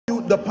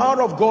the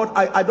power of God,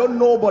 I don't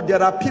know, but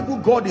there are people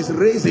God is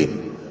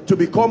raising to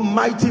become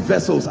mighty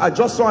vessels. I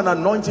just saw an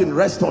anointing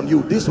rest on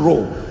you, this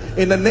row.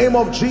 In the name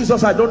of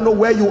Jesus, I don't know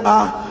where you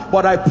are,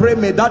 but I pray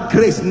may that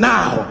grace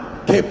now,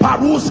 let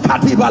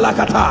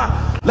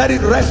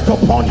it rest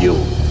upon you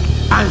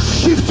and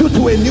shift you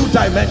to a new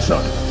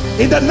dimension.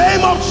 In the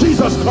name of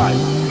Jesus Christ.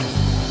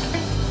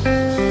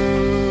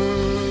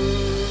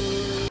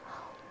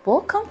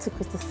 Welcome to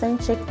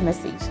Christocentric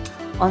Message.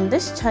 On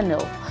this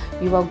channel,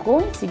 you are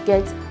going to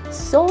get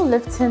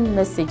soul-lifting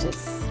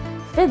messages,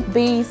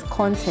 faith-based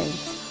content,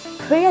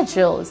 prayer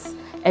drills,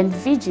 and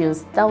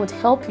videos that would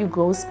help you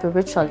grow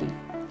spiritually.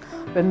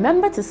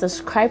 Remember to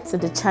subscribe to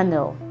the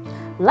channel,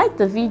 like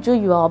the video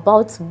you are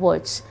about to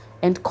watch,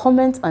 and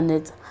comment on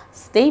it.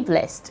 Stay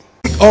blessed.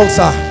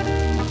 Ulcer,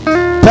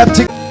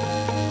 peptic.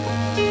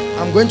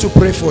 I'm going to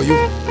pray for you.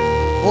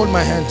 Hold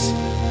my hands.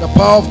 The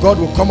power of God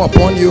will come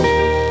upon you.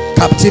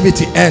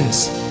 Captivity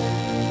ends.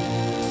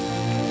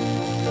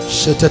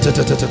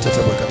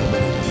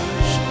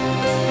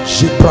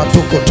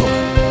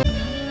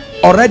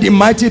 Already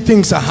mighty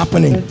things are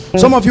happening.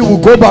 Some of you will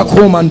go back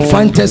home and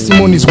find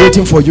testimonies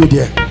waiting for you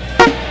there.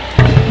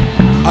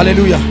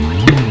 Hallelujah.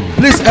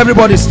 Please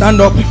everybody stand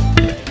up.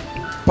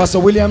 Pastor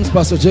Williams,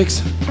 Pastor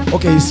Jakes.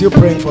 Okay, he's still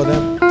praying for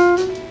them.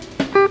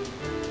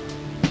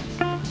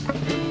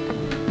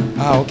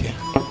 Okay.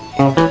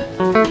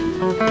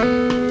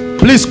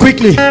 Please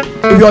quickly,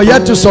 if you are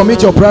yet to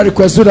submit your prayer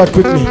request, do that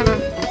quickly.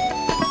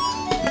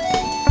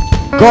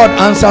 God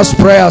answers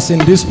prayers in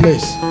this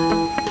place.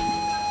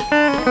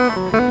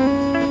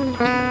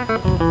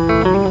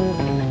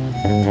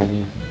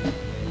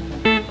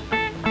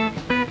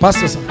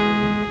 Pastor, sir.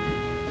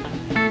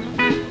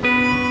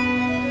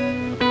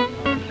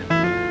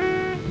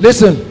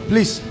 Listen,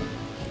 please.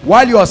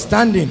 While you are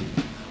standing,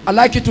 I'd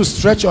like you to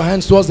stretch your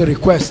hands towards the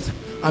request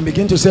and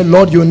begin to say,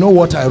 Lord, you know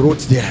what I wrote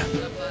there.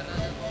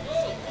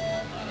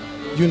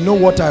 You know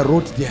what I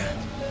wrote there.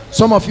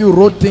 Some of you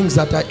wrote things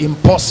that are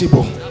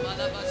impossible,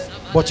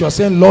 but you're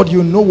saying, Lord,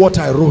 you know what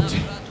I wrote.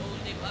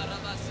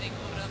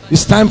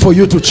 It's time for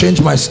you to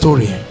change my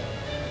story.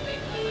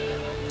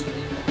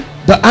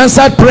 The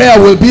answered prayer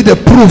will be the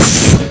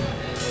proof.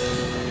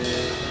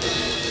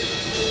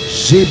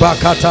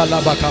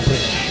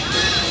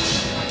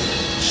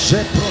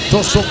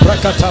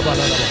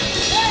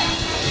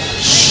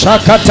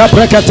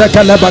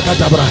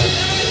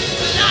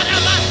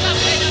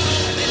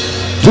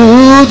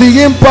 Do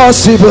the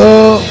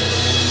impossible.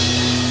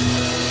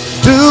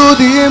 Do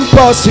the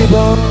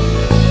impossible.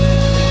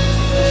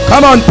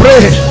 Come on,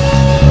 pray.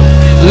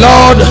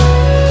 Lord,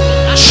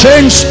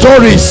 change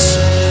stories.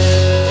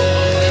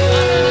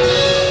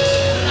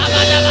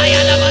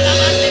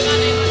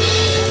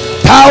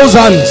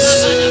 Thousands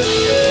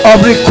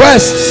of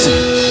requests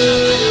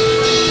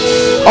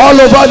all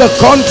over the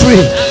country,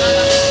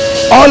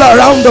 all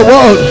around the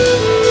world.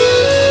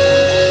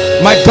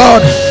 My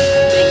God,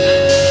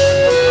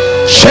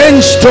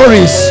 change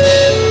stories.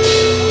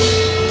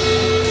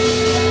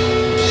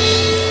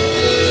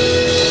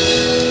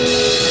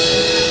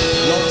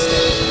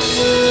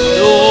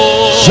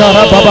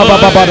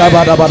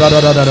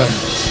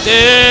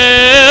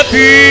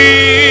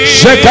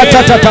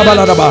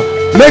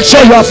 Make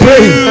sure you are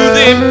praying.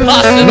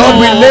 Lord,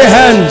 we lay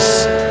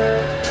hands.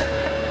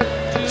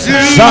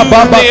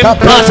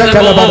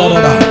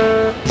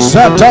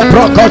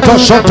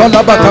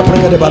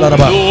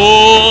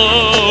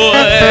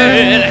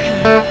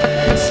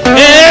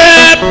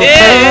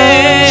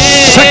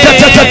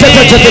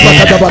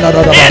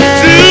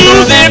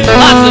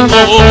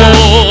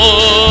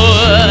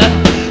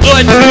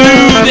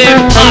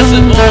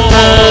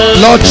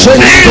 Lord,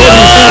 change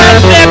stories.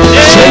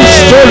 Change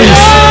stories.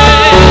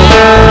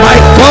 My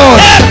God,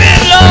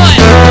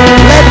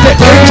 let the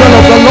angel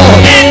of the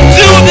Lord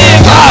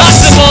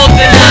pass.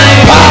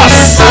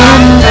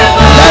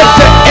 Let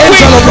the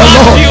angel of the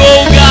Lord.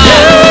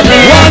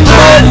 One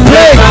more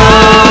plague.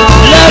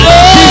 Let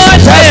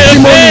these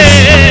testimonies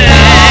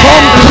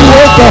come true,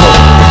 oh God.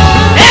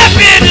 Let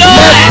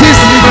this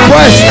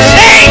request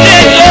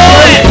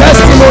bring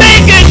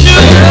testimonies.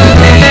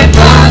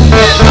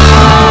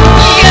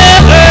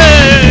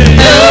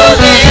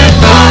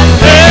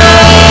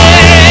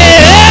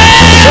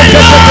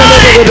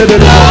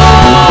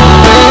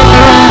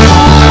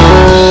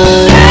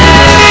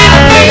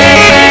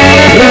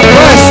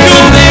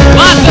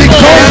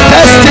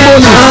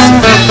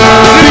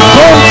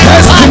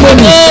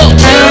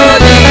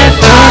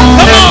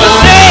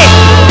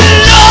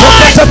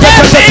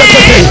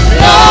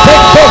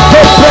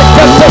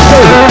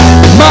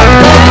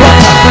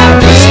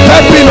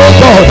 Stepping, oh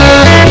God,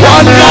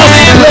 one last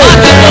play.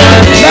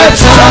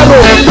 Let's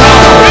sorrow.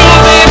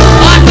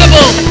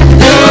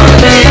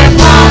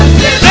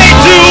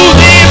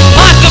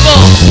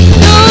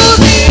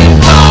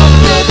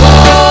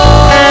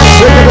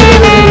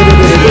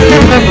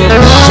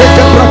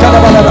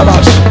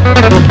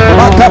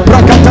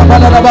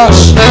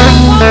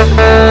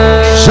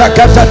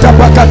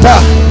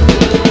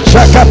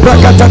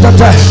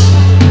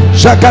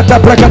 Shakata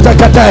prakata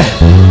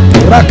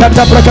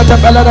rakata prakata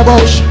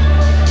balarabosh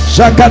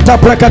Shakata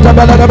prakata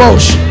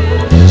baladabosh.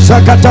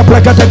 Shakata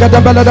prakata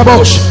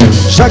gadabalabosh.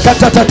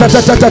 Shakata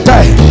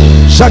tatatatai.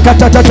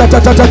 Shakata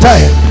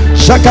tatatatai.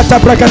 Shakata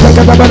prakata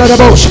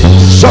gadabalabosh.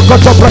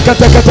 Shokoto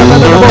prakata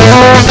gadabalabosh.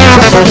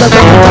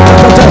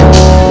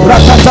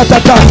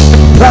 Rakatatata.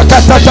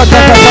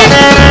 Rakatatata.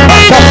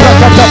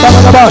 Makaprakata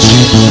baladabosh.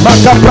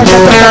 Makaprakata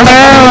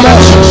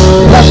baladabosh.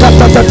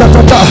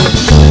 Rakatatata.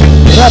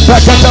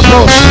 Rapakata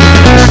bosh.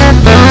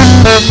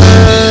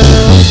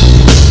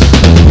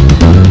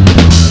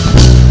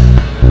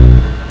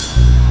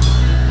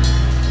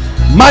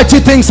 Mighty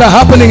things are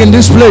happening in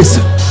this place.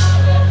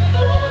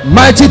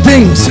 Mighty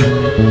things.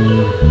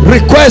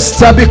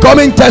 Requests are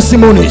becoming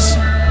testimonies.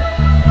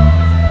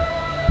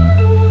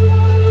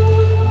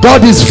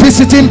 God is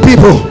visiting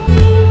people.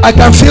 I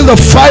can feel the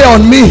fire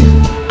on me.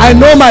 I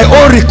know my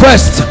own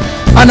request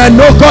and I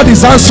know God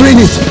is answering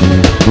it.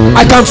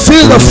 I can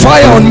feel the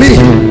fire on me.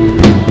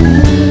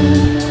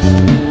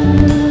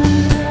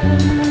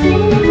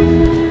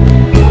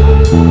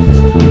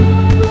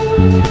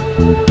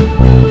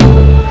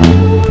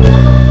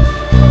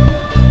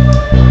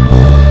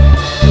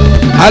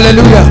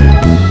 Hallelujah.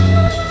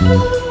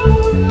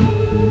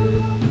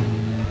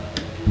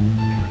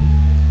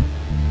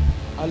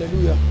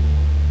 Hallelujah.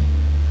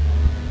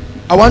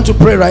 I want to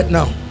pray right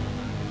now.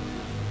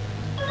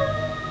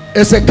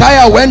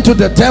 Hezekiah went to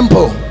the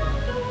temple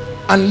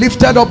and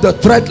lifted up the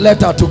threat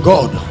letter to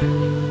God.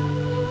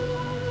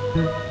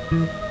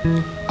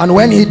 And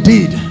when he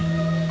did,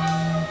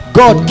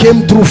 God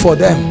came through for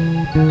them.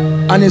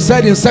 And he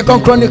said in 2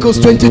 Chronicles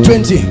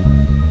 20:20,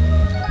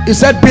 he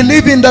said,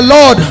 believe in the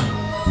Lord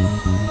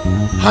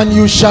and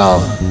you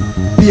shall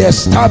be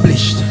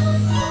established.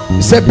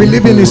 He said,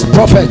 believe in his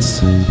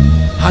prophets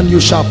and you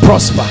shall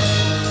prosper.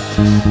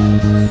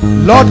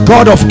 Lord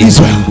God of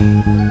Israel,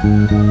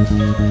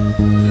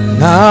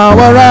 now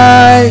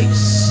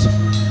arise,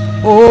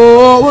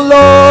 oh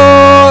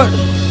Lord,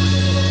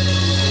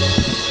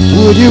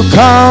 would you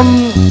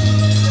come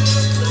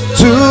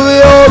to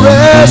your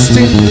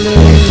resting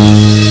place,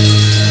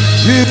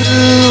 you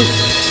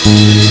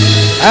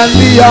and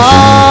the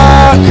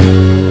ark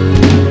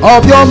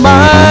of your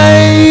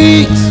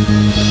might,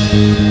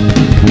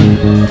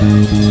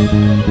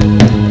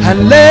 and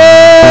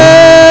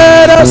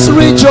let us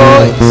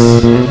rejoice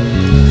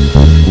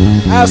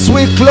as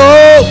we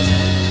clothe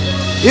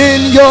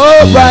in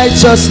your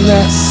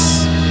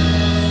righteousness.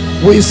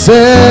 We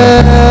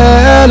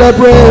celebrate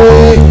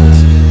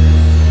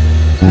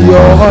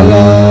your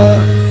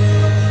love.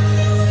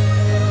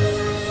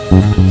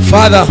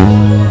 Father,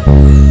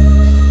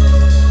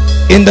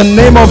 in the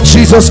name of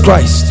Jesus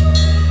Christ,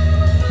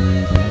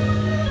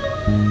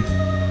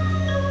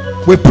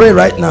 we pray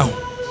right now.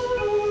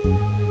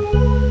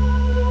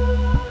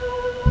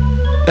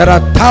 There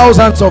are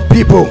thousands of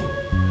people.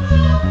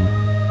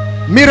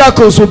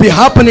 Miracles will be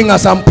happening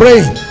as I'm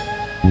praying.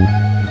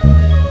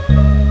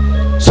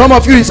 Some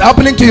of you, it's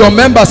happening to your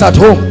members at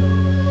home.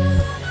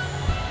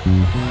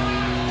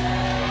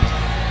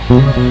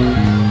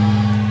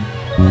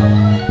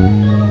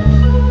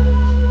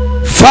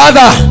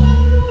 Father,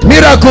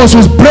 miracles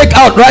will break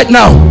out right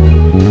now.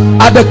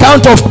 At the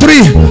count of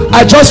 3,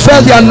 I just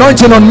felt the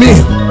anointing on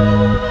me.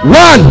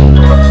 1,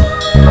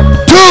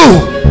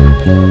 2.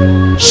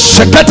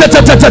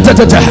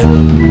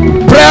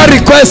 Prayer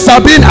requests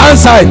are being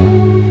answered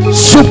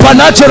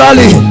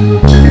supernaturally.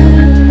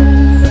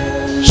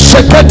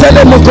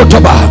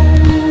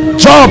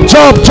 Job.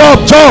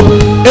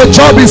 A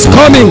job is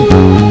coming.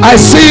 I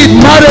see it.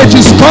 Marriage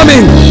is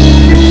coming.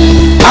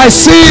 I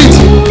see it.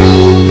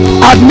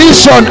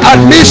 Admission.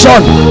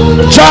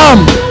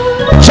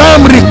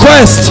 Jam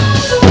request.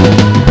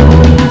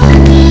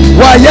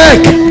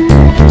 Wayek.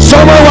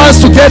 Someone wants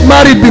to get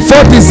married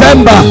before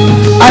December.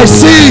 I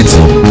see it.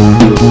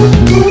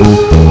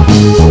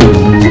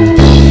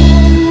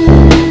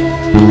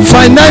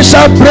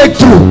 Financial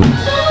breakthrough.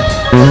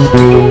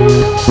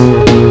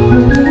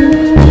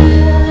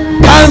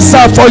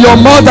 Cancer for your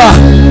mother.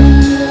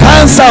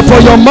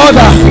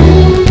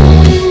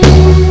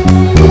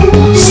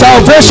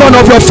 Salvation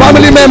of your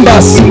family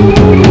members.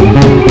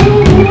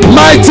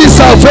 Mighty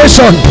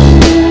salvation.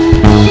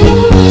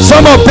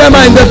 Some of them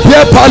are in the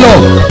beer parlor.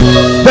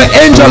 The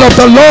angel of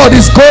the Lord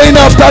is going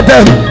after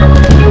them.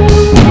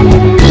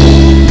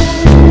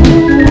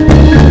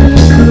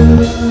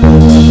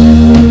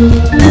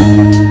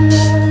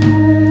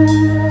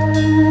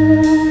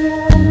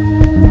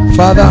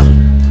 Father,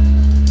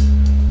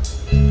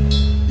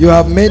 you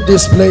have made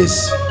this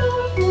place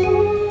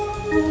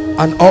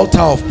an altar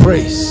of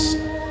praise,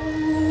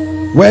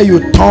 where you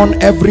turn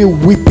every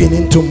weeping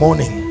into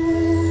mourning.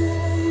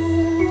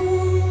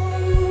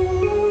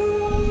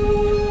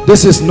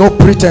 This is no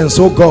pretense,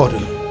 oh God.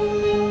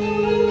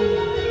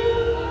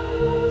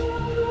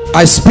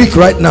 I speak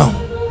right now.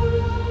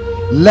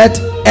 Let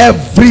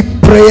every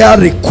prayer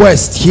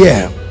request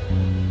here,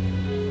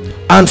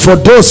 and for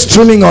those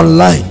streaming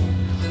online,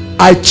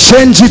 I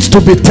change it to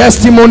be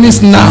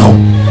testimonies now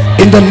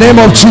in the name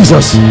of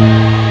Jesus.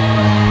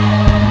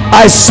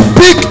 I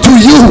speak to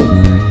you.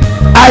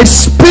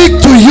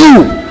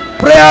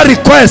 Prayer prayer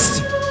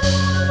request,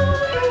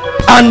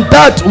 and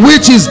that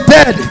which is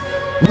dead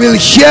will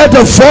hear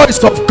the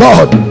voice of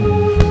God,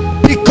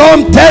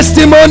 become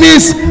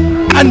testimonies,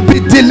 and be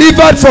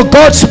delivered for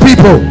God's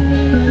people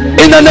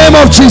in the name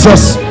of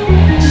Jesus.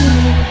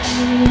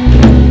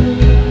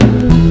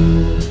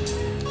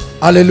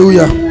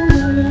 Hallelujah.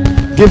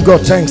 Give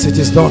God thanks, it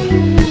is done.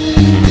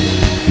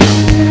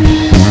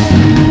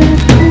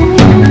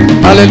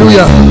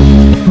 Hallelujah.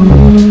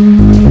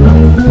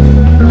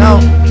 Now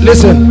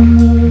listen,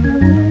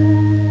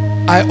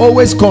 I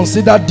always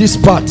consider this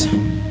part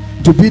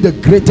to be the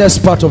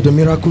greatest part of the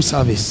miracle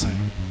service.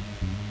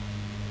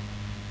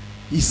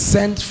 He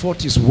sent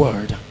forth his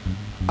word.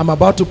 I'm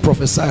about to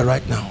prophesy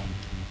right now.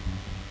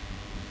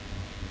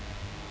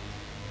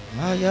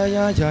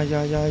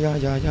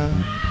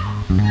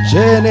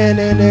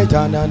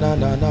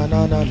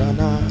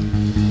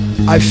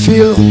 I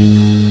feel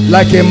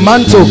like a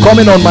mantle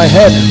coming on my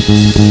head.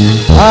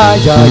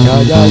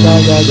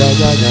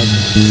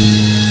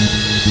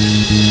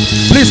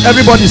 Please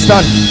everybody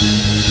stand.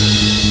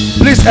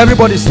 Please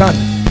everybody stand.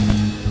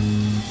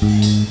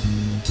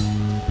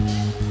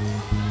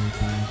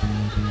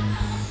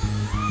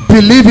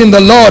 Believe in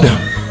the Lord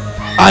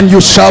and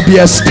you shall be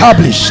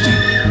established.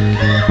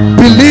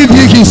 Believe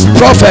ye his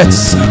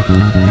prophets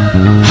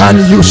and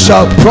you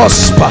shall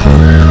prosper.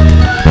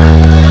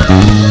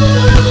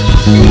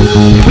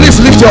 Please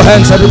lift your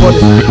hands, everybody.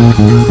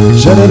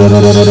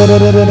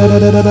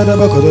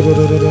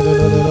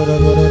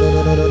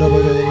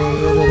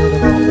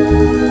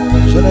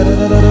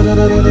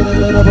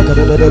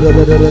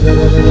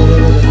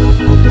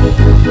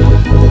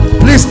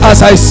 Please,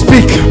 as I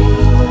speak,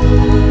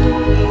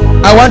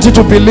 I want you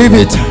to believe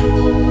it.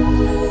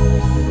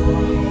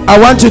 I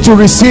want you to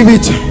receive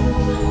it.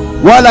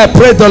 While I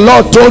prayed, the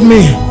Lord told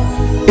me,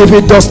 if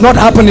it does not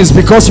happen, it's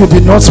because you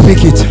did not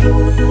speak it.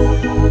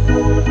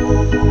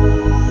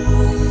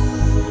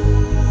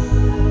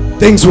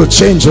 Things will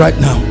change right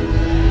now.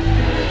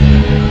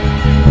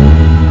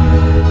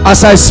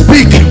 As I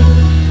speak,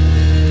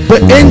 the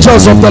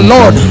angels of the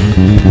Lord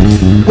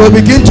will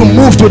begin to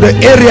move to the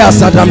areas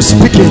that I'm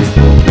speaking.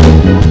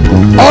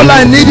 All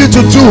I need you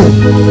to do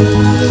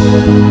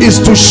is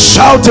to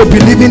shout a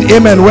believing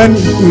amen when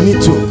you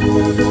need to.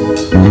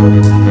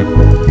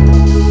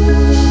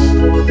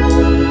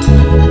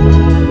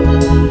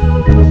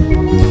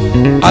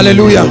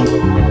 Hallelujah.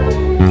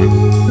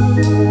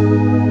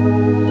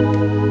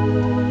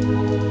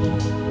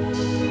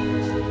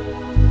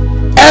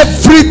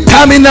 Every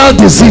terminal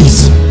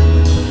disease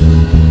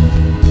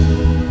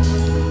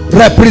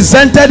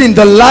represented in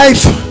the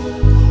life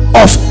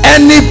of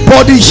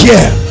anybody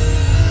here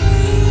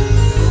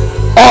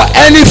or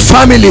any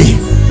family,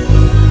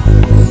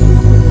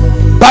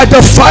 by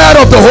the fire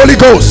of the Holy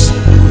Ghost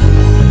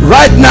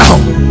right now,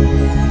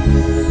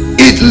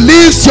 it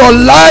leaves your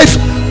life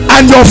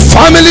and your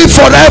family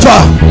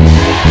forever.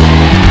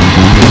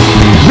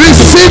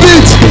 Receive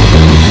it.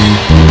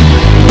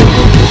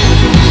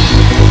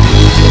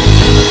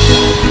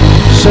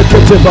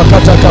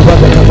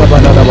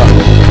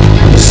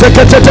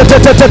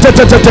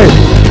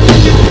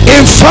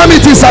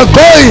 Infirmities are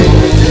going.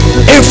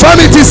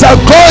 Infirmities are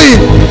going.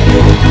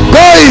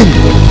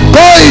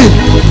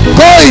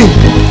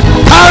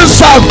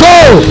 Cancer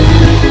go.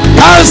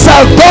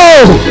 Cancer go.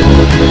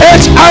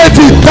 HIV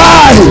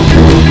die.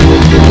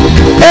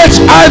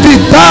 HIV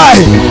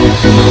die.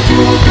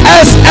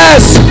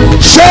 SS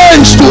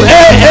change to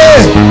AA.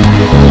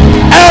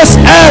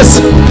 SS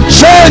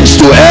change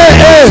to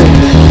AA.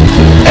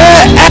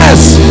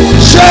 AS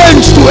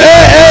change to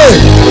AA.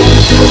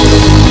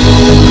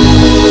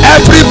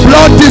 Every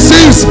blood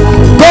disease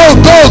go.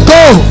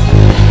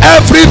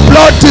 Every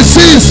blood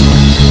disease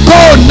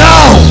go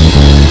now.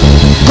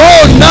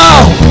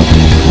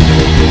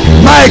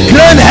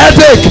 Migraine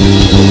headache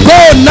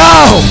go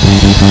now.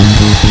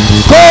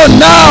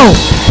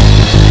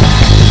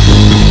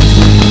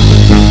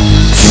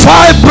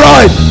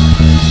 Fibroid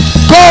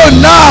go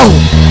now.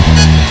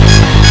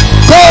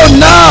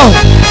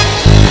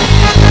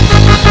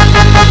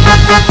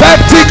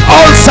 Peptic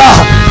ulcer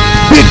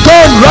be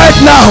gone right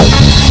now.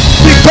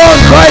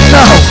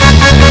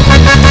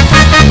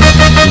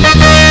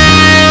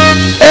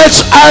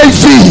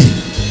 HIV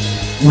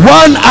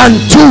 1 and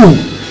 2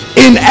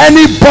 in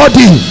any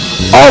body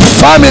or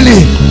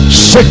family,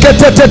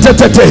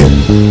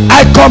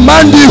 I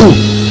command you,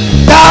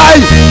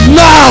 die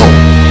now.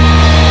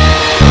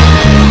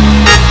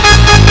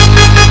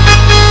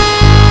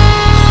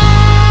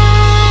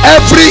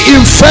 Every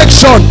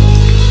infection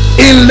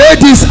in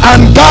ladies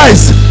and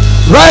guys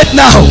right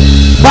now,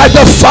 by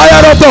the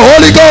fire of the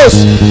Holy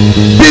Ghost,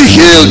 be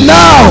healed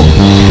now.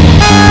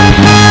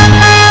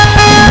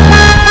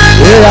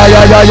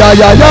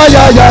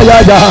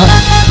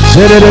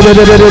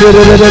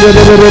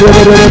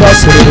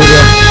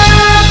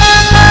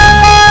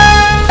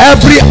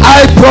 Every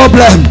eye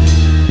problem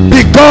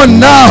be gone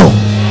now.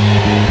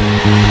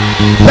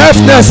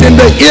 Deafness in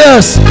the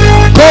ears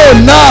go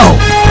now.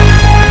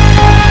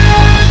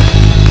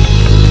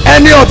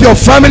 Any of your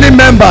family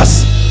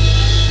members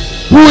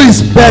who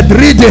is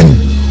bedridden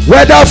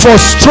whether for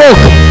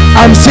stroke,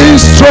 I'm seeing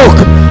stroke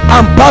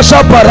and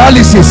partial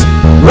paralysis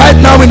right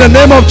now in the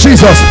name of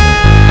Jesus.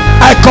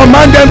 I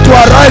command them to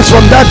arise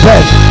from that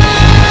bed.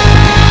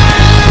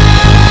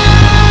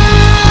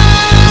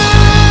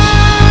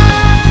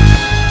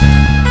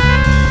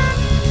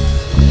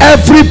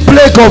 Every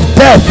plague of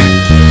death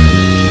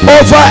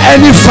over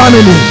any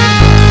family,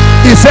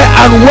 he said,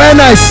 and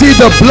when I see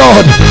the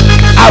blood,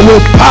 I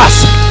will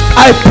pass.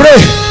 I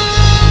pray,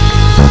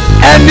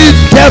 any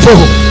devil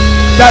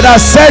that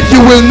has said you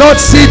will not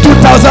see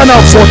 2014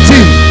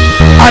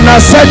 and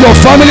has said your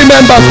family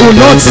members will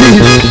not see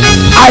it,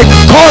 I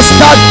curse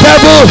that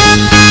devil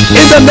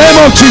in the name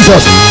of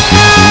Jesus.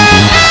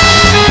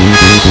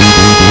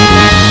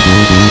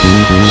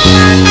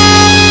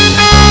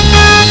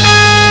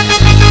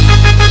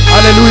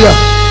 Hallelujah.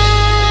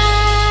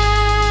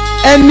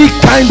 Any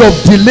kind of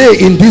delay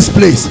in this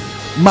place,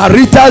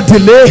 marital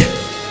delay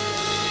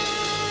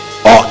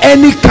or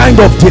any kind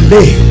of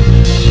delay,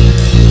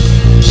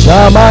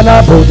 at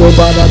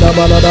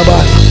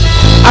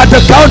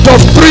the count of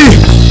 3,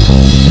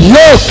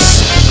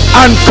 yokes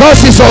and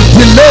causes of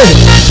delay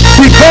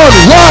be gone.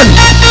 1,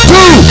 2,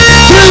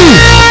 3.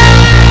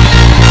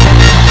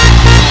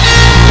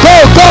 Go,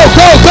 go,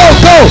 go, go,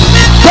 go,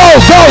 go,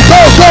 go,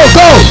 go, go,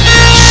 go.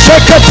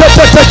 Shake it,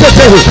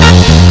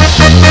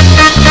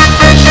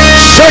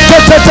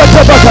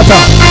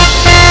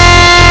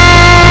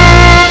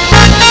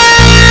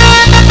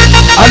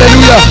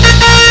 hallelujah.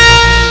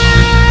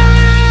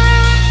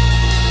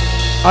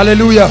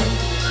 Hallelujah.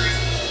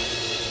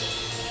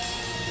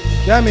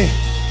 Hear me.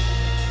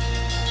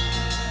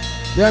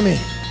 Hear me.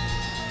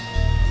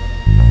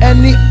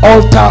 Any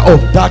altar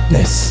of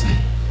darkness,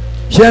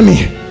 hear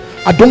me,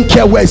 I don't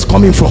care where it's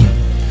coming from,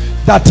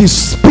 that is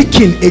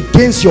speaking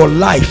against your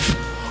life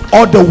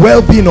or the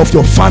well-being of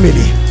your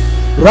family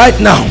right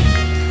now,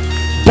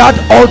 that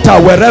altar,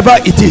 wherever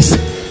it is,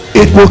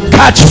 it will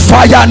catch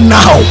fire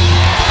now.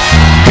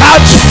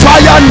 Catch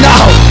fire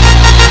now.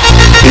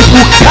 It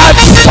will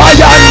catch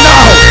fire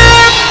now.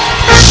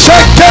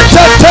 Shake it,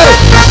 catch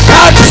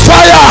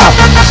fire.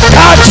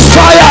 Catch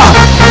fire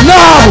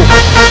now.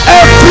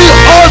 Every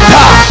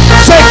altar,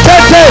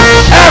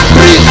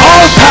 every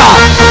altar,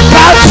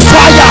 catch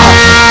fire.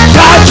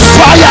 Catch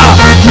fire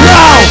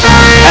now.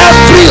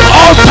 Every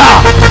altar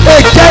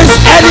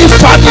against any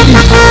family,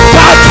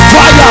 catch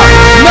fire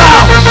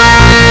now.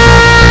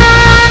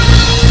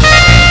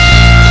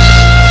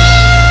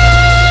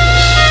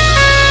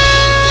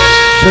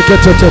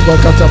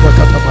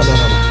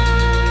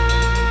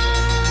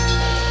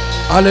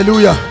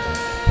 Hallelujah.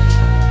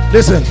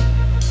 Listen,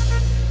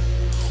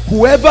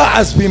 whoever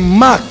has been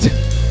marked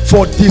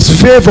for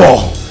disfavor,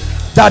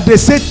 that they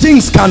say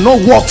things cannot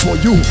work for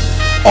you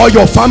or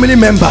your family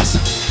members,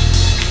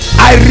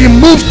 I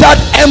remove that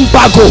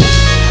embargo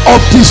of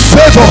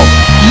disfavor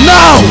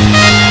now,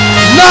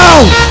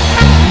 now,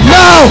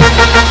 now,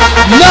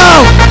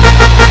 now,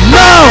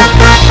 now,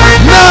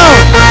 now.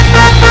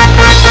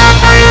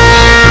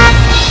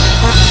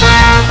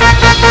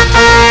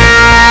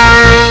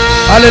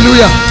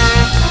 Hallelujah.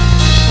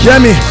 Hear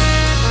me.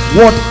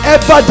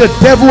 Whatever the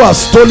devil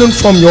has stolen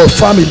from your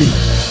family,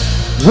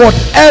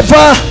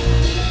 whatever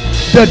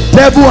the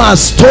devil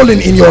has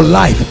stolen in your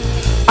life,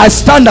 I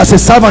stand as a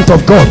servant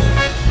of God.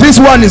 This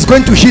one is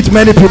going to hit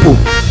many people.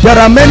 There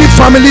are many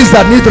families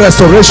that need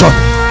restoration.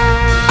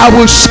 I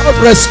will shout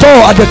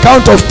restore at the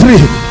count of 3.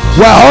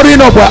 We're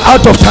hurrying up, we're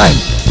out of time.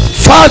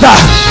 Father,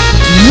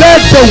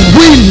 let the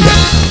wind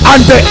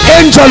and the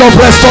angel of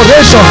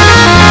restoration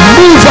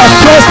move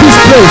across this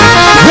place.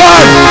 1,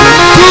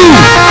 2,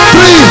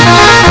 3.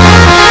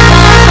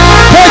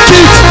 Take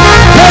it,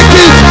 take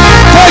it,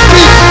 take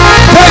it,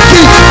 take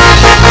it.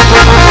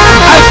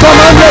 I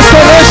command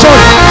restoration.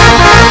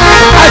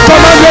 I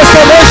command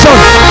restoration.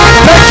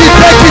 Take it,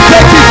 take it,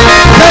 take it,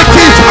 take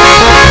it.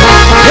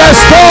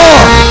 Restore.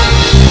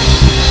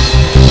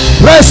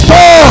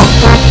 Restore.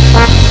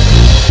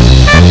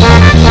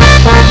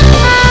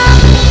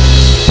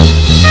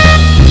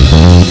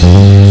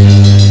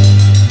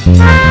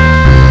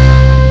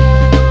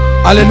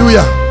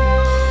 Hallelujah.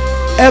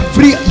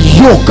 Every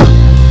yoke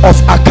of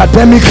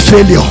academic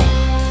failure,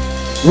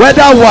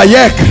 whether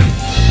WAEC,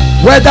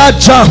 whether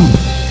JAMB,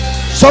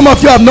 some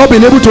of you have not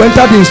been able to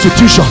enter the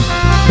institution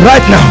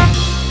right now.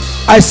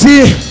 I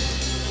see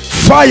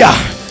fire.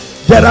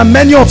 There are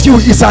many of you,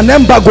 it's an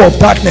embargo of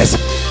darkness.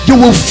 You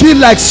will feel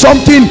like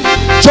something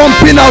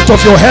jumping out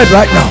of your head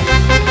right now.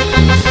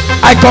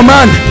 I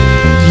command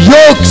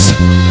yokes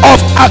of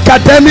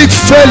academic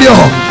failure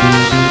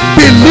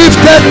be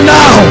lifted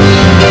now.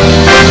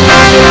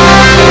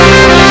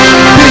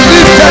 Be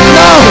lifted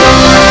now.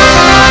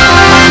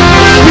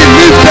 Be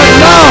lifted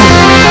now.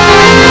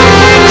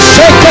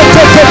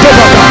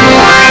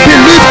 Be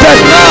lifted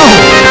now.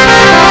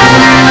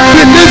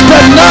 Be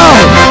lifted now.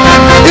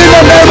 In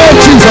the name of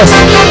Jesus.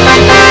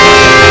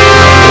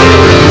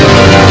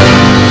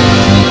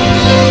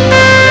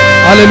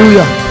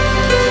 Hallelujah.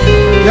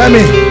 Hear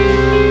me.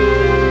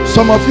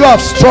 Some of you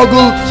have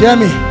struggled. Hear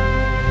me.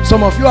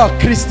 Some of you are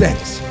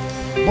Christians,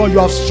 but you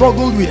have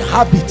struggled with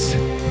habits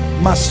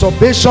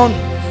masturbation,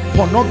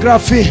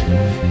 pornography.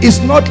 It's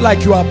not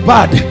like you are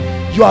bad.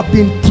 You have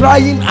been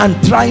trying and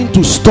trying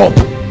to stop.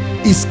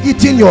 It's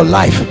eating your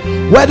life,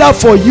 whether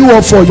for you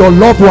or for your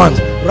loved ones.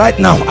 Right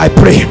now I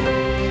pray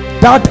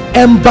that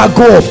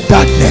embargo of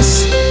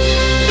darkness,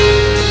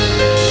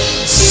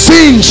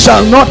 sin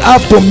shall not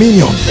have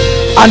dominion.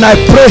 And I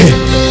pray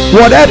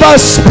whatever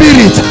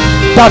spirit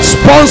that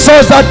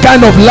sponsors that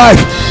kind of life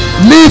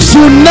leaves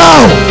you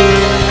now,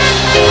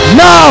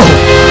 now,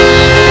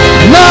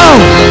 now,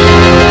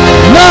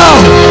 now,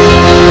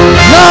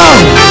 now,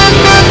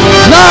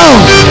 now,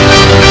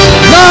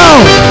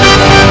 now.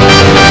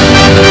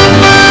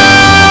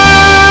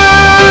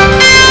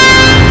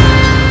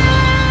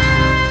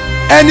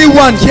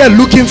 Anyone here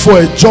looking for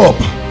a job,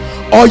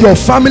 or your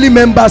family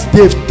members,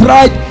 they've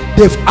tried,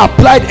 they've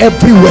applied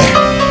everywhere.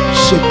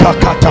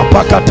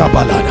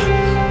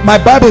 My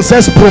Bible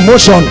says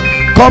promotion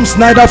comes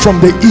neither from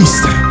the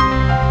east,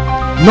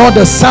 nor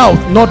the south,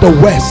 nor the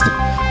west.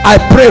 I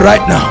pray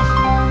right now,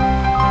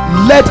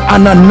 let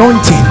an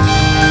anointing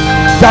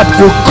that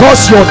will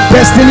cause your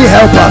destiny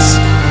helpers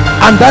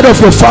and that of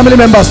your family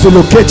members to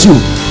locate you,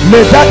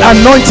 may that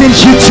anointing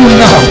hit you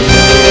now.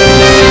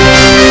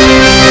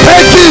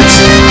 Take it,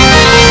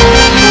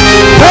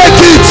 take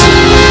it.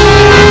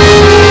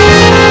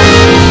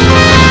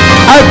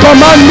 I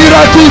command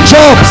miracle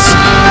jobs,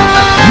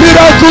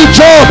 miracle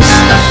jobs,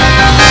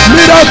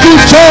 miracle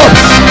jobs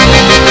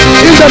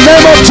in the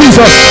name of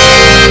Jesus.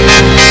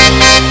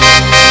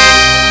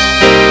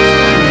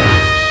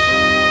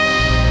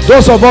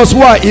 Those of us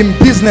who are in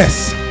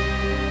business,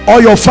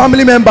 or your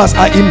family members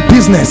are in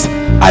business,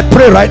 I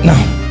pray right now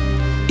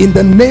in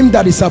the name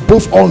that is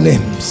above all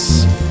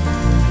names.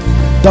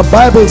 The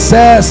Bible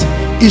says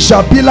it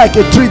shall be like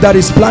a tree that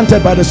is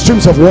planted by the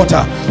streams of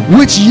water,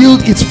 which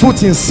yield its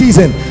fruit in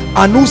season,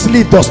 and whose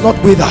leaf does not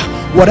wither.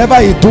 Whatever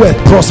he doeth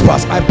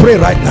prospers. I pray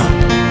right now,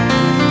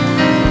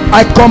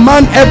 I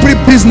command every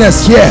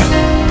business here,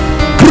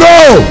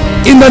 grow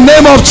in the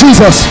name of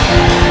Jesus.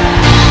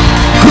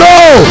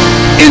 Grow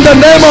in the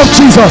name of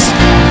Jesus.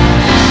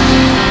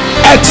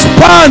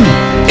 Expand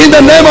in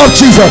the name of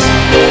Jesus.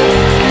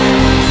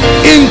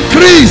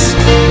 Increase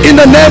in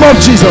the name of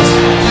Jesus.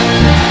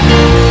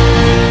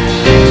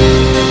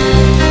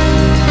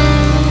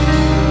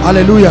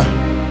 Hallelujah.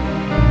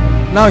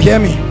 Now hear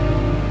me.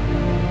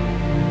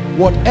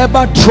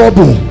 Whatever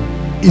trouble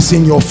is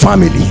in your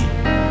family,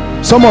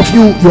 some of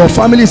you, your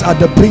family is at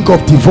the brink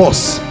of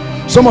divorce.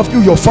 Some of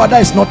you, your father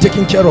is not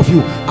taking care of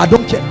you. I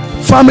don't care.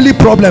 Family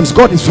problems,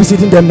 God is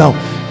visiting them now.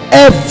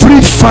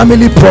 Every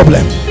family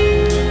problem,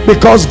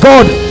 because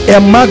God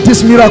earmarked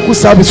this miracle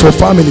service for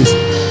families.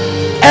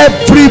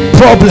 Every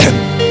problem,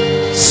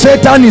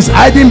 Satan is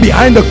hiding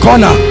behind the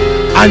corner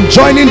and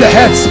joining the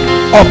heads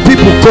of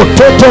people.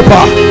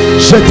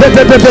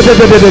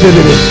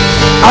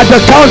 At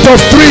the count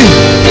of 3,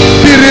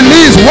 be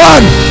released.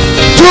 1,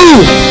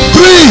 2,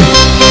 3.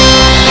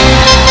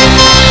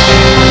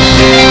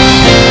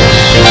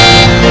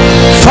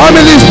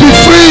 Families be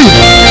free.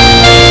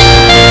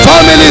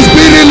 Families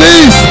be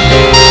released.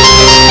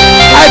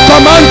 I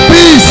command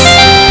peace.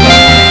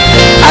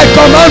 I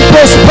command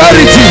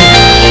prosperity.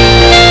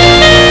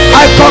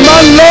 I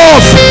command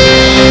love.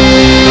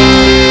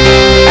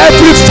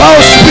 Every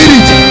foul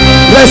spirit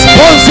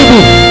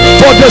responsible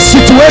for the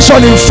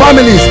situation in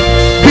families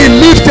be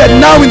lifted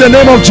now in the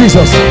name of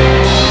Jesus.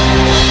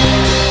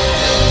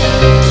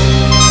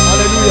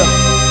 Hallelujah.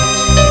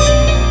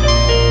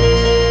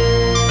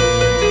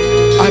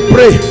 I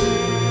pray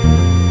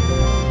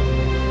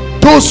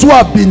those who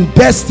have been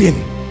destined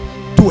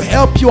to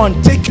help you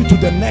and take you to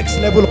the next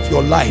level of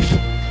your life,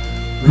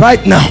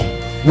 right now,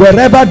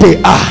 wherever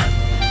they are,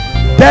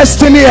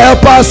 destiny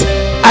helpers,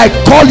 I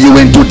call you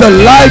into the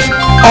life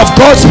of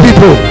God's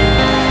people.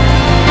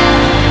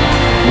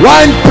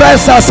 Wine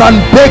pressers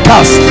and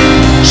bakers,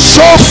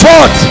 show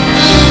forth,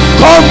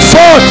 come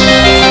forth.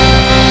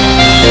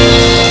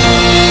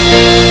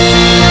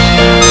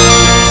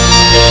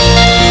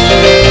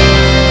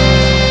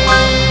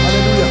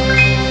 Hallelujah.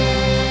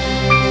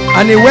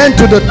 And he went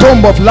to the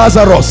tomb of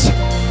Lazarus,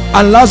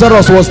 and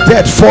Lazarus was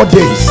dead 4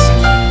 days,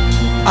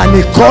 and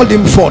he called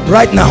him forth.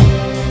 Right now,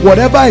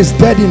 whatever is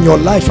dead in your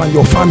life and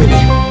your family,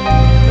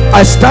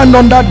 I stand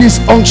under this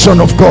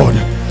unction of God,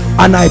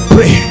 and I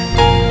pray,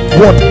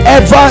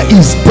 whatever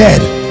is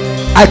dead,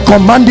 I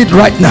command it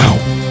right now.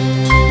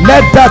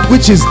 Let that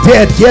which is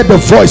dead hear the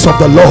voice of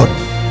the Lord.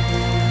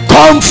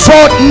 Come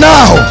forth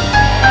now.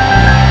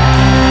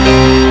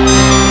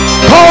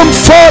 Come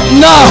forth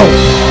now.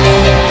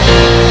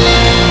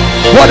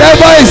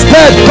 Whatever is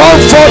dead, come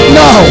forth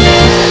now.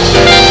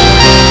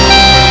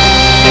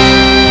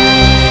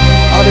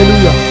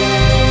 Hallelujah.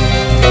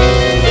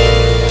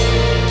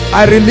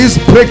 I release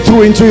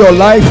breakthrough into your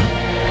life.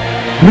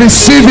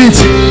 Receive it.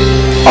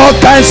 All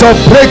kinds of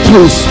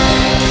breakthroughs.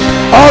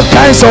 All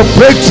kinds of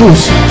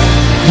breakthroughs.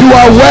 You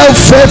are well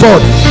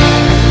favored.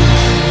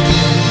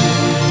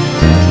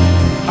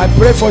 I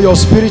pray for your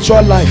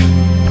spiritual life.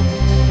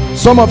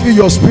 Some of you,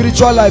 your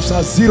spiritual lives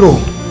are 0.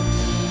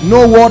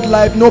 No word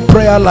life, no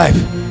prayer life.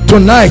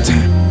 Tonight,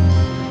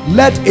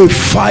 let a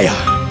fire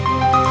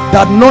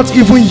that not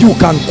even you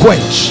can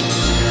quench,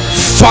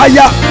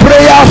 fire,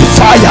 prayer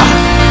fire,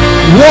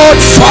 word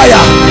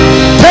fire,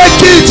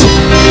 take it,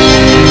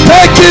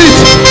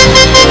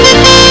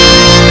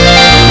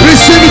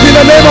 receive it in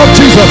the name of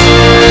Jesus.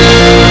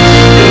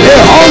 A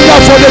hunger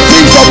for the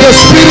things of the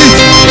Spirit,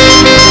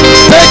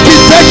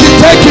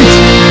 take it.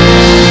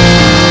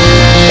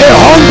 A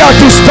hunger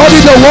to study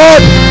the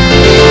word,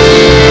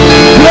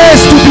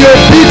 grace to be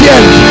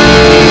obedient,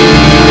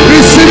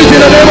 receive it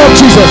in the name of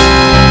Jesus.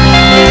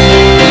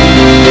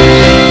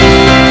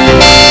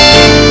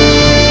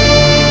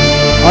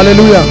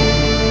 Hallelujah.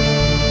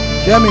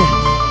 Hear me.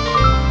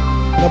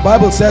 The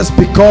Bible says,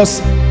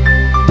 because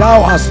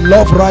thou hast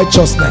loved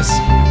righteousness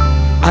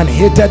and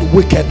hated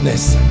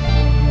wickedness,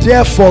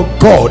 therefore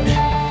God,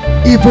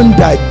 even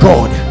thy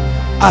God,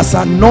 has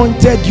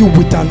anointed you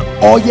with an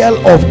oil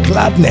of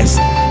gladness.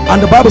 And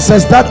the Bible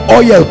says that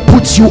oil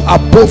puts you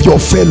above your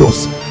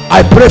fellows.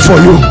 I pray for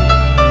you,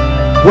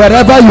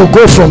 wherever you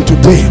go from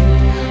today,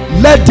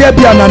 let there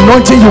be an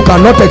anointing you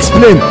cannot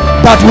explain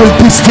that will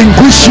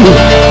distinguish you.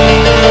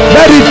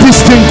 Let it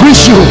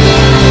distinguish you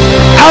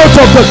out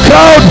of the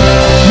crowd.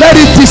 Let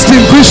it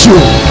distinguish you.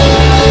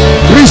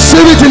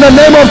 Receive it in the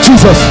name of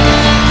Jesus.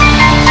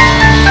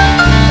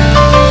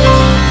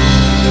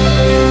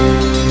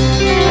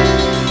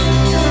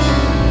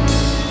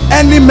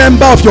 Any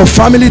member of your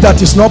family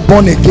that is not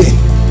born again,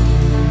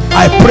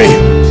 I pray,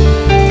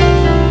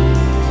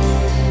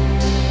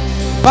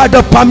 by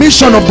the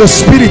permission of the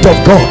Spirit of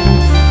God,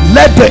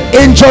 let the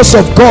angels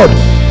of God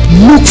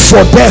look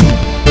for them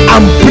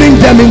and bring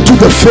them into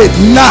the faith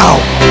now.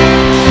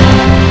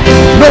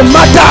 No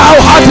matter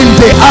how hardened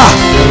they are,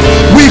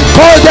 we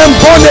call them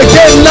born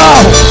again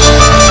now.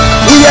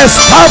 We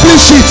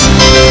establish it.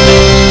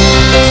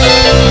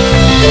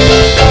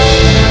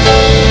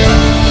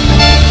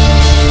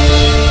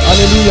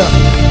 Hallelujah.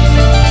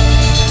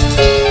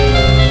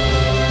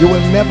 You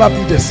will never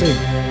be the same.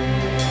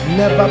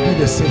 Never be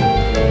the same.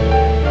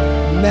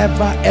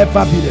 Never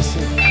ever be the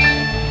same.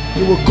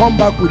 You will come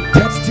back with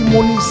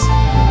testimonies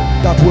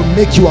that will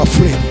make you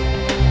afraid.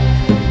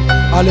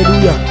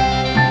 Hallelujah.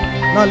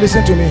 Now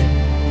listen to me.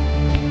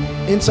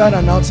 Inside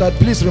and outside,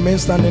 please remain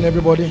standing,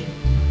 everybody.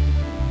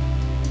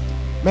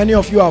 Many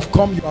of you have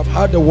come, you have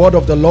heard the word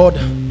of the Lord,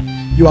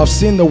 you have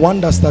seen the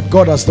wonders that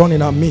God has done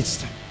in our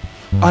midst.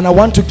 And I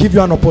want to give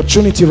you an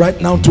opportunity right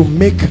now to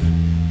make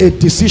a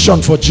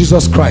decision for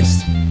Jesus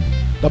Christ.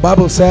 The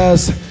Bible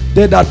says,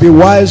 they that be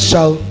wise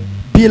shall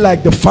be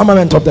like the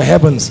firmament of the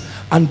heavens,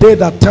 and they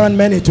that turn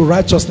many to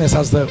righteousness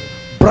as the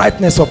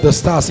brightness of the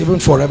stars, even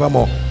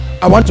forevermore.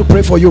 I want to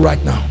pray for you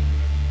right now.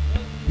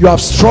 You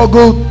have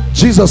struggled.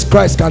 Jesus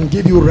Christ can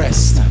give you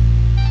rest,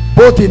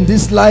 both in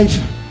this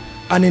life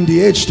and in the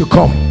age to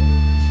come.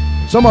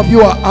 Some of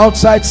you are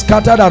outside,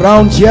 scattered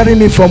around, hearing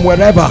me from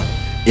wherever,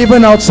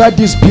 even outside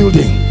this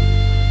building.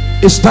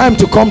 It's time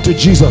to come to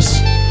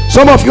Jesus.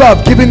 Some of you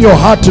have given your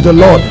heart to the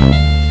Lord,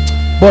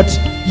 but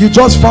you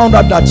just found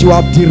out that you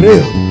have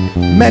derailed.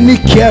 Many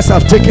cares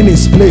have taken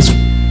its place,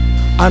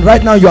 and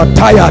right now you are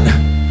tired,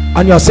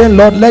 and you are saying,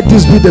 Lord, let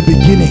this be the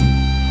beginning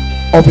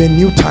of a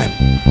new time.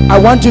 I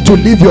want you to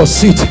leave your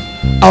seat.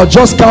 I'll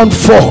just count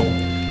 4.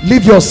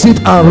 Leave your seat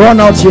and run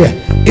out here.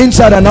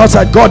 Inside and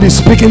outside, God is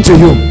speaking to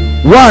you.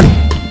 1.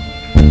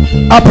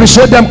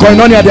 Appreciate them,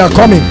 Koinonia, they are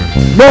coming.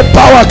 No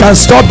power can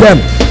stop them.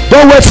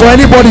 Don't wait for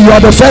anybody. You are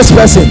the first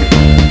person.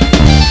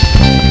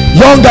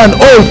 Young and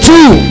old.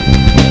 2.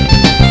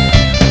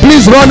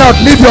 Please run out,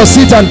 leave your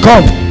seat and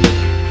come.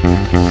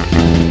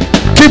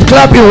 Keep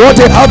clapping. What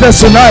a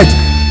harvest tonight.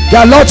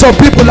 There are lots of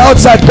people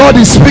outside. God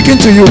is speaking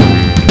to you.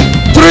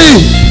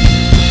 3.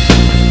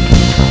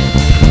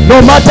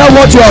 No matter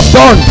what you have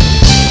done,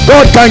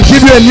 God can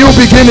give you a new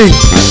beginning.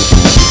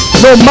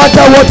 No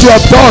matter what you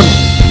have done,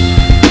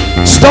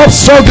 stop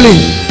struggling.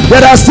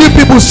 There are still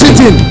people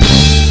sitting.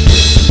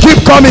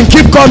 Keep coming,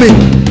 keep coming.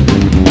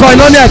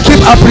 Koinonia,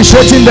 keep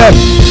appreciating them.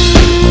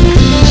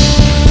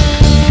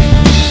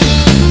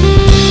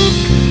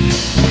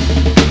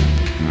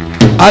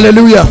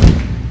 Hallelujah.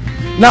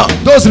 Now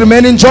those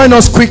remaining, join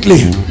us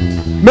quickly.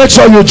 Make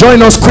sure you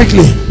join us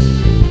quickly.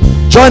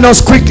 Join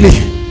us quickly.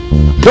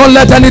 Don't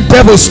let any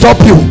devil stop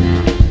you.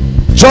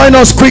 Join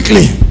us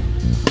quickly.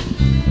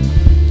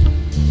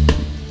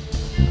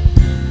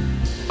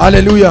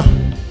 Hallelujah.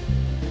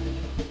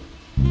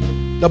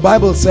 The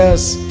Bible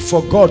says,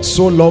 for God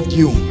so loved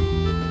you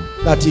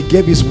that he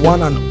gave his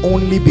one and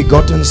only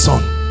begotten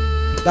son,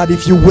 that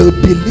if you will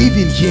believe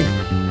in him,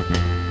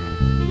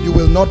 you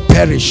will not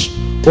perish,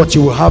 but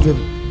you will have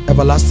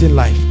everlasting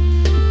life.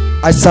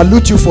 I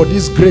salute you for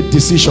this great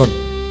decision.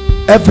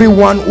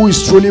 Everyone who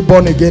is truly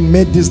born again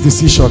made this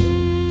decision.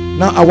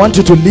 Now I want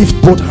you to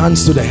lift both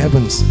hands to the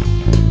heavens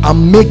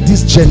and make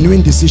this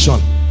genuine decision.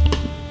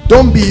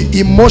 Don't be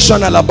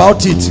emotional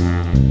about it.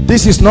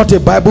 This is not a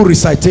Bible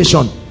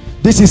recitation.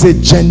 This is a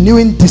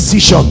genuine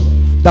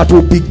decision that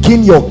will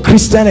begin your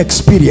Christian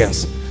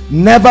experience.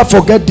 Never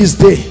forget this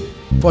day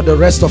for the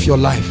rest of your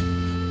life.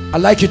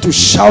 I'd like you to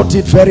shout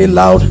it very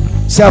loud.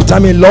 Say after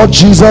me, Lord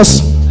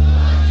Jesus,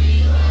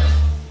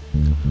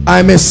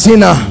 I'm a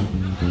sinner,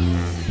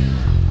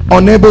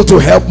 unable to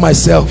help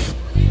myself.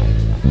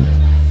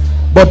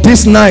 But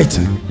this night,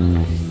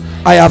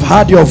 I have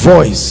heard your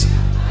voice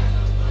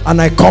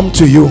and I come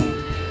to you.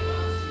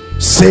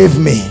 Save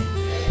me,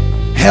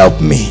 help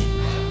me.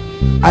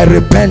 I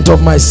repent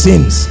of my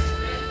sins.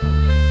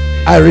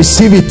 I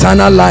receive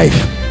eternal life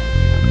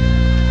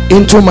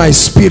into my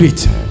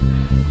spirit,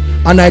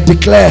 and I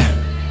declare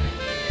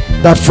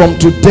that from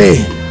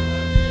today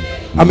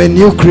I'm a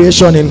new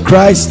creation in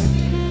Christ.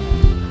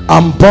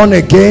 I'm born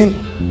again.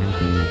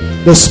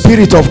 The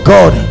Spirit of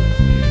God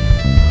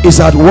is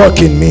at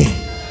work in me.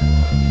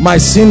 My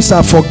sins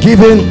are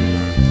forgiven.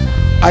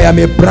 I am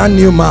a brand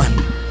new man.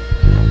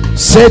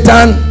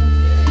 Satan,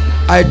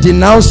 I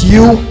denounce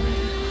you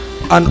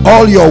and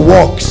all your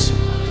works.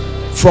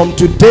 From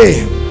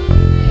today,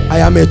 I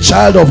am a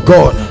child of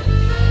God.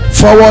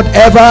 Forward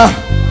ever,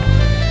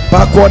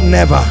 backward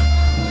never.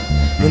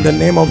 In the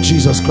name of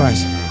Jesus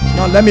Christ.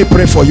 Now let me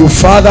pray for you.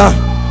 Father,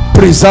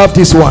 preserve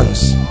these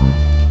ones.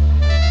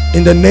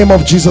 In the name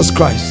of Jesus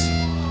Christ,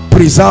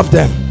 preserve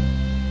them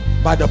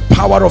by the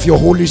power of your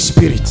Holy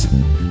Spirit.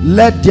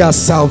 Let their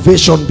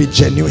salvation be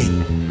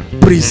genuine.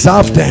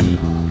 Preserve them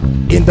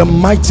in the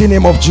mighty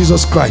name of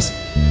Jesus Christ.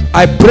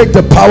 I break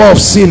the power of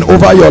sin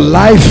over your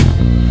life.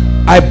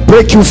 I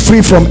break you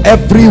free from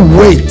every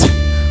weight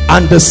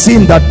and the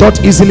sin that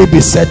doth easily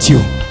beset you.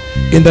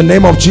 In the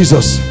name of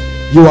Jesus,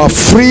 you are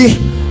free.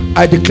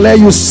 I declare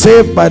you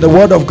saved by the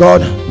word of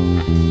God.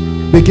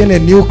 Begin a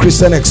new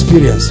Christian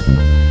experience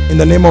in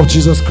the name of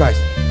Jesus Christ.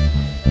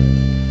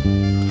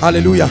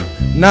 Hallelujah.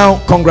 Now,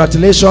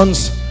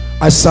 congratulations.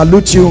 I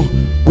salute you.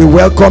 We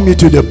welcome you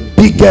to the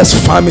biggest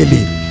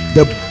family.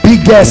 The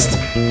biggest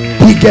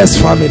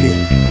family.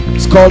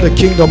 It's called the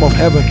kingdom of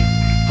heaven.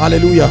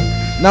 Hallelujah.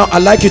 Now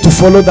I'd like you to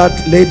follow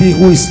that lady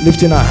who is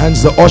lifting her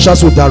hands. The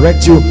ushers will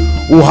direct you,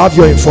 will have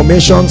your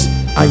informations,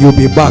 and you'll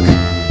be back.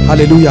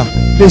 Hallelujah.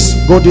 Please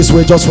go this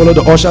way. Just follow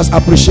the ushers.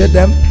 Appreciate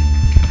them.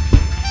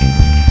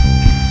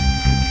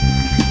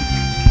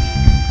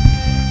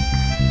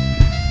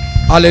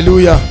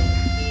 Hallelujah.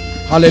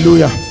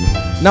 Hallelujah.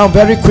 Now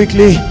very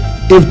quickly,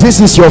 if this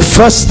is your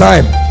first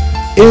time,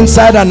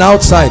 inside and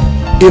outside,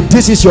 if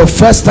this is your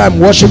first time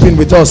worshiping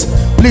with us,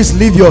 please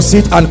leave your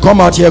seat and come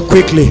out here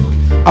quickly.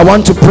 I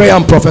want to pray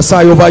and prophesy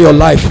over your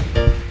life.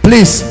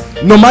 Please,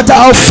 no matter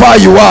how far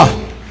you are,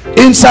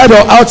 inside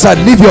or outside,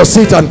 leave your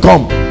seat and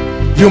come.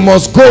 You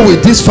must go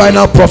with this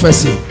final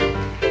prophecy.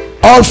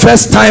 All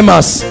first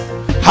timers,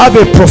 have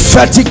a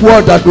prophetic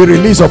word that we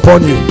release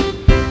upon you.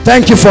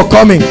 Thank you for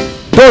coming.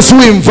 Those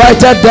who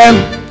invited them,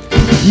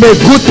 may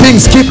good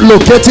things keep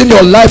locating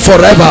your life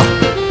forever.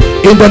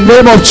 In the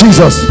name of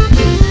Jesus.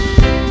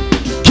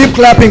 Keep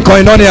clapping,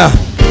 Koinonia.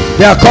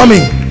 They are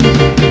coming.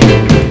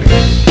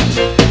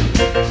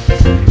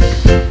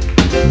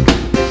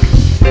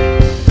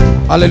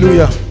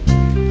 Hallelujah.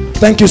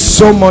 Thank you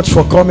so much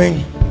for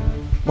coming.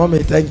 Mommy,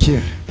 thank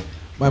you.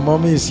 My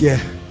mommy is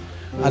here.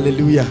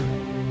 Hallelujah.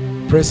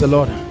 Praise the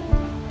Lord.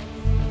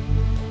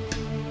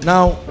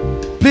 Now,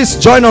 please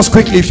join us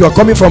quickly. If you are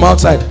coming from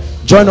outside,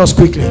 join us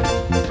quickly.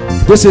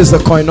 This is the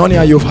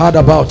Koinonia you've heard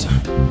about.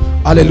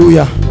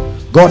 Hallelujah.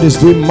 God is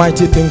doing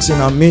mighty things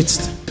in our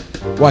midst.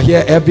 We're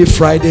here every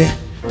Friday.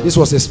 This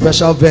was a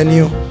special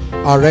venue.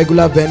 Our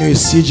regular venue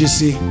is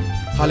CGC.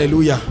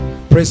 Hallelujah.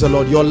 Praise the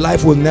Lord. Your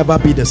life will never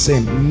be the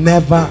same.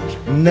 Never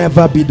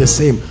be the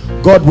same.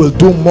 God will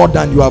do more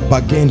than you have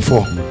bargained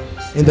for.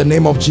 In the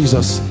name of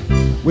Jesus.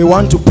 We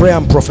want to pray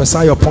and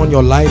prophesy upon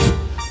your life.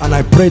 And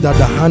I pray that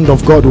the hand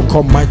of God will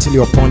come mightily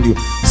upon you.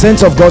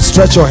 Saints of God,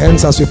 stretch your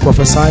hands as we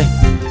prophesy.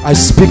 I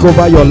speak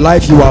over your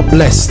life. You are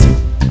blessed.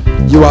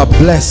 You are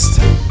blessed.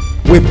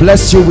 We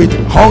bless you with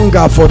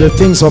hunger for the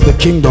things of the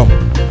kingdom.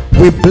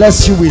 We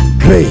bless you with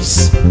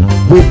grace.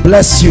 We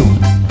bless you.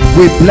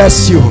 We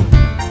bless you.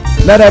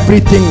 Let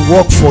everything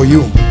work for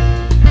you.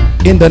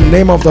 In the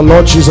name of the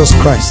Lord Jesus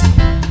Christ.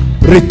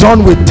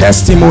 Return with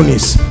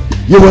testimonies.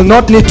 You will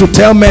not need to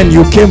tell men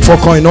you came for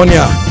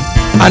Koinonia.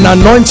 An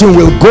anointing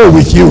will go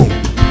with you.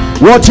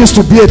 What used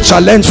to be a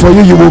challenge for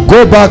you, you will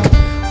go back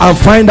and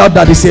find out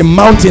that it's a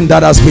mountain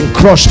that has been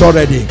crushed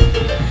already.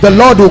 The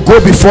Lord will go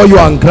before you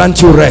and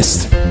grant you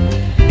rest.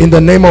 In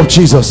the name of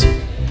Jesus.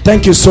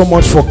 Thank you so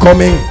much for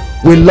coming.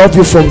 We love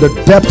you from the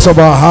depths of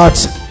our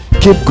hearts.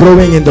 Keep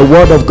growing in the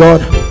word of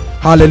God.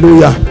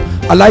 Hallelujah.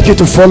 I'd like you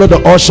to follow the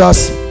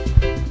ushers.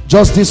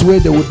 Just this way,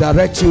 they will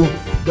direct you.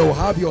 They will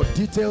have your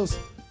details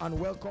and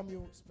welcome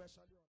you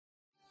specially.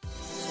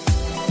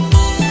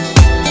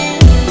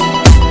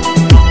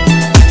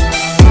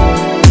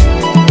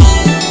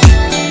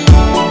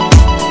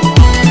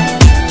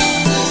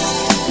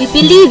 We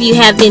believe you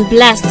have been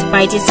blessed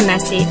by this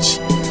message.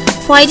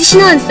 For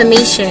additional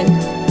information,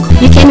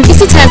 you can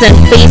visit us on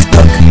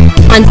Facebook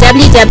on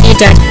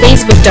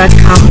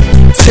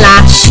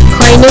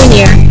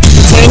www.facebook.com/Koinonia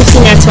Eternity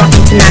Network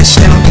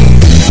International,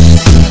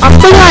 or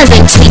follow us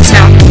on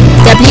Twitter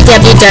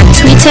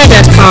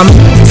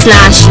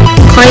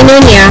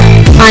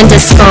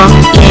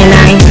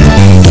www.twitter.com/Koinonia_ENI.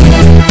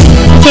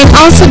 You can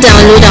also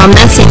download our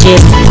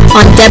messages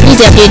on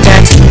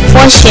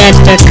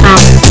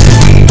www.4shared.com.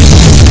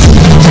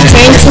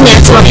 Eternity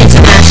Network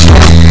International,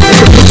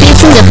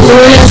 duplicating the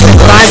fullness of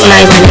God's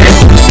life on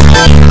earth.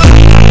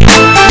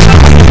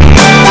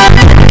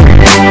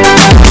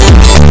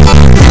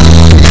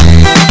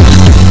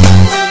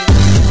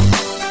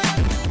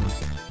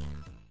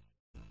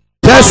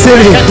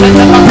 Destiny,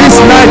 this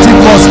night it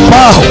must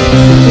bow.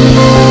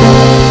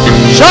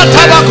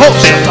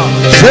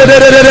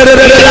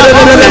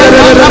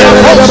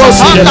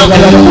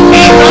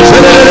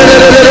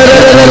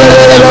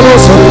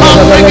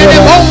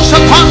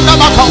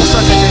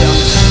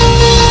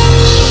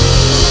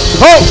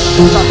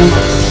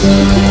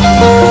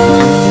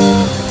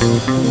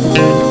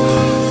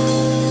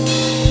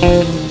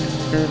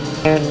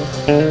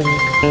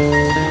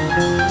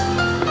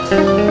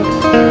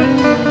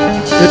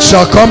 It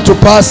shall come to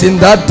pass in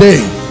that day.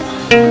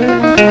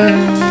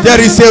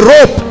 There is a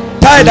rope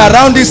tied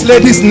around this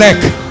lady's neck.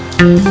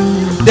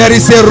 There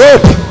is a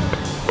rope.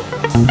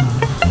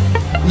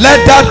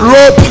 Let that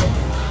rope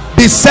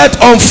be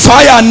set on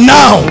fire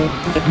now.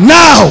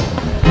 Now.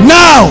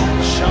 Now.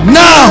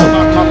 Now.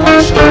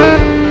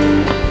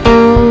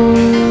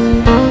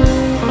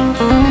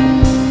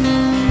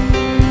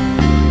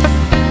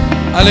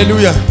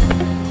 Hallelujah.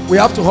 We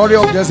have to hurry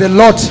up. There's a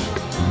lot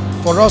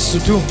for us to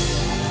do.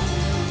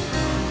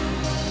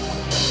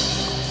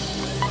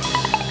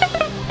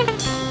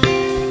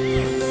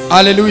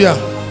 Hallelujah.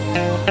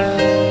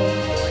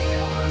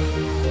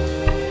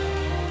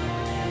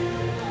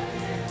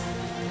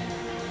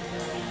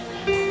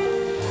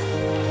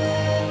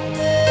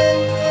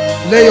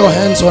 Lay your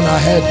hands on her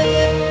head.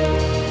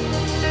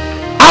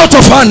 Out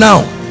of her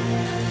now,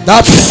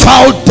 that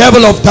foul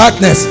devil of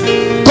darkness.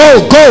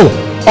 Go, go.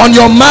 On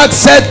your mark,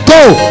 said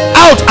go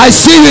out. I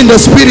see you in the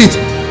spirit.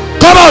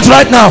 Come out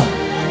right now.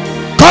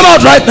 Come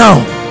out right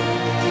now.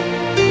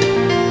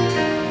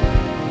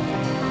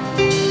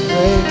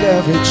 Break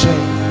every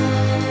chain.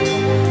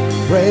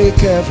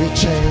 Break every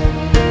chain.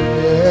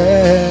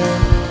 Yeah.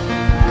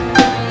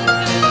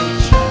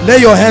 Lay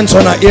your hands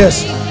on her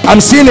ears.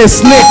 I'm seeing a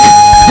snake.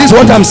 This is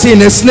what I'm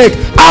seeing, a snake.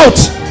 Out.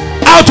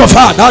 Out of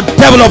her, that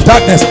devil of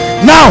darkness.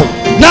 Now.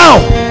 Now.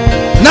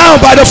 Now,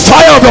 by the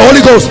fire of the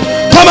Holy Ghost.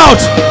 Come out.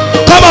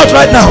 Come out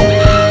right now.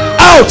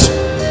 Out.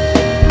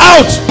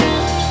 Out.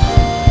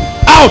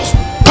 Out.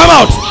 Come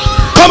out.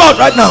 Come out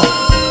right now.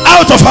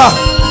 Out of her.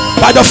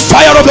 By the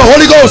fire of the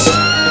Holy Ghost.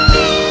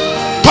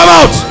 Come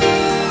out.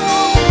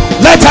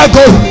 Let her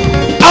go.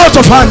 Out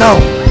of her now.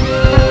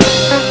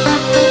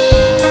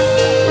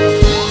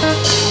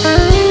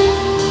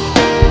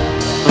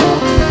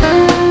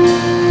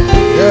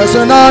 There's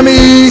an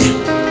army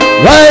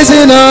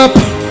rising up.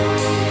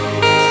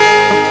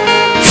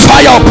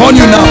 Fire upon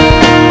you now.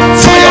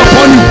 Fire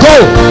upon you. Go.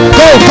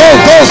 Go, go,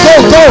 go, go,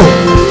 go.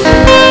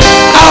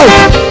 Out.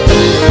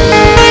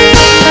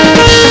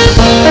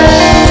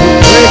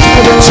 Break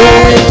every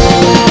chain.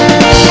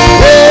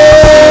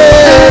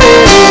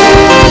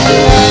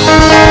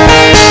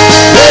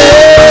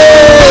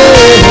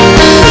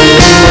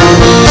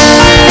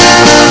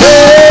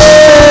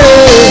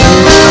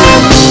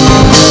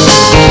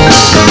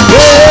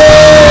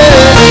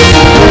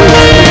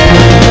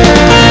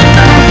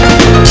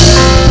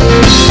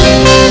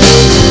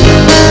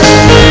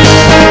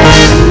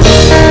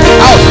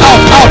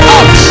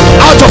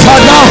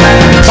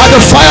 The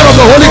fire of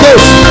the Holy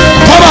Ghost.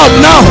 Come out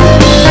now.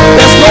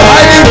 There's no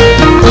hiding.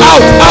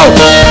 Out, out,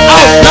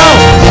 out now.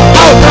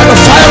 Out by the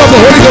fire of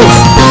the Holy Ghost.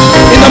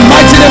 In the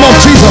mighty name of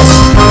Jesus.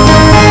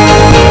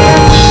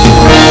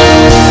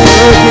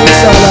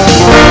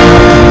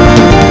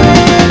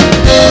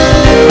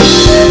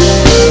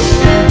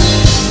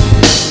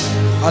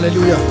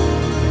 Hallelujah.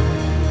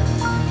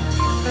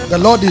 The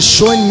Lord is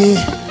showing me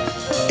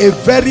a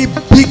very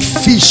big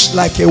fish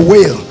like a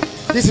whale.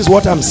 This is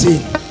what I'm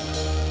seeing.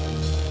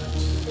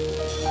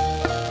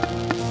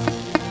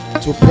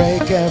 To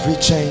break every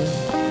chain,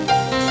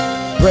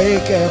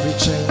 break every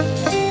chain.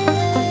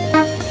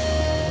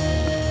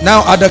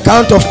 Now at the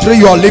count of 3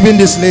 you are leaving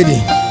this lady,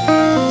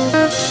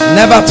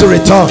 never to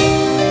return.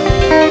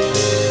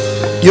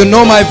 You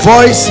know my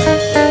voice.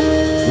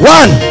 1,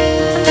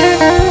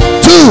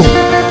 2,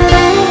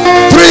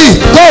 3,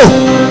 go.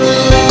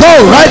 Go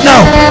right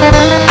now.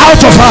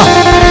 Out of her.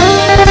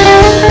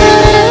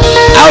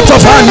 Out of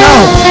her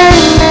now.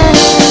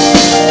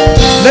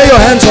 Lay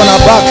your hands on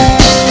her back.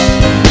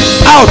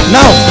 Out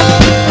now.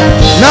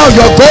 Now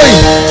you're going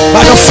by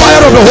the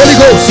fire of the Holy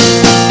Ghost.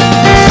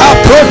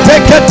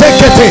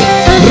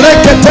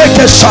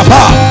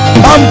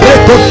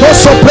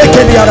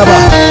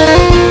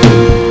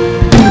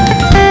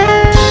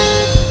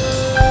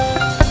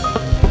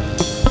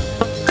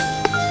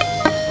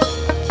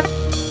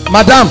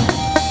 Madam,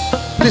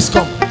 please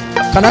come.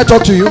 Can I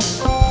talk to you?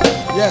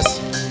 Yes.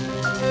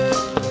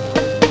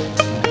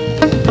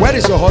 Where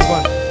is your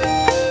husband?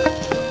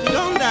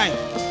 Don't die.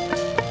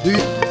 Do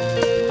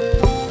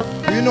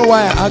you know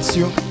why I asked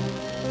you?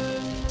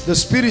 The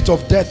spirit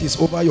of death is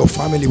over your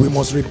family. We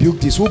must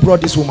rebuke this. Who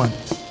brought this woman?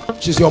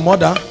 She's your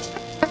mother?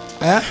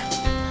 Eh?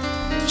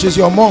 She's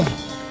your mom.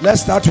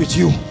 Let's start with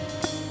you,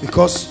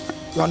 because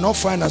you are not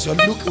fine as you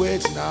look.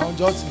 Wait now,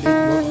 just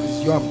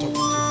it's you I'm talking to.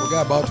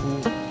 Forget about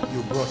who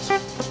you brought.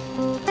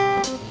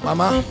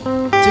 Mama,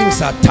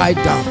 things are tied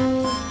down.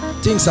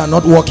 Things are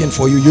not working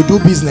for you. You do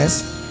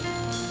business.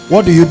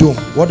 What do you do?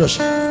 What does she?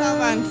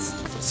 Servant.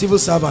 Civil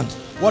servant.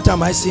 What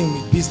am I seeing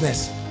with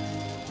business?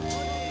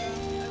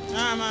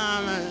 I'm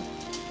a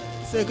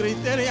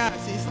secretary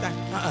assistant.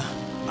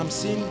 I'm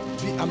seeing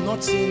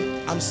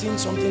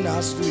something that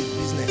has to do with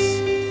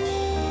business.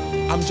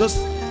 My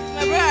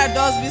brother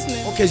does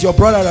business. Okay, it's your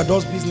brother that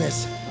does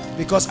business.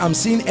 Because I'm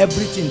seeing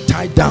everything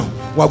tied down.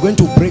 We're going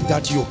to break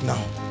that yoke now.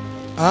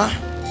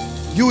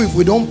 You, if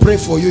we don't pray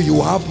for you, you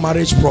will have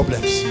marriage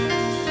problems.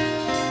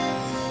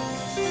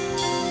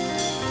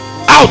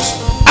 Out!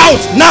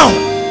 Out! Now!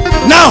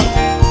 Now!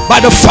 By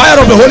the fire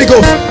of the Holy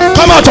Ghost.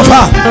 Come out of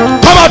her!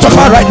 Come out of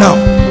her right now!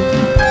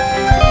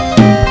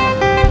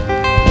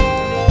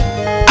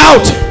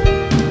 Out!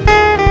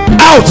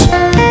 Out!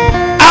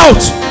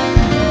 Out!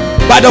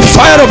 By the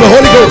fire of the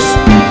Holy Ghost.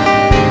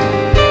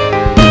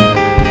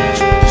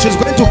 She's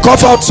going to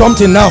cough out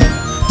something now.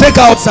 Take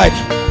her outside.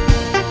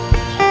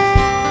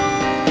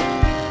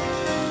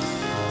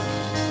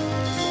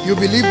 You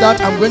believe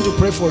that? I'm going to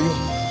pray for you.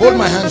 Hold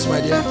my hands,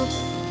 my dear.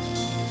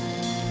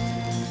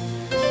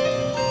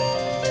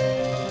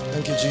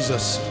 Thank you,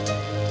 Jesus.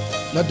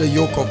 Let the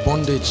yoke of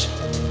bondage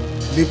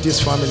leave this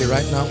family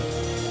right now.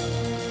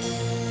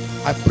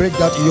 I break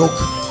that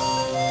yoke.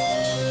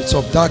 It's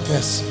of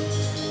darkness.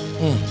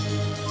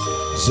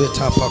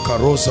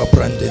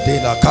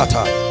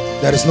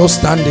 There is no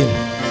standing.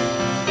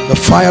 The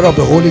fire of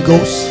the Holy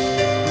Ghost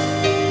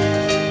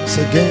is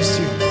against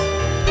you.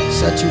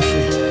 Set you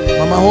free.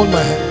 Mama, hold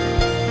my hand.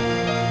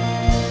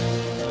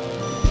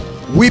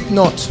 Weep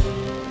not.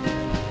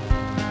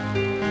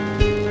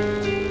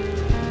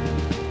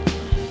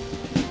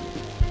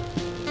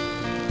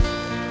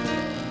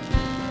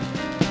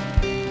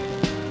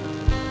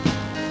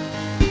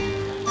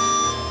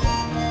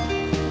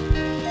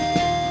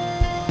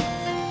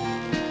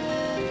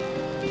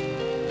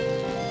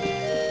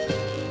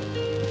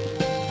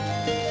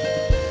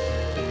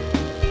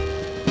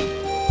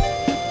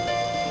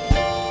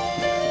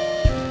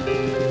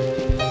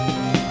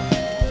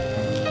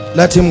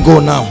 Let him go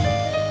now.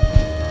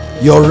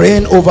 Your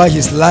reign over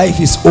his life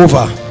is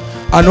over,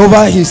 and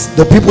over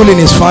the people in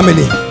his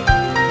family.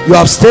 You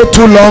have stayed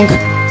too long.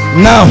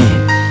 Now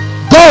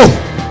go.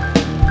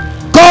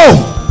 Go.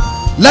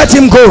 Let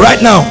him go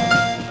right now.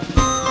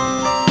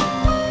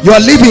 You are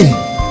leaving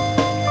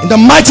in the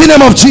mighty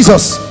name of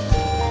Jesus.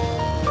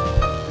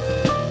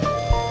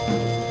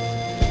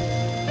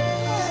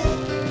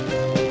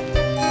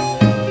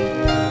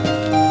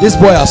 This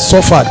boy has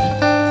suffered.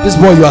 This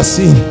boy you are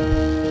seeing,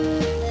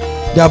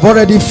 they have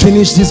already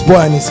finished this boy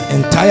and his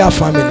entire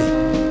family.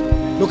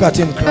 Look at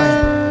him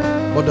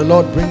crying, but the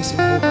Lord brings him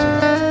hope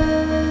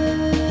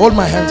tonight. Hold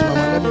my hands,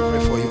 Mama. Let me pray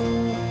for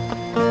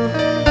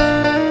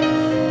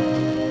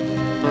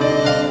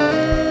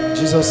you.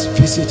 Jesus,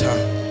 visit her.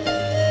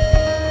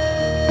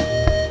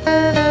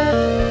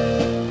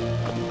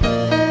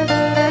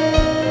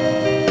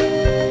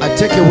 I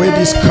take away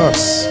this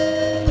curse.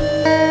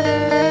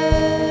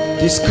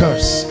 This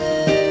curse.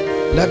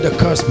 Let the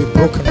curse be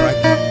broken right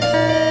now.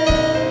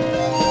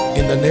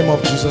 In the name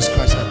of Jesus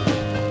Christ, I pray.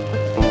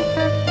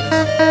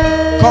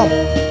 Come.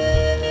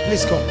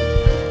 Please come.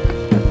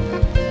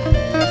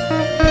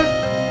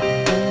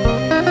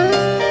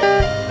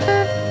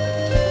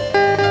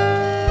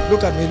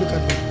 Look at me, look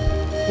at me.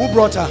 Who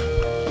brought her?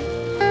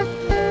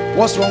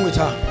 What's wrong with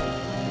her?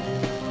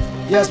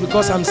 Yes,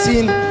 because I'm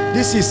seeing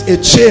this is a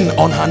chain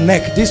on her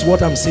neck. This is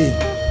what I'm seeing.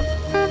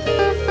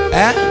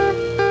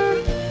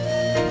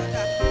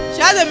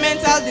 She has a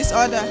mental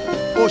disorder.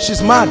 Oh,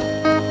 she's mad.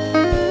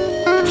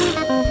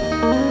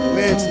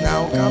 Wait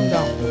now, calm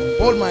down.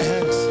 Hold my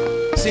hands.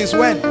 Since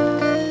when?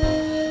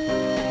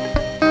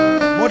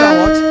 More than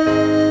what?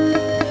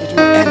 It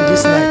will end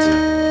this night.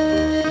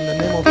 In the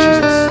name of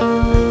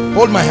Jesus.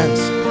 Hold my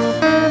hands.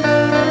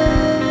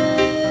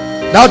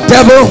 Thou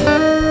devil,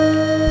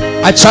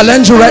 I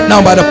challenge you right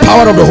now by the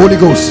power of the Holy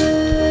Ghost.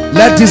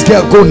 Let this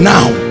girl go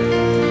now.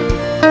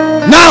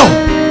 Now.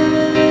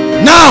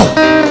 Now.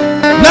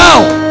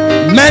 Now.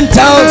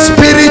 Mental,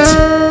 spirit,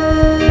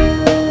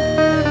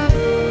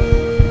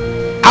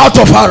 out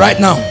of her right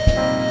now.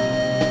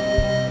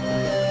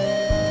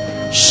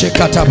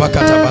 Shekata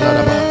bakata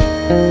baladaba.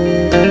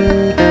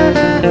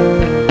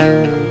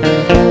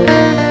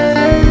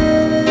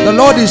 The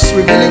Lord is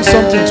revealing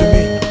something to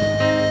me.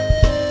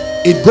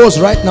 It goes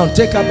right now.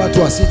 Take her back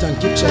to her seat and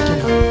keep checking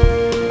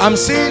her. I'm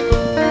seeing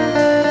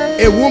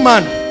a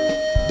woman.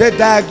 They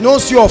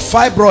diagnosed you of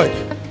fibroid.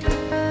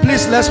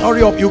 Please, let's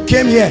hurry up. You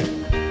came here.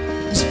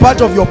 It's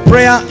part of your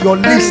prayer, your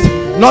list.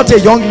 Not a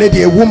young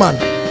lady, a woman.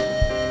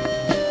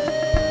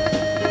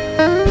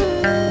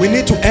 We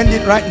need to end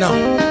it right now.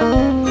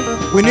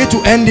 We need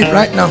to end it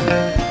right now.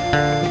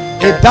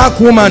 A dark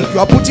woman, you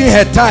are putting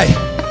her tie.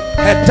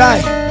 Her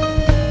tie.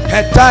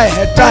 Her tie.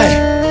 Her tie.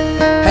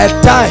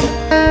 Her tie.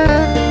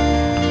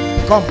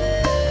 Come.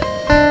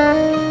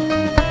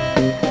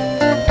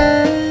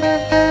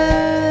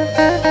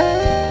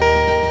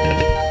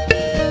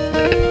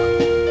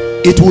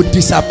 it will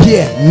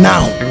disappear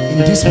now in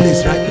this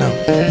place right now.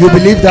 You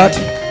believe that?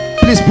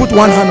 Please put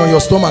one hand on your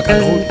stomach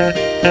and hold it.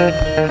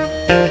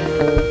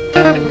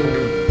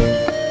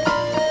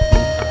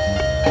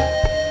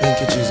 Thank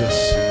you,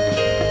 Jesus.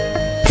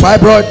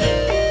 Fibroid,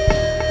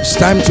 it's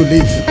time to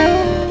leave.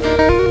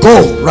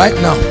 Go right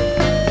now.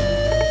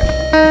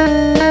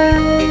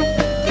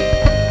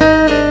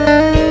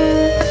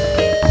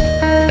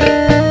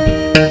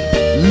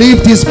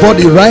 Leave this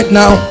body right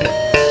now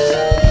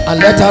and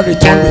let her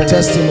return with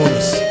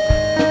testimonies.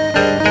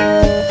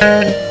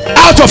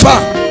 Out of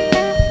her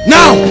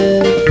now.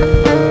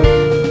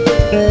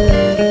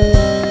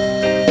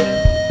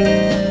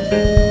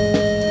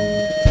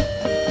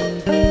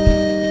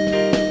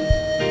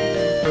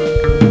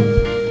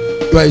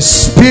 You are a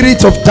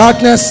spirit of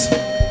darkness.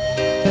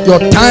 Your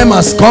time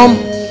has come.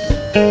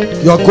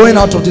 You are going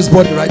out of this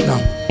body right now.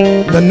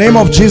 In the name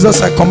of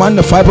Jesus, I command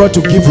the fibroid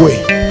to give way.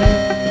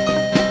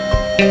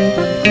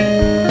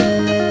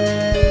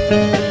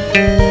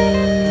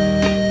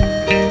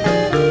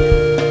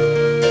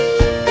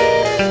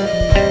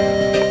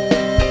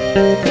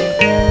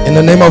 In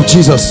the name of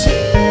Jesus,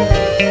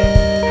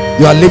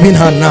 you are leaving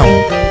her now.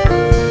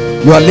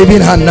 You are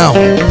leaving her now.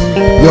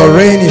 Your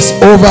reign is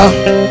over.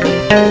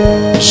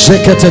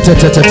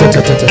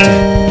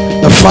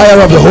 The fire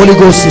of the Holy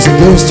Ghost is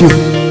against you.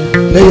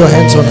 Lay your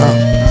hands on her.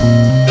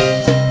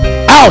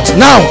 Out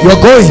now.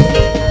 You're going.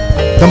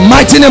 The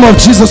mighty name of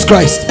Jesus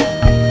Christ.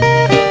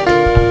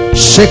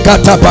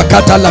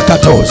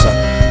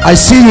 I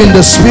see you in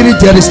the spirit.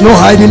 There is no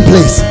hiding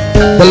place.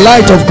 The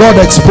light of God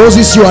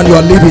exposes you and you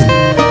are leaving.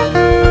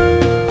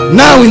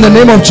 Now in the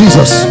name of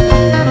Jesus,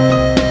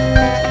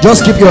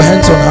 just keep your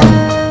hands on her.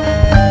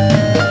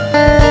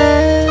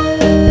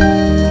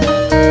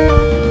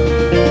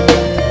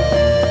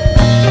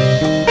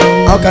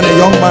 How can a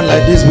young man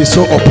like this be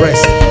so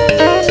oppressed?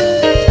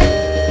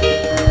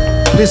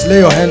 Please lay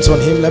your hands on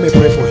him. Let me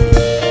pray for him.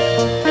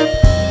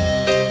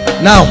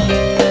 Now,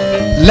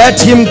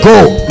 let him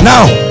go.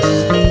 Now,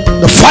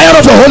 the fire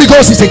of the Holy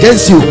Ghost is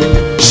against you.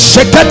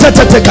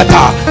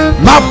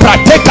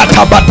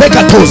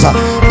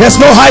 There's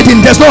no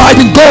hiding. There's no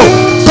hiding. Go.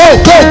 Go.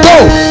 Go.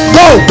 Go.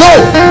 Go.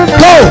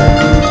 Go.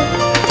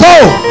 Go.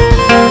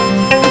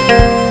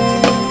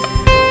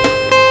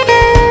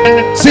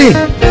 See,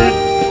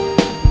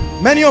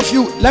 many of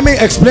you, let me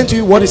explain to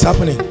you what is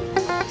happening.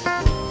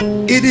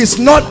 It is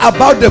not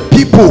about the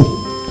people.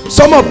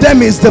 Some of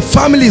them is the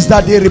families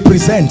that they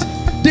represent.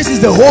 This is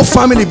the whole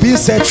family being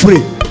set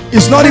free.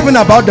 It's not even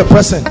about the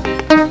person.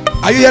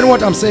 Are you hearing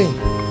what I'm saying?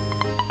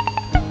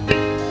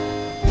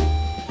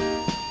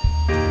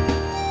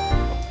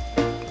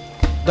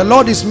 The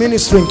Lord is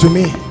ministering to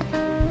me.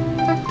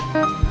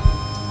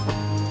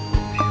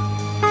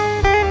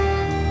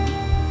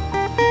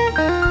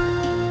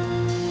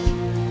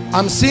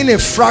 I'm seeing a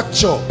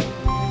fracture.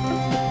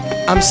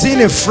 I'm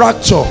seeing a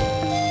fracture.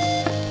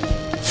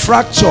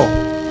 Fracture.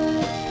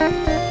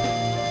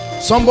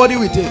 Somebody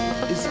with a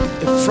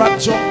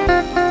fracture.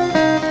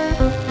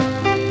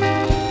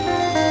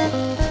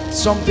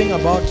 Something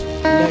about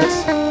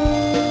legs.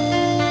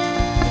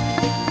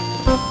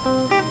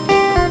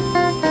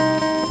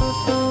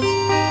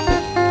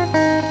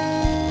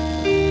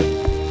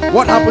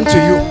 What happened to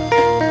you?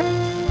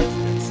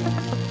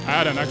 I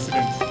had an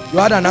accident. You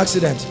had an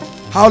accident.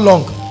 How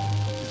long?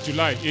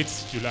 July,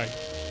 8th July.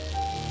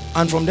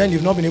 And from then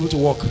you've not been able to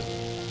walk.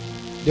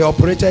 They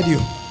operated you.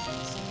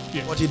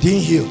 Yeah. But it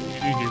didn't heal.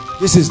 It didn't heal.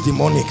 This is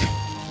demonic.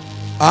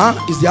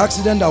 It's the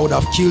accident that would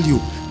have killed you.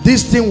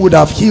 This thing would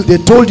have healed. They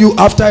told you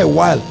after a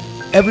while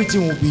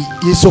everything will be,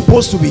 it's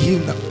supposed to be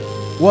healed now.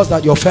 What's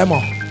that? Your femur.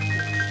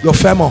 Your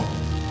femur.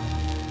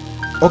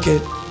 Okay.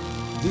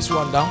 This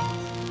one down.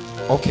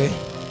 Okay.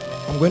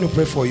 I'm going to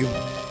pray for you.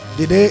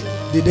 Did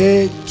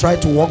they try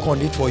to work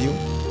on it for you?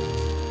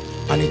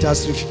 And it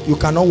has, you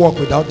cannot walk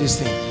without this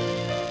thing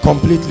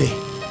completely.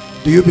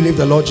 Do you believe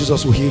the Lord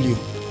Jesus will heal you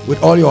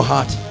with all your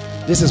heart?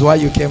 This is why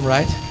you came,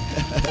 right?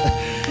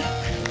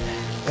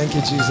 Thank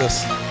you,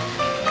 Jesus.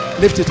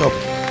 Lift it up.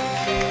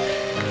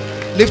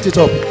 Lift it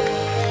up.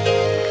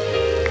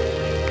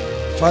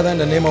 Father, in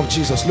the name of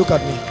Jesus, look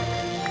at me.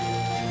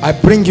 I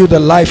bring you the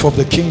life of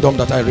the kingdom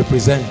that I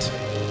represent.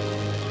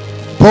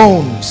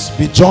 Bones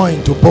be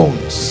joined to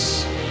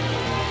bones.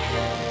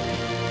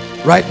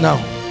 Right now.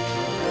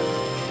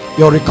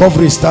 Your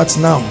recovery starts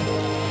now.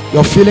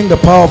 You're feeling the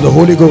power of the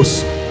Holy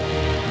Ghost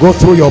go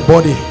through your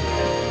body.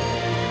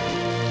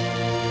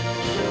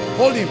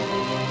 Hold him.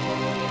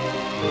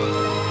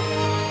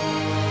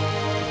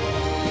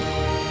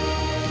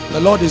 The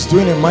Lord is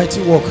doing a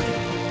mighty work.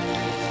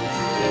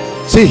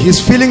 See, he's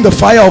feeling the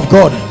fire of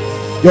God.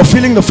 You're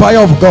feeling the fire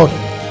of God.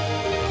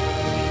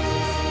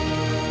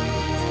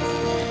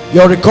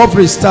 Your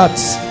recovery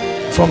starts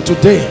from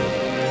today.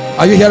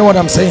 Are you hearing what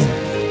I'm saying?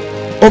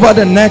 Over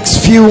the next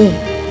few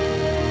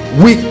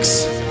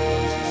weeks,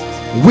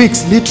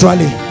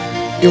 literally,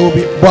 it will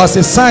be, but as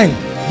a sign,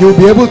 you'll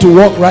be able to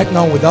walk right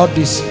now without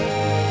this.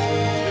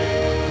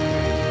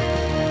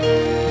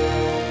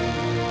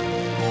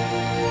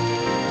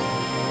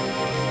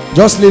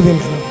 Just leave him.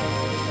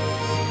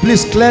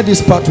 Please clear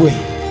this pathway.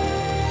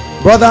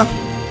 Brother,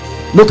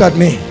 look at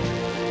me.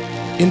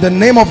 In the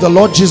name of the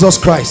Lord Jesus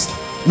Christ,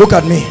 look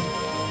at me.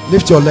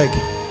 Lift your leg.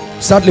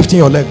 Start lifting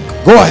your leg.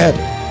 Go ahead.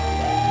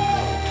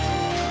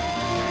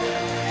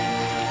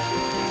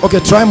 Okay,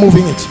 try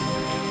moving it.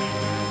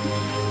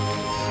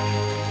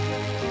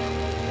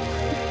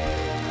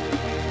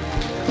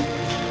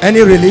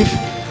 Any relief?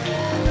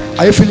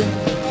 Are you feeling?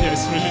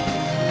 Yes, relief.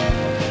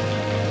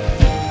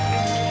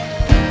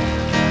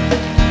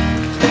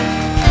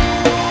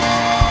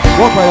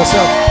 Walk by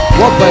yourself.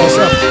 Walk by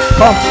yourself.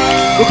 Come.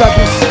 Look at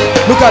this.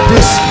 Look at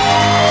this.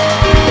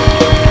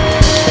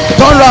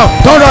 Turn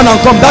round and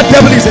come. That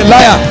devil is a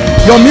liar.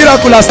 Your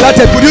miracle has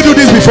started. Could you do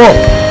this before?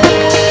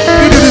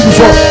 Could you do this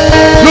before?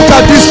 Look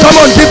at this. Come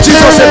on, give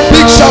Jesus a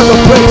big shout of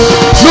praise.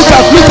 Look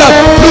at.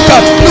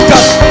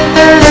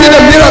 See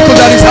the miracle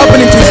that is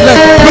happening to his leg.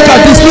 Look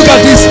at this. Look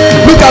at this.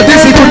 Look at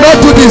this. He could not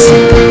do this.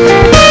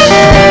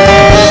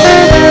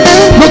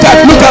 Look at.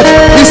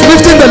 He's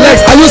lifting the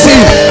legs. Are you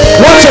seeing?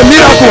 Watch a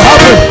miracle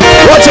happen.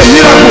 Watch a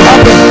miracle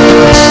happen.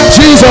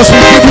 Jesus, we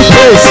give you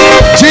praise.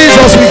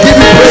 Jesus, we give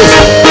you praise.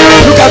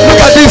 Look at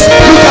this.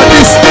 Look at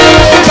this.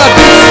 Look at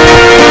this.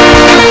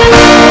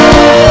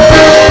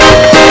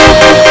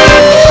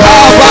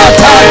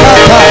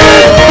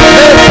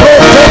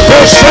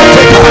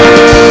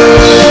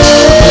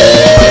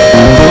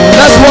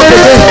 Let's walk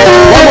again.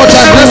 One more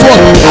time. Let's walk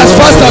as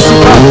fast as you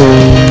can.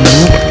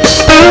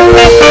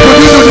 Could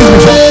you do this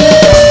before?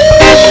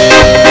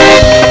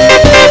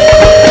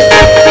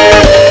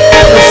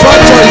 The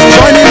fracture is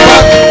joining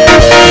back.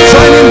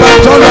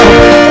 Turn around.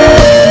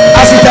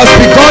 As it has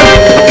begun,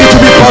 it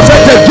will be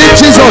perfected. Give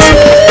Jesus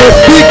a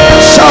big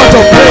shout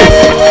of praise.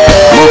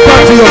 Move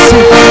back to your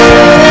seat.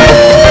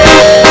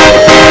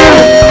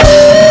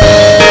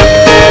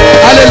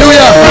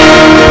 Hallelujah.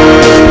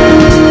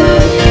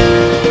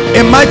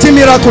 A mighty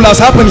miracle has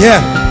happened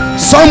here.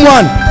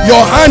 Someone,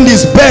 your hand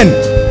is bent.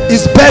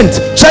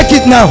 Check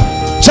it now.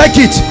 Check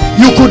it.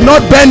 You could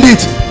not bend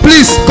it.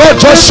 Please, God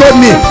just showed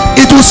me.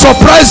 It will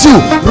surprise you.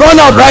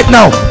 Run out right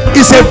now.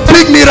 It's a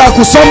big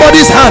miracle.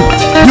 Somebody's hand,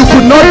 you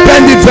could not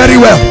bend it very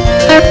well.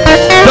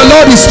 The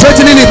Lord is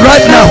straightening it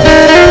right now.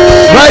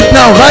 Right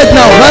now.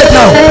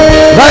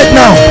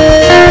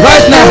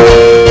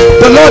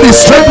 The Lord is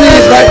straightening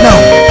it right now.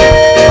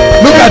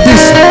 Look at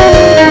this.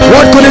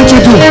 What couldn't you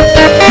do?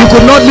 You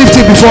could not lift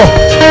it before.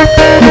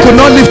 You could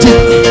not lift it.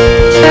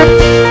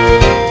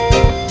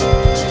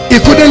 He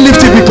couldn't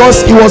lift it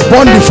because he was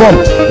born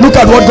deformed. Look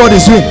at what God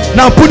is doing.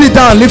 Now put it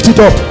down, lift it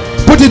up.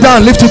 Put it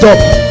down, lift it up.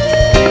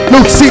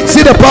 Look,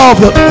 see the power of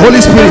the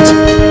Holy Spirit.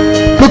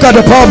 Look at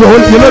the power of the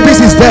Holy. You know this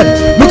is dead.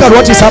 Look at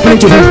what is happening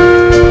to him.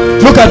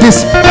 Look at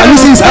this. And you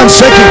see his hand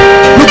shaking.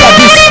 Look at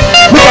this.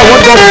 Look at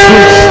what God is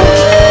doing.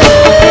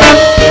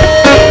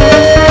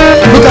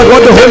 Look at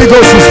what the Holy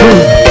Ghost is doing.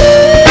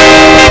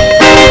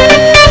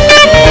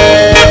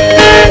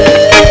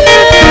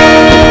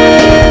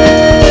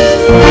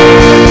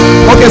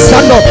 Okay,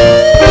 stand up.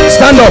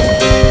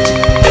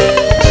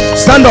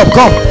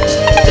 Come.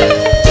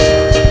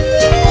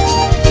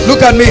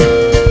 Look at me.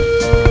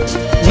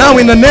 Now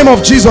in the name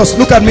of Jesus,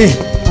 look at me.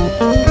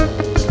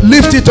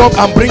 Lift it up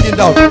and bring it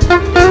down.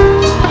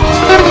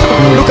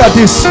 Look at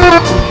this.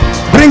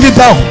 Bring it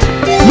down.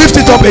 Lift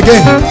it up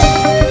again.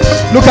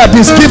 Look at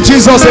this. Give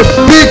Jesus a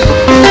big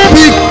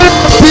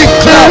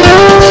clap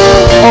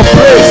of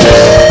praise.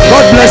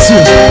 God bless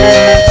you.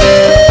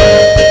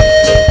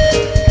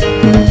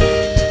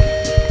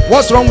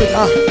 What's wrong with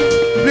her?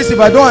 Please, if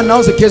I don't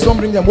announce the case, don't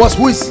bring them.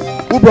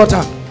 Who brought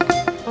her?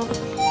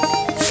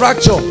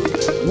 Fracture.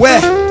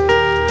 Where?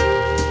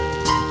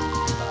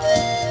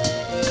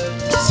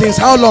 Since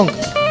how long?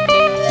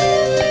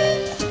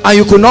 And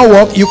you could not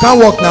walk. You can't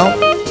walk now.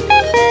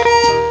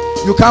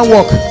 You can't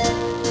walk.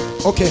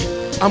 Okay,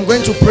 I'm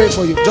going to pray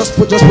for you. Just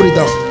put it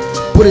down.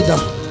 Put it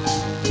down.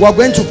 We are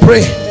going to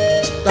pray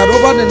that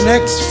over the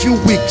next few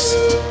weeks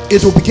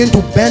it will begin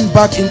to bend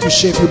back into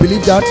shape. You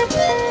believe that?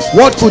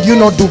 What could you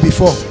not do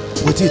before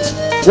with it?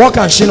 What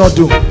can she not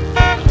do?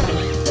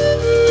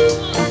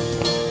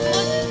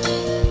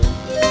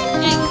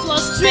 It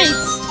was straight.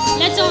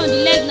 Later on the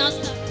leg now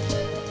start.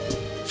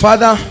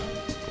 Father,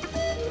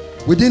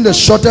 within the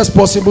shortest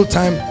possible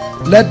time,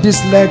 let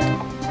this leg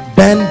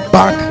bend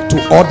back to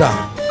order.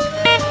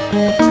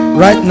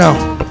 Right now.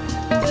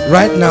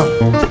 Right now.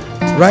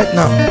 Right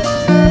now.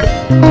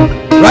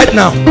 Right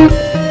now.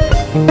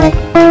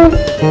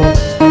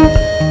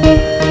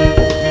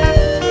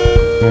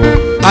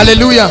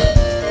 Hallelujah.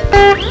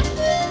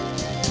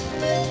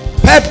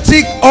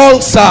 Peptic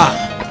ulcer.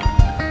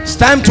 It's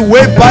time to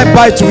wave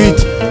bye-bye to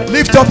it.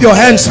 Lift up your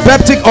hands.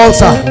 Peptic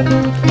ulcer.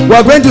 We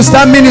are going to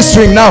start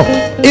ministering now.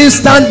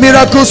 Instant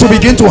miracles will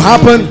begin to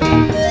happen.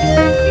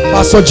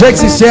 Pastor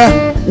Jakes is here.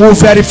 We'll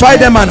verify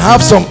them and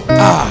have some.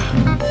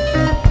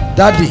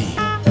 Daddy,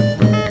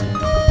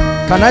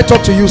 can I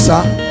talk to you,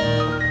 sir?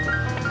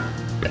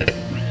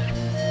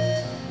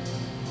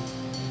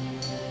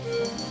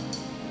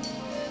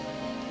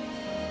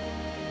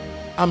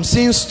 I'm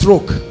seeing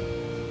stroke.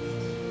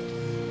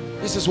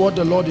 This is what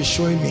the Lord is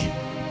showing me.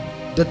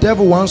 The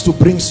devil wants to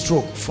bring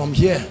stroke from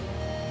here.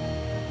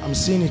 I'm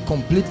seeing it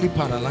completely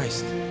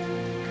paralyzed.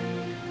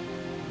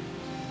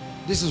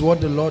 This is what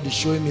the Lord is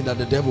showing me that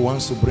the devil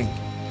wants to bring.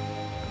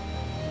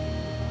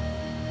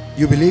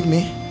 You believe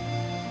me?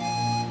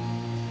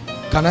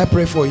 Can I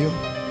pray for you?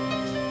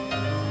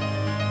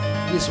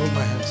 Please hold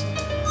my hands.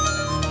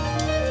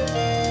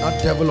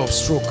 That devil of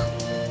stroke,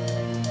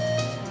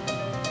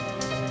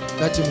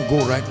 let him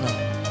go right now.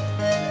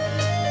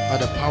 By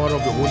the power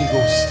of the Holy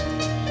Ghost,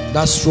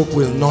 that stroke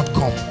will not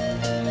come.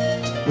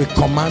 We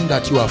command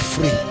that you are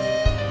free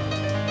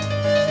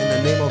in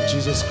the name of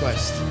Jesus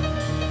Christ.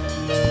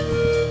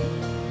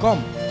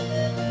 Come.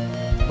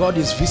 God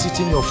is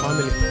visiting your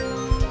family.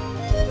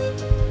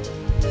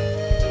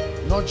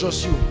 Not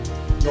just you,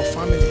 your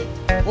family.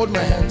 Hold my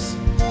hands,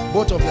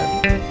 both of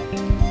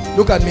them.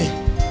 Look at me.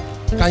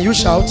 Can you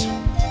shout?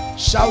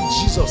 Shout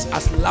Jesus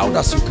as loud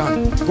as you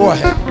can. Go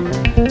ahead.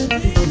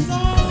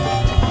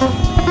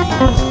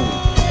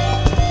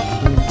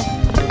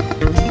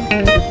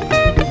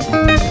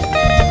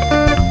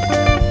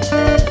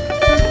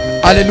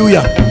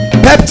 Hallelujah.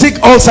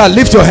 Peptic ulcer,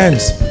 lift your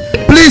hands.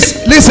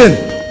 Please listen.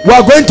 We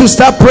are going to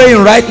start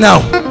praying right now.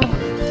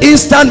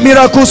 Instant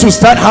miracles will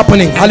start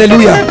happening.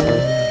 Hallelujah.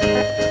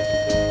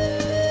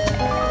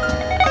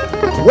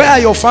 Where are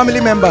your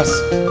family members?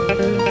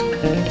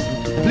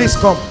 Please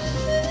come.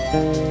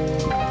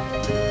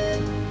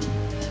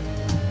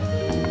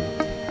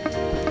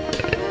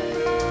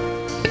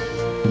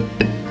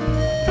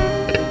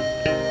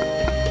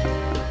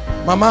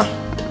 Mama,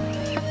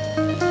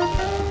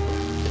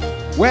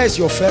 where is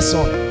your first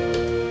son?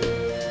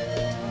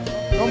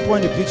 Don't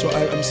point the picture.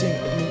 I'm saying,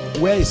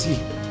 where is he?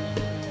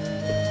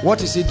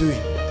 What is he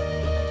doing?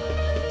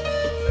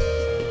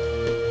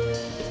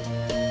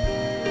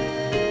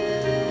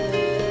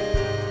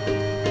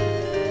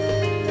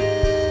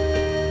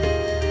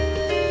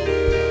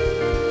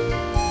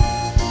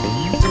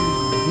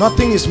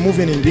 Nothing is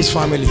moving in this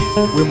family.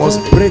 We must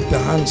break the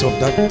hands of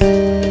that.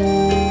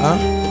 Huh?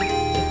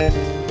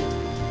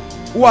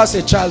 Who has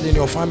a child in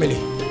your family?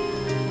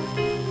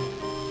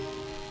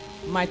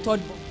 My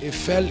third born.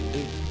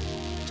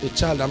 A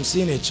child. I'm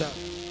seeing a child.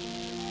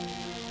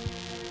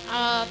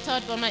 Our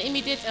third born, my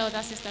immediate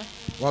elder sister.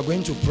 We are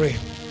going to pray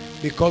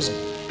because,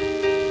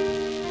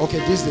 okay,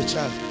 this is the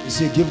child. You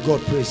see, give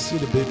God praise. See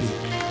the baby.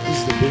 This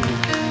is the baby.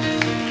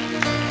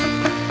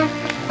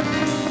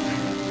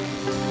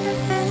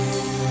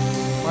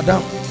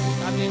 Madam,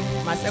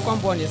 My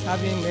second born is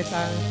having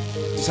mental.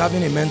 He's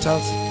having a mental.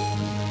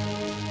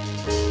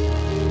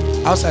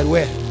 Outside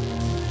where?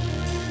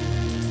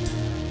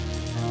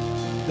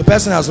 The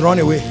person has run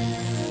away.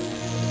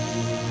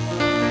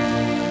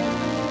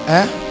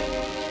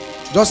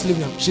 Just leave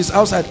them. She's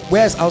outside.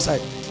 Where is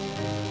outside?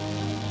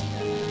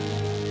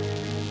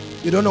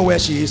 You don't know where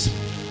she is.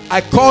 I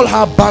call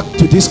her back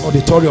to this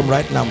auditorium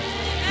right now.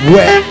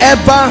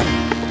 Wherever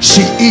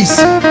she is,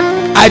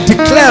 I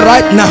declare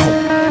right now,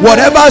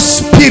 whatever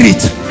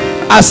spirit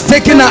has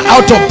taken her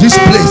out of this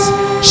place,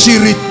 she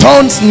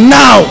returns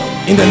now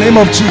in the name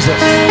of Jesus.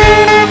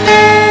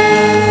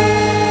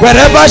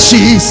 Wherever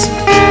she is,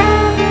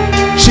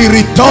 she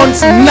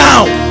returns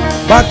now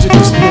back to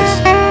this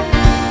place.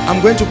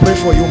 I'm going to pray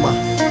for you, ma.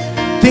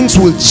 Things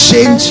will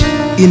change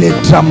in a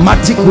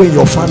dramatic way in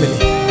your family.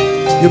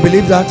 You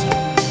believe that?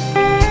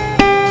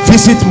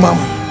 Visit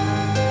mama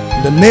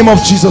in the name of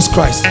Jesus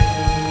Christ.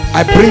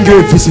 I bring you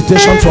a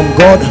visitation from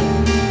God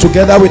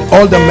together with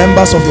all the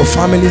members of your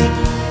family.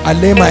 I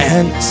lay my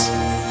hands.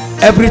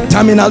 Every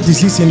terminal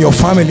disease in your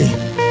family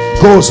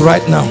goes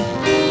right now.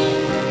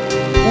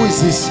 Who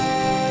is this?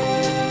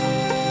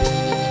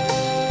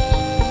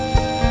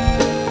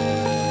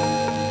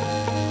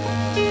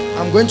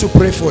 I'm going to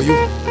pray for you.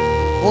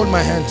 Hold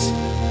my hands.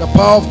 The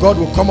power of God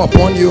will come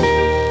upon you.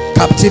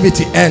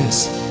 Captivity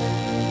ends.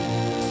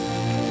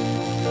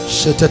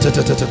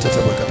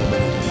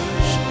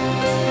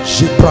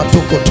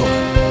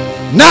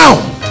 Now,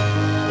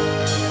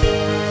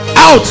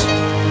 out.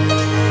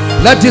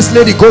 Let this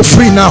lady go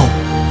free now.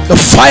 The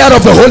fire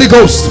of the Holy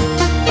Ghost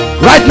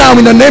right now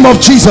in the name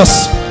of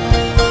Jesus.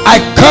 I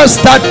curse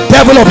that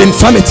devil of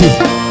infirmity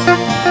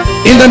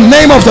in the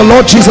name of the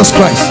Lord Jesus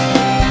Christ.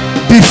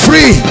 Be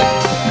free.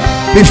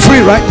 Be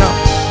free right now.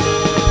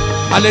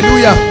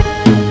 Hallelujah.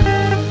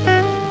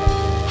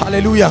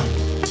 Hallelujah.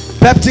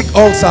 Peptic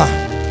ulcer.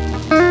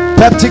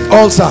 Peptic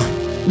ulcer.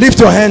 Lift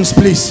your hands,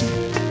 please.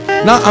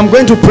 Now I'm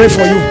going to pray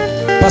for you.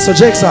 Pastor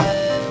Jake, sir.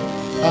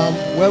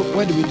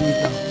 Where do we do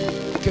it now?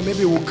 Okay,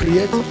 maybe we'll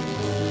create.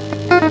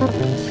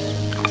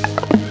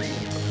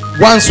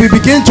 Once we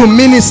begin to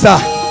minister,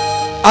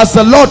 as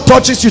the Lord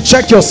touches you,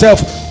 check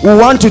yourself. We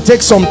want to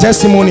take some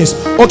testimonies.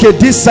 Okay,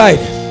 this side.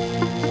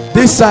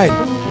 This side.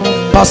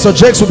 Pastor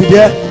Jakes will be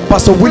there.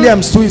 Pastor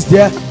Williams too is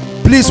there.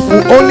 Please, we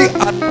only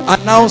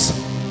announce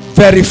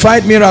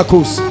verified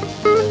miracles.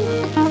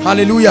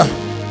 Hallelujah.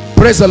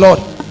 Praise the Lord.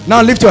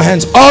 Now lift your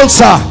hands.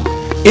 Ulcer,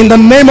 in the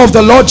name of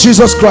the Lord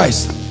Jesus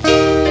Christ.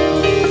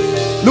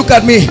 Look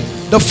at me.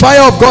 The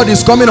fire of God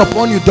is coming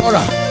upon you,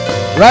 Dora,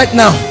 right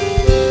now.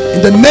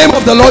 In the name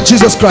of the Lord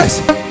Jesus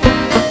Christ.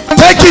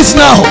 Break it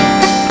now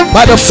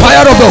by the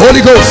fire of the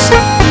Holy Ghost.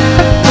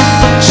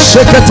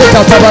 Shekete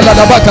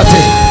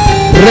katabaladabakate.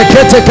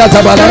 Rekete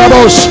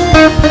katabalarabosh.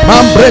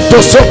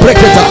 Mambreto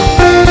sopreketa.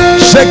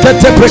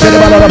 Shekete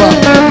prekedebalaraba.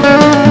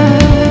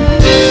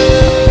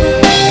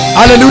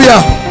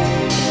 Hallelujah.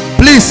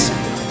 Please,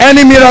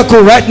 any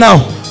miracle right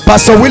now,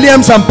 Pastor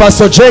Williams and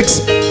Pastor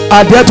Jakes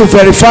are there to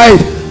verify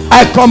it.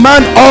 I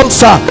command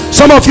ulcer.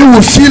 Some of you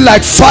will feel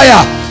like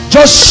fire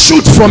just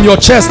shoot from your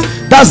chest.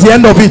 That's the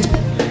end of it.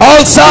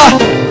 Ulcer,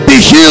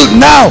 be healed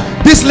now.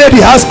 This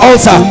lady has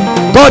ulcer.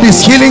 God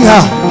is healing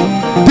her.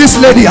 This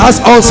lady has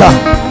ulcer.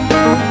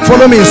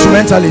 Follow me,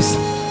 instrumentalists.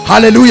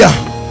 Hallelujah.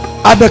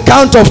 At the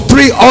count of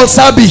 3,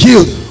 ulcer be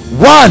healed.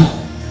 1,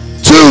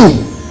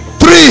 2,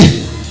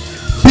 3.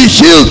 Be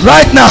healed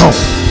right now.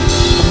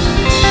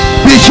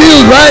 Be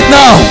healed right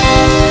now.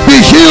 Be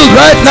healed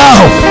right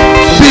now.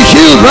 Be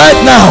healed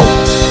right now.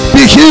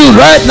 Be healed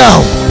right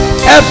now.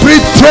 Every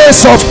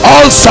trace of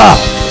ulcer.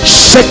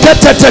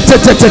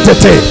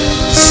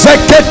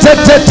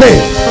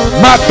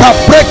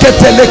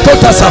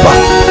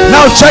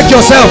 Now check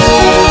yourself.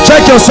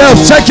 Check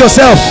yourself. Check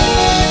yourself.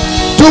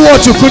 Do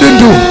what you couldn't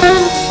do.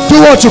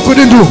 Do what you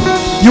couldn't do.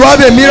 You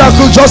have a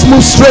miracle. Just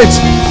move straight.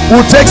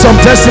 We'll take some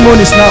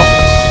testimonies now.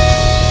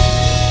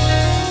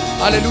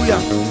 Hallelujah.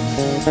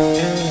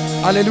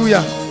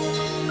 Hallelujah.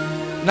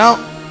 Now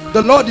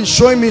the Lord is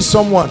showing me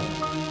someone.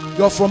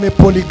 You're from a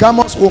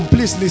polygamous home.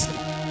 Please listen.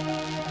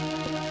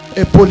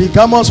 A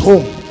polygamous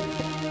home.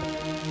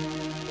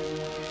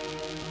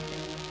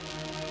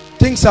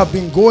 Things have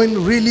been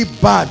going really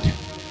bad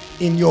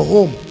in your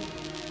home.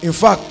 In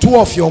fact, 2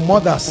 of your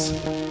mothers,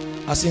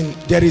 as in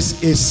there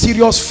is a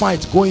serious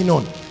fight going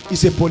on.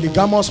 It's a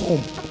polygamous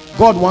home.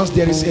 God wants,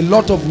 there is a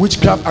lot of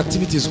witchcraft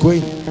activities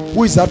going.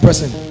 Who is that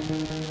person?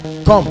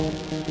 Come.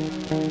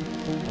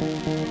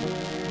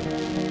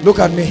 Look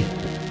at me.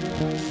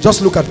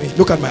 Just look at me.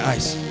 Look at my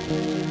eyes.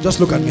 Just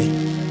look at me.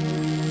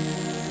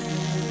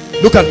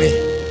 Look at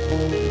me.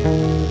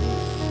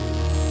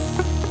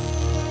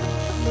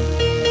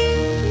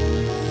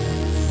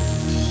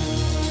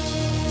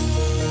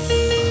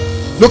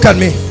 Look at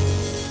me.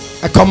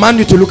 I command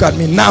you to look at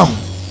me now.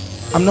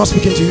 I'm not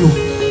speaking to you.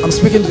 I'm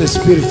speaking to the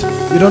spirit.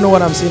 You don't know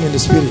what I'm saying in the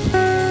spirit.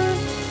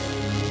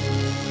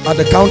 At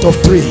the count of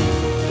 3,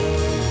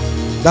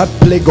 that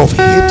plague of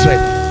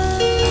hatred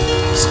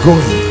is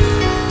going.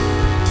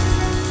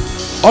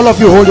 All of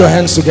you hold your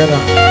hands together.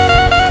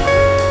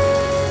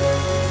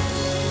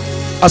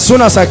 As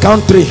soon as I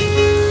count 3,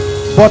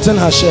 button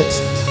her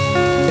shirt.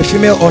 A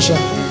female usher.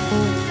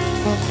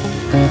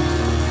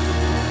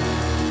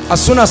 As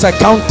soon as I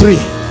count 3,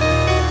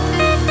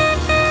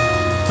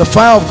 the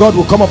fire of God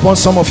will come upon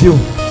some of you.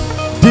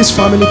 This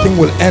family thing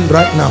will end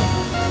right now.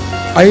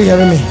 Are you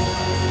hearing me?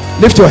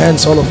 Lift your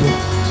hands, all of you.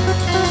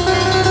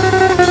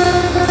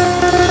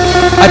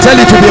 I tell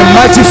you to be a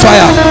mighty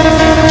fire.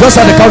 Just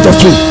at the count of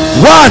 2. 1,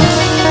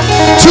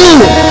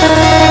 2,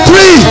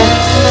 3.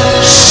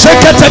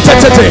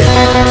 Sheketetetete.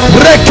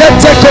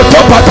 Rekete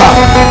kotopaka.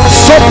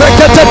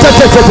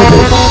 Sobreketetetete.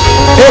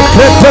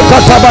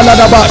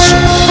 Ekretekatabaladabash.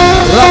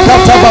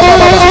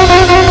 Rakatabababa.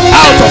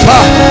 Out of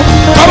her.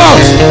 Come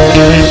out.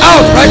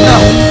 Out right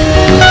now.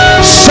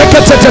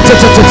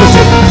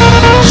 Sheketetetetete.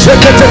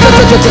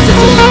 Sheketetetetete.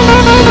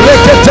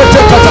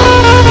 Reketetekata.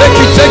 Take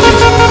it, take it. In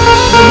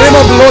the name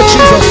of the Lord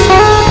Jesus. In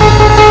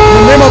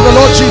the name of the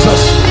Lord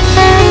Jesus.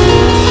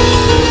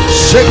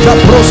 Sheka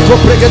prosko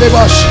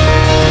pregedebash.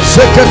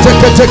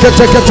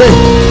 Sheketeketeketekete.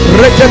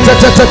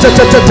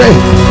 Reketetetetetete.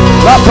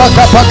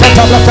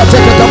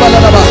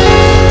 Rapakapakatabakateketabaladaba.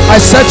 I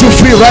set you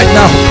free right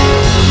now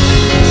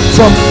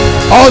from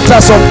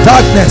altars of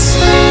darkness.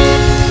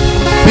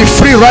 Be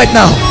free right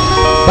now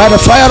by the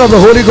fire of the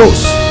Holy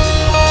Ghost.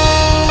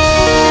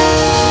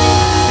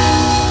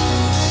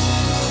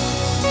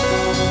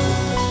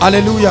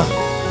 Hallelujah.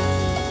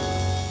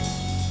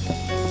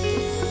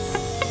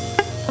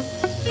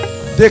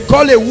 They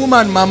call a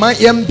woman Mama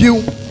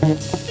Embu.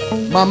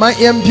 Mama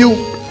Embu.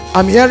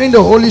 I'm hearing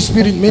the Holy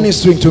Spirit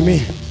ministering to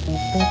me.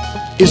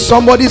 It's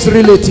somebody's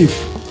relative.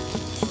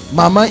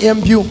 Mama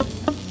Embu.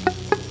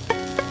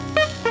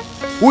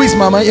 Who is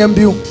Mama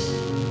Embu?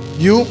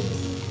 You?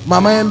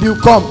 Mama Embu,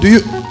 come. Do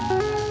you?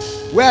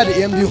 Where are the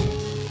Embu?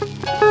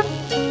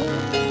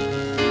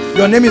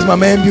 Your name is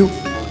Mama Embu.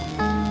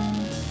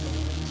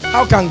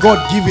 How can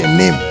God give a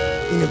name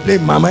in a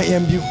place, Mama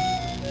Embu?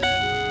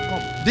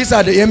 Come. These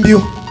are the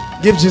Embu.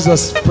 Give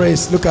Jesus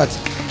praise. Look at.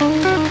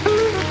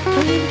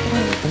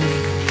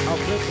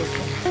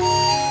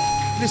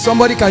 Please,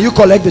 somebody, can you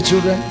collect the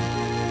children?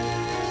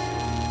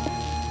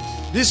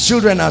 These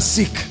children are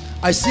sick.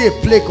 I see a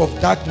plague of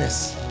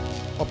darkness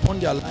upon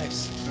their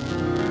lives.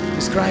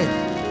 He's crying.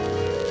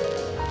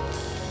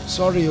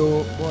 Sorry,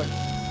 oh boy.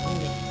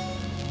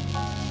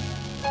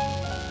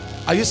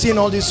 Are you seeing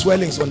all these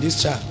swellings on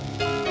this child?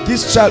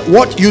 This child,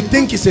 what you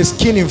think is a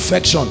skin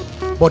infection,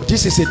 but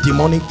this is a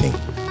demonic thing.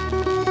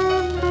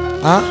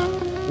 Huh?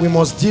 We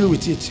must deal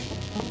with it.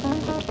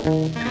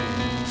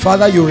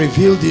 Father, you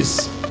reveal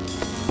this.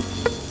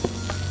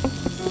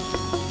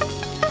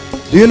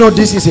 Do you know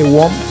this is a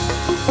worm?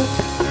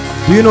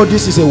 Do you know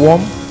this is a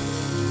worm?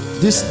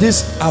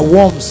 These are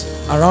worms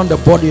around the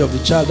body of the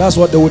child. That's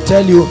what they will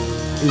tell you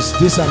is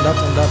this and that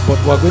and that. But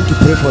we're going to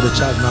pray for the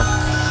child now.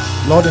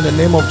 Lord, in the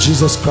name of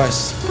Jesus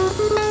Christ,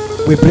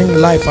 we bring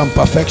life and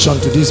perfection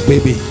to this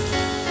baby.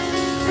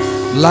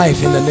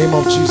 Life in the name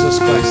of Jesus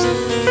Christ.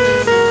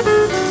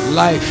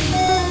 Life.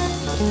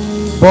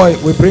 Boy,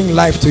 we bring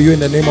life to you in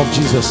the name of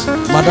Jesus.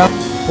 Madam,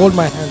 hold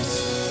my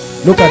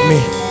hands. Look at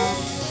me.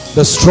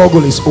 The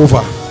struggle is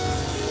over.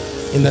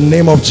 In the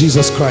name of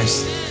Jesus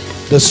Christ.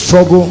 The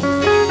struggle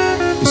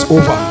is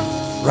over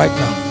right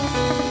now.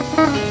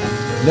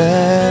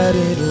 Let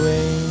it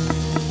rain.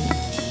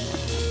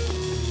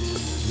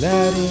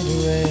 Let it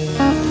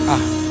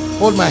rain.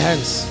 Hold my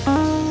hands.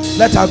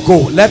 Let her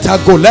go. Let her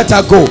go. Let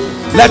her go.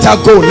 Let her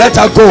go. Let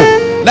her go.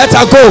 Let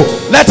her go.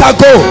 Let her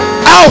go.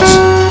 Out.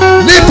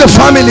 Leave the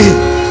family.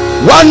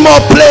 One more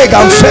plague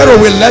and Pharaoh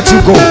will let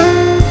you go.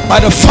 By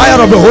the fire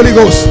of the Holy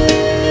Ghost.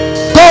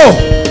 Go.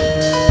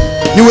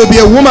 You will be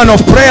a woman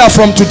of prayer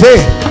from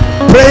today.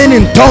 Praying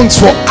in tongues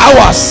for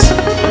hours.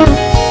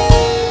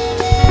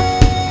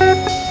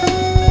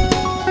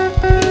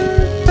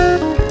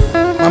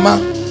 Mama,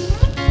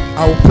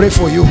 I will pray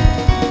for you.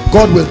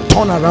 God will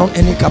turn around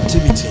any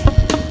captivity.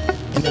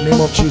 In the name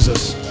of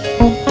Jesus.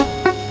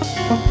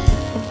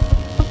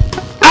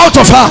 Out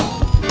of her.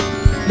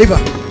 Leave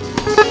her.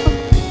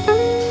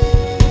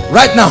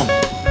 Right now.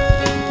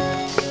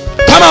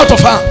 Come out of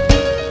her.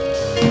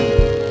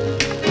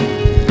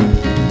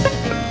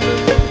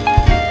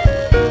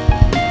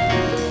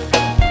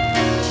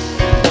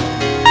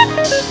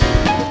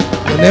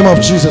 In the name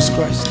of Jesus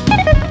Christ.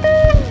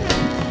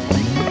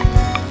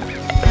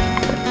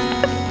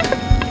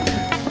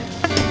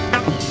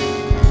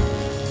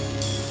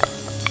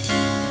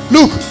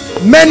 Look,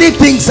 many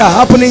things are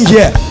happening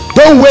here.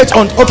 Don't wait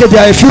on. Okay,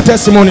 there are a few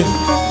testimonies.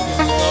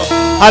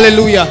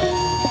 Hallelujah.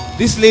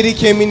 This lady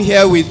came in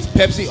here with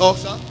Pepsi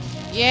ulcer.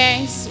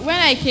 Yes, when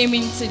I came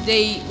in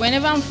today,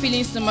 whenever I'm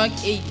feeling stomach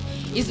ache,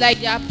 it's like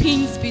there are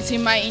pins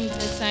between my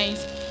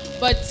intestines.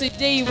 But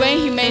today, when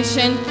he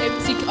mentioned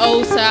peptic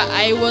ulcer,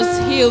 I was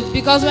healed.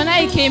 Because when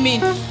I came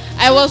in,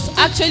 I was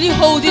actually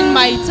holding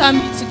my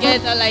tummy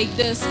together like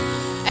this.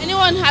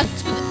 Anyone has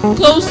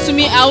close to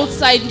me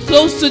outside,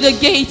 close to the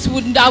gate,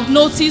 wouldn't have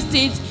noticed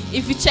it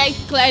if you check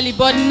clearly.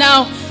 But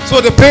now, so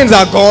the pains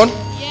are gone,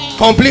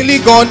 completely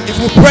gone. If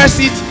you press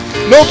it,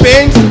 no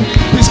pain.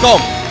 Please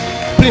come,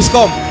 please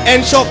come.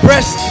 And sure,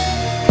 press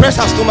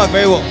her stomach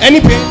very well.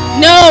 Any pain?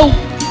 No.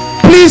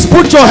 Please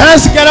put your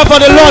hands together for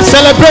the Lord.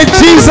 Celebrate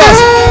Jesus.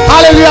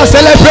 Hallelujah.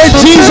 Celebrate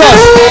Jesus.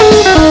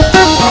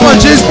 Come on,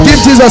 just give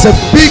Jesus a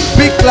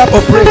big clap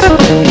of praise.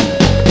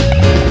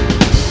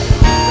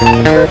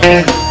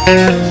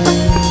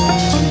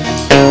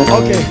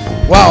 Okay.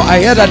 Wow, I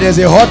hear that there's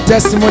a hot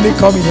testimony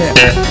coming here.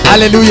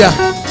 Hallelujah.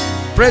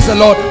 Praise the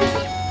Lord.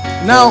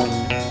 Now,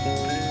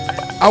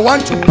 I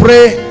want to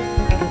pray.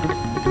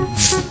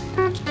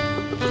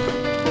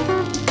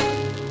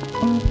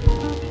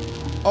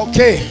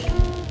 Okay.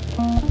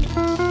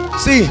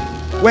 See,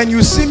 when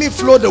you see me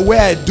flow the way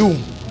I do,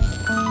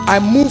 I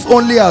move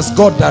only as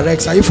God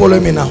directs. Are you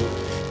following me now?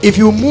 If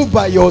you move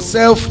by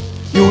yourself,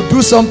 you will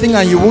do something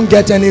and you won't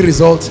get any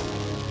result.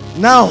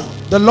 Now,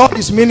 the Lord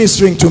is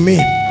ministering to me.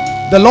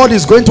 The Lord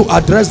is going to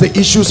address the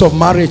issues of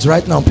marriage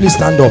right now. Please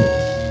stand up.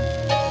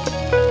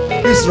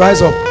 Please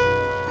rise up.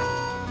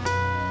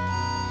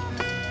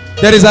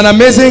 There is an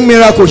amazing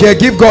miracle here.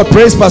 Give God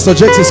praise. Pastor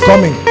Jakes is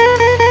coming.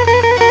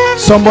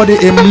 Somebody,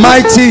 a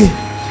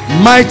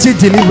mighty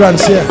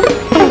deliverance here.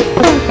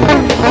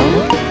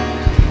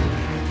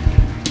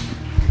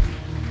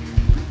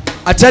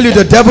 I tell you,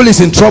 the devil is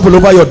in trouble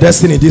over your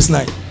destiny this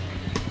night.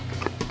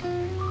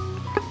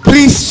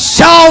 Please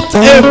shout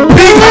a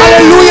big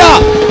hallelujah.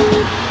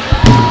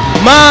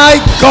 My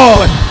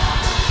God.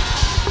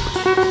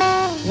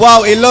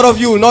 Wow, a lot of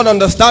you will not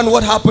understand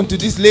what happened to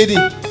this lady.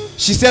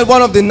 She said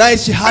one of the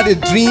nights she had a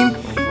dream,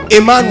 a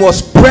man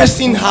was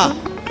pressing her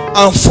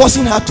and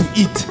forcing her to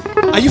eat.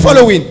 Are you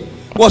following?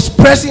 Was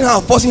pressing her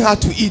and forcing her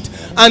to eat.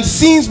 And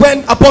since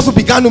when Apostle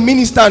began to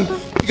minister and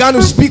began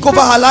to speak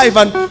over her life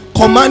and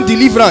command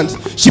deliverance,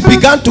 she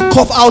began to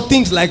cough out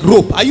things like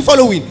rope. Are you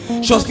following?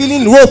 She was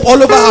feeling rope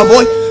all over her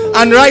voice.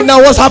 And right now,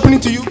 what's happening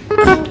to you?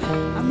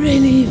 I'm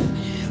relieved.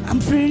 I'm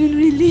feeling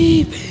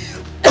relieved.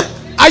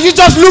 Are you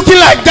just looking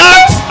like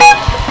that?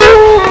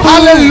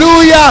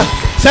 Hallelujah.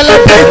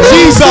 Celebrate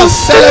Jesus.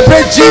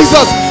 Celebrate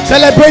Jesus.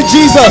 Celebrate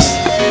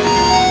Jesus.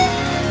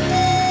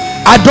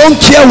 I don't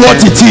care what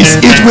it is,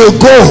 it will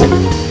go.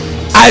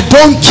 I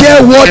don't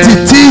care what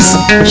it is.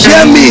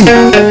 Hear me.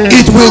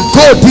 It will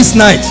go this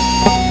night.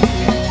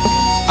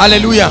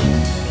 Hallelujah.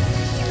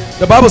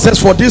 The Bible says,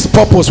 for this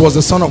purpose was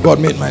the Son of God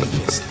made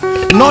manifest.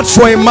 Not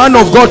for a man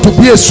of God to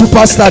be a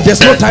superstar.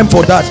 There's no time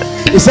for that.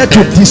 He said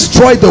to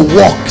destroy the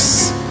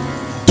works.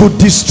 To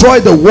destroy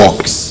the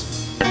works.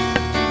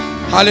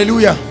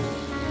 Hallelujah.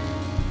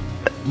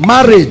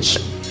 Marriage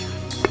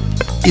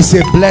is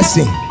a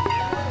blessing.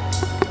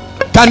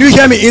 Can you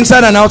hear me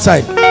inside and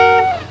outside?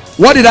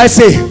 What did I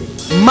say?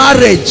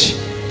 Marriage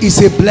is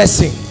a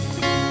blessing.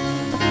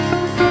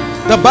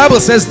 The Bible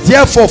says,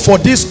 therefore for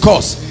this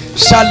cause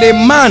shall a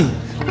man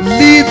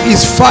leave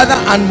his father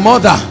and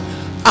mother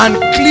and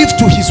cleave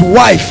to his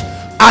wife,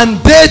 and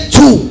they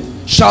two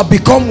shall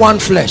become one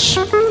flesh.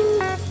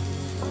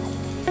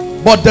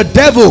 But the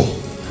devil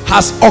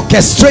has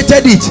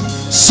orchestrated it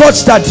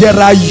such that there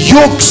are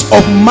yokes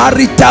of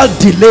marital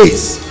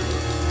delays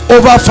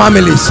over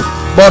families.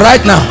 But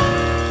right now,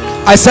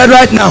 I said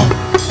right now,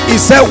 he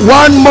said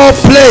one more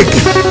plague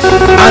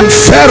and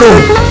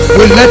Pharaoh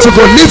will let you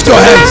go. Lift your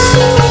hands.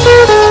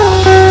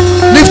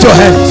 Lift your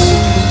hands.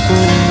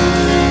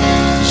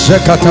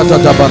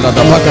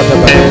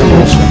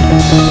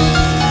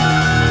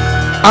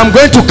 I'm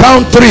going to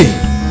count 3.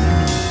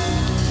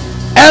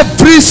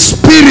 Every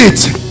spirit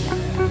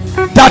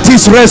that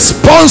is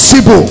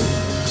responsible.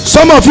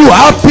 Some of you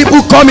have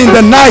people come in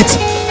the night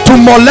to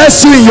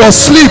molest you in your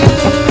sleep,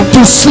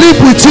 to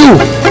sleep with you.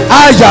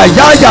 At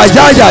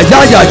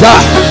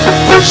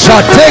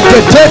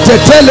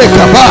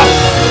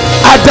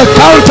the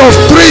count of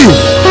 3,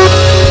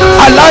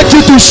 I'd like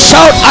you to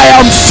shout, I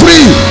am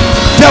free.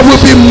 There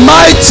will be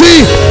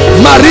mighty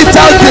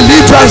marital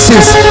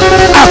deliverances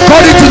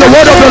according to the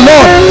word of the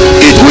Lord.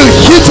 It will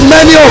hit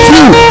many of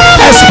you,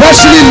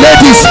 especially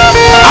ladies.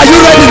 Are you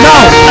ready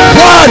now?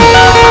 1,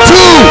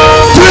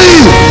 2,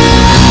 3.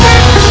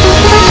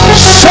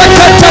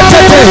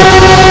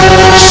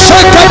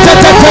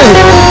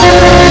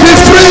 Be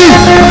free,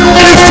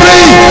 be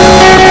free,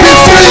 be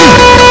free.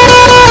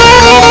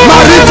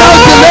 Marital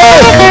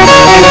delay,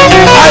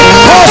 I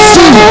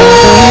curse you.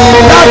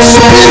 That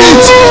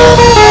spirit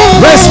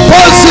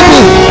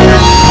responsible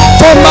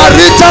for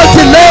marital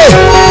delay,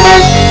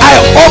 I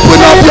open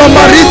up your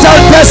marital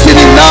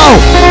destiny now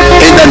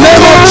in the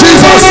name of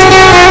Jesus.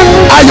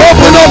 I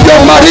open up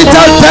your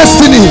marital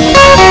destiny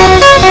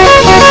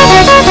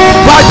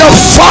by the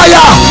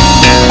fire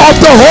of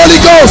the Holy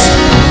Ghost.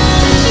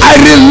 I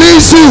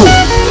release you.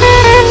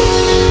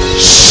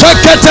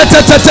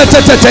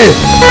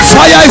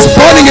 Fire is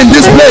burning in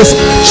this place.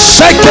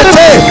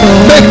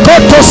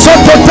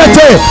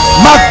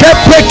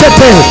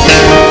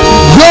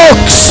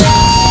 Yokes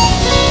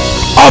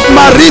of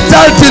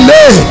marital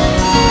delay,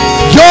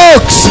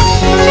 yokes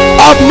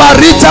of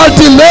marital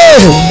delay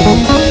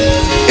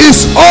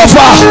is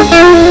over.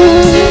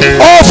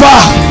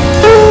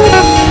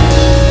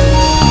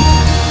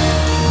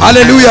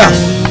 Hallelujah.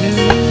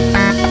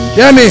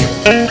 Hear me.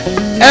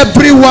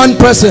 Every one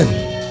person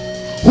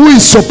who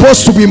is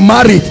supposed to be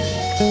married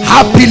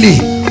happily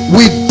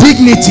with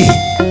dignity,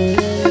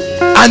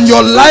 and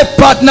your life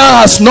partner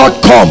has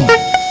not come,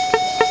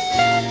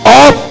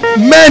 or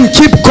men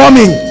keep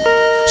coming.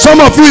 Some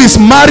of you is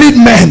married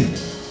men.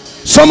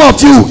 Some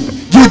of you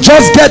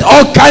just get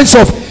all kinds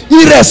of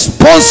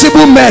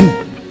irresponsible men.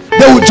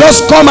 They will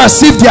just come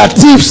as if they are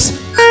thieves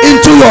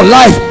into your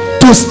life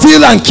to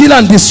steal and kill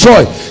and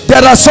destroy.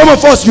 There are some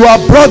of us, you are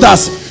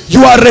brothers,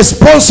 you are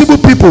responsible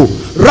people.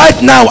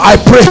 Right now I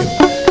pray,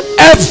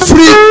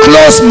 every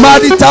closed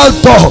marital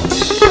door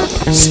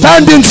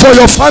standing for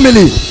your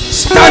family,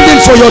 standing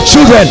for your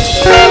children,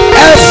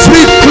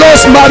 every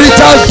closed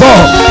marital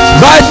door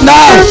right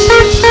now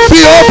be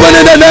open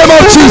in the name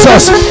of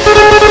Jesus.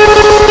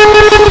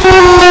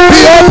 Be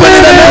open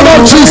in the name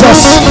of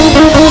Jesus.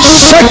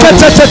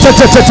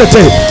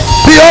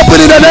 Be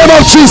open in the name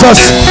of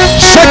Jesus.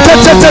 Be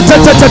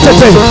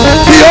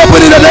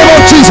open in the name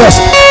of Jesus.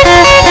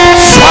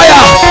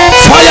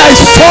 Fire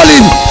is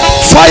falling.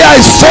 Fire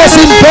is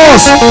forcing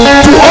doors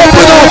to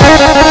open up.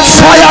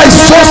 Fire is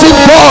forcing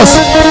doors.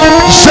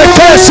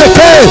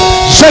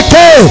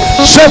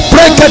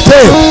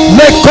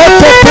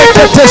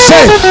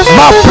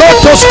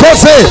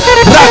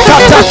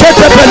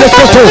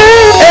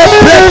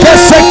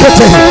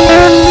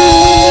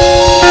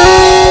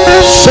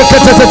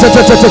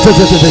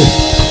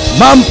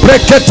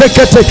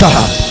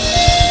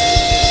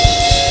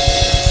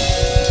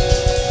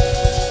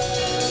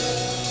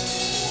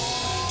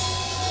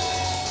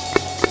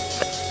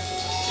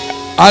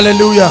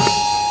 Hallelujah.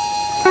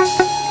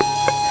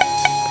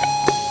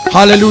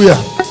 Hallelujah.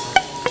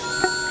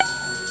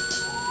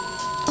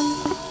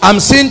 I'm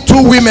seeing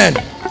 2 women.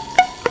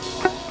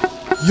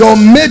 Your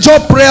major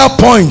prayer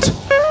point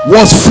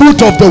was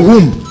fruit of the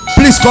womb.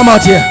 Please come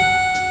out here.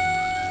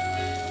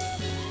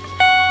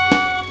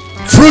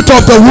 Fruit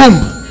of the womb.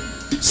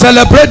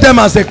 Celebrate them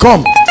as they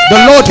come. The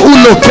Lord who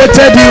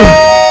located you.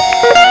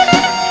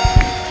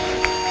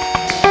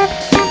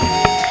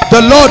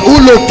 The Lord who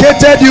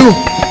located you.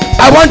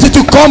 I want you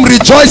to come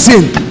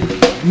rejoicing.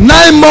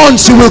 9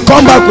 months you will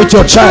come back with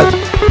your child.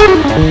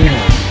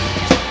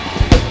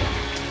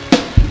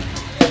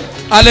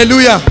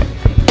 Hallelujah.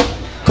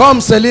 Come,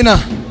 Selena.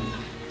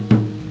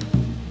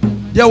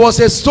 There was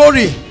a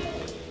story.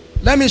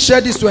 Let me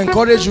share this to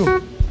encourage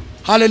you.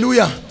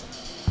 Hallelujah.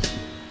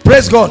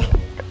 Praise God.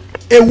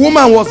 A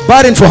woman was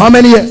barren for how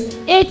many years?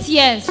 8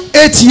 years.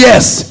 8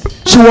 years.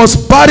 She was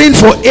barren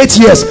for 8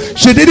 years.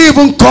 She didn't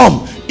even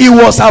come. It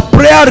was a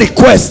prayer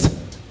request.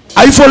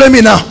 Are you following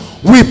me now?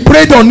 We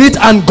prayed on it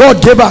and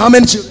God gave her how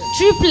many children?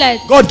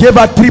 Triplets. God gave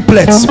her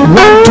triplets. 1,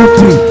 2,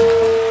 3.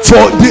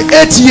 For the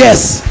 8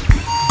 years,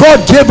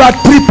 God gave her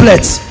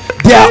triplets.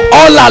 They are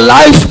all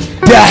alive.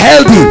 They are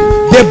healthy.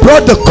 They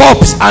brought the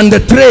cups and the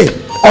tray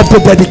of the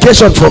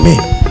dedication for me.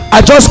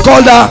 I just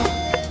called her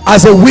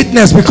as a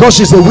witness because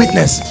she's a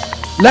witness.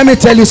 Let me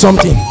tell you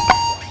something.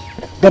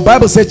 The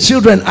Bible says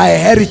children are a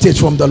heritage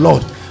from the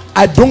Lord.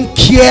 I don't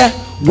care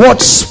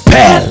what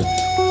spell,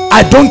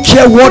 I don't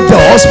care what the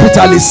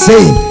hospital is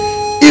saying.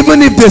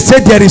 Even if they say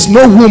there is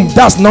no womb,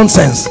 that's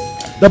nonsense.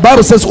 The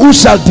Bible says, who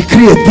shall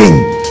decree a thing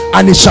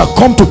and it shall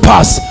come to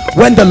pass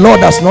when the Lord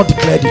has not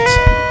declared it.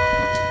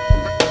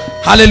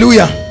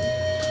 Hallelujah.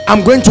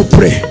 I'm going to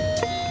pray.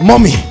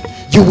 Mommy,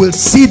 you will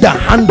see the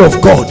hand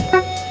of God.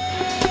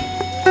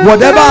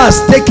 Whatever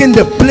has taken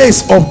the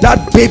place of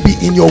that baby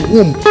in your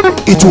womb,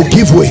 it will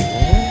give way.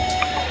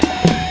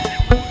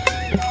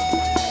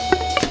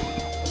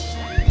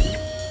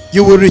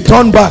 You will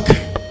return back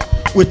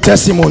with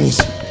testimonies.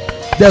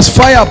 There's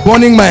fire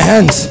burning my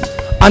hands,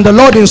 and the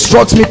Lord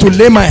instructs me to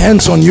lay my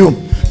hands on you.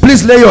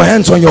 Please lay your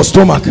hands on your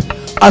stomach.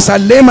 As I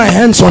lay my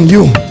hands on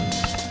you,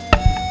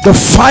 the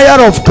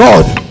fire of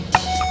God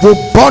will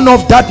burn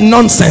off that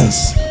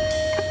nonsense.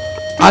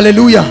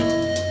 Hallelujah.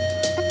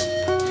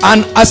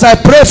 And as I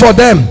pray for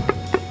them,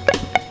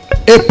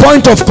 a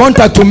point of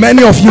contact to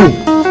many of you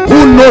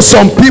who know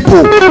some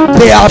people,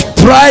 they have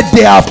tried,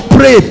 they have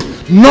prayed,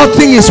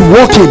 nothing is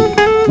working.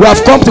 We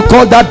have come to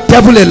call that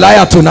devil a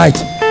liar tonight.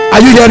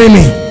 Are you hearing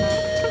me?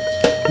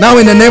 Now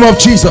in the name of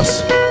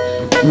Jesus,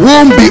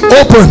 womb be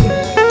open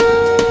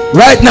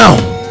right now.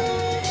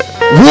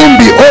 Womb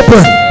be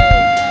open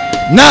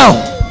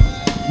now.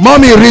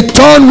 Mommy,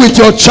 return with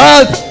your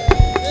child.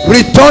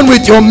 Return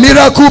with your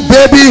miracle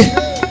baby.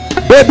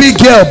 Baby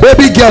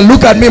girl,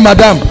 look at me,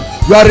 madam.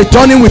 You are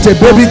returning with a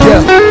baby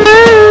girl.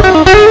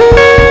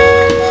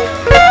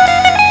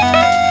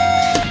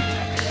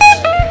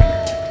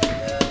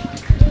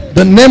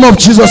 The name of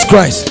Jesus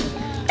Christ.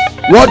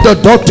 What the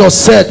doctor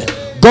said,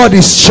 God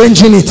is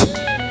changing it.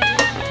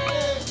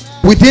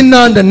 Within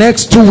now and the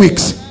next 2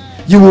 weeks,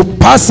 you will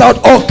pass out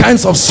all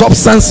kinds of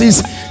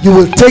substances you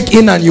will take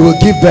in and you will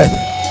give birth.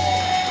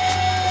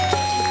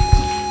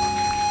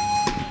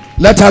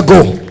 Let her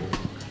go.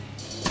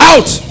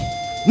 Out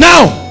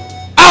now.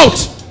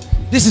 Out.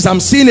 This is, I'm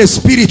seeing a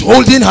spirit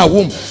holding her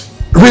womb.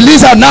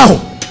 Release her now.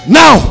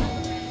 Now,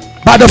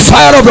 by the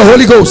fire of the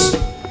Holy Ghost.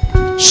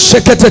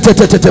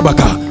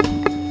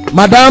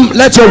 Madam,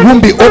 let your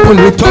womb be open.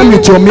 Return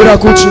with your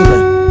miracle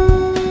children.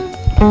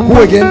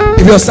 Who again?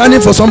 If you're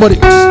standing for somebody,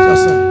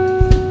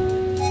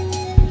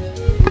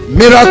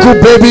 miracle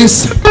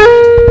babies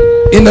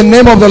in the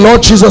name of the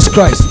Lord Jesus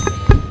Christ.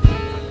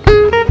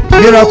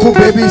 Miracle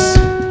babies,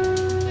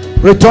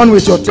 return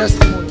with your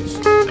testimonies.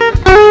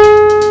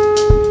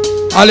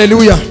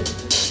 Hallelujah.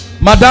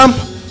 Madam,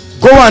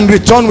 go and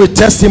return with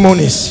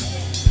testimonies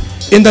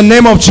in the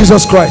name of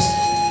Jesus Christ.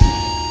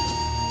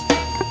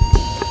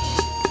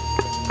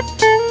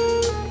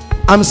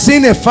 I'm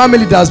seeing a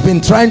family that has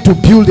been trying to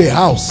build a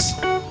house.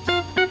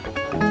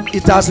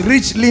 It has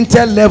reached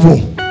lintel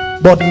level,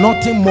 but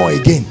nothing more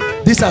again.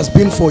 This has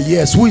been for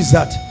years. Who is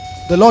that?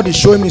 The Lord is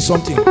showing me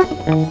something.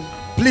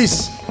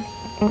 Please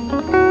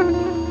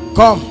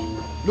come.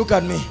 Look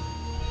at me.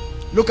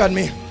 Look at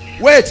me.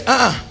 Wait.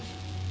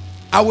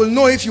 I will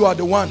know if you are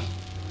the one.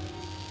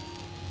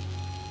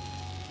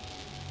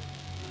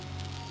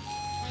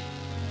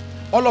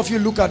 All of you,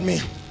 look at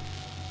me.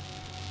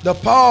 The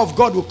power of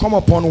God will come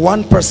upon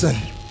one person.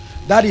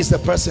 That is the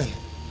person.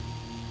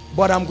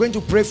 But I'm going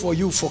to pray for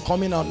you for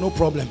coming out. No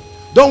problem.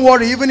 Don't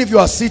worry. Even if you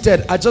are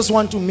seated, I just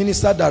want to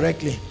minister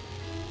directly.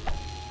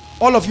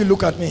 All of you,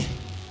 look at me.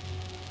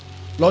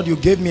 Lord, you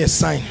gave me a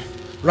sign.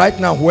 Right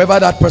now, whoever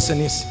that person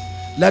is,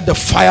 let the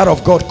fire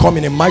of God come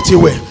in a mighty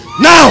way.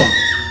 Now!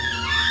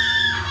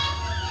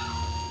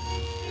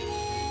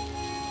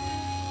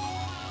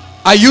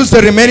 I use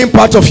the remaining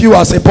part of you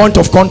as a point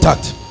of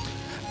contact.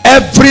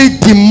 Every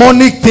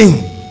demonic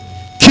thing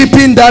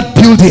keeping that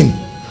building,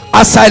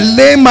 as I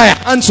lay my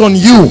hands on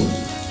you,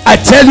 I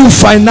tell you,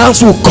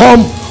 finance will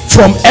come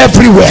from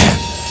everywhere.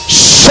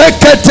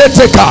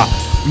 Sheketeteka,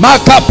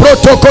 maka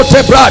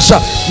protokote brasha,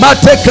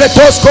 mate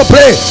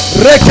kretoskopre,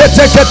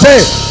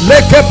 reketekete,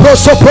 leke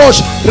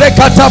prosoprosh,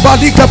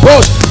 rekatabalika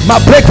prosh,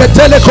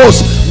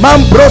 mabreketelekos,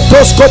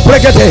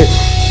 mambrotoskopregete,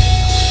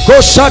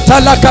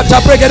 koshata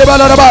lakata pregete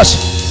balarabash,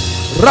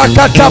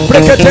 rakata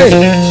pregete.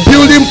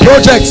 Building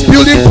projects.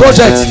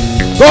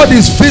 God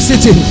is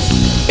visiting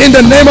in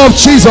the name of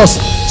Jesus.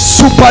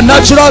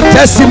 Supernatural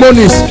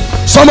testimonies.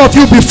 Some of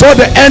you, before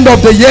the end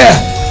of the year,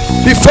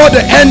 the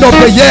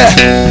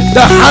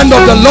hand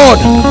of the Lord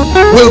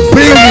will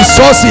bring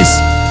resources.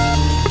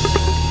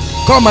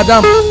 Come,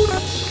 madam.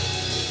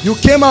 You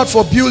came out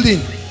for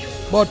building,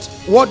 but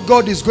what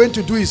God is going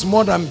to do is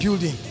more than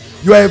building.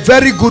 You are a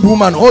very good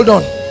woman. Hold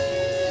on.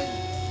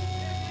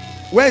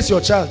 Where is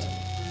your child?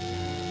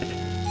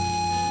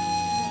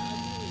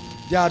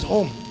 They are at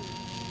home.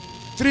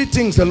 3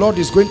 things the Lord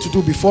is going to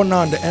do before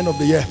now and the end of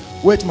the year.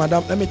 Wait,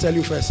 madam, let me tell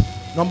you first.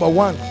 Number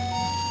 1,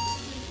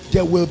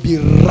 there will be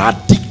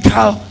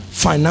radical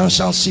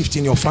financial shift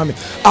in your family.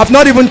 I've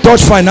not even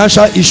touched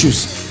financial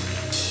issues.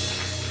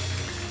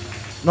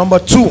 Number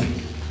two,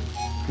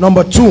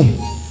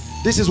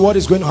 this is what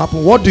is going to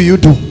happen. What do you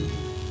do?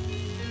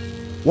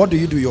 What do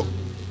you do?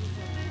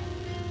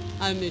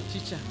 I'm a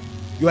teacher.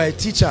 You are a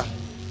teacher.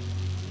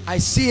 I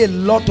see a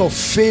lot of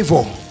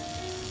favor.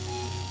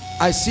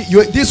 I see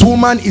you. This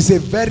woman is a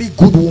very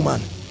good woman.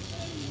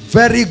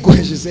 Very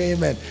good. She say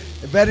amen.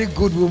 A very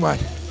good woman.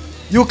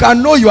 You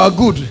can know you are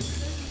good.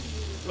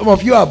 Some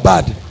of you are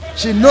bad.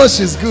 She knows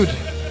she's good.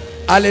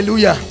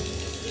 Hallelujah.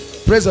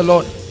 Praise the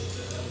Lord.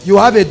 You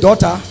have a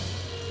daughter.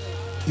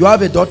 You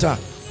have a daughter.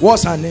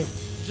 What's her name?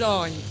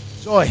 Joy.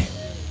 Joy.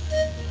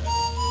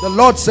 The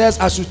Lord says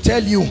I should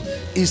tell you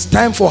it's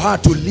time for her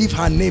to leave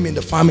her name in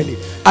the family.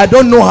 I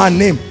don't know her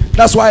name.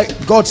 That's why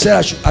God said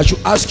I should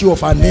ask you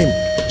of her name.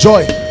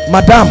 Joy.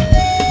 Madam,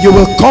 you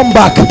will come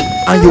back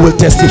and you will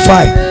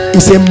testify.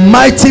 It's a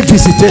mighty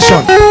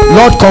visitation.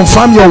 Lord,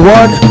 confirm your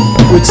word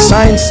with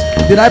signs.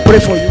 Did I pray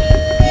for you?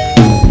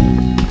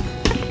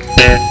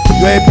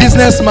 You're a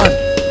businessman.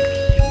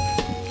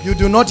 You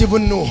do not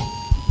even know,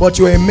 but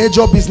you're a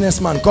major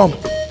businessman. Come.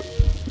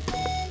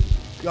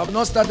 You have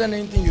not started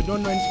anything. You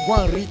don't know anything. Go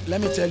and read.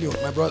 Let me tell you,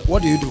 my brother.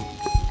 What do you do?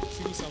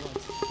 Civil servant.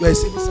 You are a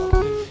civil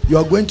servant. You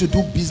are going to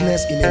do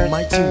business in a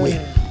mighty way,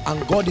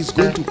 and God is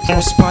going to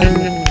prosper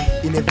you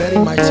in a very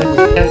mighty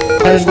way.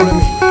 Are you following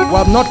me? We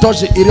have not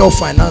touched the area of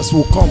finance.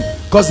 We'll come,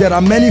 because there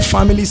are many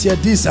families here.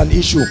 This is an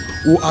issue.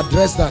 We'll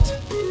address that.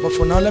 But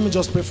for now, let me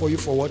just pray for you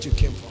for what you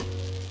came for.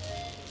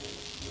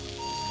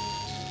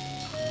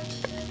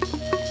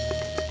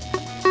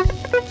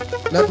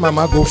 Let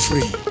Mama go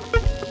free.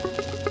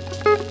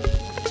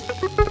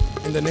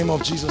 In the name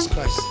of Jesus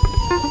Christ.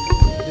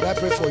 Did I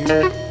pray for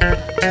you?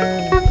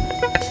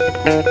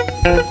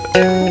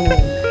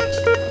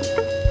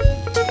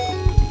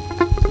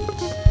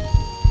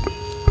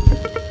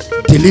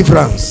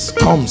 Deliverance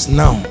comes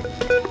now.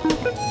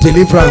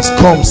 Deliverance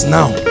comes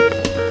now.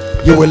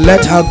 You will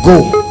let her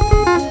go.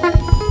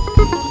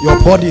 Your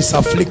body is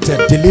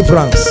afflicted.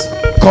 Deliverance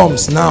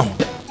comes now.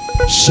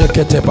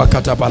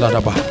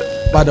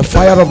 By the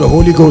fire of the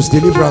Holy Ghost,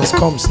 deliverance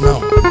comes now.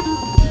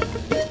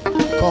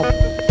 Come.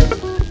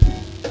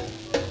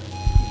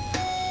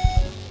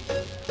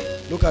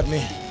 Look at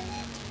me.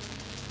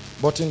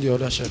 Button the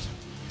other shirt.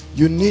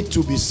 You need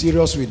to be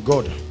serious with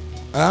God.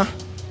 Huh?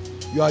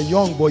 You are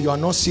young, but you are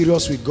not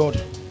serious with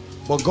God.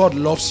 But God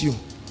loves you.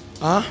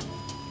 Huh?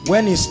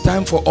 When it's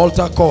time for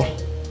altar call,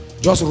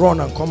 just run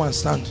and come and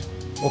stand.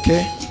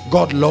 Okay?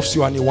 God loves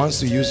you and He wants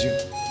to use you.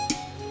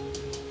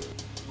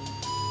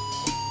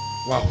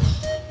 Wow.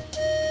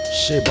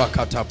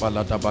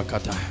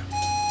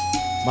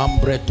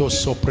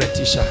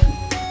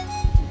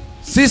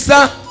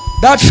 Sister,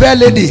 that fair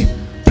lady,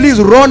 please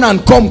run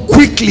and come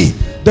quickly.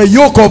 The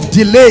yoke of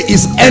delay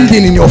is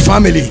ending in your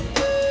family.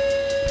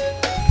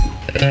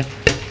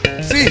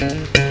 See,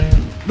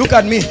 look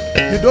at me.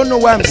 You don't know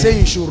why I'm saying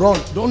you should run.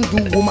 Don't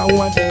do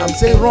woman. I'm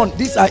saying run.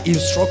 These are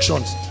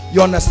instructions.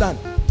 You understand?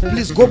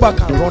 Please go back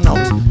and run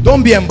out.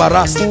 Don't be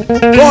embarrassed.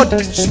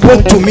 God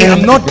spoke to me.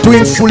 I'm not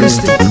doing foolish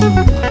things.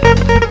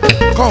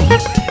 Come.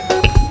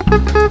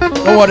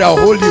 Don't worry, I'll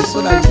hold you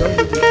so that you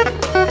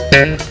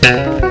don't.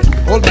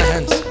 Hold my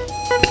hands.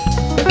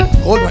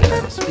 Hold my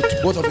hands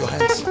with both of your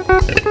hands.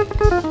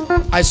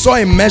 I saw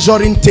a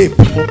measuring tape,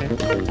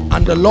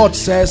 and the Lord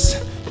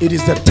says it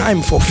is the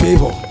time for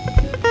favor.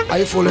 Are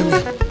you following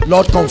me?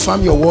 Lord,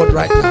 confirm your word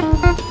right now.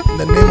 In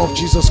the name of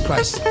Jesus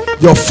Christ,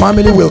 your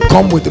family will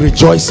come with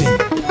rejoicing.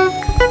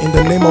 In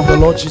the name of the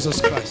Lord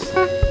Jesus Christ.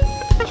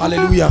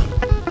 Hallelujah.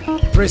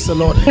 Praise the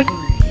Lord.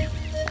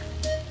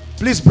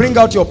 Please bring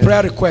out your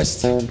prayer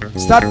request.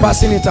 Start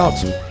passing it out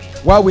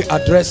while we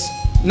address.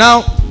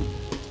 Now,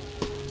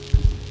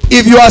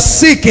 if you are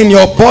sick in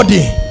your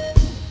body,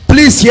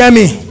 please hear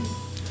me.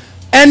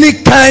 Any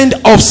kind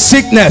of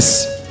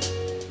sickness,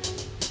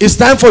 it's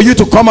time for you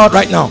to come out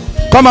right now.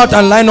 Come out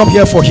and line up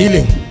here for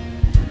healing.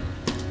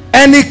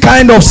 Any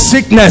kind of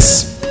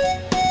sickness,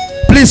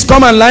 please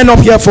come and line up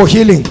here for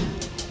healing.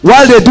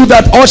 While they do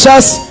that,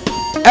 ushers,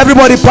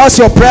 everybody pass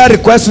your prayer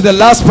request to the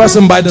last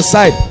person by the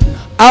side.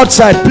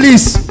 Outside,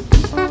 please.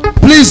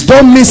 Please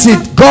don't miss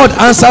it. God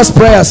answers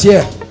prayers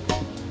here.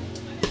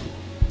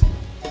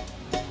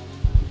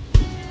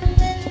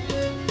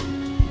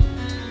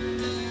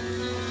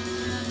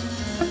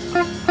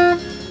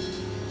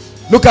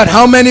 Look at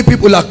how many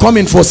people are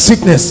coming for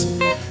sickness.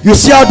 You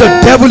see how the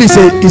devil is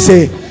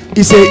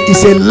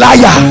a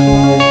liar.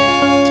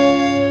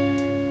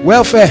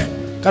 Welfare.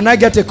 Can I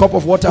get a cup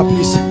of water,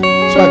 please, so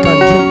I can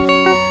drink?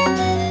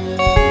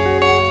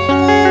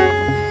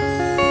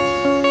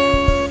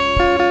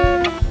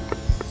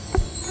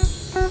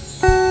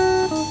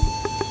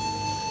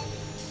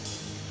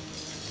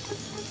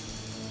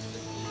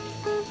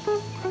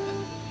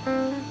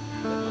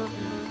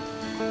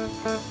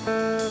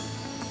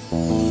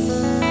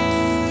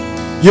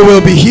 You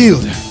will be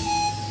healed.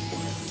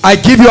 I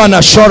give you an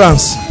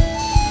assurance.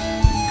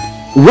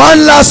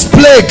 One last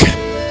plague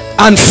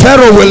and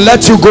Pharaoh will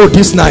let you go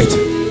this night.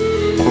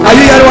 Are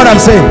you hearing what I'm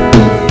saying?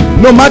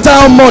 No matter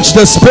how much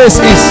the space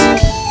is,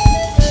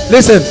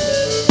 listen.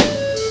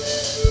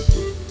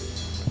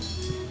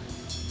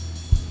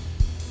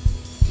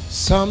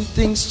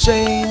 Something's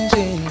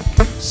changing.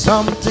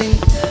 Something.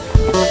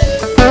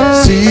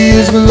 See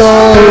His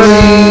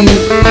glory.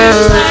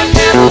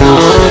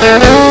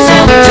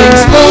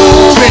 Something's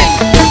moving.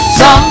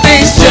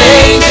 Something's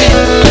changing.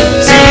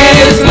 See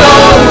His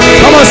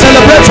glory. Come on,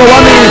 celebrate for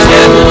 1 minute.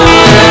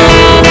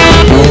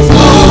 It's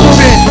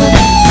moving.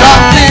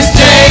 Something's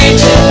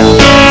changing.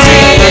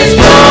 See His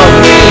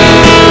glory.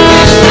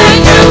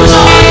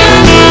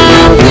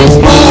 It's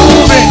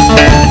moving.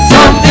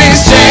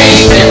 Something's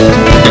changing.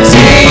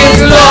 See His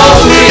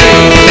glory.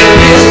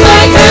 It's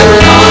like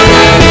heaven on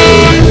earth.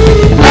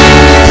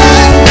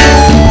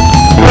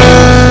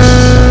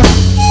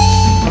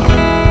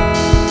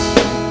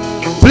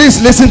 Please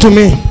listen to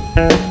me.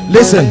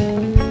 Listen.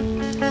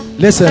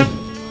 Listen.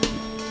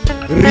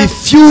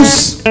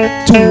 Refuse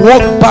to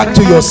walk back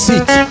to your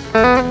seat.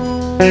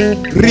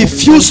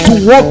 Refuse to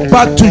walk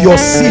back to your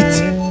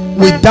seat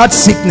with that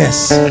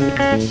sickness.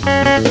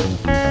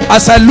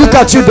 As I look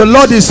at you, the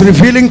Lord is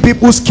revealing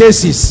people's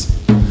cases.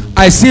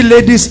 I see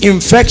ladies'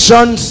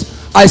 infections.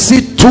 I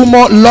see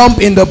tumor, lump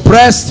in the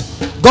breast.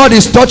 God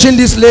is touching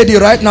this lady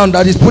right now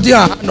that is putting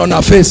her hand on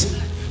her face.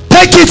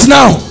 Take it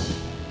now.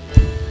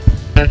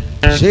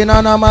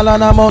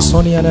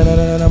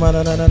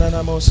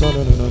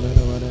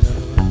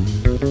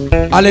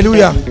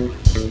 Hallelujah.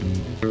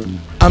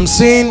 I'm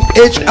seeing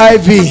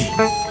HIV.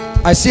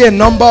 I see a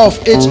number of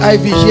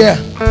HIV here.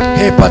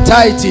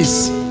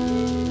 Hepatitis.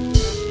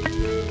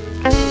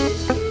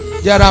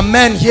 There are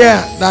men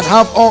here that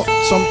have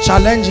some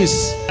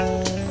challenges.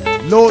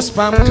 Low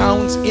sperm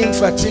counts,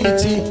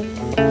 infertility,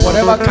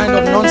 whatever kind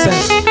of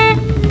nonsense.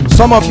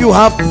 Some of you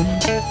have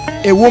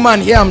a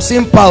woman here. I'm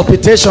seeing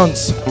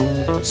palpitations.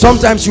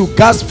 Sometimes you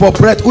gasp for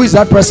breath. Who is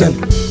that person?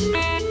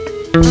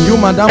 You,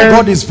 madam.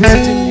 God is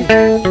visiting you.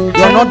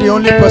 You're not the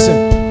only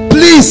person.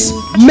 Please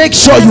make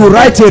sure you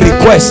write a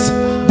request.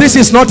 This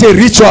is not a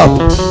ritual.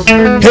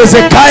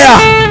 Hezekiah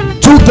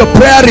took the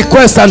prayer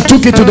request and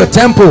took it to the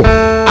temple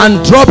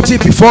and dropped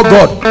it before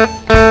God.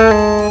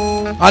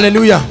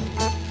 Hallelujah.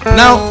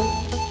 Now,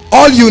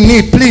 all you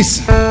need,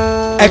 please,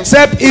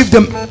 except if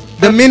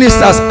the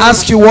ministers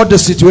ask you what the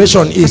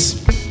situation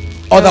is.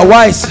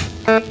 Otherwise,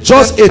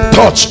 just a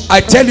touch.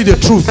 I tell you the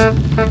truth,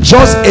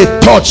 just a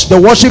touch. The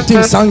worship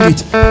team sang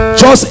it.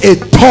 Just a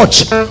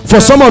touch. For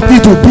some of you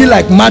to be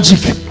like magic.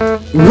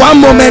 One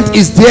moment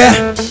is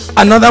there,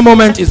 another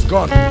moment is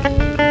gone.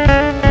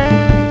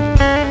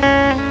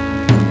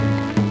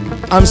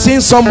 I'm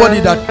seeing somebody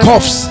that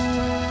coughs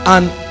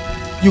and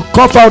you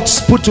cough out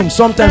sputum,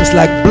 sometimes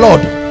like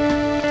blood.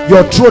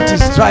 Your throat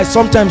is dry,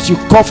 sometimes you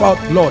cough out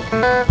blood.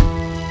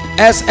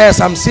 SS,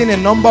 I'm seeing a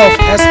number of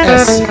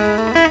SS.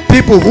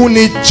 People who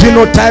need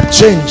genotype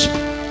change.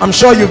 I'm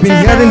sure you've been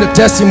hearing the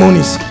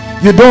testimonies.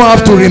 You don't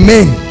have to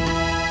remain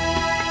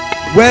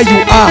where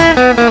you are.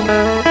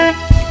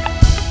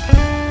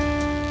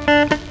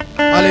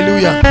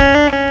 Hallelujah.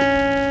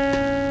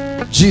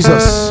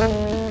 Jesus,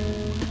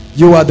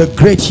 you are the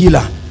great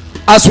healer.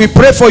 As we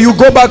pray for you,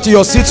 go back to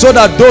your seat so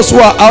that those who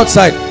are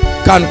outside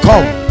can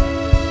come.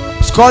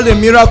 It's called a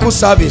miracle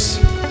service.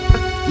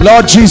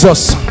 Lord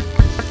Jesus,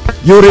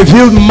 you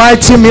revealed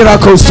mighty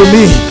miracles to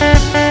me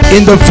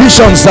in the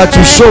visions that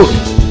you showed.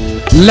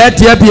 Let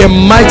there be a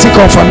mighty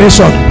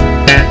confirmation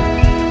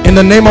in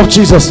the name of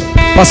Jesus.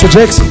 Pastor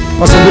Jakes,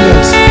 Pastor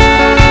Williams.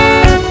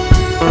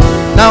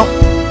 Now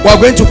we're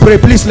going to pray.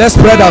 Please, let's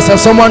spread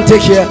ourselves. Someone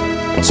take here,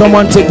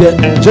 someone take there.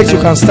 Jakes, you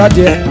can start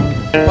there.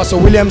 Pastor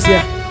Williams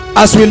there.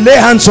 As we lay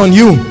hands on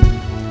you,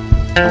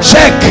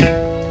 check,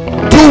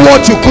 do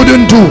what you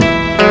couldn't do,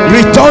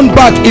 return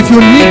back. If you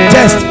need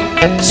test,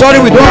 sorry,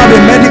 we don't have a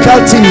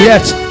medical team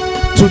yet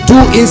to do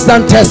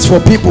instant tests for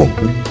people,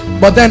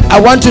 but then I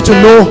want you to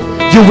know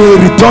you will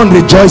return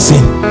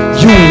rejoicing.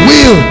 You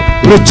will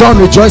return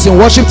rejoicing.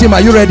 Worship team,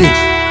 are you ready?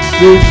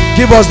 You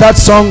give us that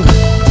song.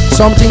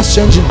 Something's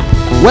changing.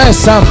 Where's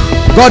Sam?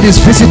 God is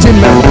visiting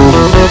men.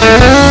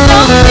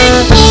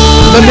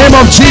 In the name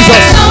of Jesus.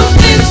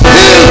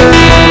 Heal.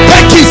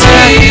 Take it.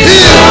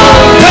 Heal.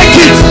 Take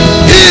it.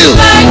 Heal.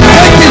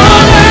 Take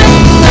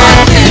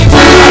it.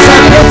 As I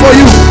pray for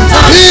you,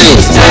 heal.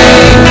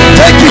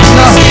 Take it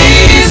now.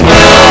 Heal.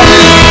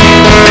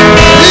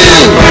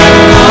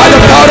 By the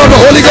power of the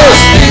Holy Ghost.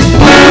 Heal.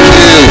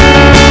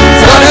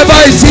 Whatever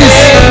it is,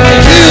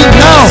 heal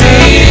now.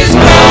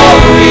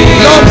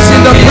 Lumps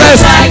in the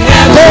breast.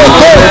 Go,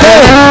 go, go.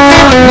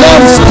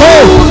 Lumps, go.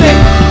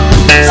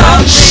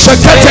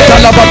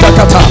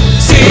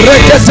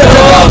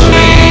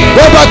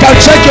 Go back and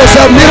check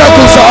yourself.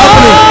 Miracles are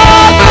happening.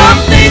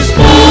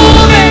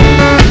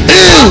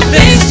 Heal.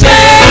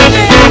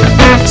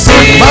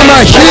 Mama,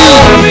 heal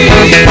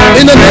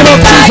in the name of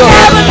Jesus.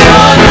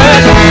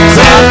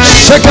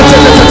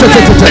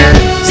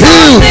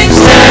 Heal.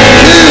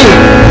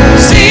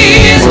 Heal.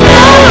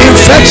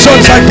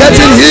 Infections are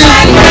getting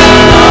healed.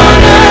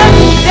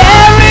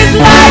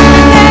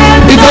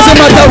 It doesn't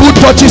matter who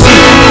touches you.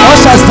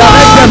 Usher, Ushers,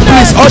 direct them,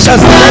 please.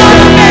 Ushers, direct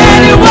them.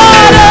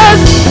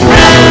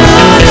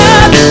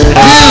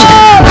 Heal.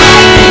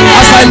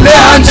 As I lay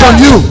hands on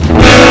you,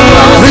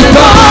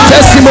 return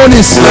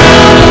testimonies.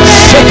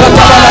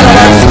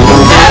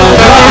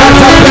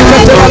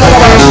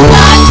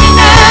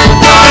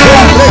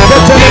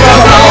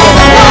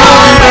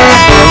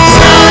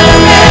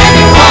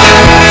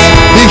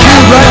 Be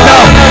healed right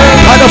now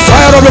by the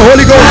fire of the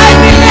Holy Ghost.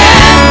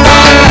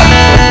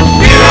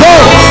 Go.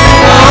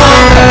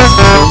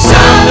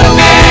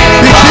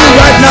 Be healed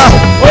right now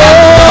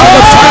by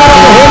the fire of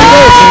the Holy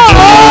Ghost.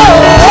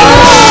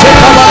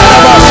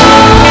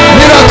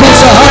 Miracles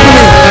are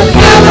happening.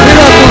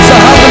 Miracles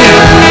are happening.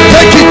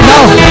 Take it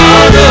now.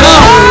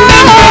 Now.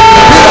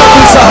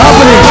 Miracles are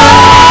happening.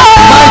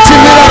 Mighty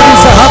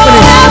miracles are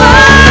happening.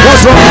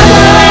 What's wrong with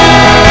you?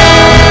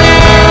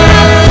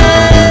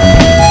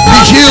 Be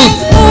healed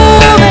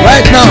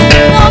right now.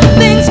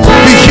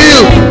 Be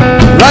healed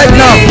right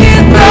now.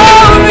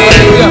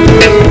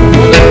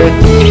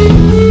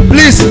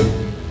 Please,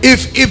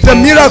 if the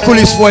miracle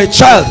is for a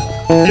child,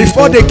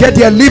 before they get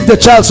there, leave the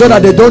child so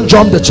that they don't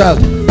jump the child.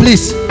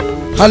 Please.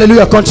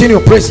 Hallelujah. Continue.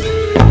 Praise.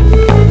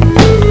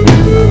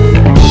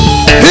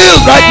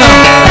 Healed right now.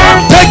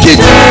 Take it.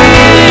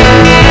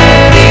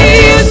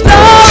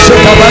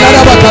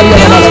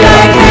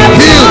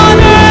 Healed.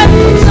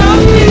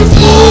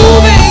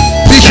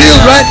 Be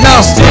healed right now.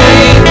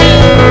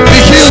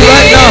 Be healed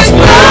right now.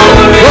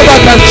 Go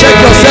back and check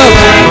yourself.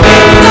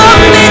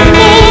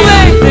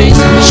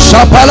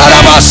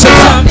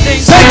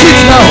 Take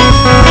it now.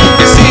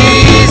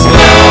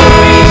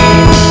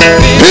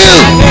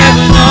 Healed.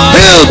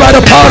 Healed by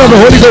the power of the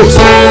Holy Ghost.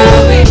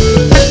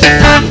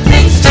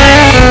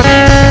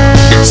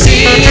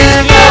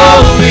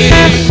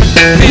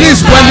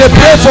 Please, when they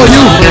pray for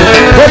you,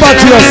 go back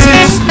to your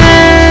seats.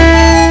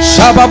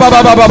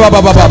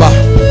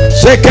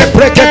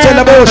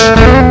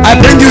 I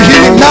bring you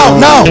healing now,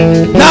 now,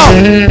 now.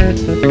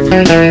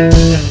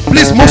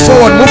 Please move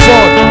forward, move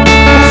forward,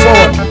 move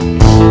forward.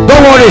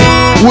 Don't worry,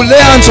 we'll lay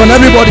hands on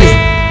everybody.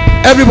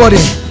 Everybody.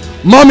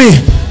 Mommy,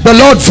 the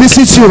Lord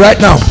visits you right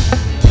now.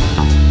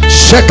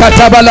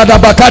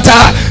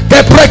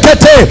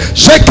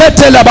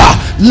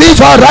 Leave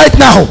her right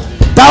now,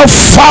 thou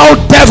foul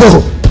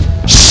devil.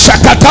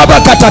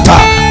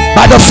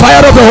 By the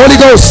fire of the Holy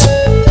Ghost,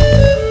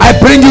 I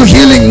bring you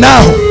healing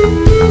now.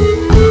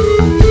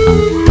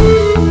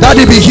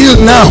 Daddy, be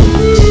healed now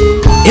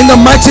in the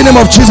mighty name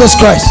of Jesus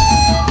Christ.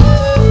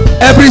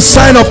 Every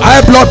sign of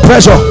high blood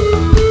pressure,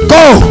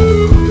 go.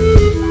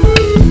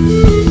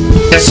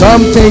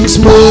 Something's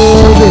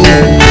moving,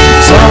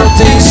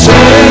 something's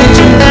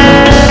changing.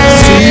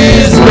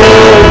 See His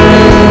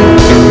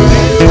glory.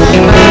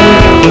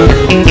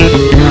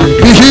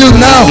 Be healed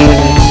now.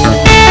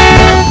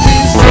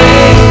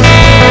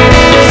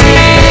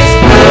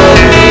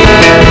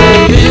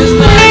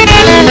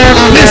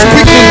 Please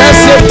quickly, let's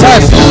save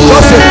time.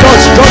 Just a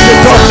touch, just a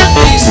touch.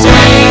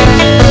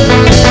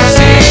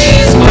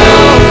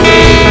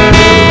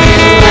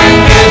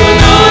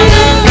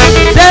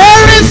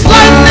 There is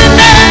lightning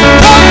and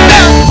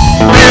thunder,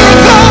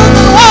 miracles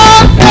and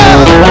wonder,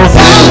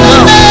 sound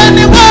of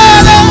many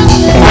waters,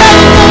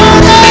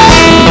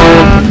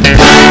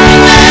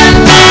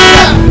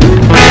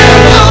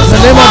 in the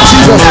name of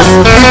Jesus.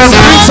 Bring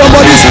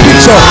somebody's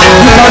picture.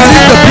 You can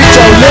leave the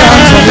picture. I'll lay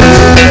hands on it.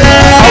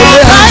 I'll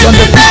lay hands on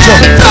the picture.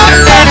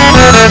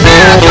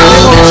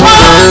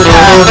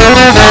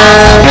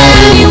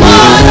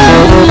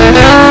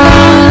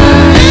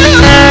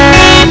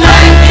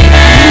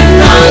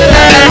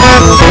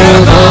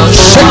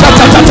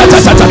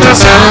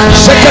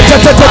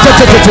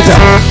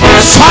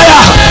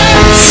 Fire!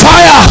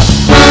 Fire!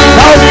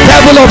 Thou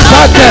devil of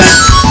darkness,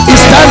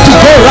 it's time to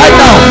go right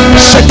now.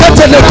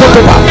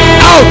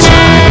 Out!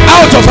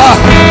 Out of her!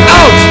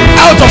 Out!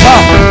 Out of her!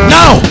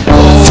 Now!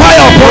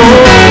 Fire upon you!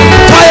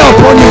 Fire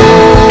upon you!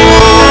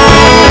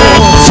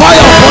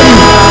 Fire upon you!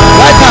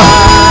 Right now!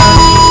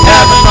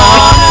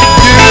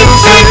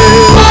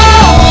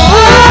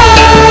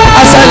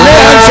 As I lay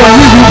hands on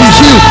you, you'll be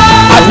healed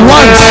at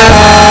once.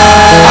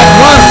 At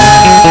once.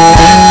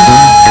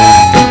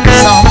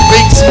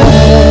 Something's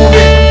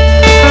moving.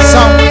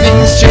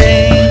 Something's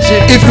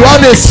changing. If you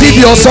have a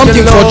CD or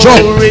something for job,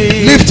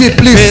 lift it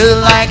please,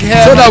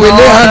 so that we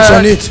lay hands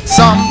on it.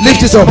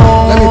 Lift it up.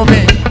 Let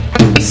me.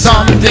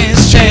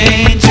 Something's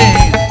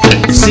changing.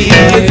 See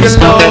His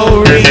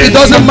glory. It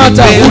doesn't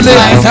matter who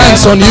lays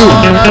hands on you.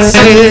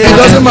 It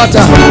doesn't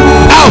matter.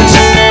 Out.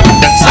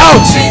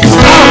 Out.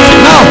 Out.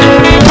 Now.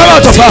 Come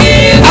out of her.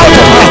 Out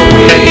of her.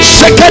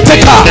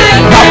 Sheketeka.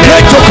 Come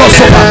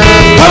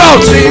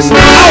out.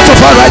 Out of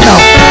her right now.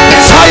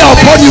 Fire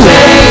upon you.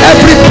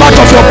 Every part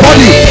of your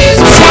body.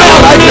 Fire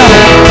right now.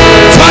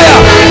 Fire.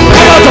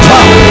 Come out of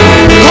her.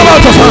 Come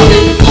out of her.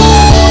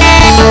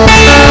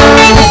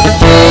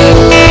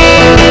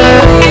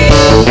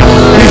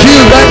 Be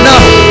healed right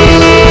now.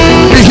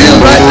 Be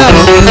healed right now.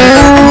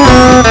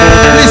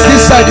 Please,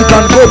 this side you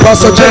can go.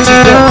 Pastor James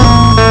is there.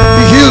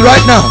 Be healed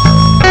right now.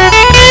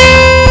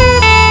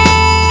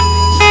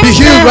 Be Be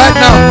healed right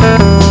now.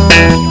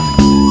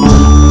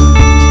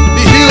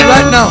 Be healed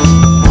right now.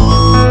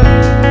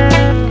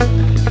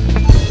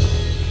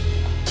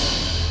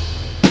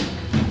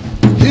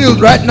 Healed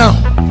right now.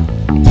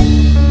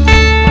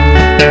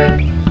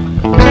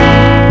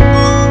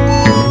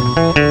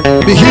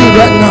 Be healed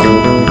right now.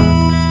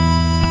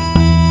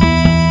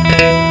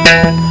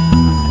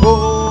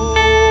 Oh,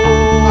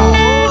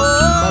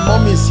 my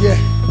mommy is here.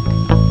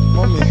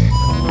 Mommy,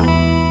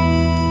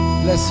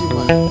 bless you,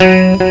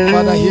 man.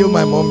 Father, heal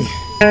my mommy.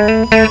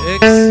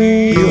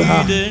 Heal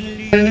her.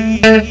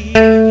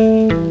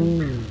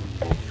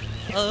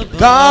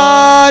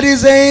 God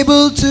is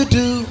able to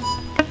do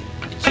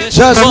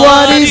just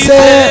what He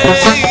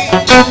says.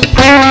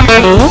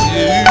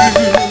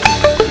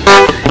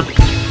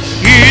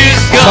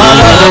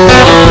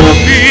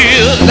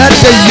 Let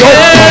the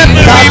yoke of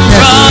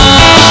darkness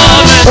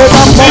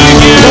over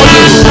mommy's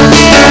body.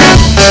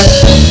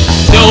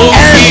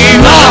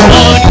 And now,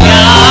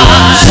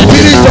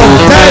 spirit of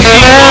death,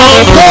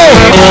 go.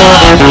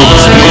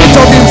 Spirit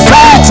of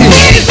infirmity,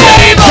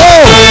 go.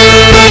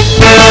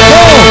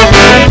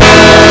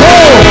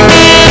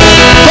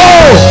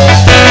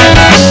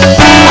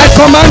 I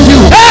command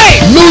you,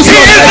 lose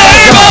your legs.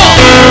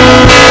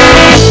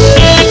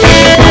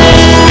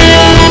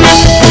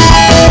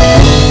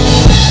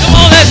 Come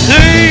on, let's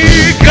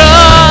sing.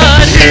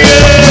 God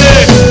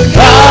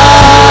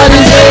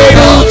is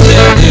able to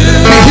do.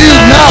 Be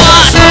healed now.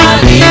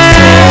 Be healed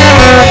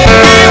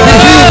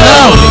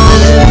now.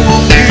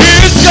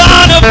 He's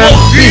gonna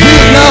Be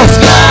healed now.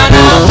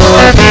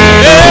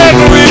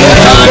 every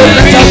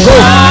Let her go.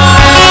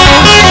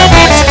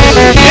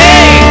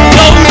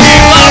 Don't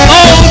give up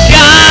on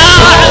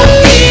God.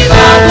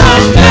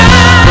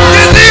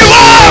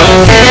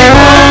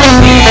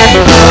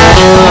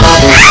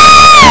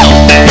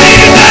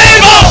 He's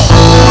able.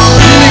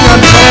 Healing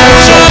and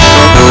protection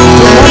to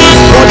mommy's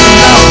body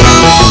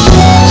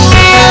now.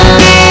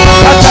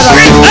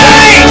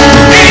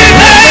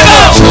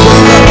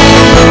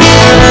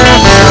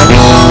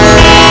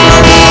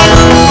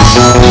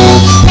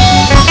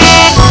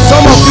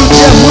 Some of you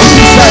there move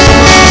this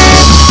side.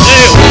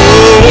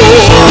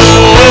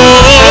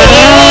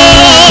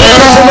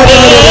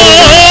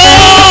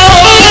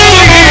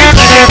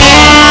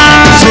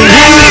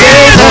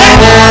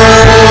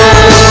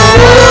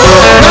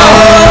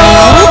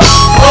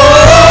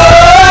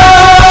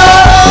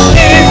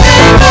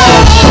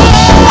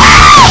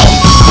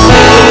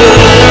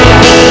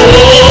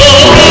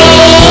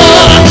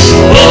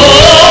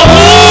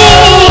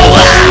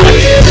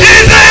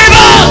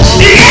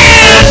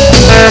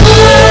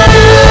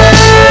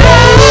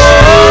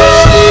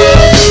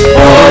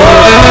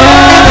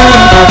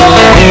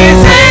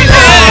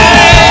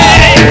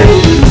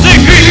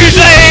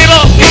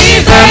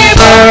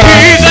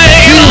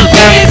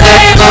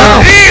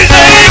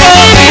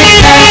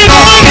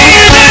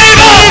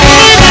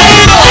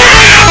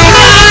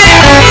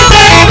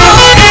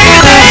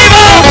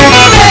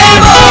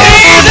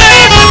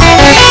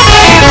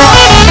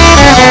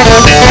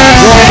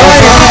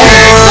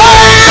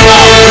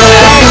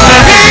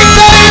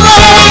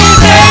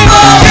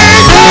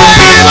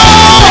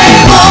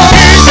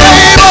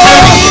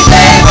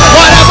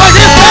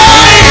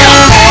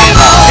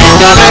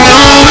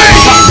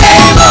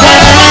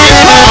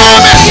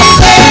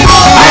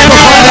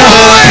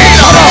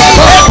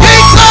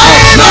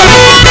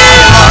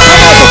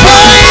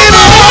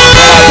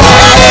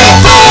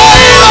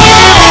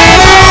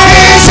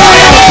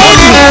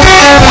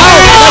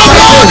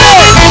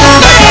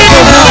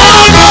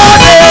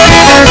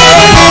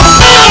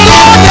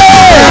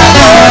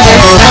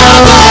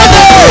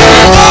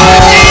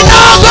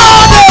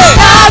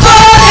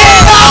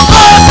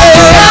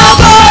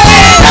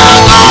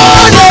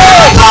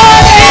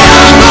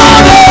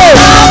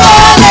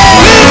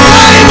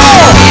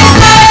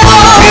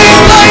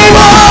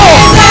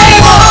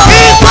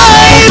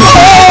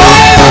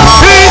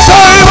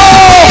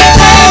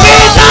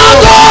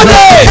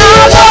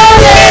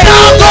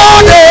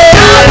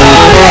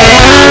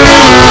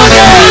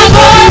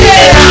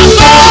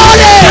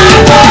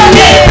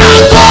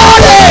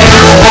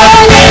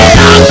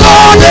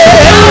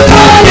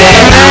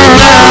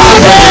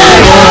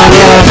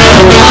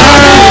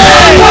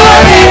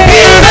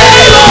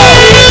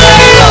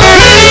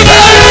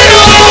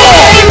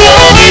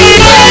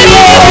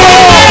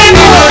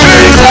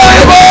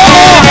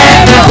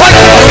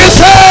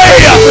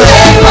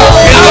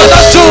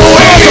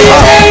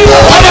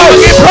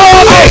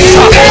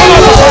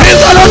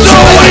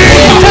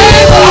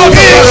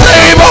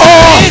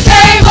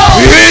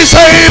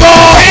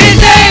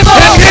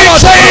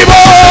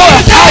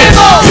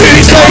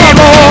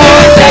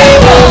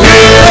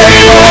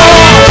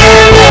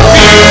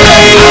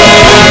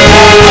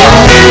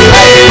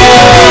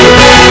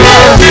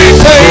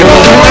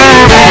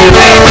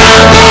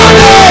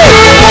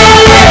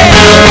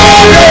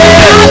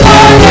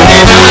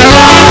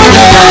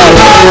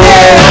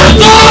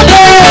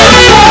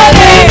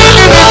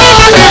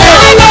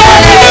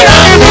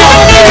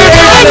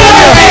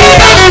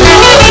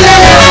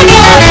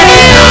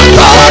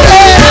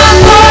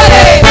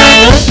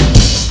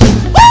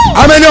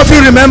 How many of you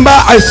remember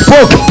I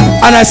spoke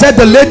and I said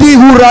the lady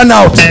who ran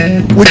out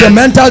with the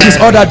mental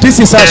disorder, this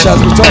is her, she has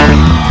returned.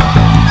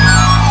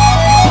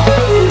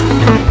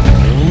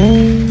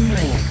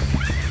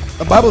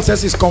 The Bible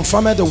says he's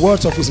confirmed the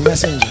words of his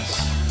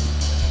messengers.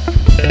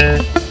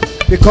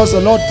 Because the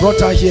Lord brought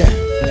her here.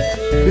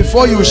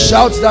 Before you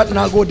shout that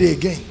Nago Day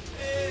again,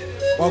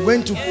 we're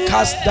going to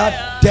cast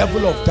that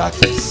devil of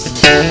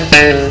darkness.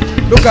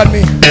 Look at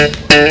me.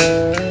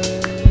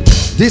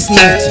 This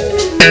night,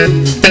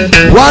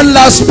 one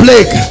last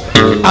plague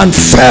and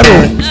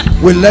Pharaoh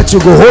will let you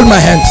go. Hold my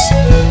hands.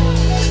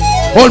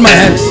 Hold my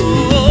hands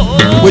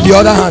with the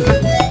other hand.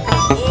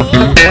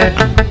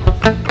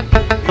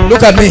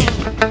 Look at me.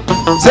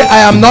 Say, I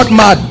am not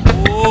mad.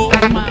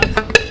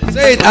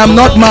 Say it, I am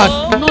not mad.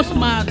 Not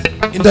mad.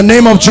 In the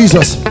name of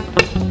Jesus.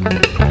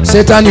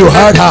 Satan, you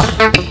heard her.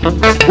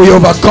 We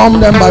overcome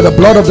them by the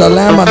blood of the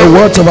Lamb and the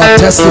words of our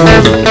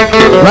testimony.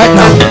 Right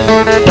now,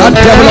 that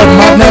devil of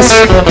madness,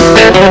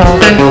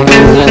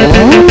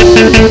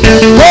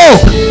 go.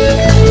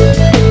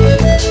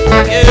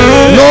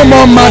 No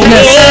more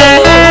madness.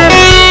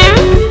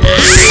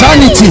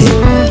 Sanity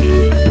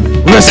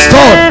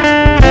restored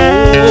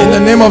in the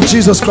name of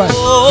Jesus Christ.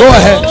 Go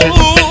ahead.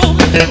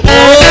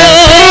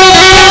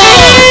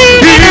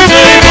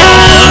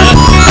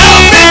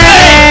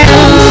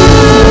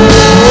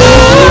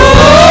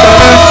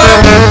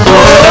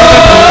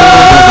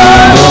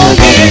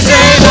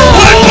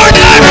 One more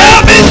time,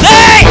 help me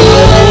say.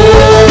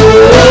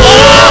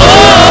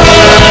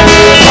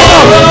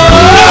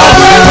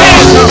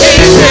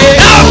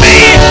 Help me.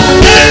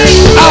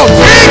 Out.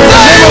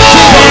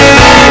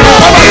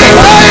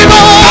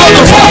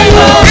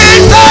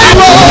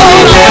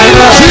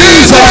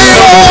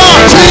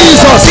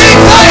 Jesus.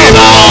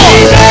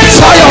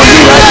 Fire on you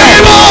right now.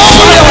 Fire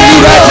on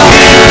you right now.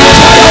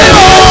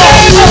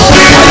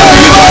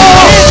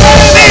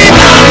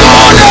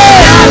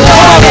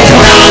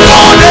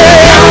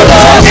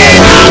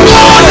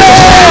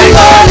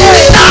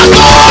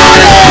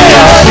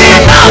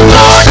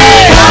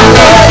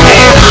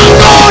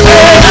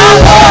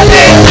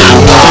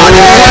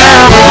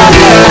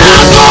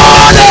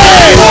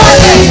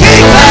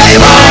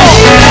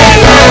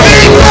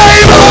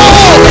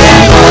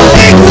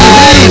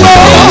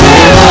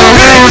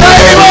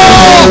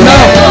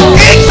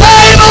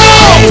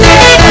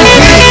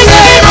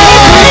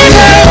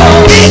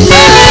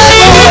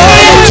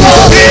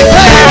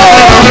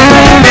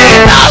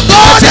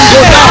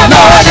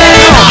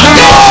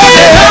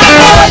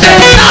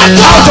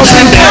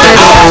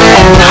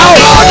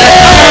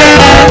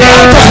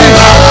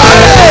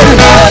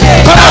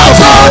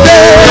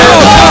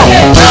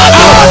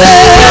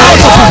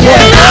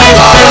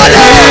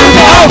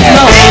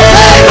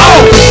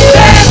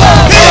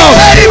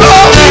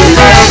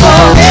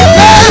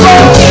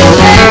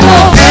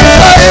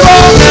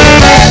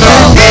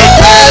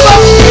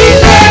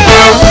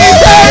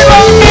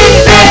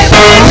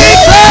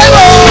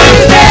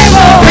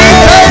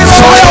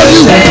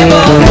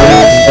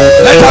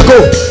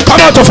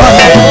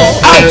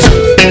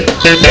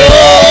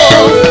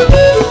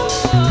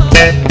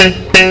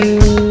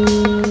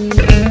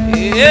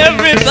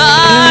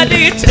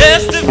 Everybody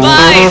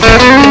testify.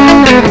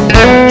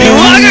 You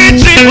are good,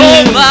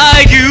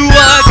 Jehovah. You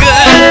are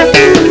good.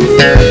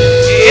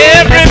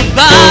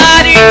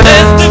 Everybody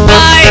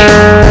testify.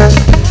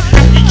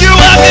 You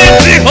are good,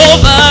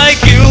 Jehovah.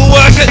 You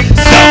are good.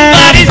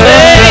 Somebody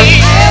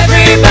say.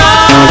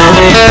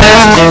 Everybody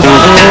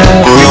testify.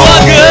 You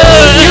are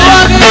good. You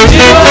are good,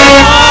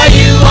 Jehovah.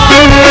 You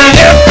are good.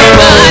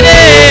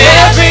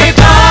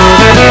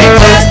 Everybody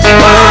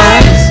testify.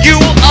 You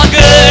are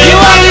good. You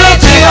are good,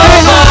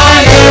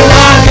 Jehovah. You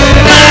are good.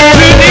 Not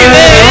to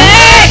delay.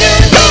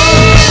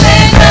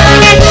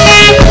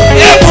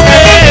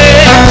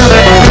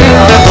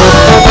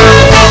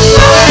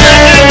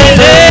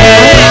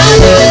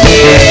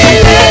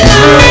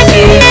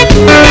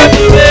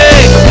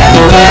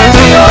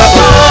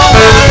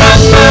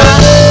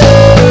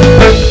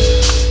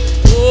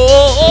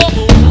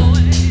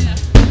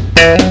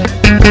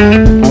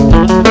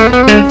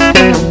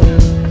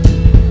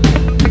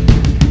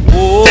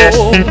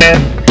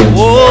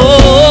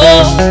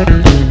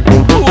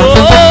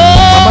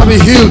 Mama, be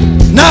healed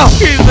now.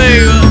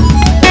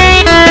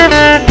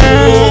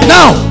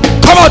 Now,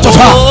 come out of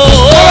her.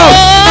 Come out.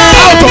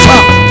 Out of her.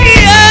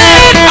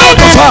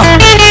 Out of her.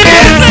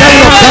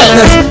 Devil of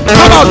darkness.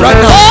 Come out right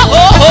now.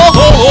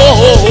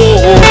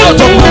 Out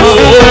of Mama. Out of her.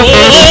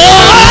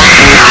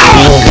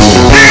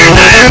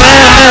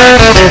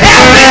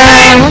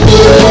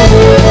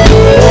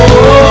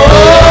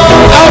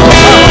 Out of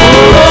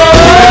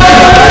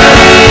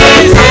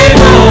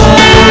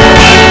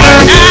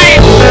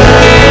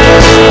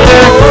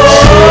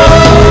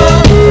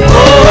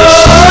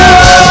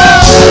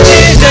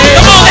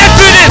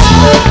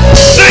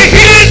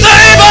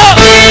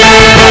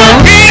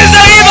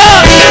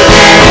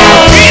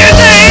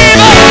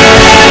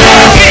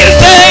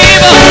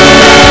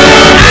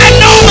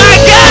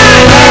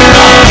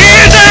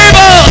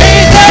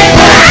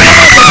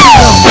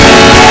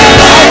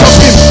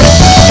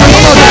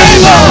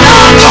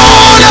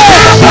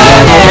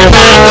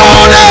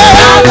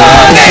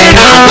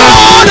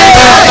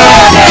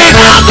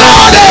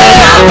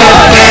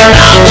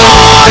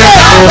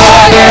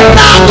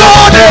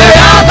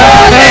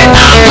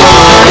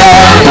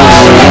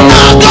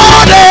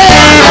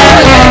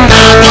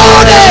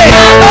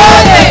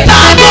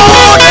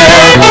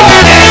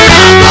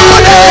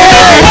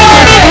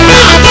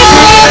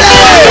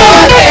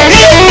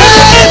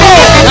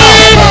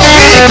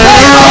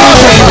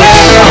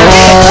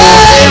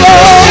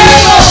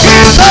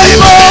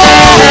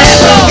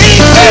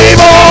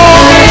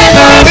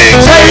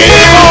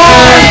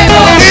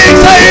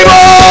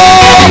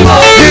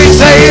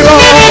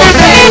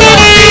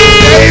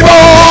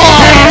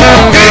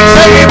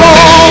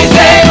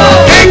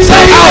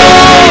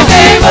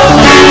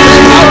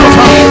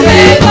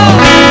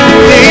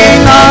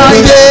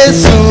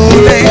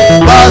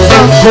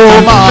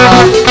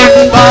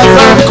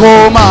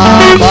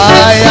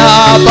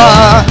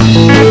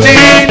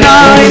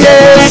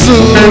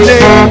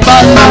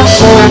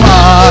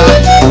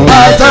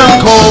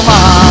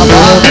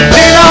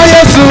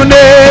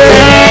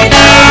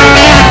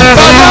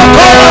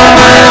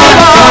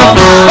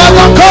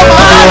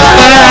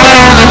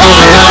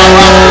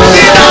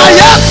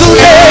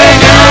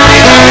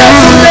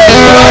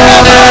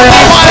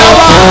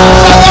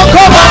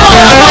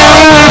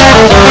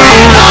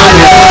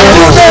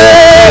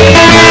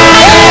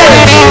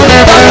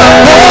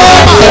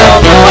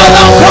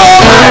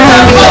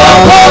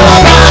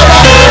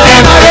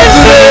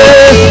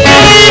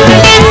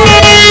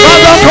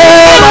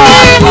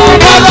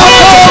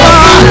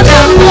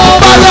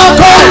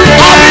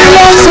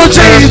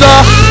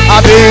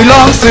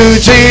to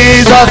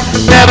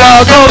Jesus,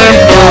 never going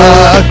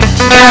back,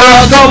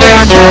 never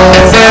going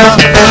back.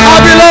 I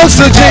belong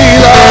to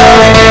Jesus,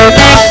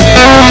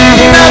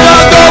 never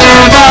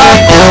going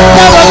back,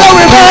 never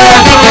going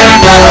back, never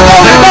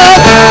going back.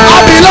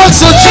 I belong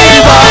to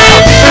Jesus,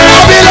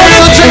 I belong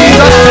to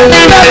Jesus,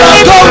 never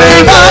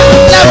going back,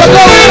 never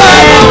going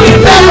back,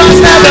 never,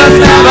 never,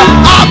 never.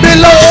 I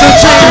belong to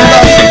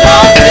Jesus,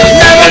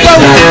 never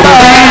going back,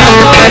 never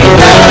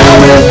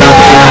going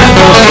back.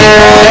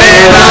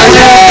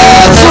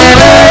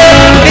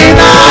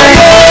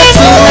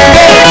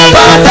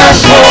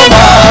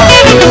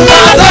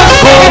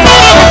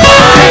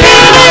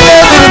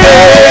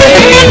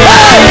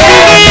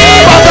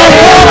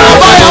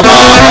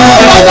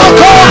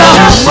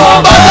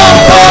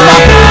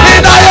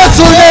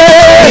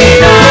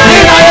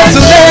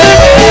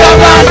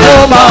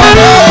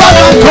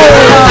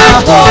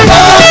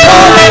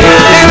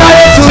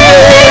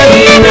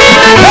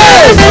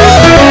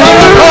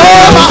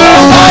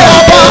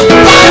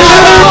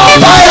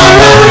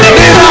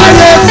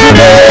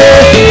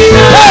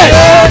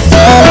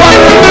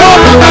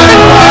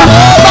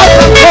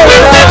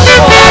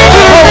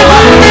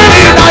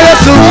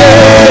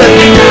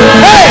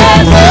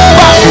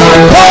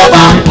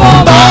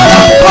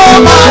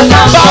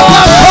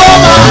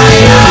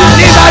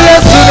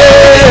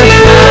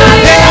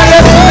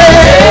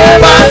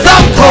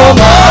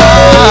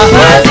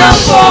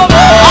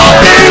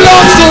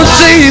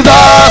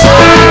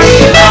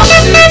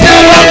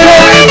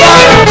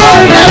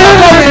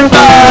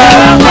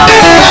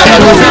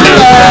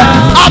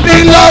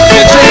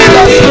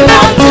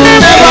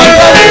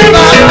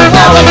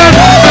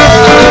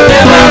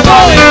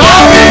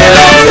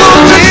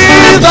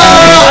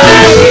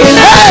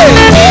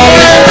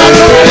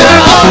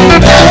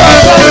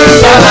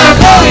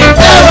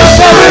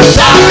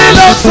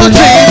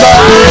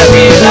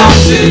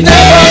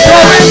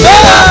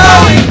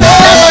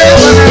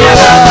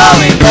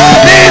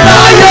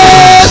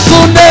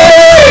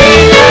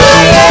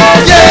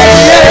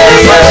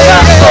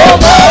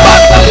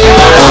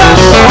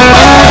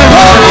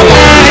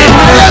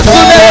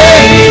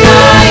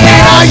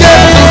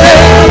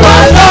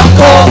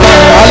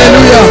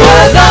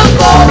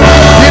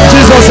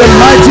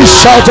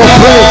 Shout of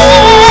praise.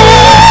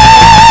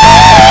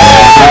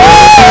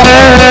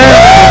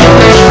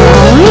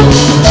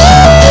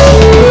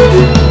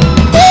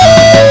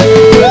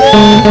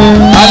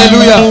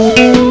 Hallelujah.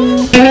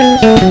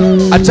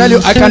 I tell you,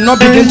 I cannot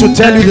begin to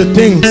tell you the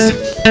things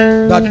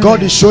that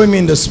God is showing me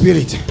in the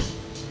spirit.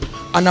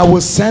 And I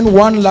will send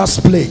one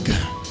last plague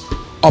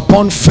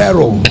upon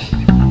Pharaoh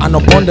and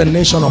upon the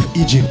nation of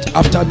Egypt.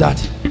 After that,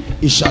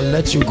 he shall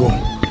let you go.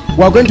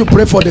 We are going to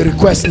pray for the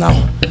request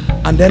now,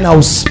 and then I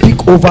will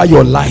speak over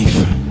your life.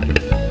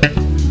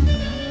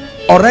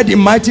 Already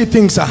mighty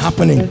things are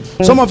happening.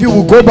 Some of you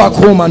will go back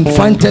home and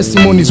find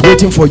testimonies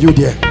waiting for you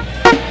there.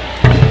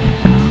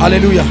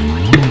 Hallelujah.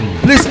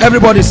 Please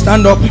everybody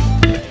stand up.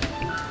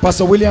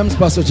 Pastor Williams,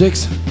 Pastor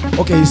Jakes.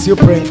 Okay, he's still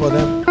praying for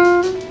them.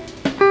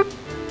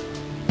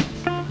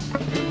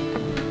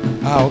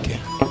 Okay.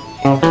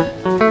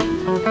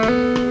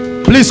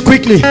 Please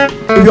quickly,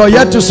 if you are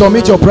yet to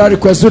submit your prayer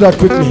request, do that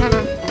quickly.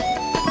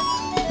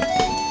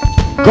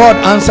 God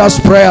answers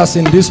prayers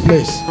in this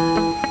place.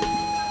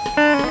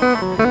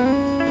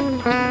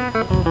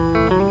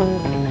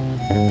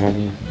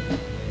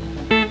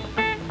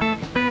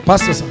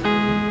 Pastor, sir.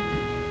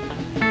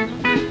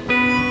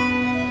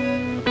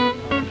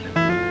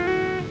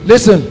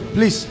 Listen,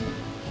 please.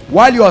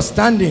 While you are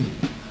standing,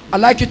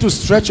 I'd like you to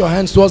stretch your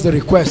hands towards the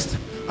request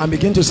and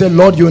begin to say,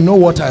 Lord, you know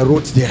what I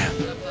wrote there.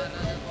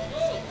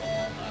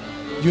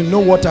 You know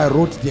what I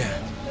wrote there.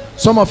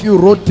 Some of you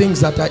wrote things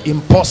that are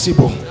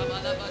impossible.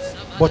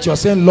 But you're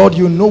saying, Lord,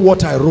 you know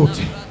what I wrote.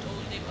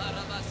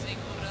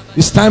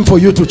 It's time for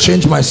you to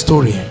change my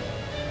story.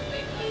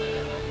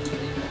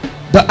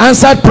 The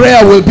answered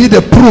prayer will be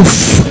the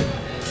proof.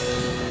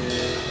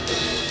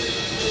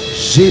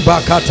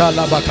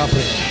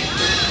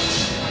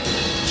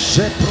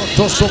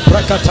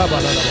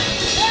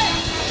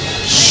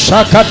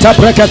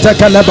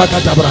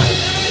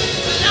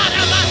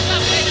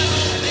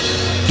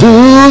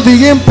 Do the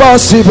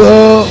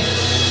impossible.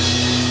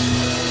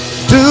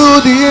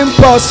 Do the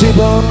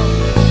impossible.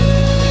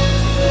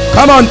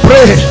 Come on,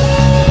 pray.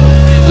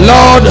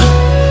 Lord,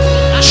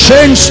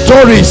 change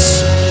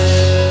stories.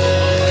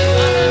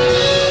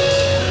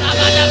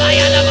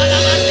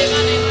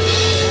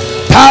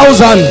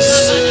 Thousands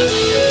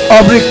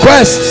of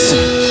requests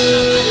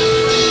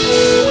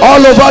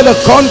all over the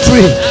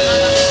country,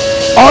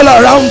 all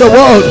around the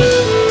world.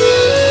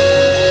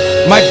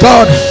 My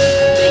God,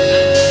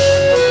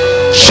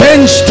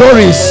 change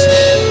stories.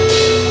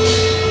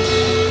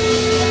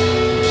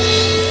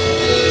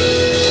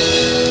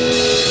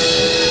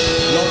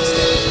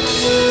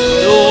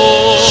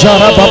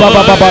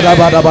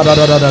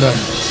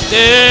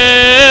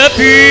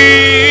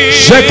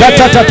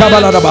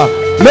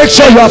 Make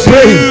sure you are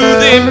praying.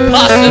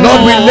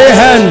 Lord, we lay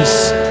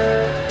hands.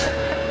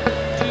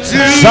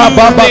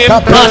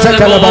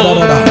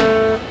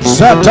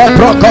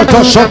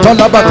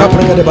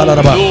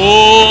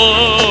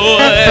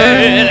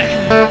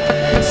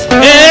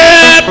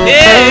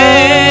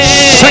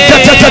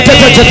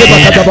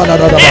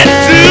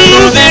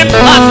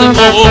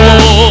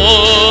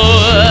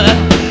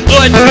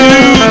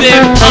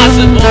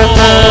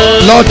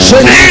 Lord,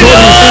 change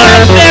stories.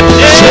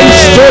 Change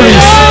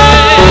stories.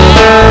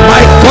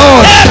 My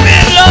God,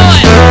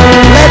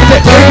 let the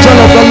angel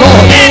of the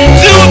Lord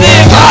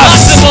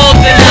pass.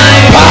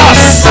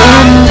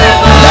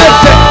 Let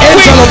the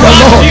angel of the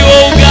Lord.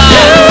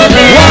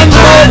 One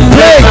more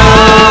plague.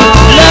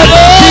 Let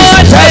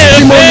these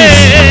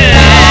testimonies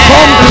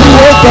come true,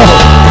 oh God.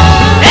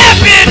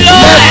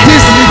 Let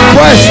this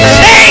request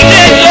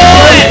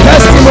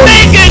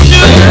testimony.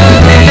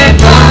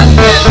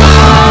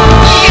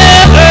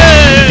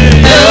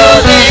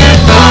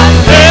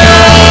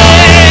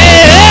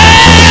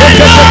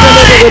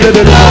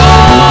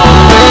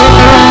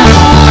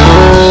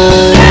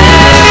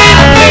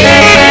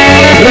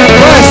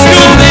 Request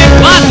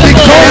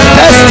become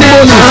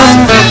testimonies.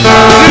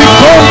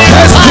 Become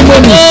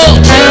testimonies.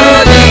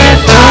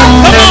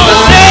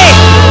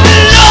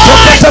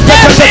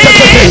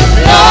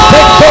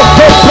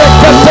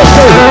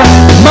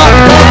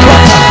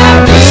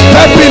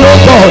 Step in, oh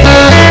God.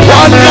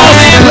 One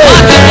last play.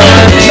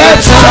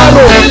 Let's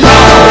sorrow.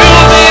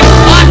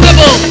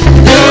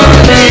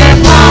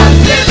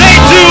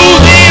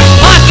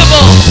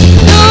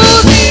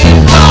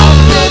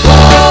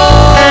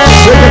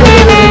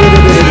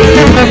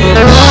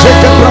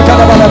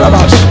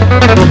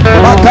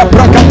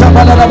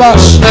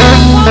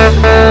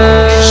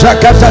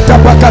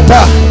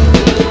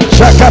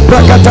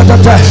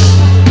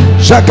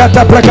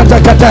 Shakata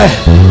prakata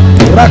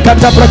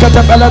rakata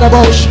prakata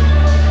baladabosh.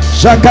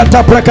 Shakata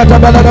prakata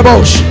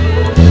baladabosh.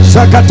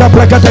 Shakata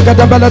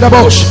prakata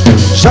baladabosh.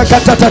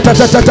 Shakata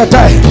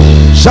tatatata.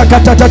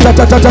 Shakata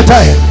tatatata.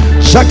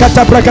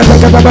 Shakata prakata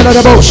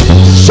baladabosh.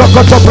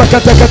 Shokoto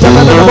prakata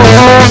baladabosh.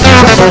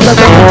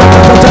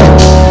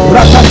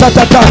 Rakata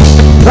rakata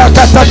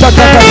rakata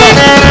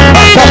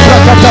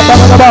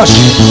baladabosh.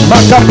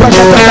 Maka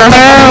prakata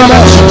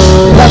baladabosh.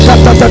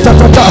 Rakata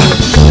tatatata.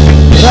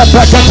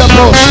 Rakata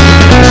bosh.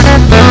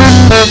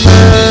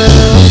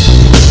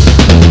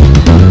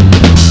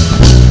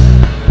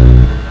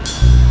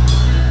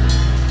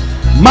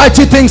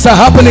 Mighty things are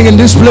happening in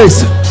this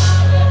place.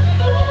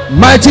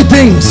 Mighty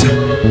things.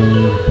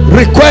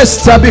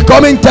 Requests are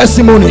becoming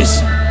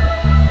testimonies.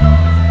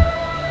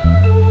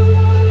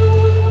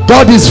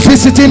 God is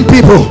visiting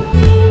people.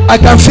 I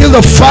can feel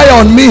the fire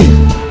on me.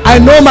 I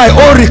know my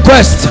own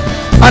request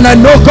and I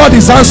know God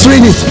is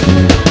answering it.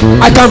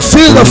 I can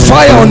feel the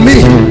fire on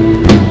me.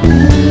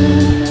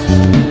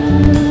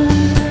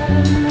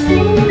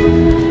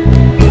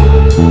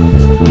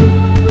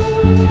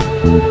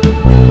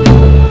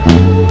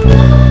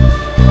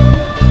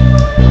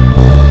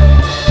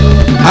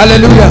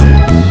 Hallelujah.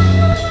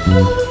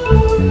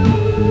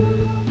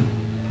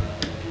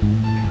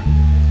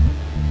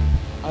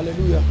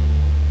 Hallelujah.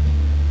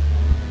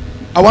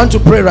 I want to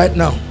pray right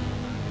now.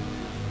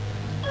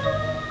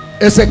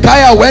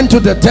 Hezekiah went to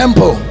the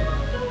temple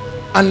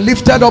and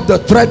lifted up the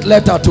threat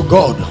letter to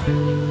God.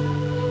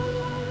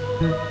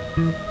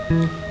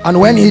 And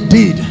when he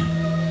did,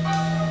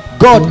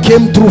 God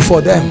came through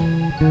for them.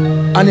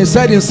 And he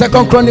said in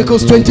 2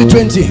 Chronicles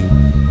 20:20,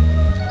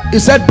 he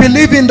said,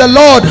 believe in the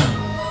Lord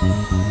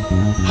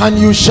and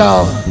you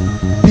shall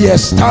be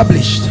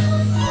established.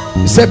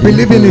 He said,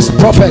 believe in his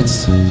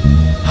prophets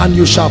and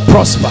you shall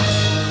prosper.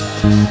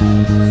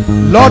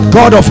 Lord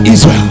God of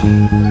Israel,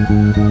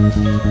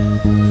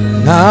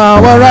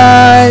 now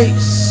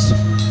arise,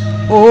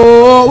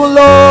 oh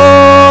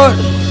Lord,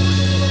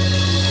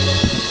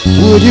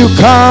 would you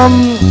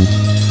come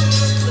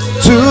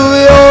to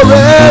your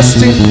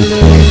resting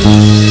place,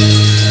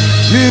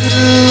 you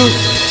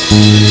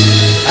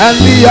and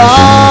the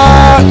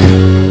ark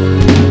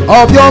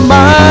of your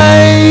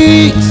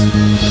might,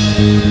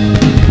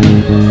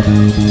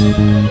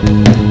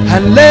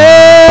 and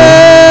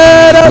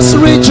let us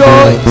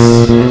rejoice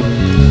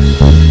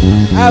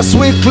as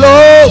we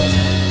clothe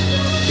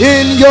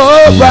in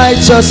your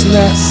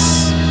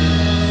righteousness.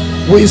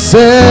 We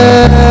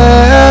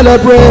celebrate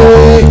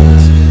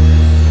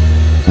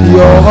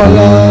your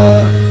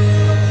love.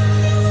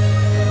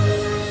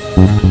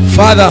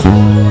 Father,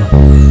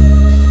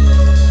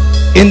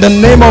 in the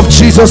name of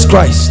Jesus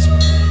Christ,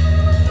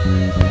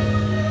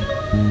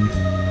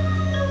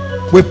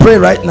 we pray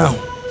right now.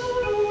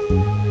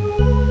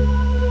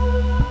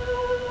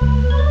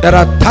 There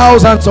are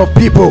thousands of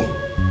people.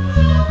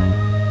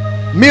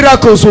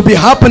 Miracles will be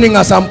happening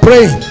as I'm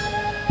praying.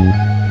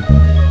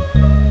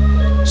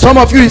 Some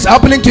of you, it's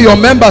happening to your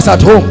members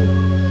at home.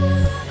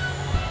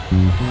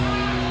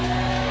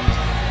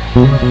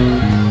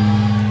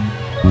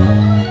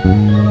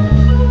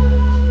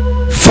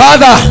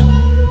 Father,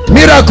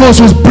 miracles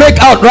will break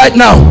out right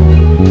now.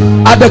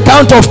 At the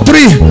count of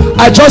 3,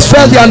 I just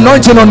felt the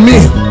anointing on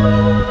me.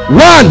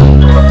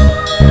 1,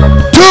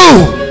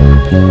 2.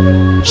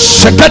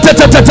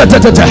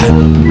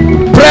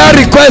 Prayer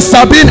requests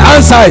are being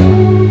answered.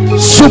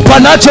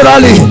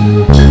 supernaturally.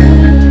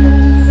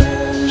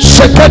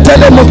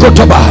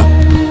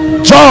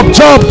 Job,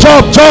 job,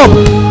 job, job.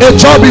 A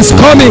job is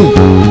coming.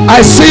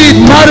 I see it.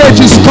 Marriage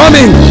is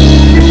coming.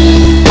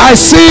 I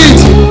see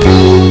it.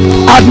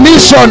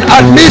 Admission,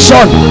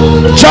 admission.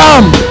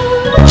 Jam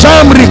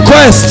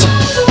request.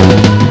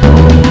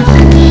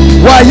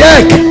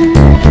 Wayek.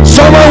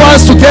 Someone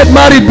wants to get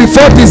married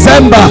before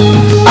December.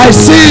 I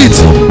see it.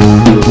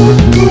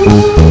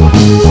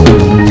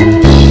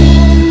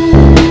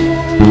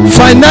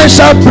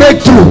 Financial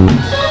breakthrough.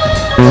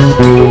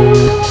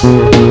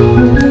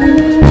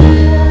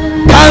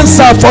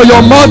 Cancer for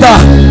your mother.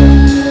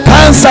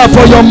 Cancer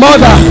for your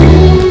mother.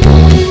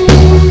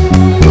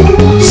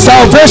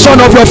 Salvation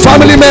of your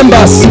family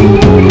members.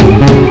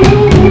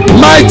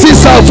 Mighty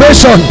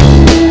salvation.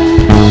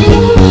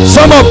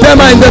 Some of them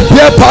are in the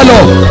beer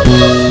parlor.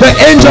 The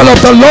angel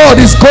of the Lord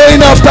is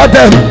going after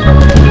them.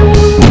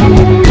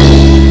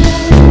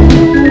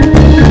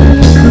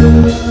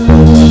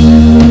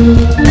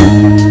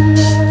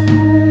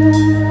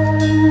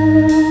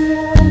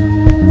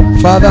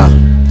 Father,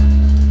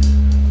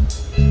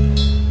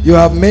 you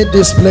have made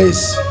this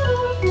place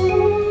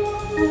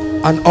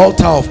an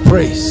altar of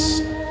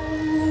praise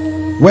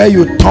where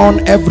you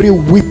turn every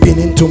weeping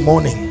into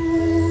mourning.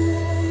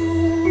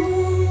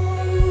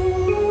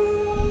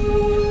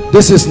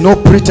 This is no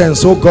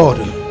pretense, oh God.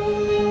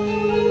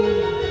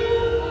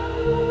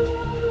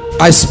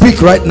 I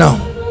speak right now.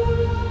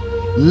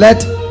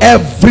 Let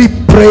every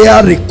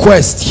prayer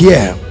request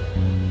here,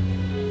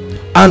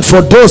 and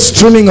for those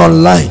streaming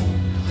online,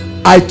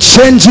 I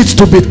change it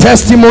to be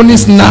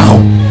testimonies now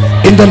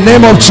in the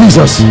name of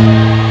Jesus.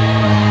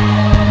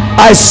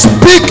 I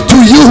speak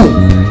to you.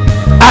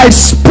 I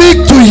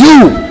speak to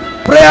you.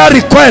 Prayer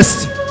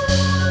request,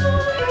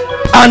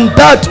 and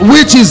that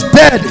which is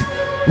dead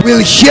will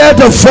hear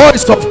the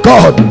voice of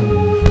God,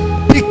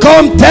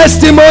 become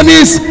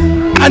testimonies,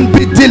 and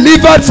be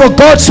delivered for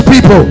God's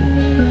people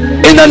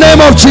in the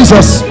name of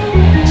Jesus.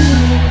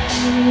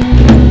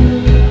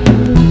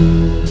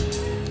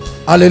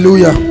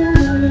 Hallelujah.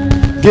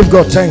 Give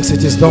God thanks.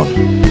 It is done.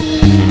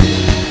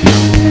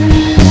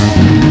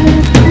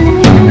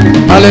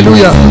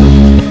 Hallelujah.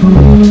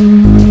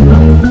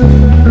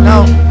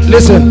 Now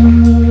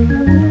listen,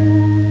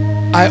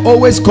 I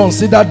always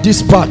consider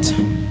this part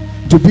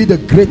to be the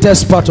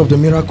greatest part of the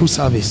miracle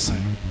service.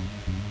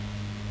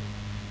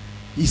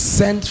 He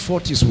sent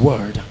forth his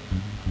word.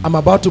 I'm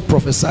about to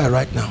prophesy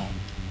right now.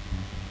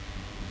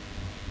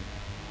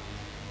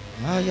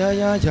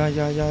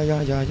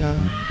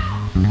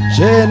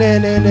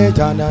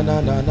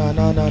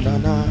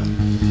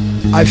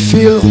 I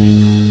feel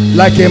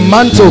like a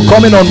mantle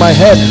coming on my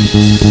head.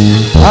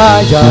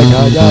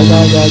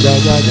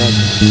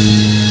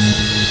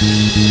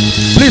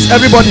 Please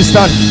everybody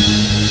stand.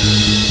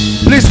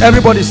 Please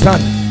everybody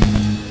stand.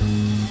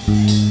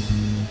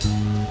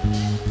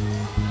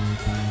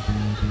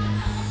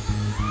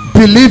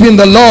 Believe in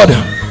the Lord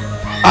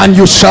and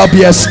you shall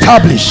be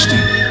established.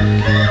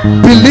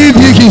 Believe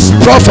ye his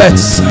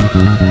prophets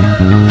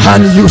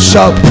and you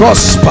shall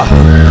prosper.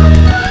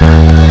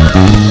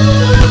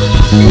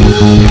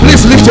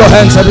 Please lift your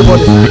hands,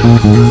 everybody.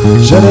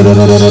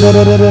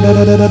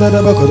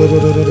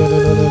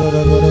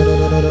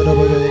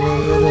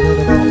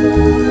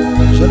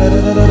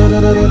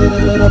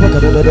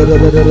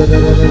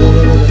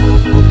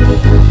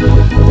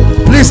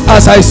 Please,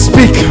 as I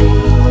speak,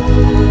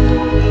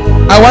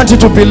 I want you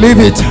to believe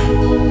it.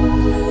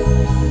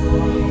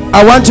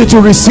 I want you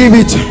to receive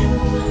it.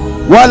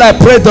 While I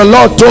prayed, the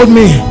Lord told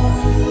me,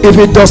 if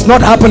it does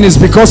not happen, it's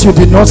because you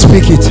did not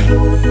speak it.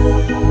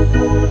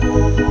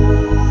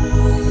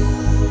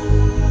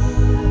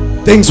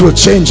 Things will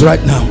change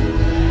right now.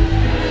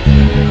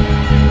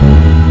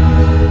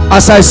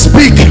 As I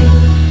speak,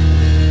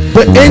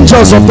 the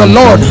angels of the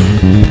Lord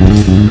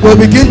will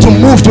begin to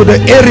move to the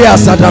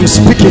areas that I'm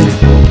speaking.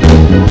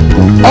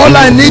 All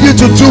I need you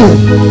to do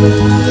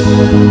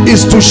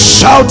is to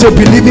shout a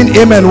believing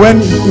amen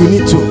when you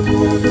need to.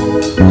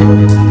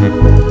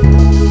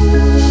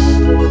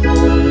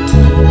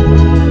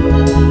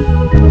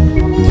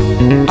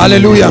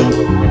 Hallelujah.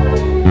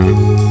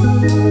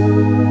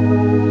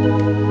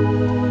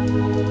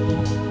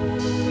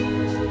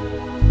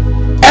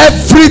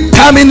 Every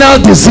terminal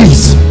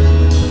disease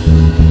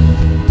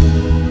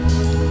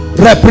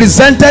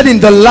represented in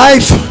the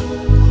life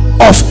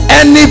of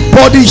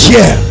anybody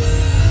here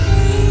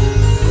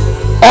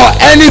or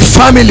any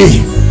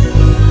family,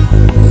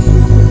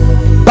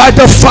 by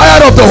the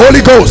fire of the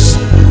Holy Ghost,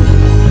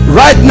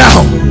 right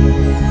now,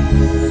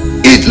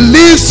 it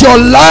leaves your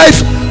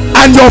life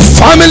and your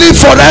family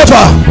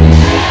forever.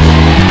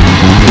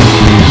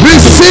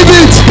 Receive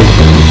it.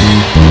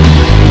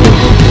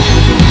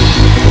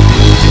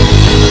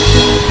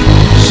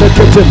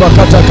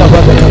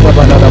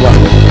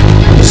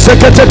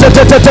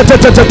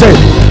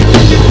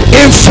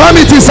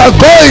 Infirmities are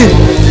going.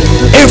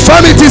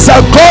 Infirmities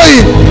are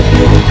going.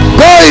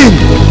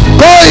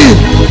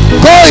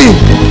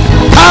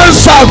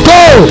 Cancer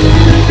go.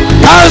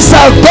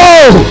 Cancer go.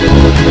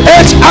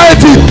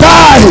 HIV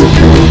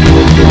die.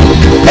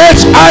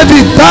 HIV,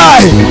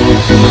 die.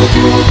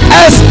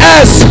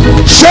 SS,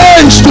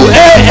 change to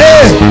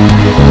AA.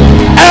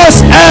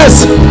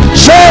 SS,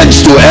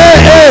 change to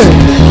AA.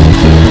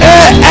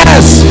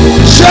 AS,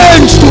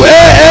 change to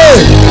AA.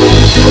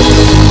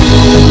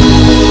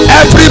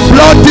 Every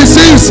blood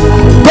disease,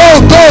 go,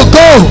 go,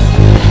 go.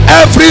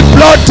 Every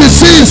blood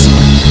disease,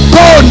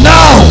 go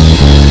now.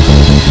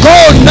 Go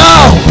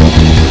now.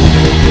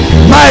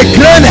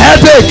 Migraine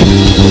headache,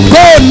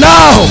 go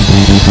now.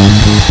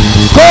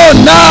 Go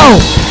now.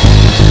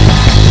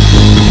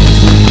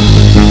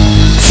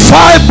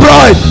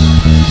 Fibroid,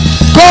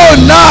 go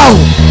now.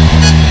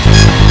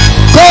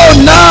 Go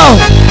now.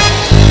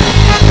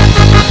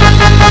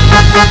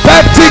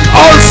 Peptic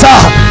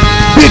ulcer,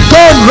 be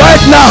gone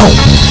right now.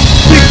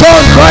 Be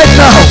gone right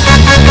now.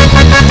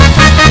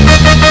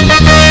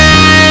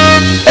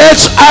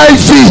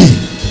 HIV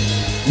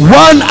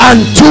 1 and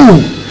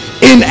 2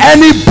 in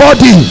any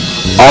body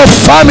or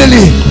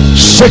family,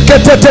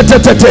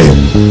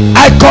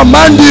 I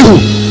command you,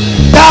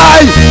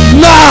 die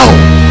now.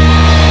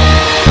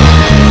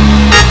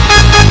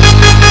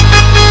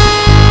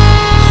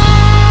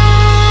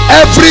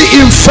 Every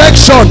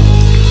infection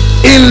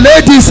in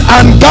ladies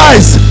and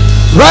guys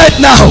right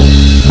now,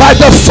 by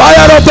the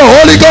fire of the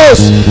Holy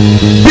Ghost,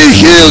 be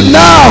healed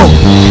now.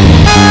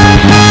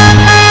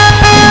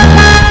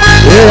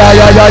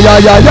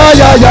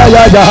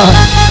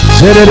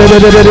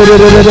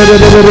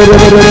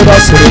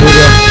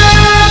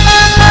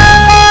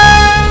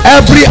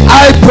 Every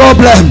eye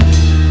problem,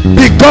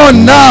 be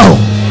gone now.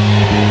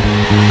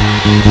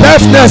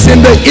 Deafness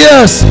in the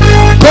ears,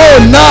 go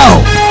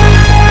now.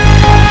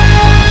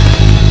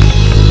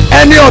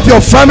 Any of your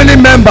family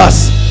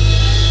members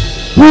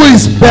who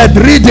is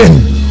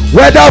bedridden,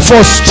 whether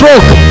for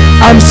stroke,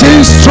 I'm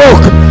seeing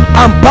stroke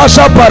and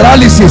partial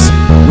paralysis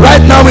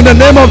right now, in the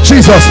name of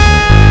Jesus,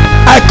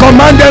 I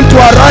command them to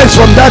arise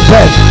from that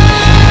bed.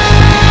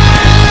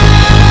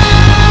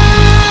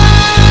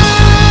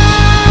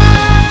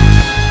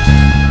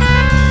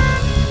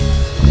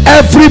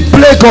 Every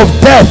plague of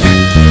death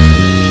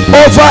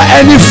over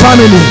any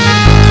family,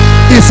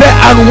 he said,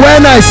 and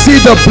when I see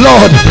the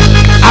blood,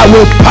 I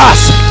will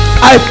pass.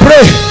 I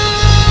pray,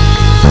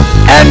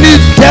 any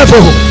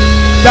devil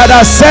that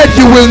has said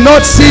you will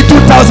not see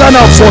 2014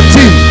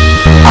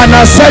 and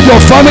has said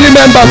your family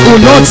members will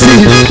not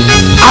see,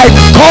 I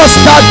curse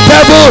that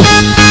devil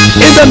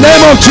in the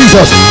name of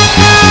Jesus.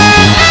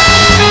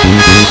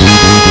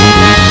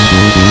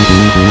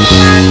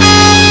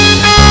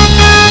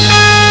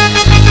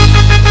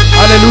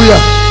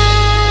 Hallelujah.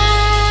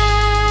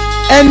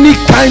 Any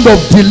kind of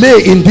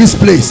delay in this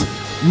place,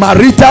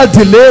 marital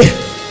delay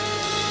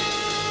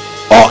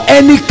or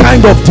any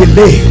kind of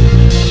delay,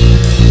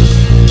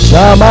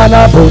 at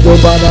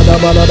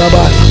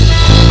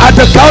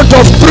the count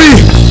of 3,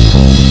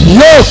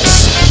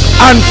 yokes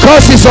and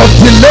causes of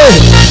delay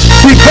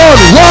be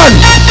gone. 1,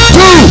 2,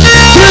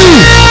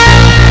 3.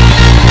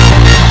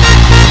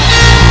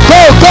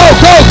 Go, go,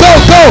 go, go,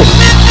 go,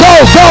 go,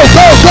 go,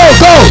 go, go,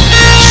 go.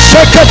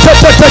 Shake it,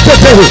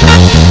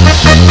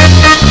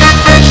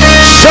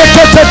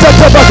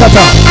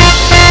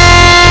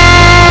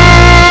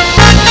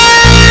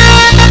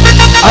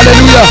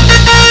 hallelujah.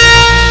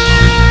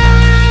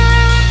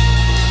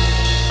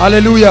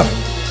 Hallelujah.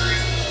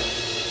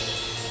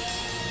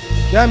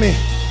 Hear me.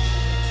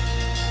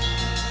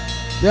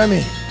 Hear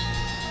me.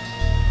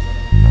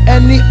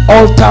 Any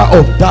altar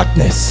of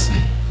darkness,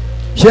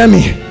 hear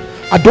me,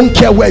 I don't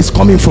care where it's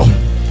coming from,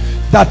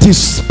 that is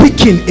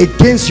speaking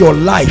against your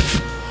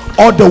life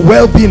or the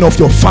well-being of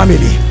your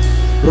family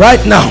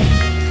right now,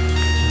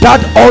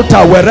 that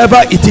altar,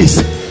 wherever it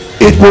is,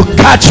 it will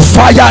catch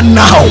fire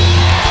now.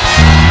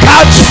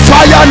 Catch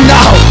fire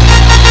now.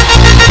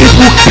 It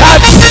will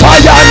catch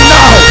fire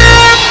now.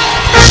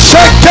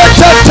 Shake it,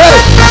 catch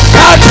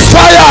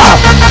fire.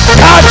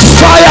 Catch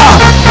fire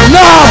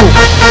now.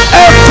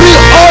 Every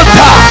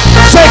altar,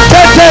 shake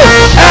it,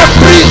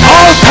 every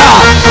altar,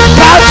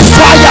 catch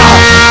fire.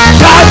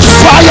 Catch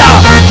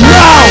fire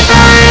now.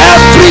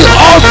 Every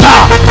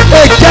altar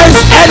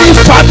against any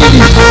family,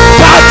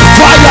 catch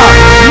fire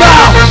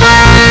now.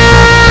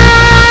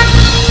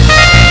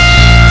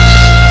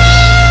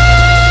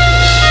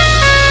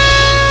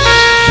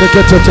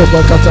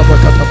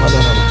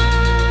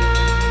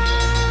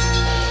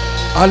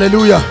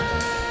 Hallelujah.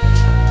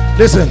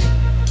 Listen,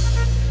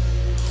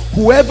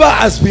 whoever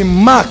has been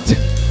marked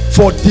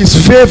for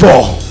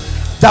disfavor,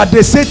 that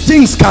they say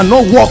things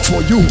cannot work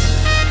for you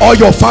or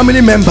your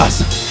family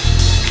members,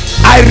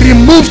 I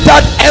remove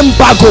that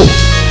embargo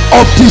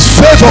of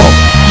disfavor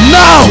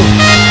now,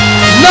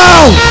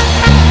 now,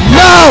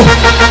 now,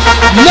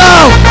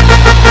 now,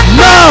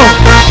 now,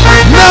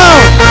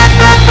 now.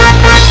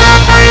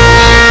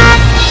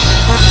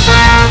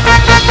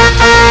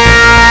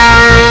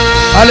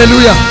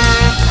 Hallelujah.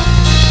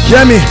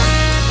 Hear me.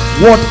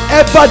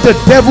 Whatever the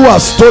devil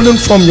has stolen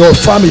from your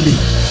family,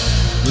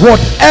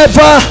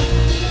 whatever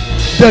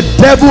the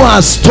devil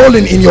has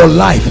stolen in your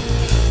life,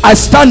 I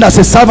stand as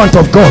a servant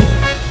of God.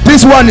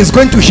 This one is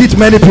going to hit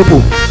many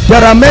people.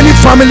 There are many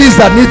families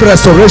that need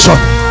restoration.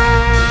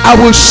 I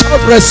will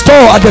shout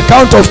restore at the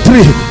count of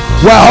 3.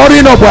 We're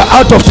hurrying up, we're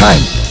out of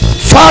time.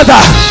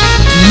 Father,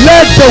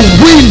 let the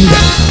wind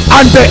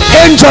and the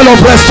angel of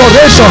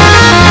restoration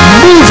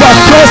move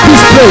across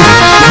this place.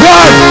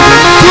 1,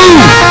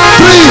 2,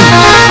 3.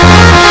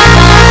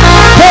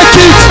 Take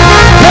it,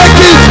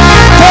 take it,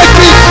 take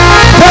it,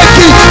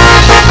 take it.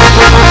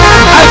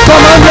 I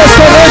command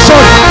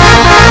restoration.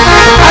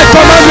 I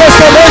command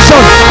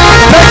restoration.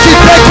 Take it,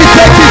 take it,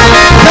 take it,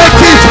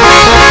 take it.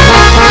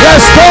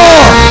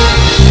 Restore.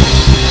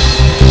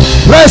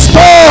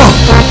 Restore.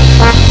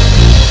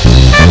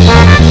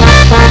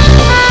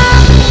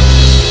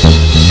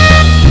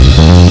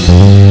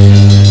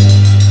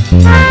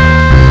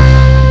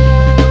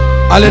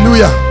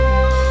 Hallelujah.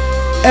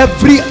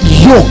 Every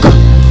yoke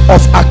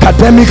of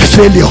academic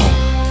failure,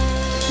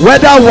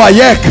 whether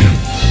WAEC,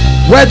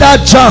 whether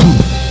JAM,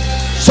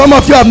 some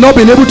of you have not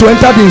been able to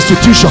enter the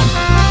institution.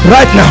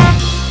 Right now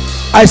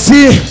I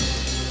see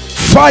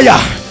fire.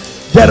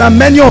 There are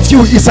many of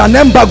you, it's an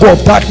embargo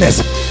of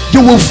darkness.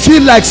 You will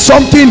feel like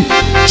something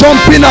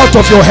jumping out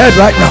of your head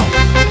right now.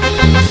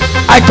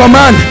 I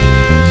command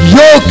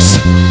yokes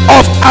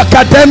of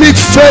academic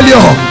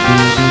failure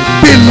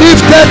be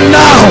lifted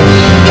now.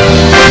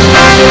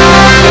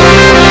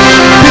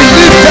 Be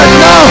lifted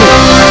now.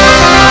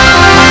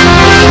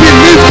 Be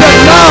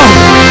lifted now.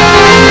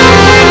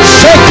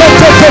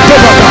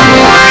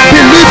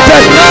 Be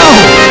lifted now.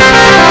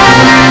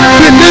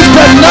 Be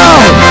lifted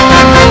now.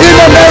 In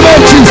the name of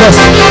Jesus.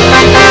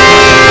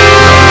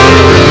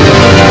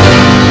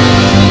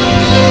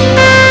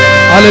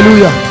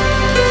 Hallelujah.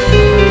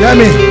 Hear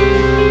me.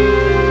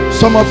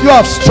 Some of you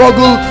have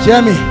struggled.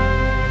 Hear me.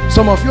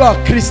 Some of you are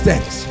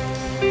Christians,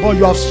 but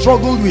you have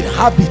struggled with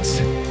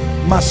habits,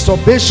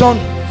 masturbation,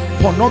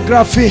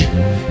 pornography.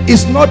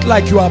 It's not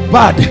like you are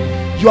bad.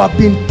 You have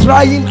been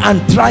trying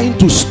and trying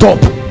to stop.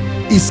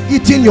 It's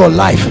eating your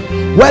life,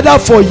 whether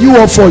for you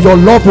or for your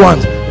loved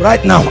ones.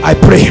 Right now I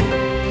pray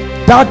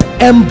that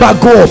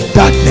embargo of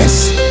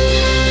darkness,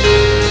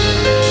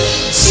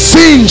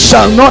 sin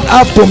shall not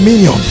have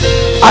dominion.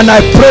 And I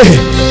pray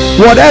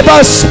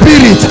whatever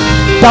spirit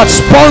that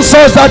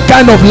sponsors that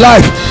kind of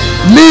life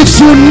leaves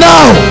you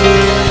now.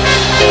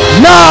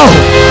 Now,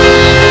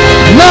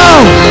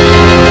 now,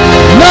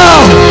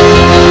 now,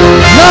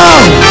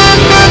 now,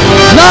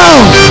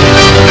 now,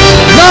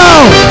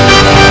 now.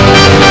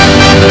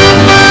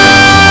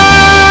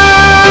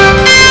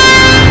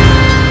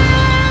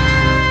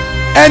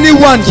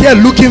 Anyone here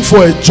looking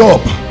for a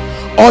job,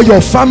 or your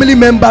family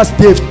members,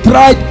 they've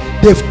tried,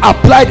 they've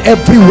applied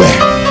everywhere.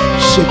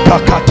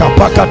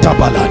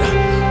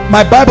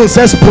 My Bible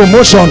says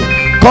promotion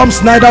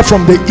comes neither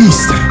from the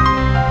east,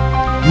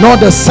 nor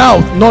the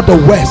south, nor the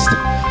west.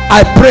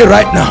 I pray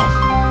right now,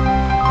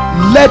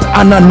 let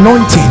an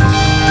anointing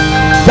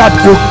that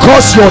will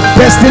cause your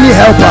destiny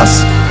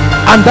helpers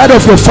and that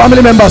of your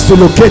family members to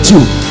locate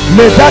you,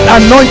 may that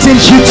anointing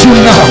hit you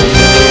now.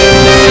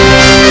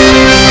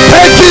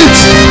 Take it.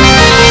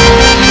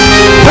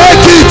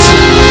 Take it.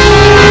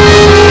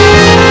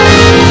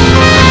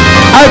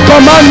 I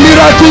command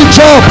miracle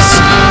jobs.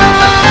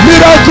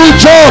 Miracle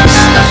jobs.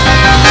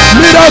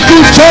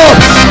 Miracle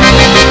jobs.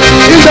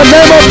 In the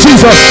name of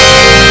Jesus.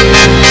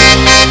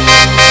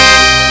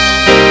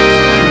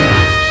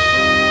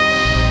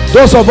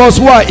 Those of us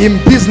who are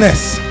in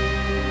business,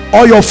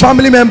 or your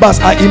family members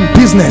are in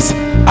business,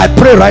 I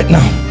pray right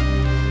now,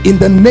 in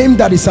the name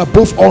that is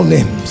above all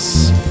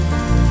names.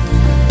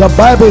 The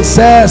Bible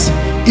says,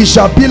 it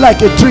shall be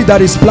like a tree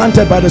that is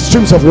planted by the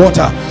streams of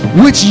water,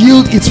 which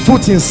yield its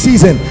fruit in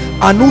season,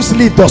 and whose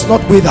leaf does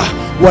not wither.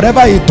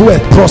 Whatever it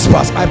doeth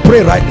prospers. I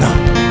pray right now,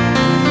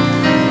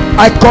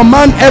 I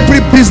command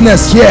every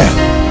business here,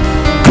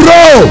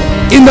 grow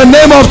in the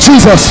name of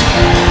Jesus.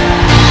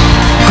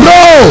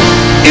 Grow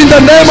in the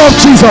name of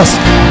Jesus.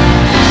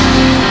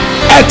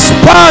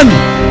 Expand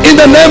in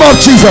the name of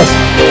Jesus.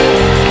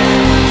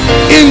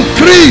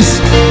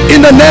 Increase in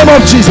the name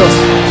of Jesus.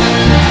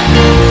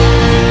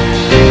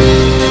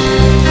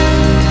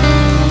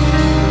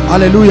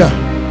 Hallelujah.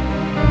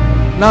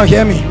 Now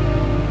hear me.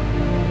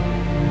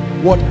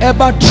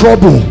 Whatever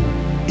trouble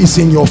is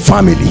in your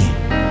family,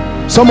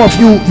 some of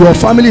you, your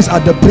family is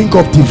at the brink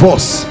of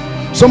divorce.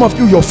 Some of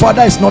you, your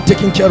father is not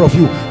taking care of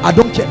you. I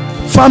don't care.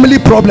 Family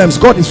problems,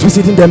 God is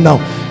visiting them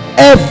now.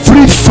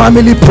 Every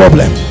family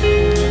problem,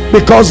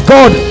 because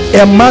God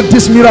earmarked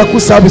this miracle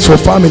service for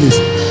families.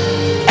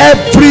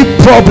 Every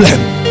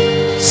problem,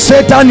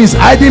 Satan is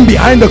hiding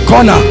behind the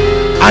corner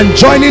and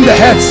joining the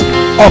heads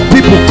of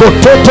people.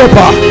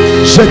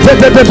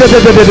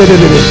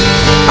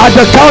 At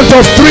the count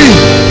of 3,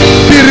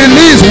 be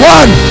released.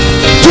 1,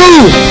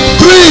 2,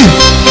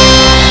 3.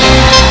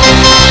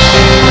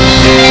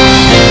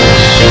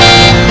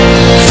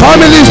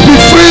 Families be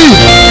free.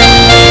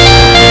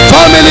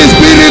 Families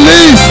be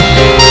released.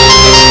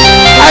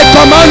 I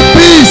command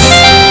peace.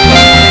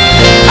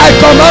 I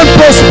command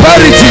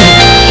prosperity.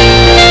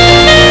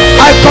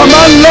 I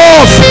command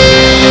love.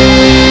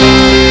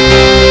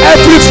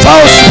 Every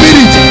foul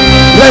spirit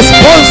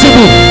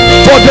responsible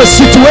for the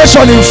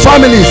situation in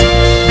families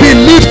be be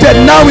lifted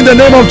now in the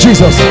name of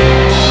Jesus.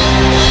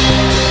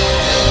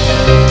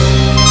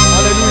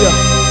 Hallelujah.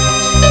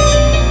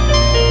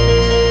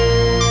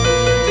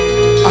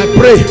 I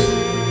pray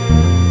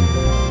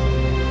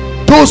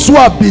those who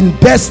have been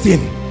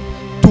destined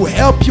to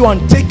help you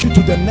and take you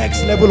to the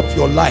next level of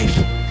your life,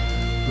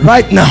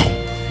 right now,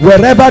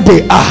 wherever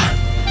they are,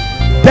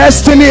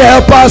 destiny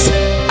helpers,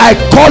 I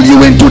call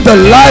you into the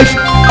life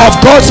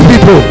of God's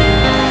people.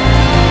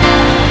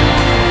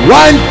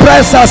 Wine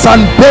pressers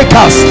and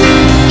bakers,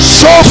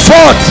 show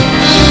forth,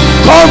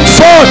 come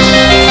forth.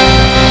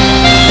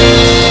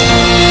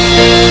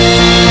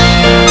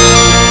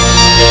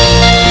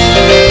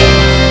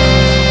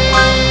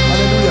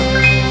 Hallelujah.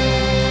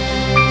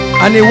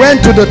 And he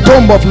went to the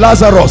tomb of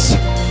Lazarus,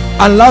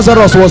 and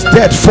Lazarus was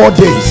dead 4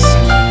 days,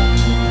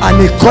 and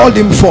he called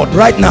him forth.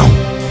 Right now,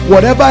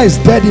 whatever is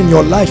dead in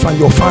your life and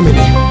your family,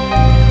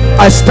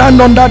 I stand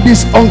under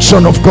this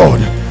unction of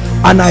God,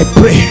 and I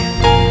pray,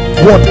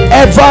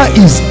 whatever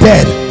is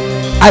dead,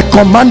 I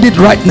command it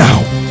right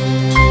now.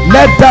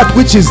 Let that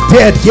which is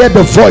dead hear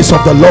the voice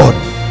of the Lord.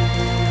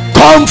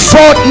 Come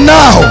forth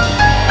now.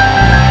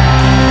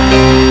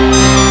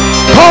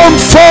 Come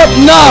forth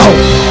now.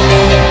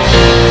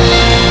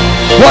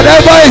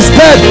 Whatever is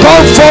dead,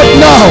 come forth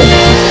now.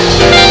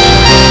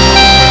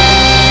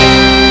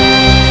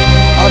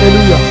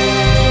 Hallelujah.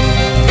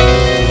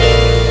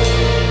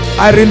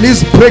 I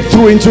release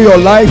breakthrough into your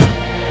life.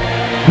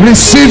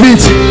 Receive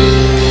it.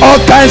 All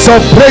kinds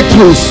of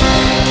breakthroughs.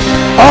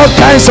 All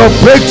kinds of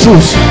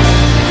breakthroughs.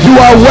 You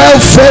are well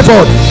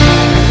favored.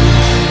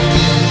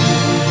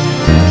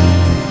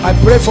 I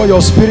pray for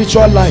your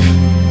spiritual life.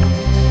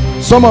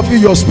 Some of you,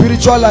 your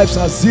spiritual lives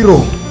are zero.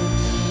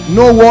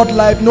 No word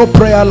life, no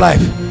prayer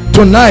life.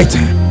 Tonight,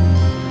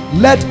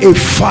 let a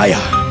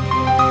fire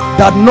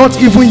that not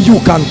even you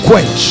can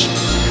quench,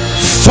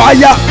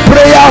 fire,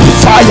 prayer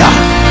fire,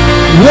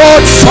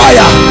 word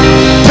fire,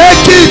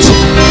 take it,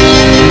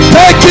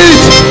 take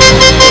it,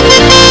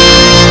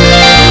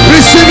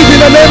 receive it in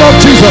the name of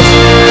Jesus.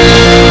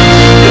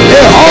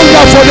 A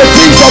hunger for the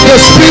things of the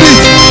Spirit,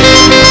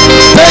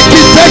 take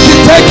it, take it,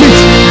 take it.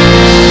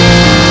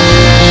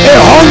 A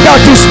hunger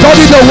to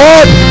study the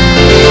word,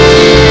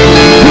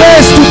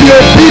 grace to be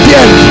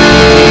obedient,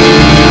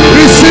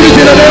 receive it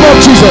in the name of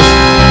Jesus.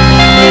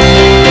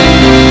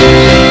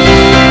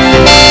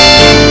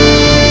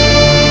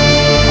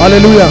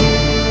 Hallelujah.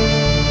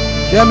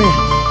 Hear me.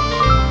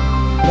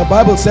 The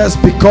Bible says,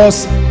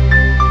 because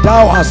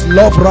thou hast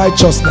loved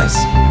righteousness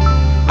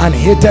and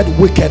hated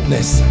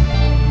wickedness,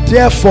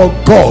 therefore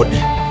God,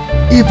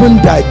 even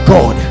thy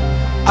God,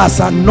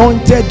 has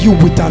anointed you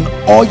with an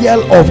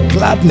oil of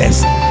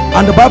gladness.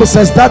 And the Bible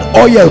says that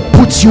oil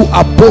puts you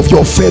above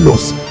your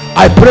fellows.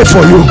 I pray for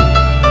you,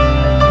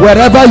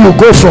 wherever you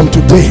go from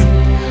today,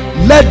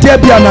 let there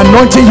be an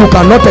anointing you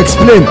cannot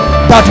explain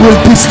that will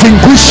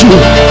distinguish you.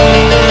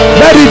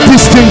 Let it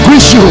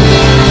distinguish you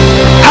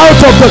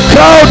out of the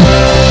crowd.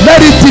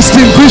 Let it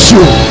distinguish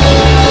you.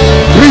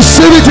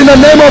 Receive it in the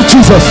name of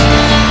Jesus.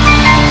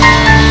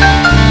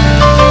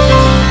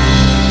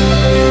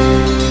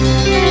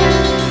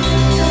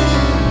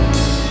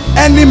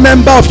 Any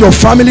member of your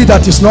family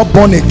that is not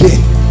born again,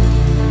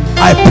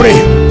 I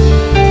pray,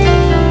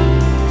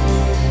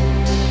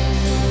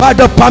 by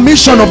the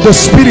permission of the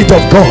Spirit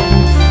of God,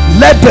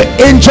 let the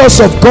angels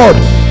of God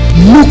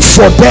look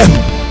for them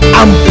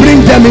and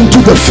bring them into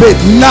the faith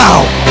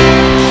now.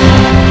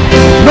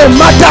 No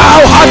matter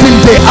how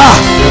hardened they are,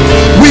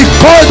 we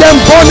call them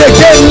born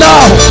again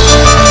now.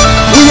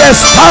 We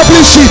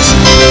establish it.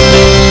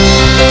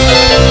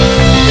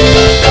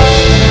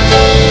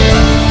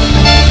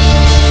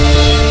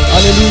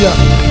 Hallelujah.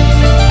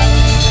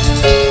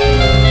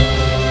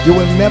 You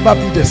will never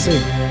be the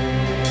same.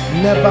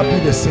 Never be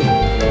the same.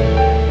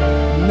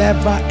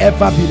 Never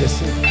ever be the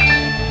same.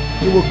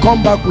 You will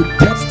come back with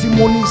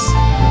testimonies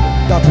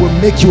that will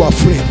make you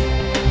afraid.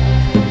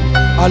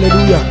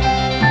 Hallelujah.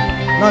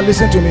 Now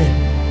listen to me.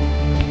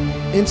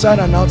 Inside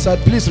and outside,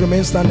 please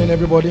remain standing,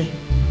 everybody.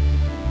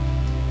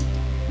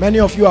 Many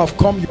of you have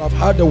come, you have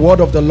heard the word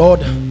of the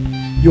Lord.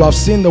 You have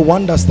seen the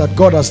wonders that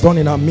God has done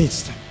in our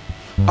midst.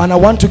 And I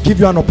want to give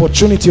you an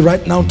opportunity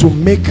right now to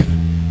make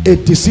a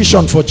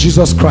decision for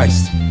Jesus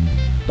Christ.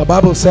 The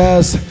Bible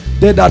says,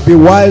 they that be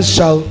wise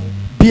shall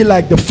be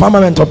like the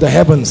firmament of the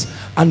heavens,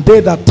 and they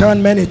that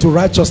turn many to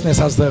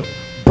righteousness as the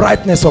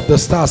brightness of the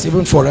stars,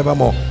 even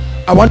forevermore.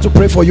 I want to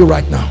pray for you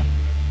right now.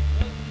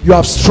 You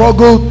have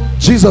struggled.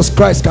 Jesus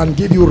Christ can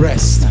give you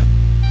rest,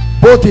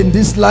 both in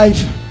this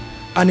life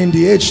and in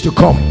the age to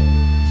come.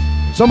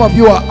 Some of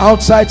you are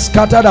outside,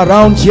 scattered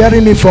around,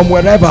 hearing me from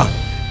wherever,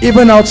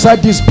 even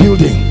outside this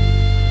building.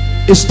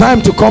 It's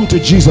time to come to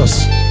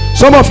Jesus.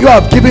 Some of you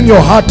have given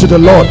your heart to the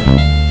Lord,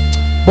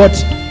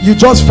 but you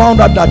just found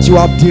out that you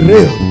have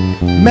derailed.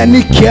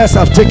 Many cares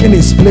have taken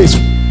its place,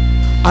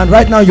 and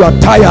right now you are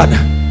tired,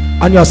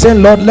 and you are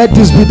saying, Lord, let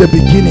this be the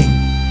beginning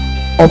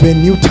of a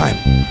new time.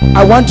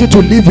 I want you to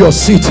leave your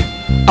seat.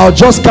 I'll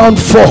just count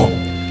 4.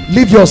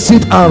 Leave your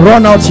seat and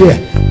run out here,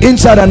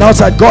 inside and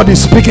outside. God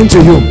is speaking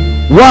to you.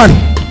 1,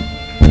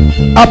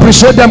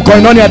 Appreciate them,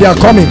 Koinonia, they are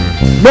coming.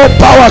 No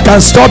power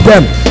can stop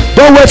them.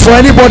 Don't wait for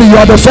anybody. You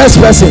are the first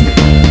person.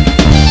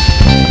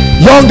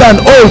 Young and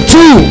old,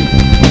 too.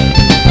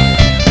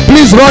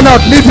 Please run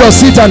out, leave your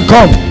seat and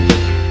come.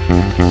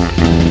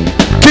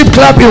 Keep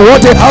clapping.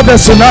 What a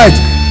harvest tonight.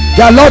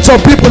 There are lots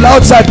of people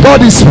outside.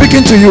 God is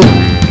speaking to you.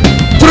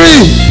 3.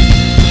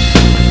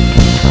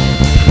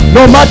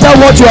 No matter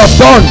what you have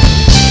done,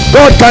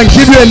 God can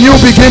give you a new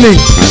beginning.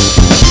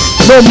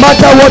 No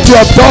matter what you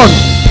have done,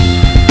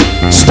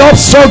 stop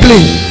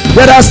struggling.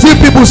 There are still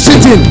people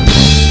sitting.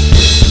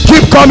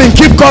 Keep coming,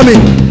 keep coming.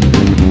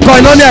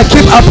 Koinonia,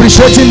 keep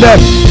appreciating them.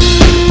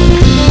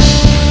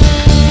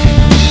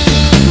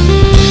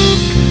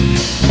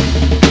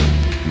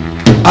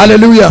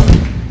 Hallelujah.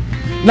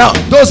 Now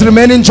those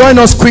remaining, join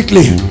us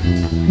quickly.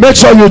 Make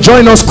sure you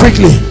join us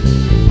quickly.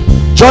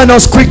 Join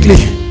us quickly.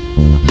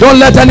 Don't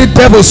let any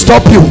devil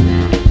stop you.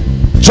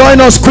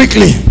 Join us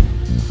quickly.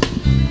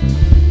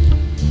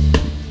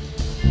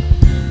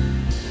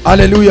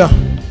 Hallelujah.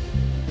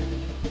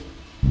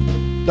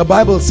 The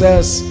Bible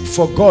says,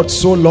 for God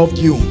so loved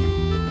you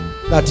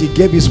that he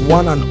gave his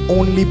one and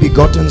only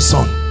begotten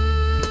son,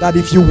 that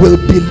if you will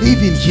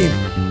believe in him,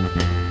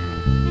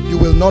 you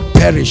will not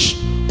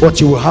perish, but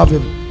you will have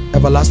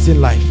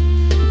everlasting life.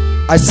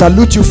 I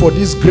salute you for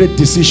this great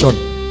decision.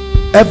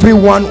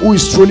 Everyone who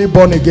is truly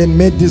born again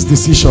made this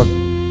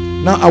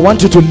decision. Now I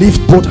want you to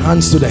lift both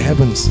hands to the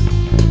heavens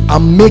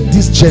and make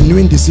this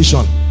genuine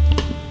decision.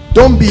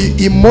 Don't be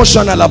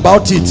emotional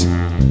about it.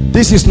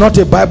 This is not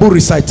a Bible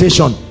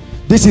recitation.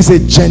 This is a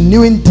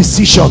genuine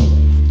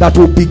decision that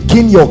will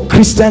begin your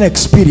Christian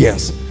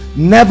experience.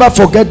 Never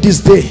forget this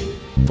day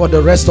for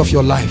the rest of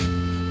your life.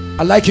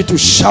 I'd like you to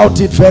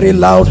shout it very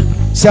loud.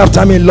 Say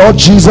after me, Lord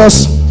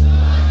Jesus,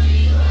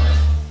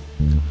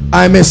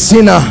 I'm a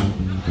sinner,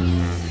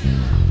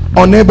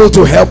 unable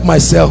to help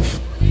myself.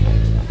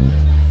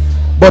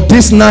 But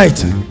this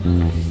night,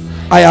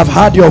 I have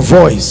heard your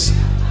voice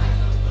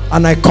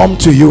and I come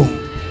to you.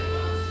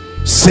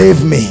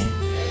 Save me,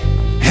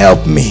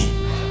 help me.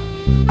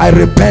 I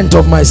repent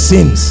of my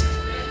sins.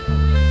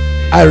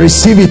 I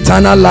receive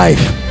eternal life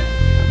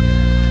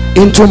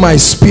into my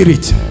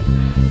spirit,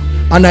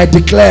 and I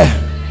declare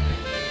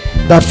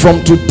that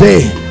from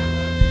today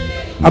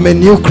I'm a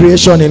new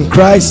creation in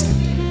Christ.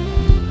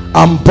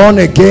 I'm born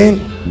again.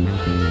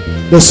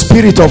 The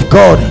Spirit of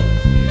God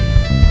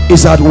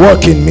is at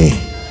work in me.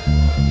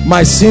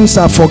 My sins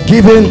are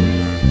forgiven.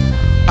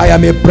 I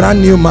am a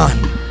brand new man.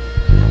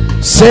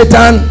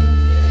 Satan,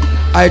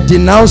 I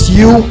denounce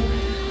you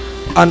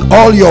and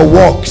all your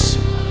works.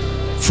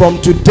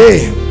 From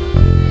today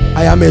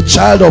I am a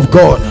child of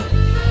God.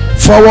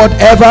 Forward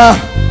ever,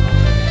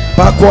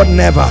 backward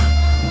never,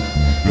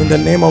 in the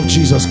name of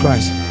Jesus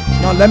Christ.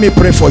 Now let me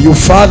pray for you.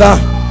 Father,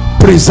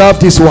 preserve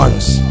these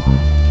ones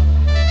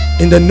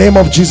in the name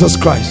of Jesus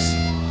Christ.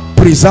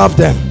 Preserve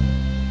them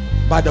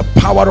by the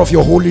power of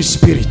your Holy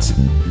Spirit.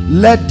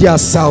 Let their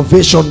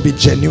salvation be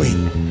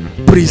genuine.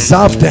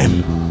 Preserve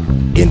them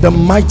in the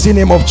mighty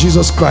name of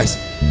Jesus Christ.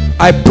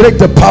 I break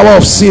the power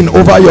of sin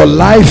over your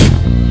life.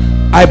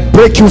 I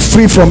break you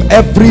free from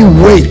every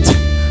weight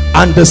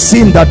and the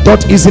sin that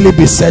doth easily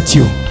beset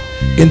you.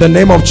 In the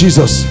name of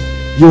Jesus,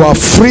 you are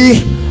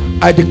free.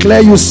 I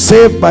declare you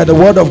saved by the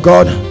word of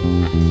God.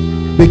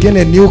 Begin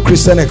a new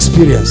Christian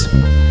experience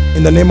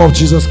in the name of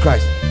Jesus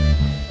Christ.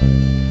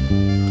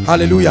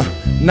 Hallelujah.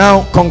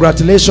 Now,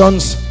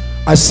 congratulations.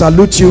 I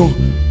salute you.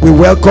 We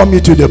welcome you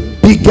to the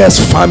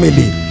biggest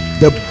family.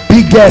 The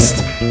biggest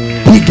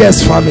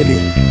family.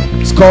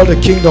 It's called the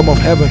kingdom of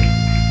heaven.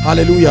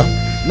 Hallelujah.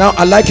 Now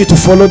I'd like you to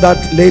follow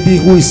that lady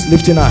who is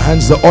lifting her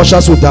hands. The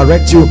ushers will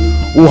direct you,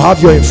 will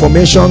have your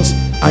informations,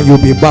 and you'll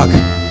be back.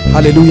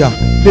 Hallelujah.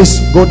 Please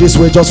go this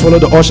way. Just follow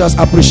the ushers.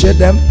 Appreciate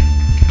them.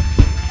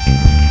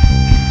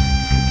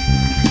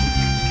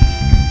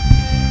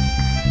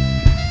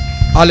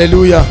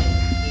 Hallelujah.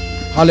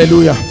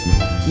 Hallelujah.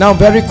 Now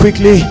very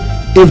quickly,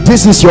 if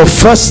this is your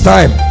first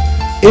time,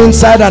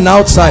 inside and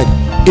outside,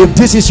 if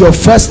this is your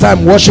first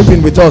time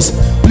worshiping with us,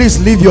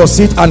 please leave your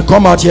seat and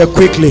come out here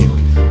quickly.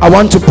 I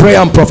want to pray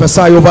and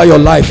prophesy over your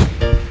life.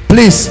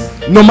 Please,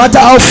 no matter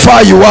how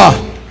far you are,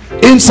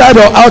 inside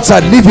or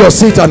outside, leave your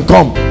seat and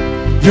come.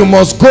 You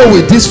must go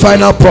with this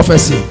final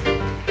prophecy.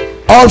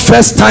 All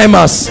first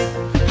timers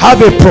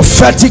have a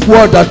prophetic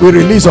word that we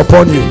release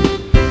upon you.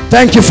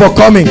 Thank you for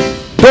coming.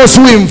 Those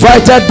who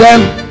invited them,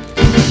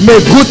 may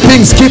good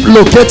things keep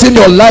locating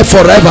your life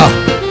forever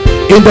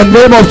in the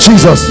name of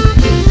Jesus.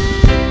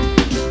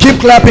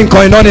 Keep clapping,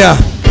 Koinonia.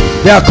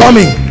 They are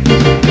coming.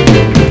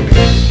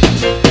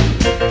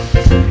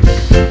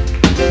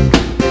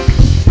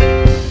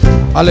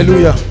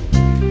 Hallelujah.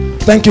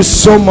 Thank you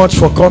so much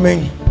for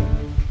coming.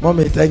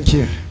 Mommy, thank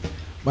you.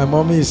 My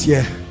mommy is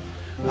here.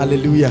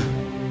 Hallelujah.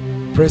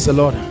 Praise the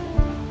Lord.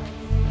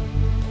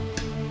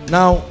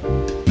 Now,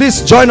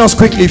 please join us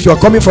quickly. If you are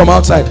coming from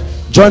outside,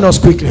 join us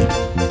quickly.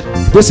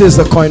 This is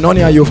the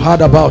Koinonia you've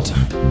heard about.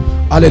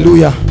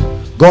 Hallelujah.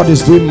 God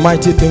is doing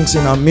mighty things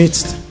in our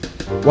midst.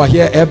 We're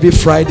here every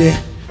Friday.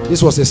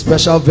 This was a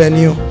special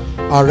venue,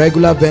 Our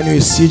regular venue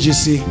is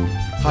CGC.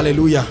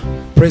 Hallelujah.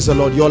 Praise the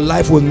Lord. Your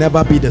life will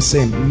never be the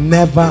same.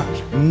 Never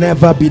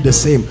be the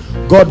same.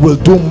 God will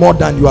do more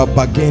than you have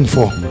bargained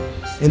for.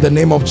 In the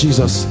name of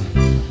Jesus.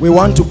 We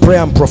want to pray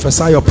and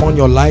prophesy upon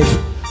your life.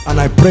 And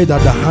I pray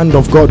that the hand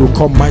of God will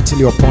come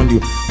mightily upon you.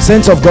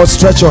 Saints of God,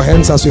 stretch your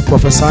hands as we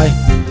prophesy.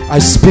 I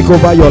speak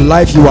over your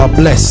life. You are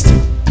blessed.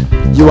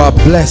 You are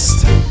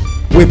blessed.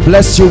 We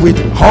bless you with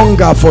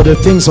hunger for the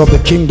things of the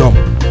kingdom.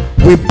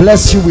 We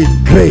bless you with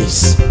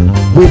grace.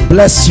 We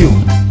bless you.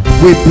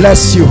 We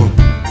bless you.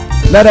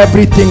 Let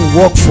everything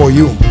work for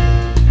you.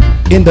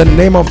 In the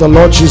name of the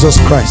Lord Jesus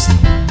Christ.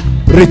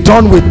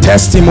 Return with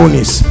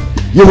testimonies.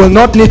 You will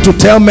not need to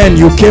tell men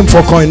you came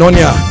for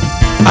koinonia.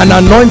 An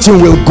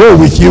anointing will go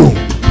with you.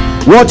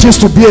 What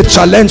used to be a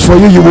challenge for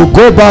you, you will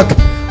go back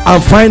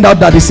and find out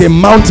that it's a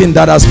mountain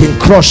that has been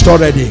crushed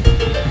already.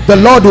 The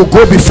Lord will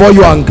go before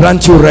you and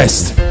grant you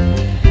rest.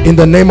 In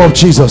the name of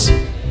Jesus.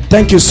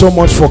 Thank you so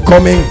much for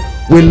coming.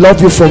 We love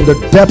you from the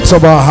depths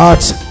of our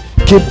hearts.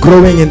 Keep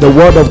growing in the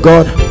word of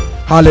God.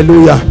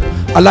 Hallelujah.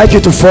 I'd like you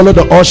to follow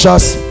the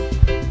ushers.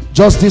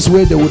 Just this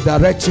way they will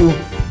direct you.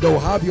 They will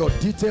have your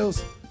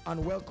details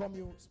and welcome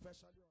you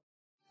specially.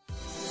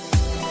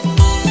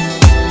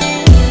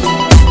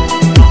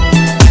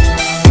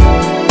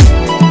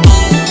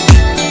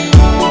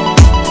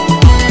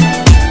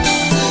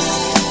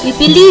 We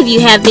believe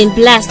you have been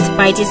blessed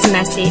by this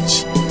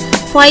message.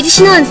 For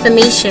additional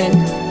information,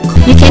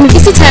 you can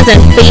visit us on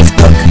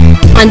Facebook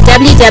on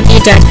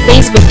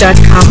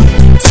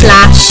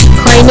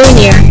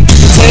www.facebook.com/Koinonia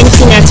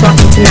Eternity Network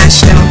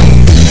International,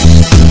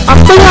 or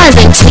follow us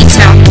on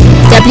Twitter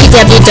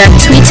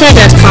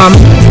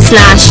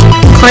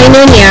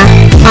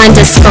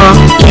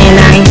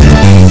www.twitter.com/Koinonia_ENI.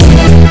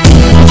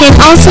 You can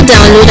also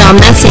download our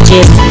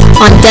messages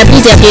on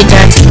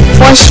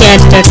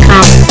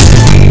www.forshared.com.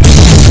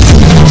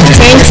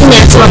 Eternity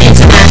Network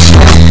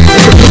International,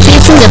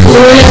 duplicating the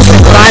fullness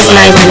of God's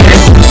life on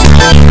earth.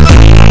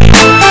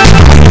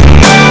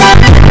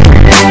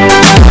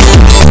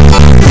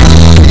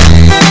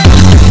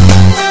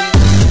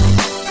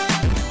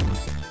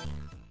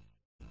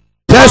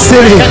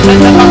 Destiny,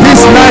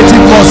 this night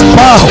it must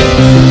bow.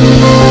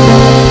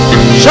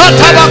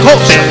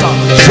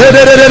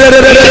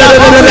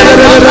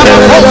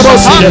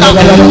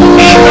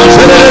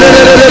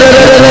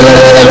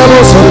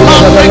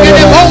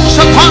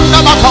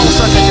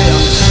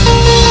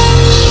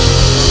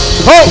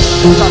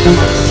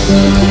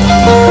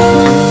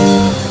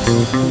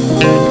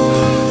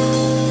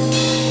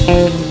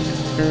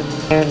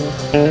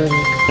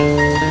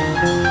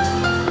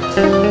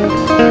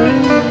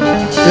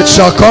 It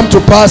shall come to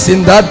pass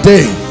in that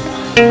day.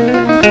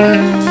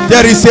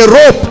 There is a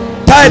rope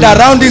tied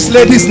around this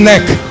lady's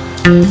neck.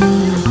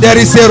 There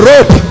is a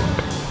rope.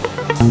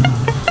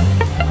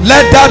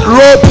 Let that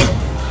rope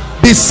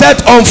be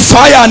set on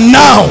fire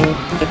now.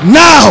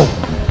 Now.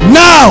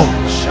 Now.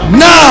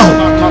 Now.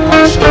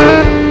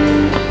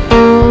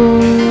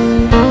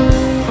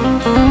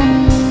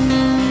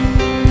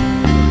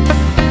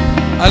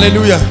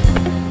 Hallelujah.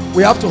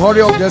 We have to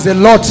hurry up. There's a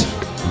lot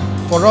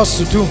for us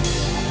to do.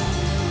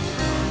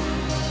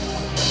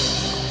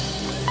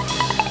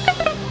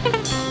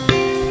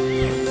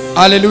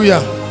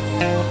 Hallelujah.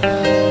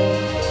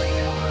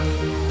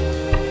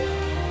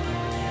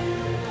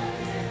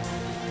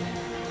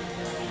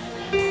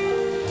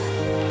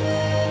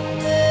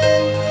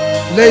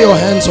 Lay your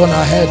hands on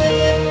her head.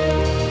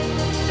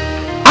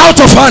 Out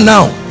of her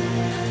now.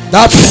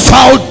 That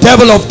foul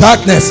devil of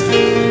darkness.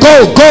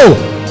 Go, go.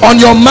 On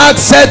your mark,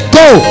 said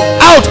go.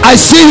 Out. I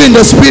see you in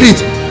the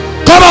spirit.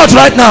 Come out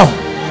right now.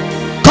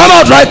 Come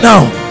out right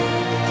now.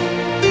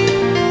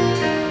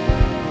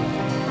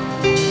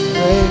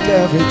 Break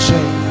every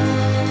chain.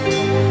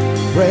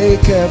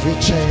 Break every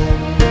chain.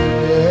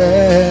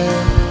 Yeah.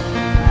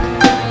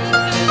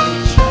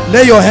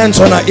 Lay your hands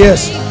on her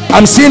ears.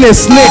 I'm seeing a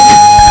snake.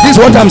 This is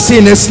what I'm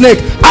seeing. A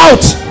snake.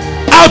 Out.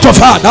 Out of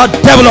her. That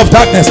devil of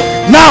darkness.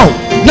 Now.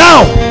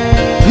 Now.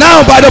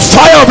 Now by the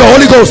fire of the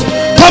Holy Ghost.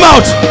 Come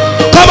out.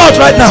 Come out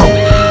right now.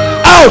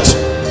 Out.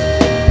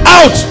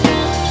 Out.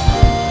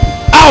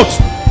 Out.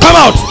 Come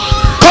out.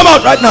 Come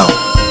out right now.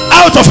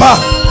 Out of her.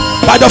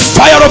 By the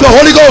fire of the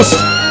Holy Ghost.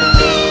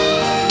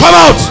 Come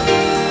out.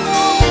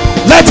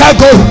 Let her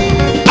go.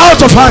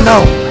 Out of her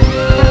now.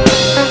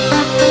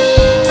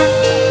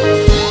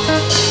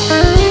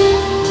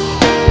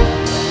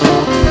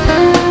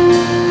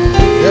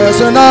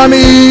 There's an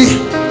army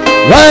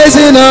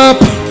rising up.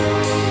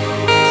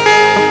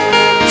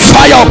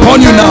 Fire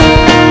upon you now.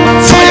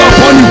 Fire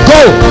upon you.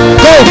 Go.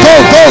 Go, go,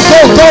 go, go,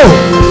 go.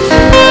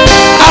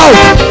 Out.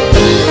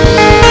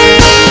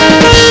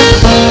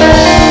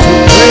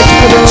 Break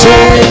every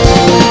chain.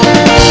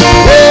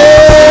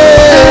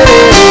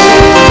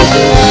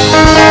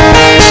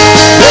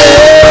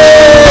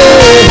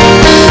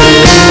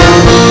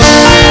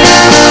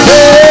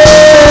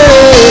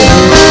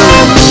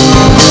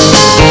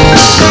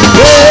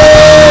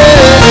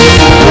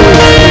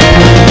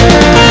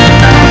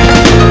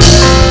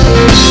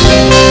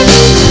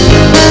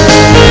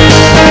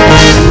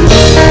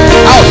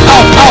 Out,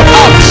 out,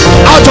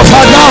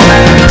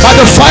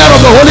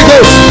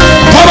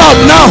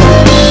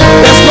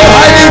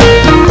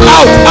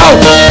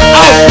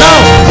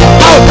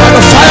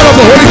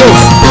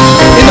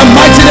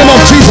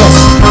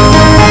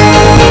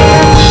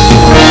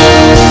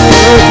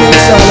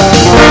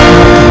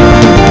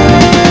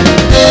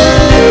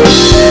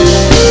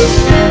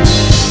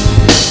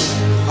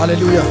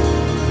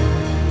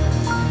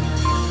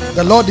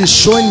 Lord is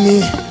showing me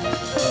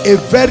a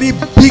very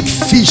big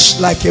fish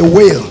like a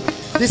whale.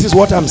 This is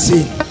what I'm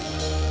seeing.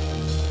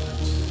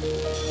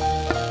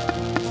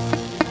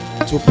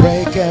 To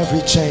break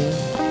every chain,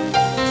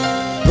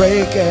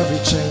 break every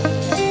chain.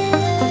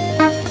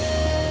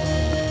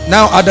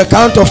 Now at the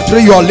count of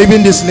 3, you are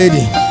leaving this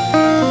lady,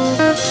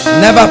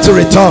 never to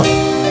return.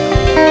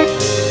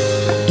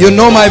 You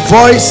know my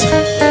voice.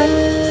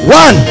 1,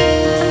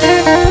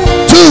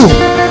 2,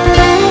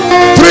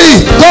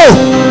 3,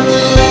 go.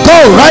 Go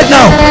right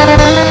now.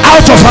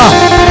 Out of her.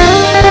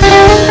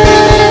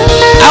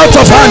 Out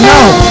of her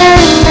now.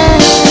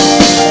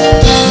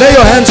 Lay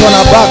your hands on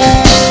her back.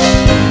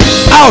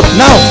 Out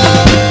now.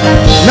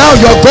 Now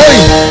you're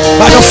going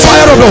by the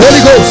fire of the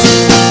Holy Ghost.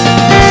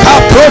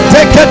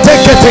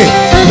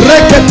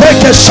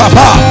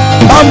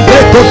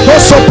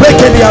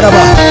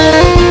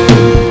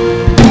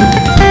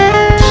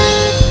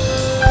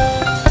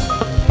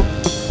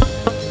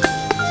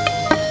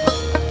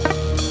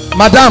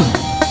 Madam,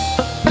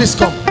 please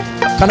come.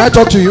 Can I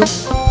talk to you?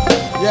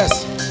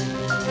 Yes.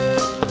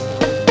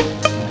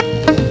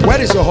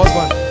 Where is your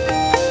husband?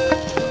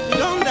 He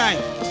don't die.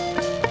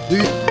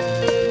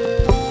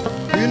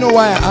 Do you know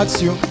why I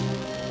asked you?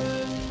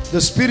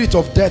 The spirit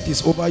of death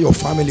is over your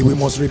family. We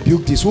must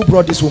rebuke this. Who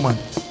brought this woman?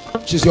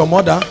 She's your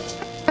mother?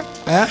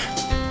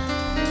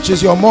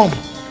 She's your mom.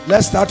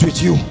 Let's start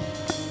with you,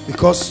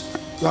 because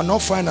you are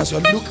not fine as you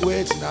look.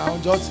 Wait now,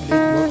 just leave.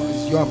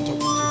 It's you I'm talking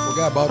to.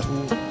 Forget about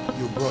who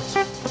you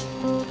brought.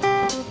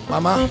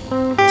 Mama,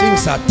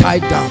 things are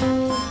tied down.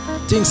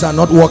 Things are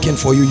not working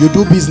for you. You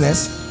do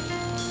business.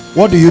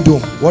 What do you do?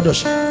 What does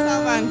she?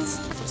 Servant.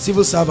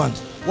 Civil servant.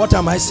 What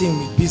am I seeing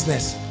with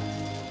business?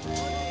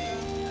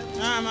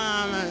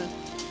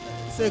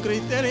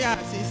 Secretary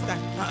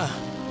assistant.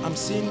 I'm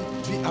seeing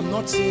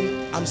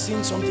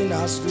something that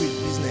has to do with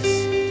business.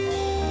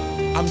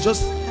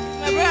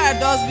 My brother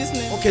does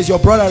business. Okay, it's your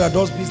brother that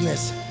does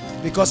business,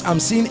 because I'm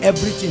seeing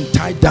everything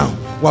tied down.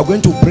 We're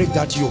going to break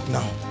that yoke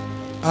now.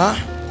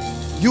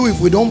 You,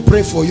 if we don't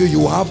pray for you, you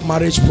will have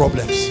marriage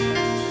problems.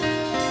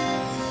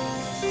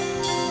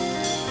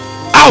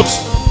 Out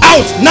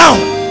now,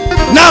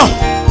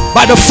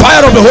 by the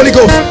fire of the Holy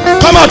Ghost.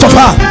 Come out of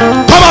her.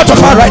 Come out of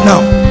her right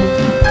now.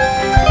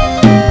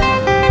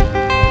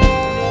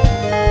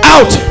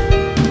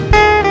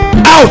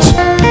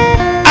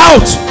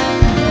 Out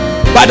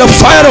by the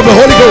fire of the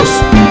Holy Ghost.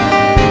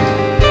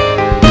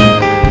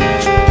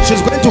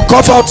 She's going to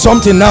cough out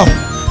something now.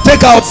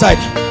 Take her outside.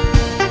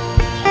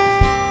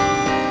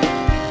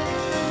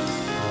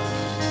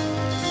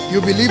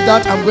 You believe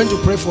that? I'm going to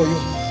pray for you.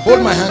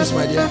 Hold my hands,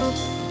 my dear.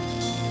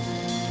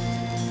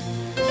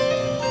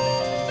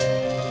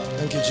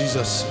 Thank you,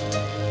 Jesus.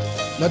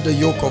 Let the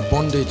yoke of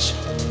bondage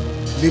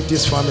leave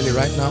this family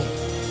right now.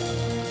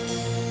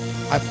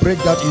 I break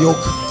that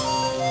yoke.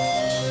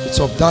 It's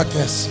of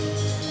darkness.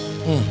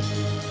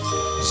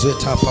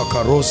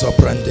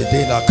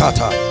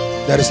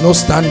 There is no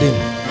standing.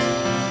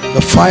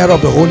 The fire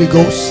of the Holy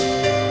Ghost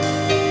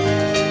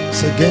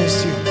is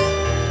against you.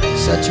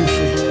 Set you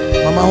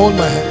free. Mama, hold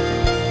my hand.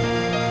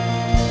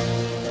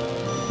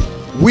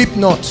 Weep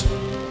not.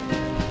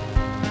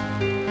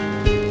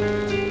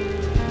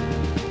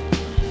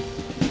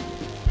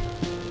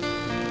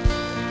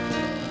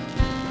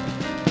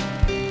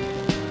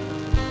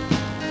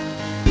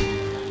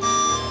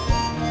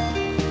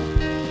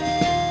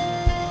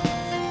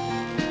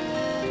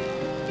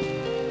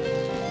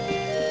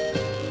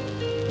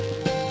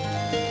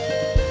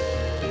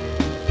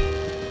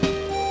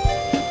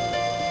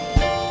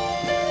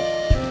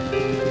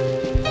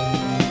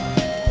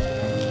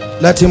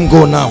 Let him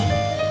go now.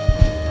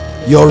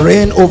 Your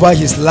reign over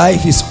his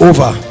life is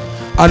over,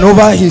 and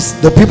over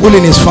the people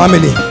in his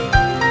family.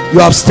 You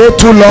have stayed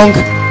too long.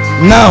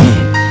 Now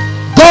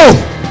go.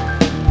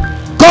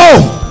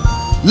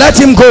 Let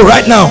him go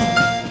right now.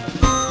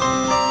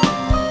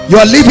 You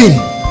are leaving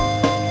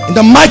in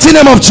the mighty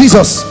name of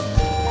Jesus.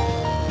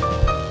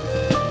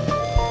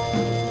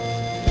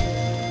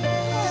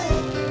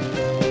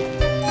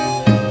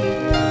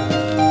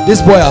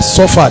 This boy has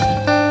suffered.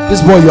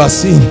 This boy you are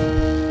seeing,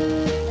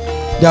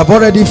 they have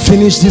already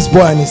finished this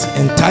boy and his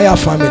entire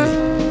family.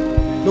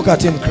 Look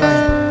at him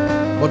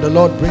crying, but the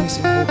Lord brings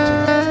him hope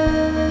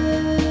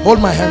tonight. Hold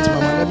my hands,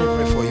 Mama. Let me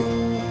pray for you.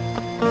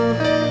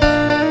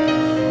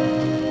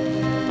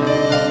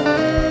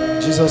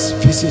 Jesus,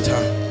 visit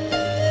her.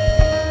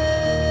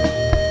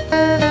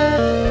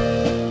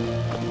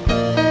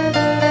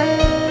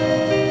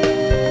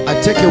 I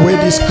take away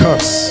this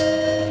curse.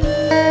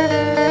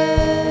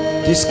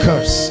 This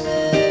curse.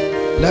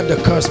 Let the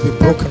curse be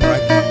broken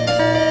right now.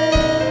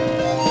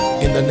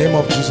 In the name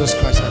of Jesus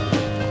Christ, I pray.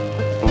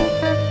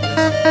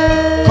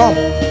 Come.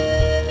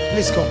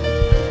 Please come.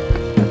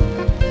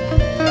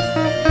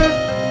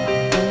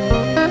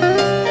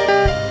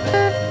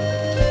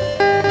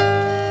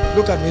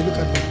 Look at me, look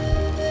at me.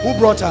 Who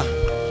brought her?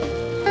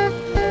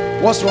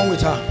 What's wrong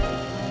with her?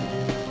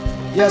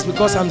 Yes,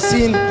 because I'm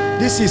seeing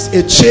this is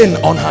a chain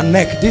on her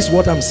neck. This is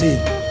what I'm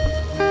seeing.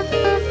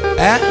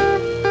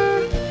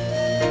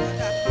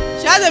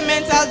 She has a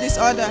mental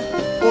disorder.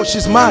 Oh,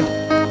 she's mad.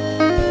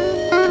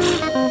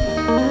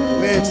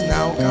 Wait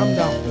now, calm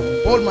down.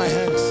 Hold my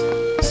hands.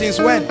 Since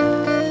when?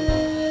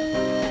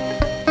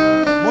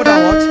 More than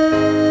what?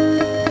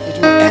 It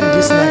will end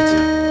this night.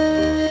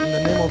 In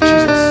the name of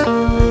Jesus.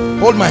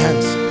 Hold my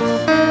hands.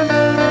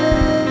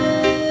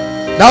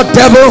 Now,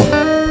 devil,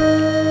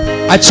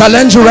 I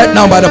challenge you right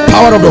now by the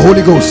power of the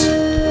Holy Ghost.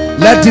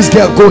 Let this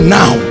girl go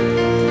now.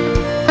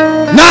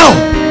 Now.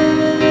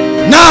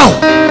 Now.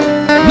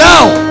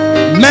 Now.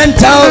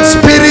 Mental,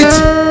 spirit,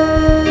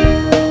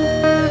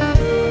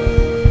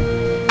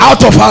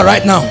 out of her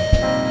right now.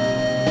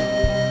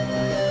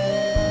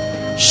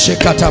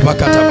 Shekata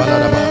bakata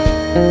baladaba.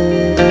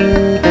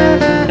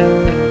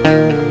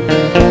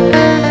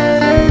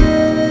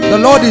 The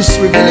Lord is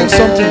revealing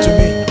something to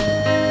me.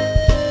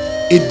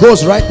 It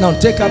goes right now.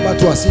 Take her back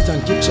to her seat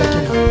and keep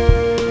checking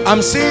her.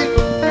 I'm seeing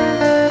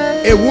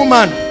a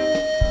woman.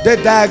 They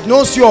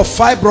diagnosed you of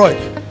fibroid.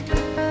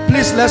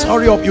 Please, let's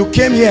hurry up. You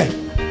came here.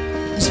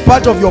 It's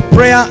part of your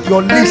prayer,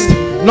 your list.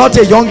 Not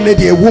a young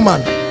lady, a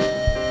woman.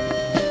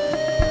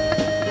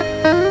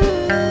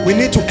 We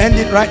need to end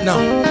it right now.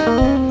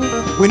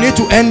 We need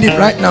to end it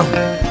right now.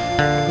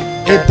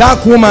 A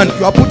dark woman,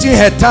 you are putting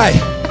head tie.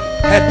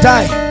 Head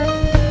tie.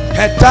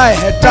 Head tie,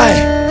 head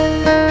tie.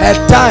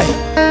 Head tie.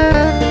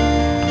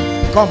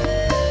 Come.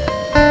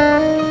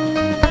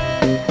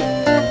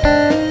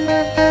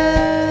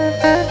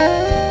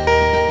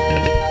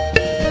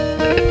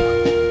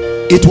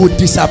 It will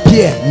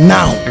disappear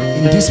now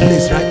in this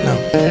place right now.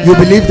 You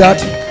believe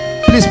that?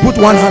 Please put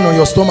one hand on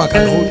your stomach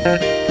and hold.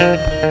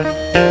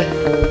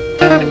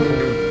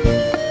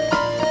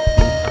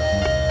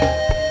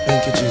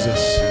 Thank you,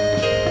 Jesus.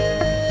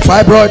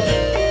 Fibroid,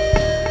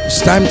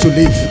 it's time to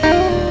leave.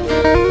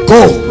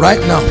 Go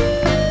right now.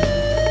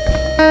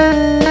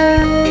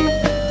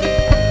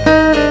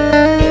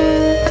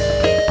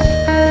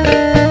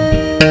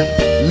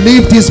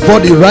 Leave this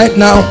body right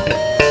now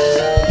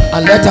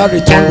and let her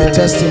return with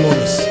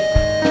testimonies.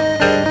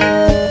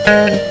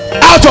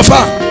 Out of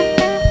her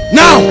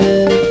now.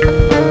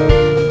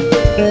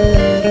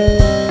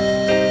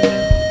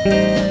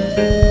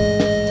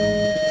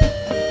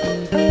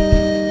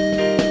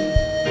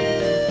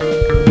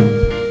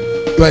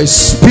 You are a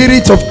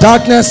spirit of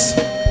darkness.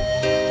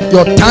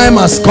 Your time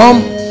has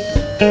come.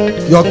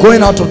 You are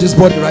going out of this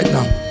body right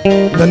now.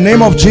 In the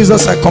name of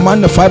Jesus, I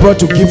command the fibroid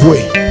to give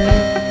way.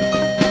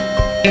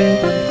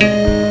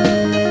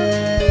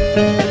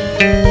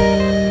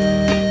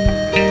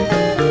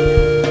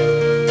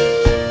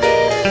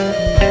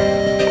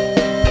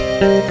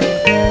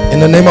 In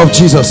the name of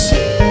Jesus,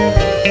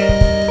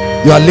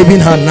 you are leaving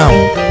her now.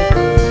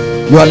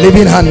 You are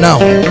leaving her now.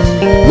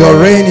 Your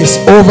reign is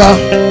over.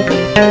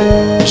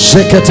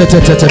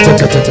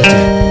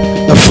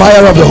 The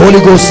fire of the Holy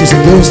Ghost is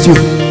against you.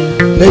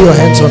 Lay your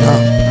hands on her.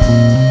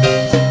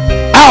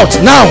 Out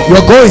now.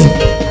 You're going.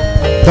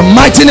 The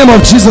mighty name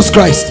of Jesus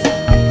Christ.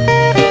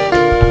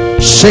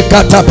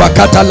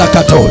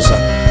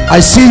 I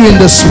see you in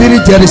the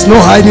spirit. There is no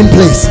hiding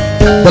place.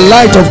 The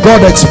light of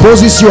God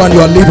exposes you and you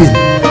are living.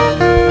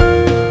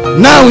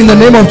 Now in the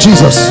name of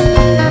Jesus,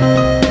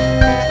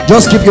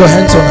 just keep your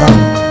hands on her.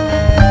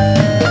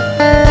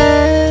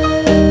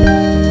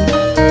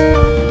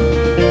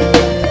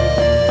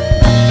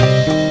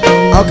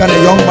 How can a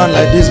young man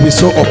like this be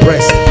so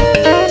oppressed?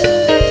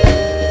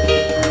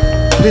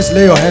 Please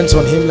lay your hands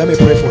on him. Let me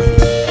pray for him.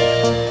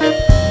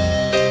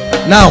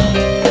 Now,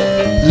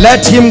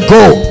 let him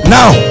go.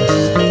 Now,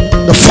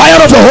 the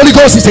fire of the Holy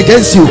Ghost is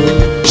against you.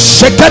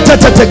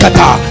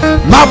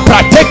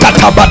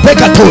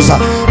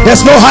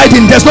 There's no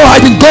hiding. There's no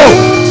hiding. Go.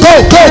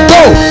 Go. Go.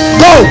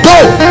 Go. Go.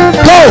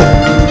 Go.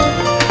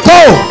 Go.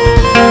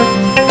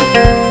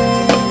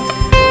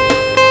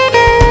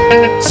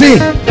 See,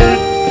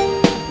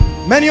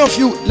 many of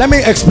you, let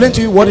me explain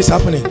to you what is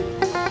happening.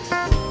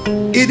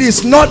 It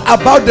is not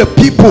about the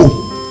people.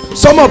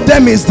 Some of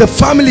them is the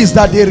families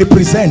that they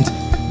represent.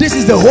 This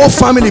is the whole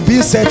family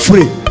being set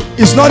free.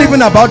 It's not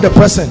even about the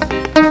person.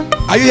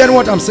 Are you hearing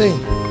what I'm saying?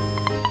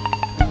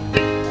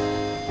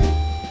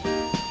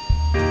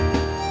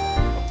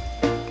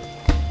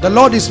 The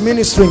Lord is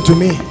ministering to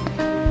me.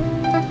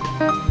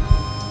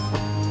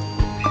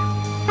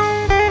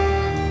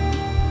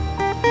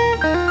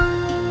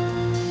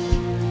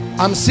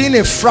 I'm seeing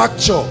a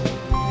fracture.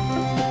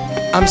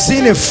 I'm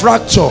seeing a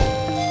fracture.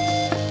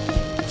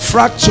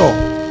 Fracture.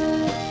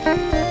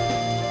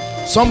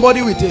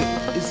 Somebody with a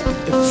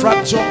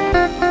fracture.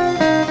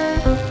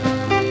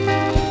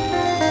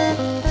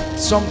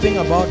 Something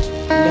about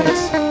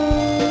legs.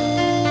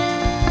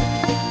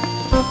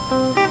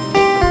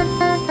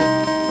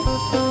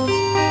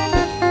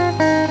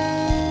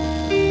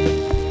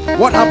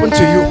 What happened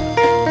to you?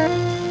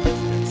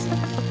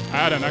 I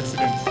had an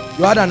accident.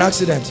 You had an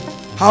accident.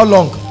 How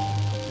long?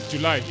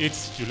 July,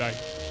 8th July.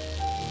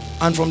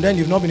 And from then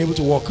you've not been able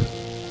to walk.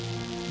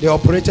 They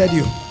operated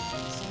you.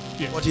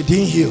 Yeah. But it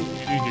didn't heal.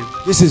 It didn't heal.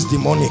 This is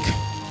demonic.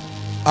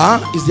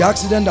 It's the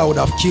accident that would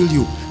have killed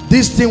you.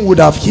 This thing would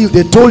have healed.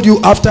 They told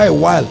you after a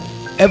while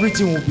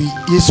everything will be,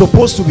 it's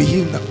supposed to be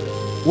healed now.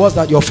 What's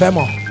that? Your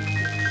femur.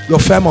 Your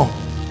femur.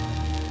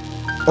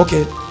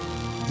 Okay.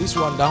 This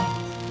one down.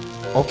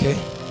 Okay.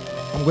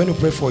 I'm going to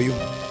pray for you.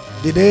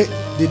 Did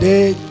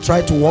they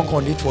try to work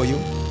on it for you?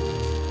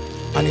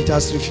 And it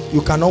has,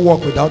 you cannot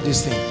walk without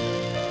this thing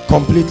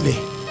completely.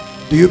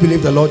 Do you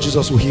believe the Lord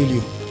Jesus will heal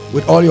you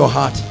with all your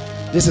heart?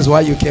 This is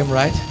why you came,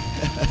 right?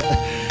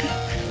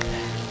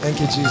 Thank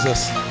you,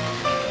 Jesus.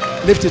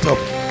 Lift it up.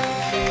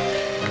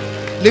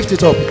 Lift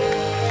it up.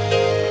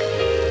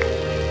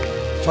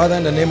 Father,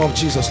 in the name of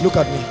Jesus, look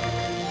at me.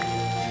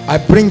 I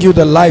bring you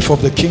the life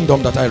of the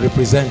kingdom that I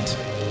represent.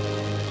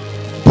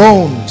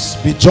 Bones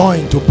be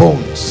joined to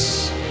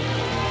bones.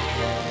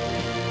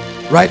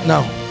 Right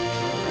now.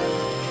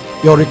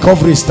 Your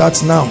recovery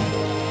starts now.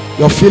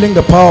 You're feeling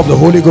the power of the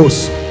Holy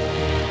Ghost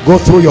go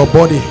through your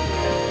body.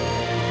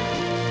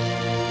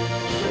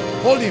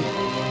 Hold him.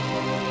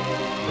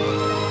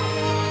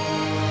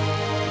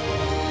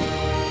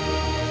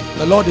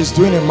 The Lord is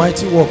doing a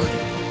mighty work.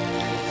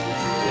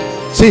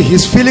 See,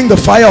 he's feeling the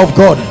fire of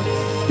God.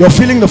 You're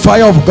feeling the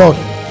fire of God.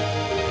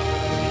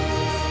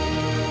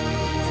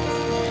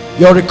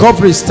 Your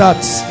recovery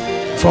starts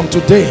from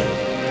today.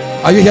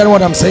 Are you hearing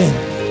what I'm saying?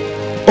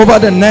 Over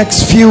the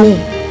next few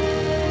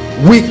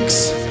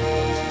weeks,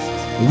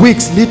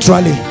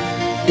 literally,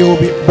 it will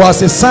be, but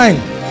as a sign,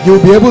 you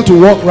will be able to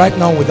walk right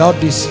now without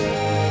this.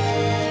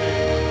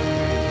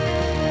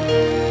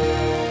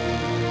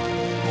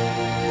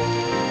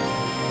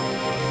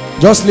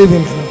 Just leave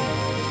him alone.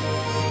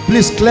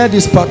 Please clear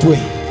this pathway.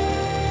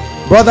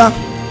 Brother,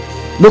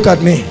 look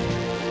at me.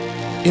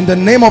 In the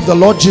name of the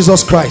Lord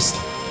Jesus Christ,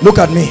 look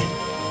at me.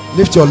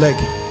 Lift your leg.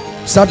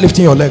 Start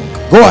lifting your leg.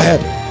 Go ahead.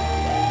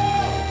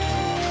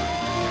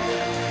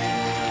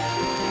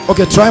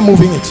 Okay, try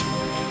moving it.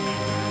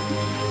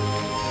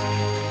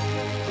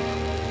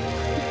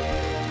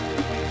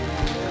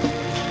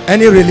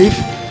 Any relief?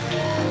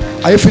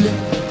 Are you feeling?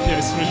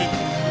 Yes, relief.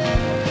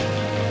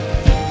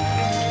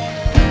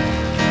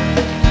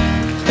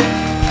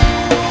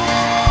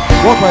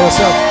 Walk by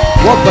yourself.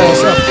 Walk by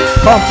yourself.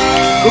 Come.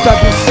 Look at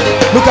this.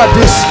 Look at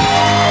this.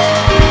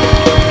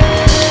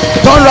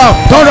 Turn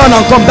round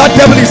and come. That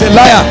devil is a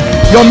liar.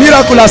 Your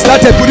miracle has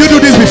started. Could you do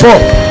this before?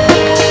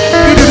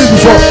 Could you do this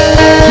before?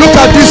 Look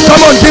at this.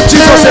 Come on, give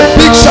Jesus a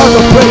big shout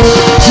of praise.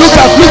 Look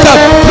at.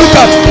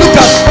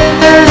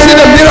 See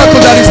the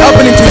miracle that is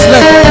happening to his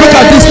leg. Look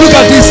at this. Look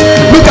at this.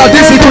 Look at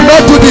this. He could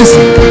not do this.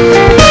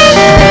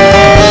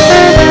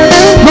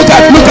 Look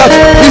at.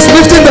 He's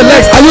lifting the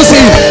legs. Are you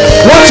seeing?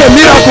 Watch a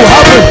miracle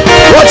happen.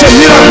 Watch a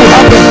miracle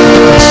happen.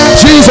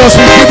 Jesus,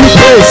 we give you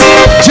praise.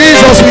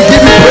 Jesus, we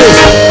give you praise.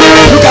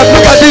 Look at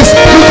this.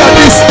 Look at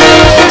this.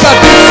 Look at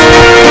this.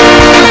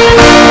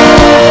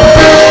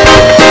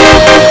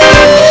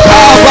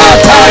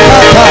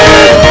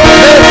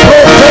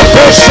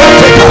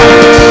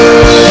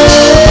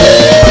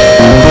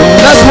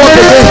 Let's walk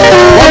again.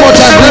 One more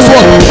time. Let's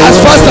walk as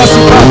fast as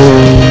you can.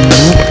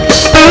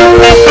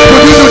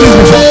 Could you do this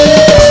before?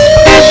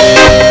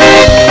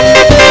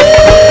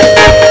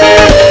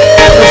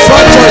 The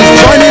fracture is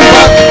joining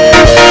back.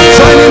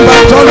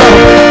 Turn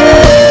around.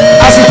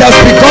 As it has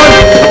begun,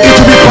 it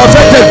will be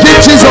perfected. Give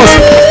Jesus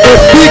a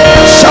big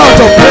shout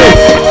of praise.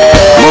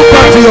 Move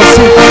back to your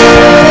seat.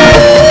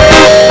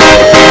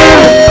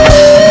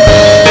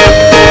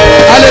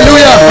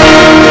 Hallelujah.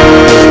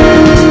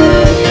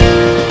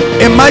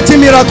 A mighty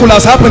miracle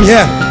has happened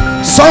here.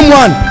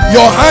 Someone,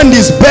 your hand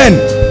is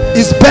bent.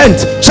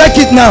 Check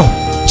it now.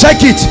 Check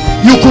it.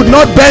 You could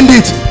not bend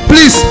it.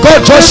 Please,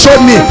 God just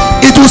showed me.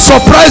 It will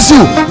surprise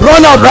you.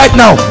 Run out right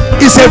now.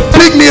 It's a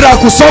big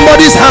miracle.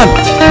 Somebody's hand,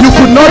 you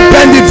could not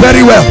bend it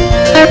very well.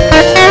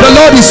 The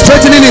Lord is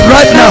straightening it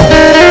right now.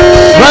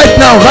 Right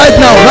now.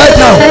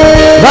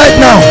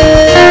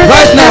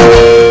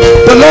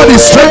 The Lord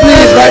is straightening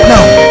it right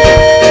now.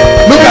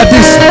 Look at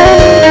this.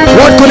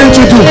 What couldn't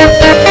you do?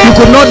 You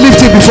could not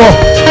lift it before.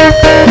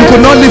 You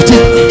could not lift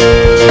it.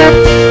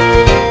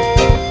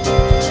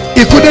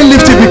 He couldn't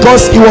lift it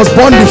because he was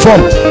born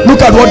deformed.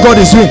 Look at what God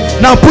is doing.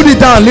 Now put it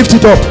down, lift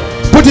it up.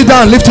 Put it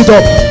down, lift it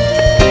up.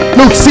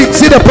 Look, see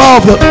the power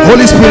of the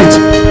Holy Spirit.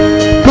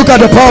 Look at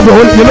the power of the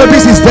Holy. You know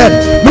this is dead.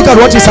 Look at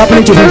what is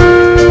happening to him.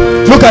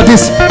 Look at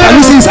this. And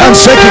you see his hands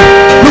shaking.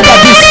 Look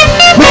at this.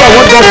 Look at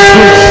what God is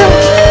doing.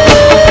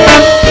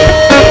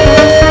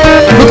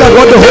 Look at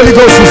what the Holy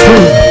Ghost is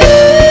doing.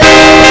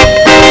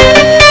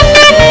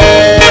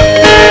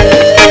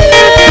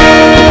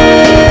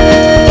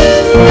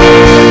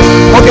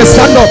 Okay,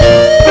 stand up.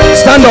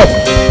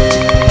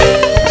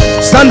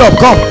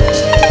 Come.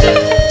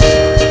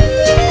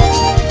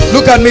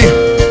 Look at me.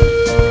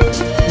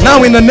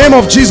 Now in the name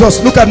of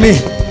Jesus, look at me.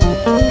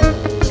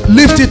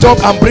 Lift it up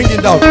and bring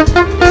it down.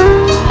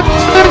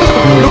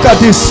 Look at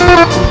this.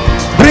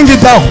 Bring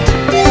it down.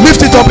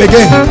 Lift it up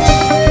again.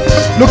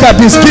 Look at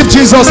this. Give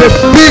Jesus a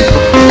big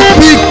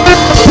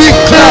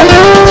clap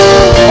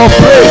of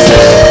praise.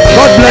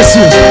 God bless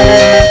you.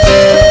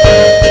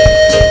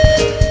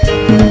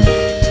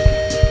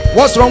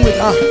 What's wrong with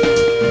her?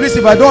 Please,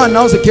 if I don't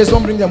announce the case,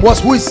 don't bring them.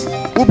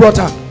 Who brought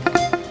her?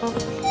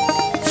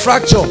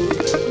 Fracture.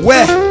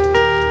 Where?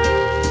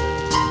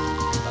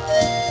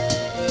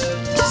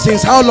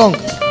 Since how long?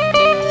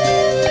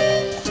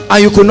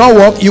 And you could not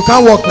walk? You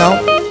can't walk now?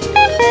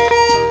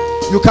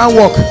 You can't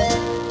walk.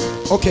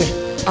 Okay,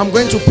 I'm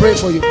going to pray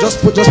for you.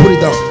 Just put it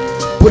down.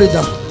 Put it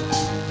down.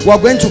 We are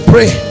going to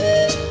pray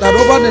that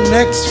over the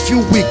next few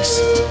weeks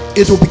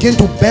it will begin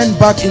to bend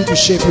back into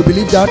shape. You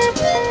believe that?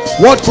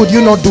 What could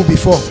you not do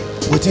before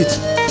with it?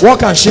 What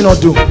can she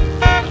not do?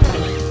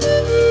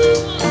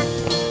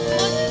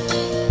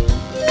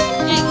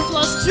 It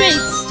was straight.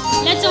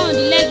 Later on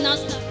the leg now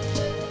start.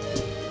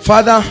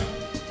 Father,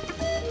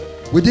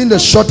 within the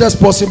shortest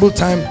possible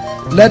time,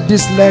 let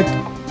this leg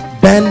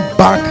bend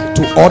back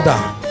to order.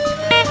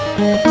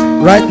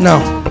 Right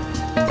now.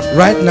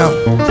 Right now.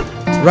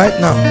 Right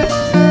now.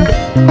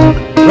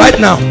 Right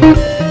now.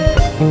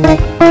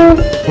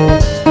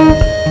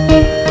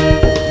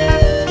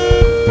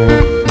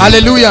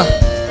 Hallelujah.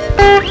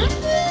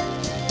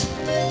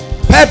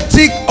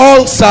 Peptic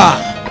ulcer.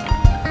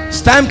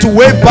 It's time to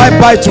wave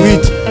bye-bye to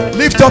it.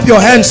 Lift up your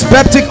hands.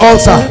 Peptic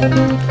ulcer.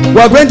 We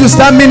are going to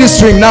start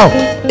ministering now.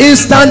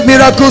 Instant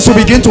miracles will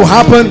begin to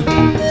happen.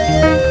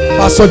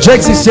 Pastor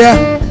Jakes is here.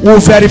 We'll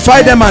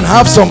verify them and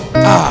have some.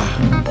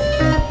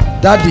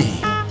 Daddy,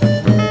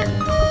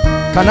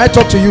 can I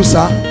talk to you,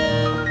 sir?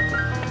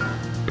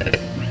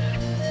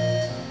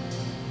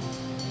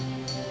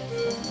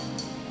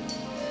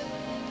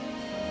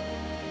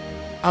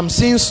 I'm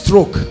seeing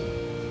stroke.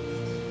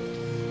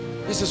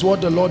 This is what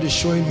the Lord is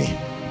showing me.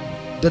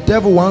 The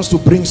devil wants to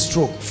bring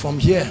stroke from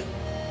here.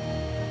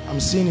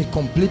 I'm seeing it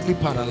completely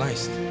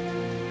paralyzed.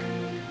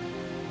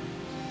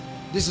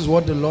 This is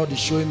what the Lord is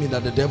showing me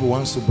that the devil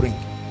wants to bring.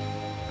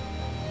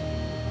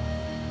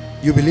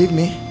 You believe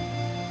me?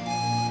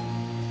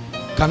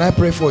 Can I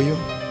pray for you?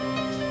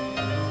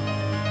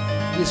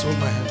 Please hold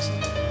my hands.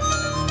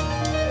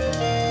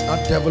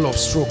 That devil of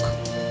stroke,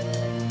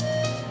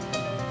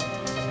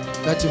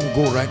 let him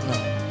go right now.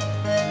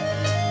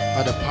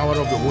 By the power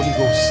of the Holy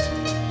Ghost,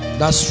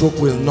 that stroke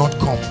will not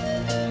come.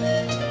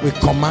 We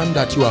command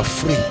that you are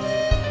free.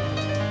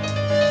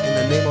 In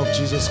the name of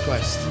Jesus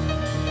Christ.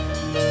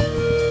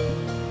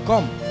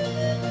 Come.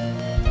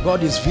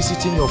 God is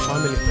visiting your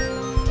family.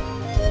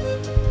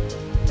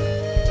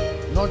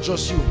 Not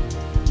just you,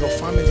 your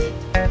family.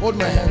 Hold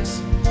my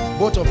hands,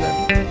 both of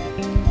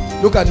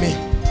them. Look at me.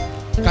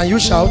 Can you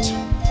shout?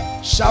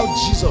 Shout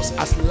Jesus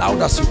as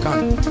loud as you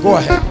can. Go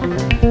ahead.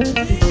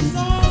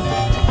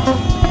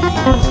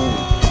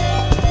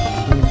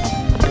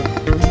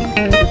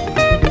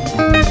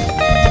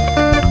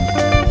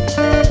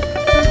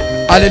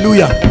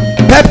 Hallelujah.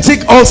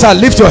 Peptic ulcer,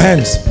 lift your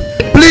hands.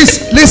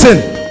 Please listen.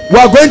 We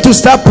are going to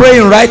start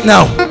praying right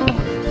now.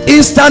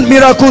 Instant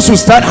miracles will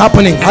start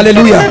happening.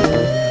 Hallelujah.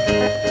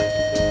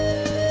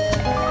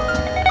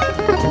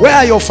 Where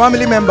are your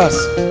family members?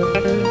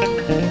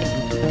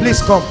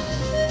 Please come.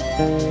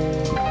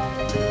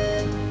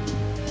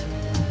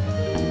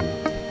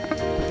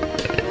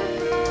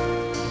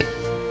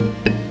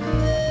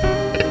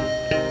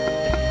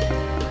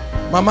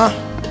 Mama,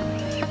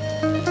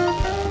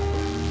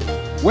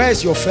 where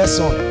is your first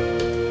son?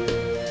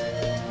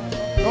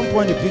 Don't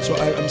point the picture.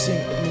 I'm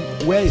saying,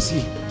 where is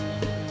he?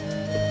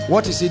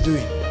 What is he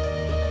doing?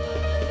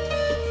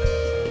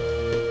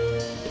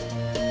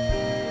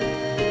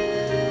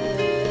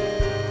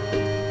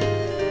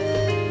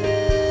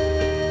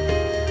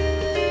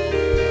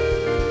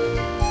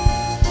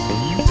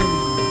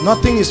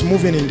 Nothing is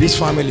moving in this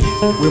family.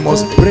 We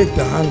must break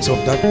the hands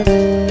of that.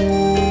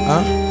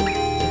 Huh?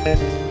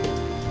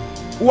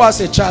 Who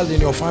has a child in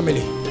your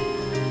family?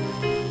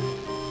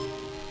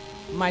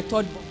 My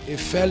third born. A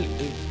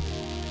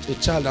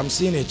child. I'm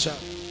seeing a child.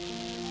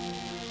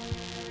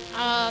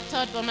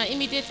 Third born, my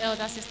immediate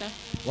elder sister.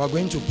 We are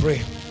going to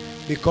pray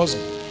because,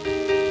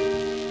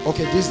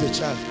 okay, this is the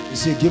child. You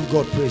see, give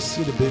God praise.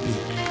 See the baby.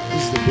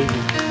 This is the baby.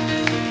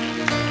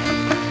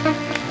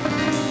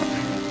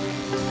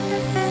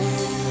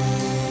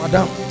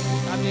 Madam,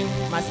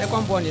 my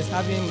second born is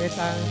having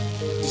mental.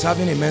 He's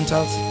having a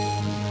mental.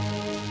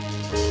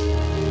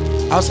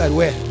 Outside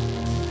where?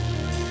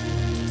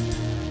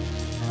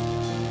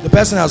 The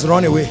person has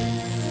run away.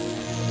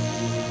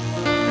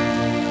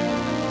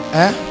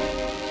 Eh?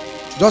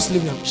 Just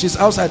leave them. She's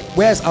outside.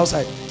 Where is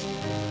outside?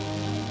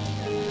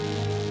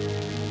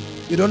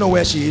 You don't know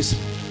where she is.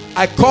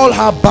 I call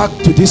her back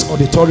to this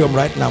auditorium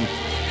right now.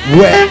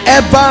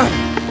 Wherever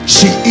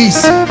she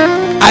is,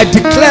 I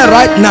declare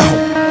right now,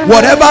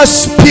 whatever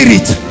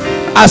spirit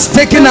has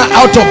taken her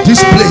out of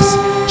this place,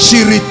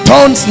 she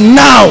returns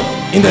now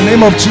in the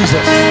name of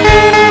Jesus.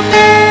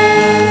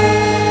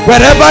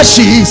 Wherever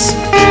she is,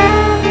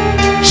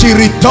 she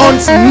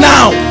returns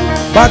now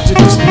back to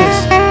this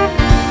place.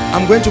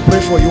 I'm going to pray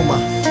for you, ma.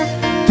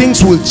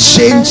 Things will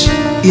change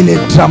in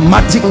a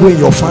dramatic way in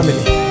your family.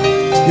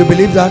 You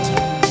believe that?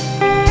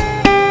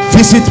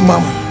 Visit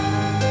mama.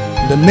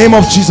 In the name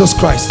of Jesus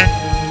Christ,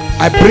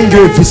 I bring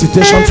you a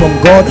visitation from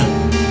God.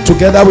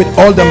 Together with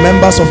all the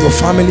members of your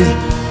family,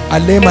 I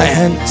lay my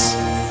hands.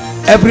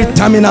 Every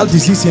terminal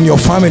disease in your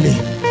family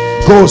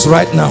goes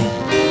right now.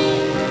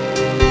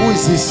 Who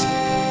is this?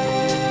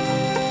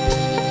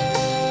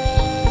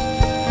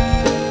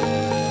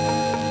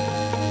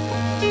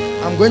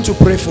 I'm going to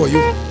pray for you.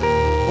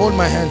 Hold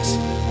my hands.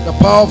 The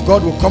power of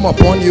God will come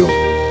upon you.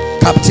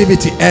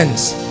 Captivity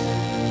ends.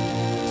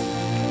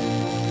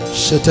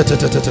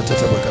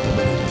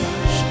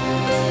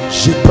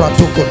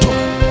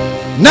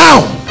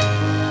 Now,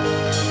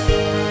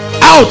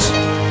 out.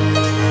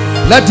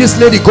 Let this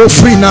lady go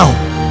free now.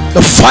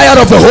 The fire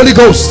of the Holy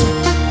Ghost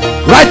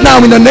right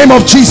now, in the name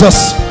of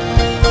Jesus,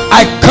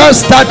 I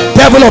curse that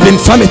devil of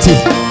infirmity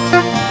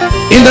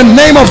in the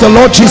name of the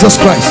Lord Jesus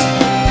Christ.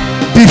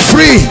 Be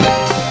free.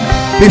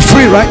 Be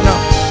free right now.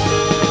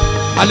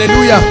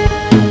 Hallelujah.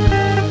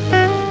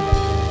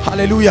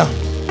 Hallelujah.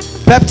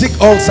 Peptic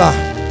ulcer.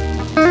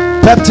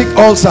 Peptic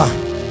ulcer.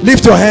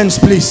 Lift your hands,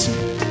 please.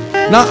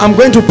 Now I'm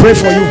going to pray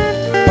for you.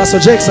 Pastor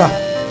Jake, sir.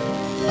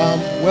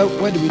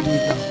 Where do we do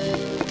it now?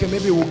 Okay,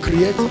 maybe we'll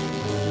create.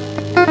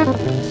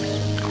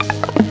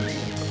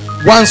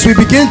 Once we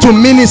begin to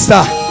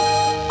minister,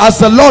 as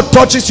the Lord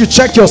touches you,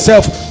 check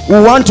yourself. We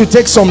want to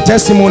take some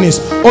testimonies.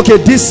 Okay,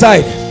 this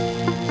side.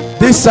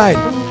 This side.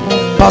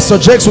 Pastor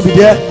Jakes will be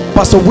there.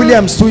 Pastor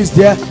Williams too is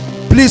there.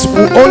 Please,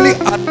 we only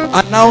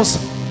announce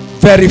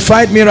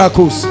verified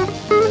miracles.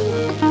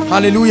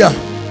 Hallelujah.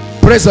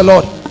 Praise the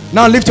Lord.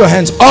 Now lift your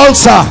hands.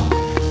 Ulcer,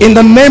 in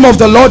the name of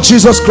the Lord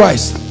Jesus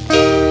Christ.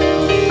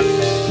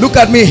 Look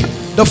at me.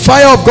 The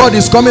fire of God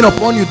is coming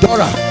upon you,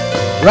 Dora,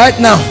 right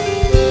now.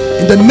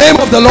 In the name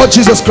of the Lord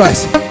Jesus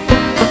Christ.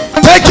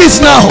 Take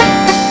it now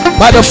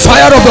by the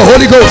fire of the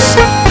Holy Ghost.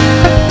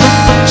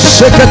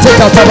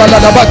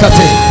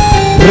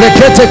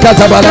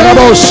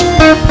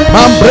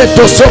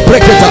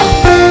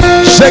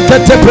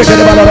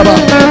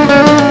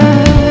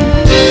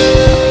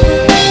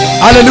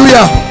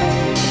 Hallelujah.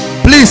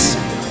 Please,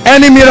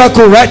 any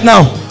miracle right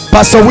now,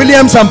 Pastor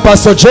Williams and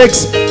Pastor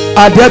Jakes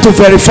are there to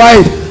verify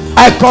it.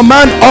 I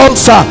command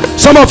ulcer.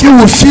 Some of you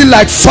will feel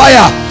like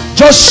fire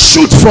just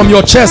shoot from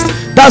your chest.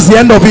 That's the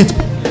end of it.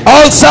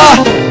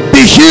 Ulcer,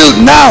 be healed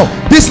now.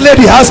 This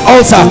lady has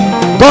ulcer.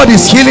 God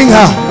is healing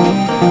her.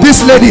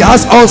 This lady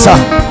has ulcer.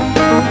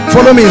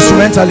 Follow me,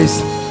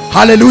 instrumentalists.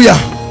 Hallelujah.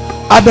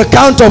 At the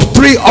count of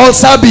 3,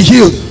 ulcer be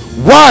healed.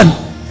 1,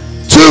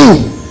 2,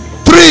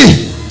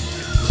 3.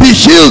 Be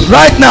healed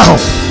right now.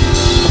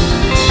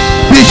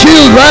 Be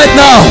healed right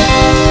now.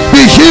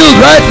 Be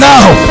healed right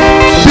now.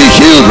 Be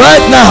healed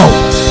right now.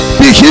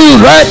 Be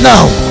healed right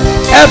now.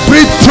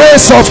 Every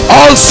trace of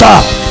ulcer.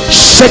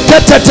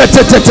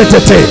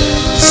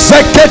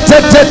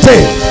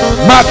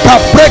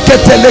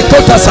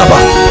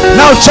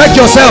 Now check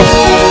yourself.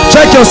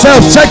 Check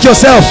yourself. Check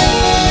yourself.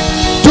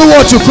 Do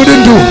what you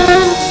couldn't do.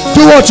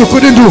 Do what you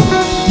couldn't do.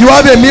 You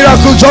have a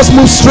miracle. Just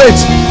move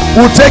straight.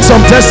 We'll take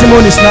some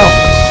testimonies now.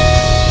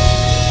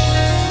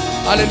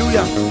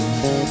 Hallelujah.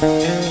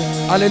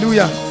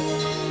 Hallelujah.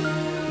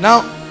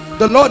 Now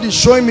the Lord is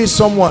showing me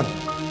someone.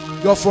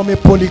 You're from a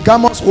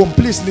polygamous home.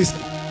 Please listen.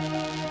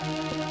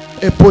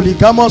 A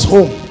polygamous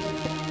home.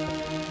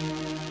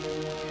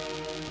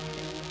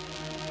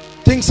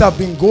 Things have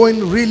been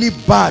going really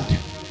bad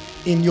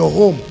in your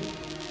home.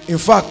 In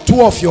fact,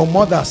 2 of your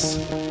mothers,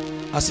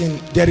 as in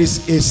there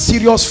is a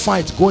serious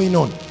fight going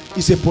on.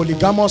 It's a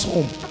polygamous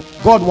home.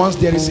 God wants,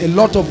 there is a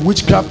lot of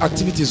witchcraft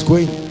activities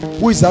going.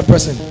 Who is that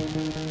person?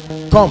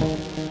 Come.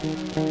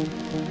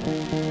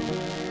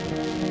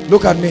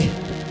 Look at me.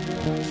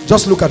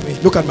 Just look at me.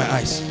 Look at my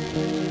eyes.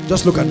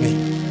 Just look at me.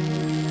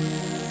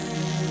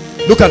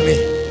 Look at me.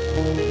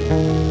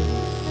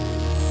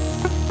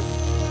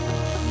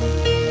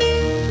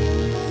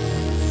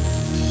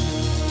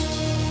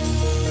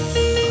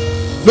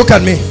 Look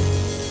at me.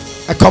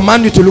 I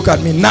command you to look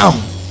at me now.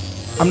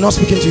 I'm not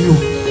speaking to you.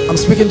 I'm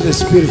speaking to the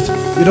spirit.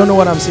 You don't know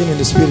what I'm saying in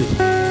the spirit.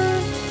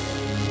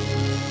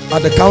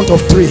 At the count of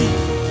 3,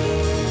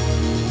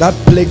 that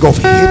plague of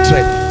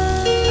hatred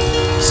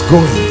is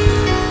going.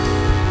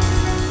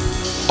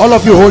 All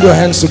of you hold your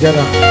hands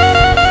together.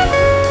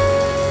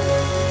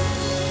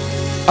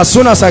 As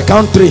soon as I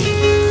count 3,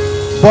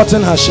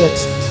 button her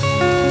shirt.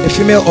 A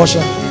female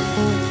usher.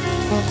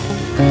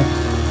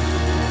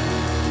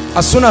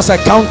 As soon as I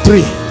count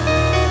 3,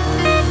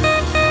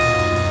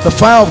 the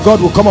fire of God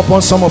will come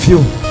upon some of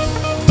you.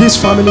 This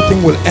family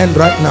thing will end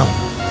right now.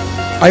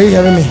 Are you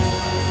hearing me?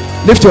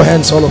 Lift your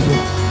hands, all of you.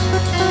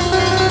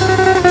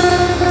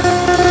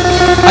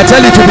 I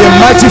tell you to be a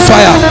mighty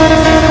fire.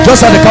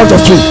 Just at the count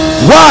of 2. 1,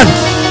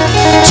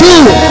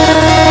 2,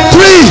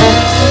 3.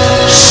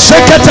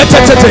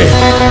 Sheketetetete.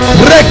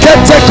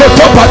 Rekete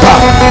kotopaka.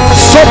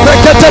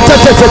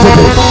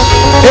 Sobreketetetete.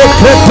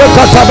 Ekrete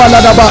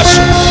katabaladabash.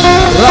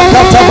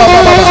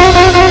 Rakatabababa.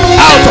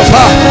 Out of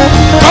her.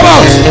 Come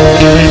out.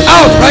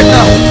 Out right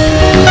now.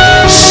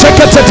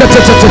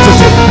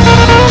 Sheketetetetete.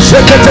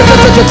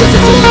 Sheketetetetete.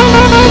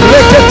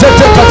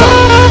 Reketetekata.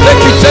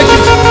 Take it, take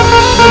it. In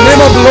the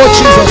name of the Lord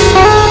Jesus. In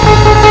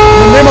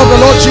the name of the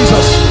Lord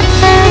Jesus.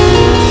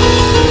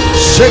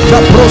 Sheka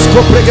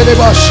prosko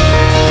pregedebash.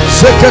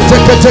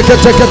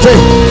 Seketeketeketekete.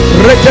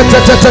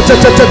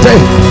 Reketetetetetete.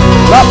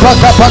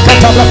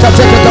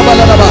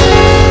 Lapakapakatabakateketabaladaba.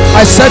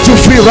 I set you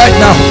free right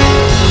now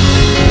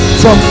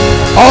from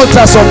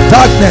altars of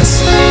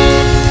darkness.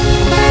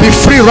 Be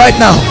free right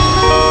now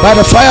by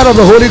the fire of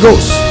the Holy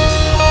Ghost.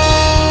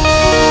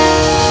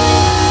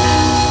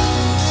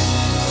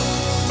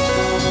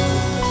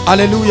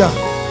 Hallelujah.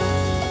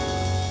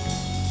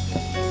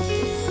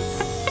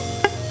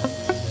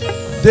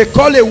 They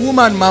call a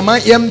woman Mama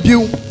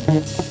Embu.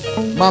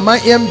 Mama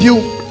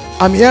Embu.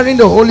 I'm hearing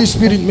the Holy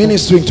Spirit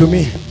ministering to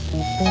me.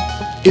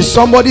 It's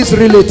somebody's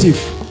relative.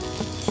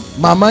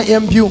 Mama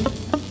Embu.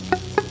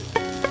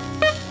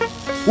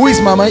 Who is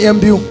Mama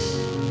Embu?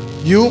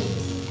 You?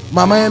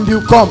 Mama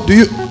Embu, come. Do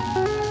you?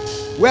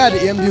 Where are the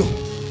Embu?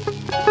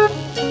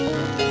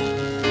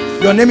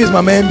 Your name is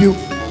Mama Embu.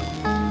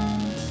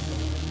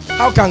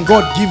 How can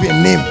God give a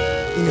name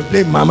in a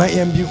place Mama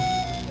Embu?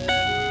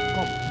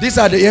 These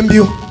are the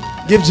Embu.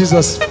 Give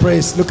Jesus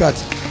praise. Look at.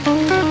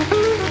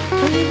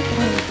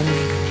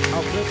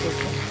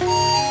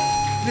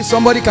 Please,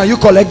 somebody, can you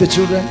collect the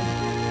children?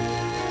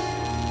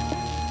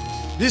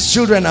 These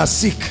children are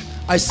sick.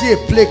 I see a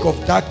plague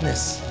of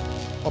darkness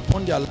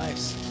upon their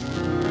lives.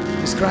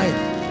 He's crying.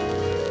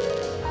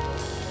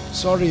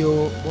 Sorry,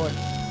 oh boy.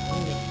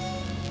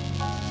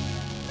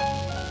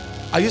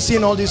 Are you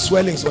seeing all these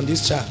swellings on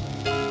this child?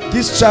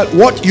 This child,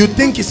 what you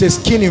think is a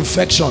skin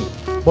infection,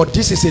 but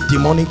this is a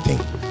demonic thing.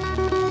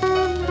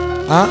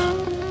 Huh?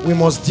 We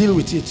must deal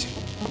with it.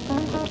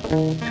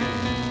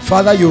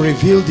 Father, you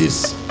reveal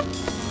this.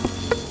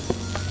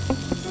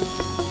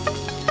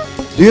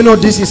 Do you know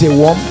this is a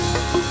worm?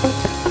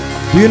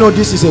 Do you know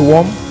this is a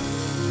worm?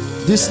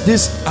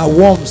 These are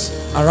worms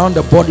around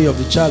the body of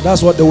the child.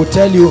 That's what they will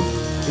tell you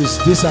is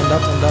this and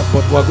that and that.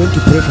 But we are going to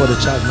pray for the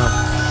child now.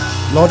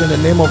 Lord, in the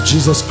name of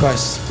Jesus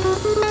Christ,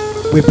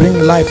 we bring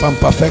life and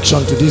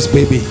perfection to this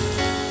baby.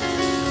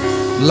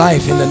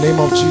 Life in the name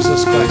of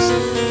Jesus Christ.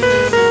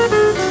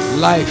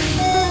 Life.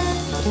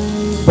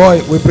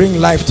 Boy, we bring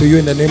life to you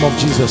in the name of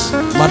Jesus.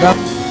 Madam,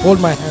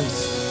 hold my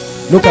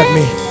hands. Look at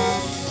me.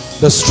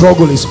 The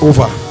struggle is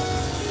over.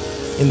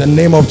 In the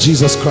name of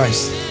Jesus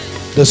Christ.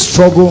 The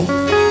struggle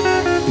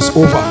is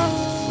over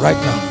right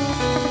now.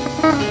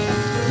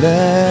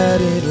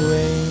 Let it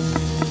rain.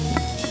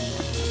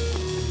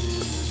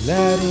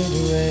 Let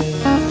it rain.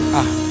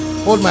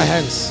 Hold my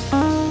hands.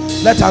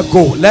 Let her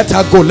go. Let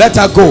her go. Let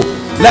her go.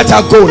 Let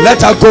her go.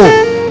 Let her go.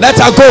 Let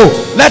her go.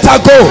 Let her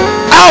go.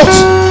 Out.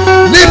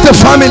 Leave the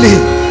family.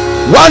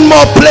 One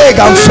more plague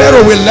and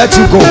Pharaoh will let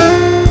you go.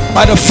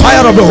 By the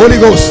fire of the Holy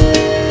Ghost.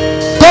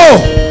 Go.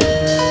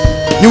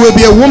 You will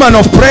be a woman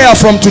of prayer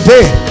from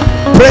today.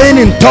 Praying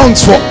in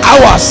tongues for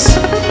hours.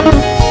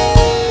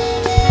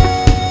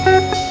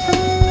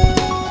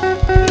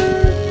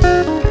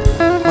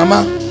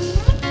 Mama,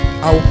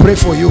 I will pray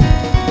for you.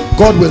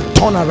 God will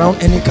turn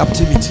around any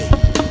captivity.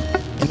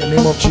 In the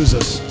name of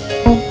Jesus.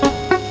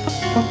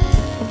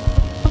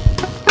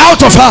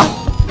 Out of her.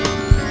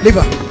 Leave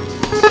her.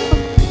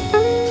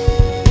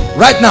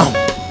 Right now.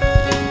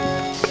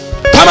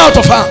 Come out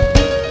of her.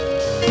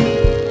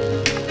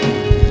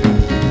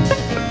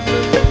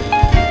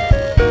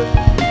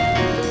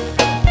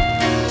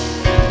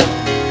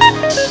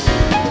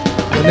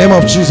 In the name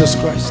of Jesus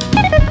Christ.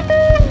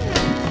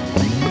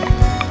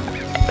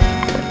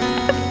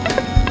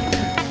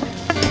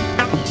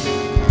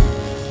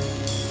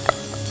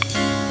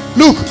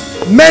 Look,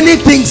 many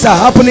things are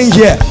happening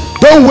here.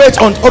 Don't wait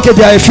on. Okay,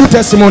 there are a few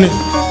testimonies.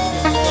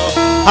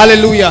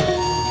 Hallelujah.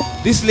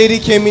 This lady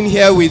came in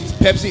here with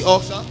Pepsi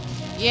ulcer.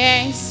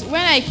 Yes,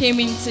 when I came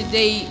in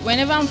today,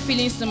 whenever I'm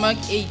feeling stomach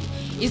ache,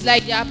 it's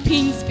like there are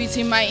pins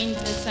between my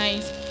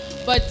intestines.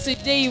 But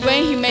today,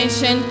 when he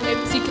mentioned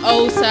peptic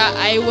ulcer,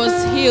 I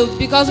was healed.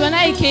 Because when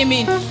I came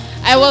in,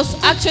 I was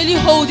actually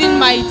holding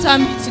my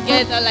tummy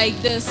together like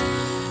this.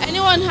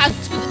 Anyone has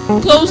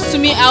stood close to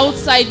me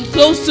outside,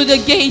 close to the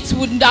gate,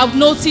 wouldn't have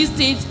noticed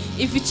it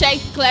if you check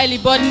clearly.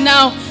 But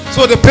now,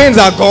 so the pains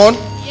are gone,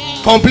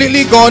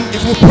 completely gone.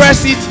 If you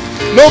press it,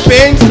 no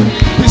pains.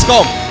 Please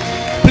come,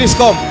 please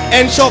come.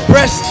 And sure,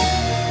 press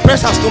her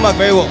stomach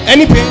very well.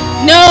 Any pain?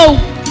 No.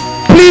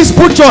 Please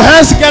put your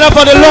hands together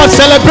for the Lord.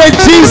 Celebrate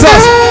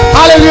Jesus.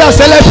 Hallelujah.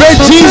 Celebrate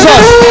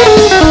Jesus.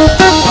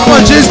 Come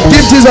on, just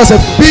give Jesus a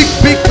big,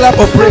 big clap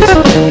of praise.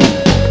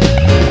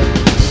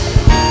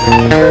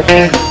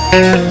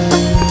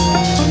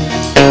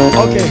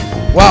 Okay.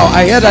 Wow,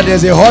 I hear that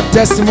there's a hot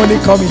testimony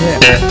coming here.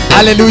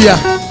 Hallelujah.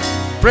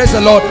 Praise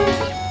the Lord.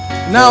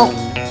 Now,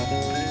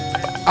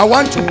 I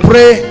want to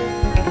pray.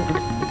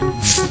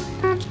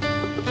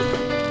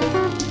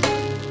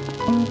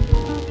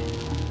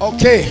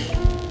 Okay.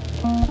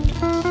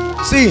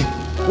 See,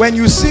 when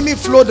you see me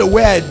flow the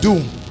way I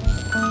do,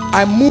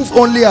 I move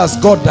only as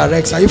God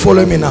directs. Are you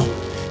following me now?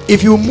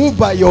 If you move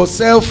by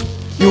yourself,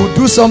 you will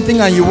do something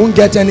and you won't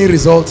get any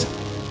result.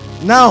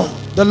 Now,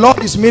 the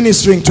Lord is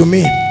ministering to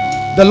me.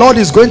 The Lord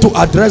is going to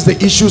address the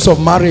issues of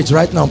marriage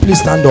right now. Please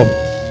stand up.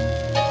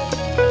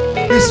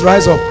 Please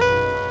rise up.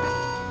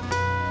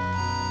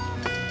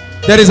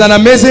 There is an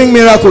amazing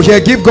miracle here.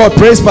 Give God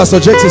praise. Pastor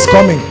Jakes is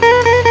coming.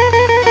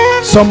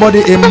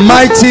 Somebody, a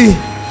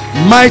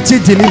mighty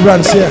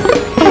deliverance here.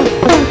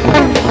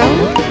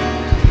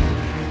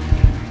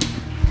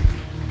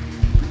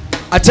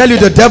 I tell you,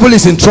 the devil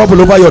is in trouble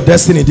over your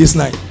destiny this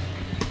night.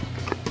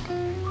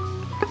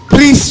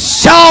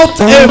 Please shout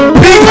a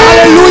big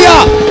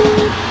hallelujah.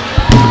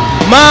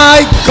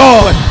 My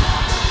God.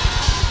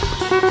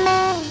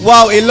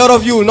 Wow, a lot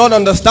of you will not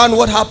understand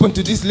what happened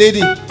to this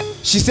lady.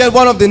 She said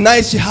one of the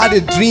nights she had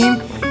a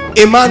dream,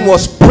 a man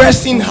was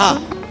pressing her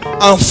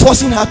and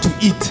forcing her to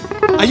eat.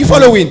 Are you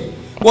following?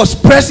 Was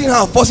pressing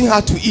her and forcing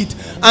her to eat.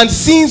 And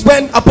since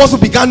when Apostle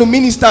began to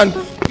minister and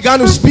began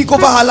to speak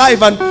over her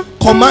life and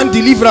command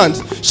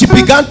deliverance, she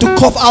began to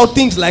cough out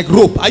things like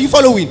rope. Are you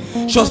following?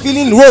 She was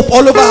feeling rope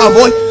all over her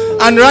voice.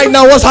 And right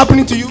now, what's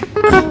happening to you?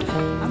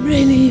 I'm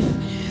relieved.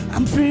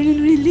 I'm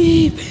feeling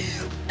relieved.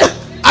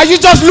 Are you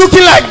just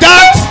looking like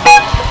that?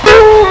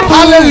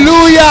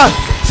 Hallelujah.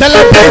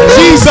 Celebrate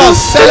Jesus.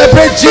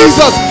 Celebrate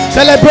Jesus.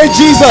 Celebrate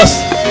Jesus.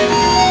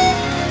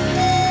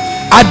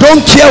 I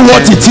don't care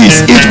what it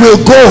is, it will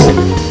go.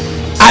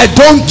 I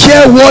don't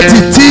care what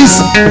it is,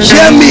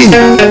 hear me,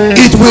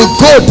 it will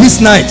go this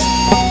night.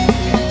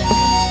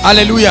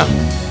 Hallelujah.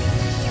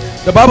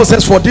 The Bible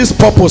says, for this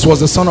purpose was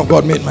the Son of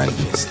God made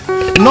manifest.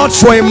 Not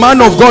for a man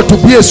of God to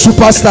be a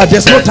superstar.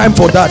 There's no time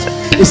for that.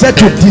 He said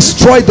to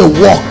destroy the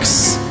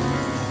works.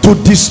 To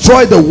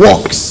destroy the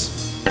works.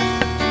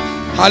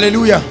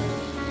 Hallelujah.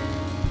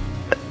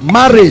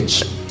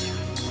 Marriage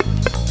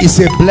is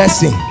a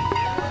blessing.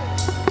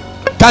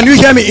 Can you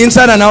hear me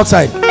inside and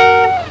outside?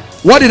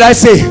 What did I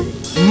say?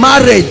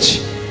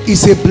 Marriage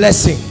is a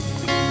blessing.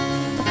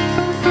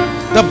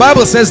 The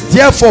Bible says,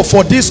 therefore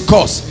for this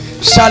cause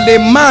shall a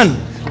man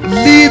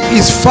leave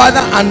his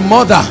father and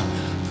mother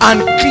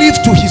and cleave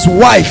to his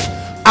wife,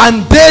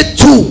 and they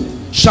two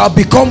shall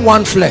become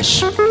one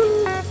flesh.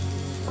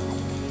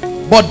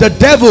 But the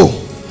devil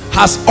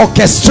has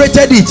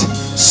orchestrated it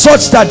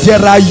such that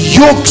there are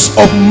yokes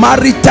of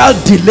marital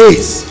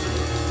delays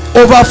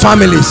over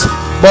families.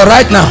 But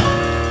right now,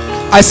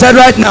 I said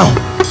right now,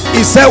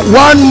 he said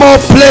one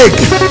more plague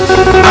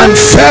and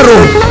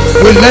Pharaoh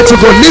will let you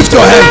go. Lift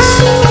your hands.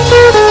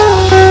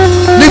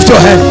 Lift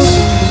your hands.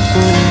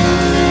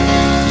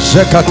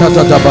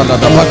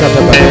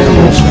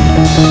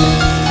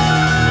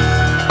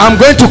 I'm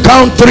going to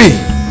count 3.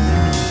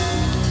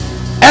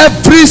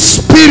 Every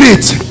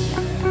spirit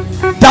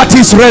that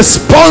is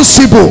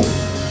responsible.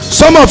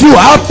 Some of you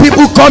have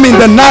people come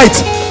in the night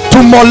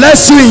to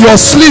molest you in your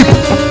sleep,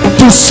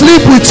 to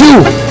sleep with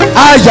you.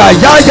 At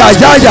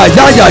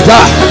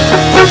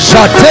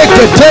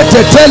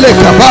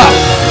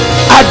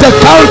the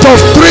count of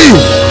 3,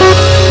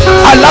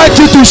 I'd like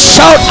you to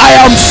shout,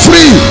 I am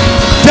free.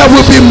 There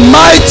will be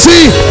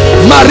mighty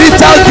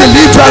marital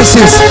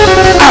deliverances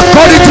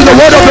according to the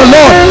word of the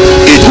Lord.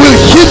 It will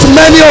hit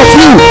many of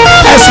you,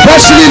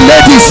 especially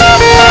ladies.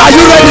 Are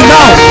you ready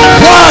now?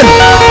 1,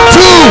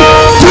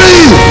 2,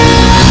 3.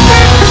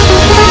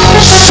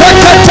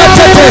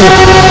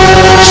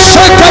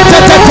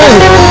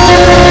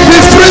 Be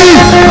free,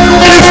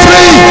 be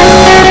free,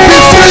 be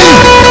free.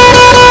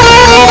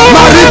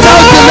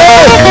 Marital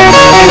delay,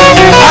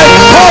 I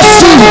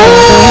curse you.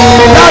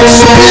 That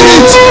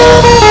spirit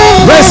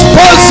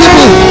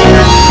responsible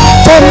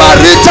for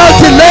marital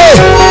delay,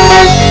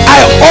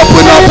 I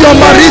open up your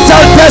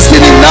marital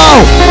destiny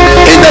now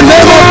in the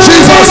name of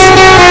Jesus.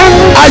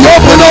 I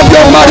open up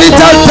your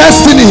marital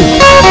destiny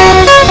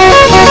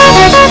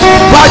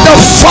by the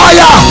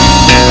fire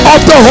of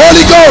the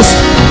Holy Ghost.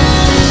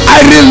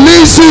 I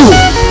release you.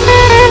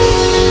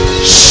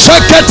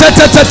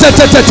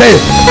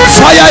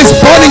 Fire is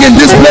burning in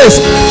this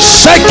place.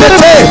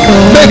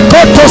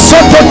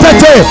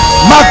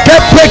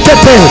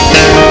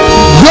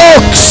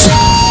 Yokes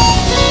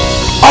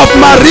of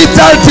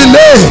marital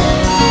delay,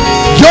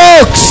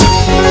 yokes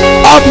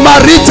of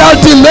marital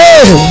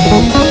delay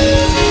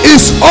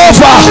is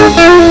over.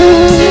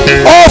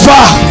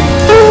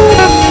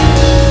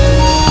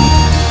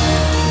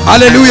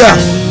 Hallelujah.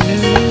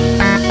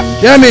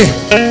 Hear me.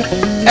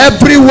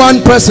 Every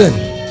one person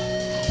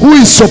who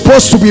is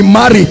supposed to be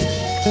married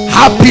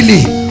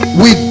happily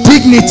with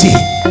dignity,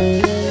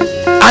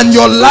 and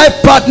your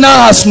life partner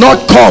has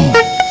not come,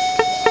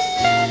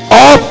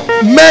 or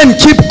men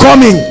keep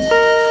coming.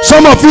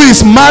 Some of you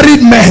is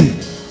married men.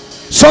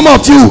 Some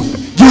of you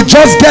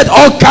just get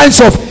all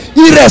kinds of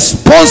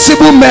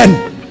irresponsible men.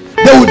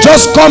 They will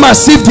just come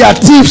as if they are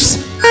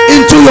thieves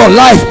into your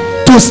life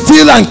to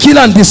steal and kill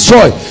and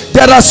destroy.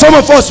 There are some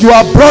of us, you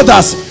are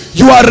brothers,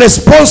 you are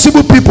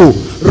responsible people.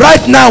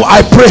 Right now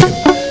I pray,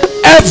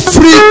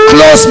 every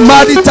closed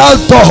marital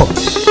door,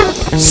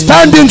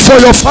 standing for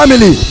your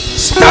family,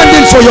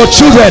 standing for your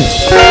children,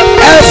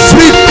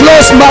 every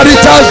closed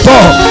marital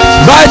door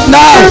right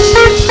now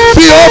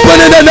be open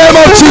in the name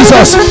of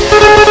Jesus.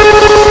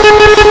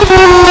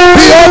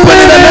 Be open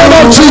in the name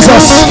of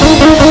Jesus.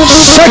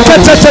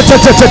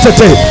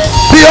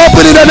 Be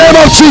open in the name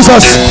of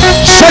Jesus. Be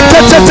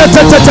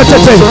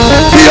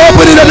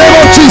open in the name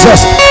of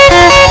Jesus.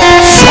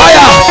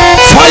 Fire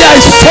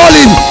is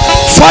falling.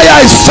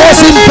 Fire is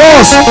forcing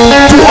doors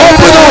to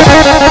open up.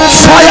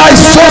 Fire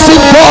is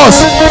explosive doors.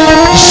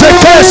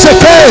 Sheke,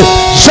 sheke,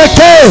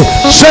 sheke,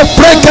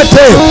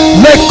 sheprekete,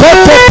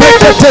 lekoto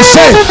prekete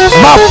se,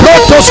 ma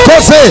protos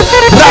kose,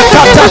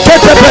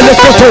 rakatakete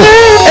belekoto,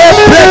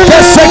 epreke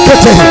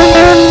sekete.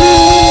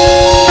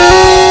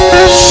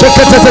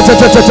 Shekete,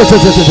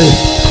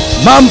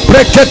 mam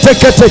prekete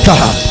kete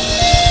kaha.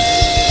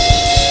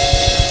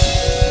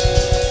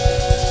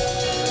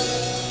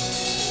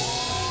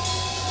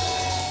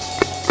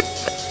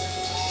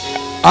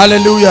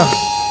 Hallelujah.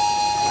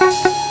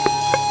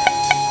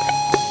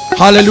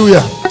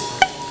 Hallelujah.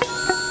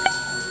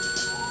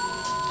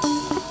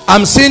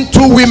 I'm seeing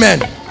two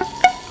women.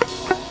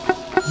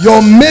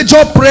 Your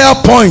major prayer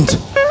point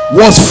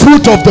was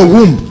fruit of the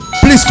womb.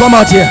 Please come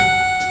out here.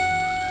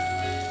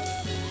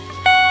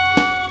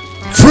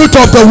 Fruit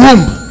of the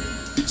womb.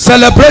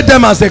 Celebrate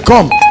them as they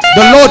come.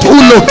 The Lord who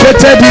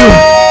located you.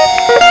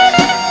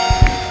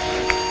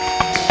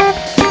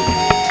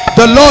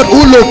 The Lord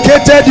who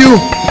located you.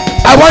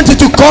 I want you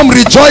to come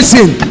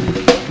rejoicing.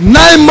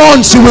 9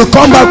 months you will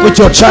come back with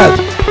your child.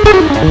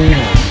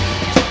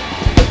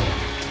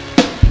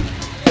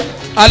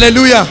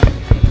 Hallelujah.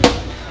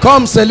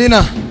 Come,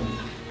 Selena.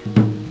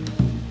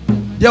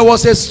 There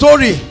was a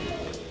story.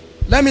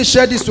 Let me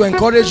share this to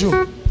encourage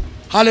you.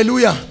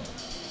 Hallelujah.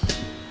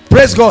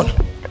 Praise God.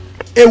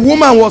 A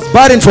woman was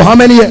barren for how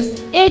many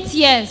years? 8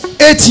 years.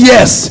 8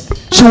 years.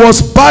 She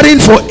was barren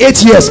for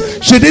 8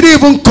 years. She didn't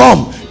even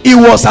come. It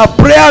was a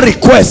prayer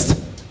request.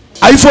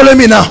 Are you following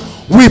me now?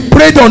 We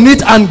prayed on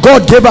it and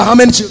God gave her how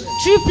many children?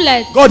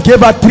 Triplets. God gave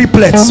her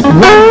triplets. 1,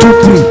 2,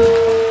 3.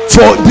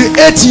 For the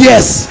 8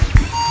 years,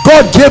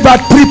 God gave her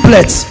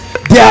triplets.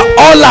 They are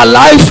all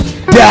alive.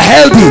 They are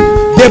healthy.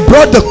 They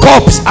brought the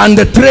cups and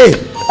the tray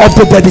of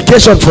the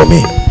dedication for me.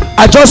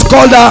 I just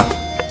called her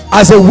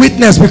as a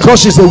witness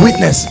because she's a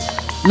witness.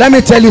 Let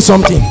me tell you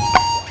something.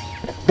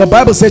 The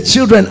Bible says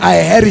children are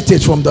a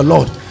heritage from the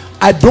Lord.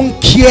 I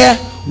don't care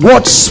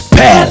what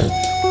spell,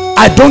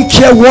 I don't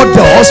care what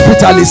the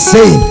hospital is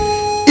saying.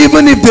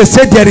 Even if they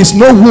say there is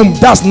no womb,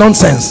 that's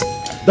nonsense.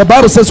 The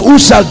Bible says, who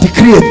shall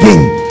decree a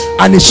thing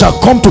and it shall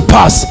come to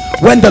pass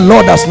when the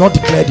Lord has not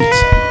declared it.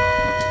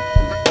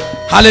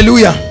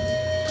 Hallelujah.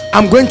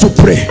 I'm going to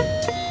pray.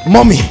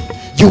 Mommy,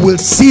 you will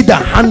see the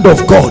hand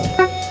of God.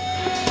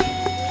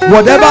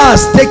 Whatever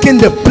has taken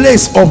the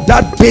place of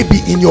that baby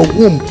in your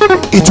womb,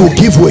 it will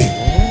give way.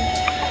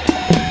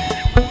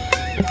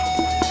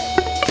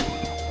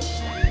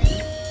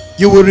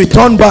 You will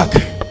return back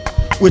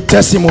with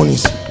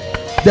testimonies.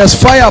 There's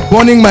fire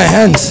burning my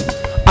hands,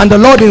 and the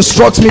Lord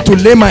instructs me to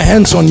lay my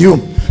hands on you.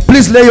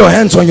 Please lay your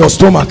hands on your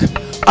stomach.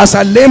 As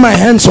I lay my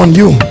hands on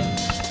you,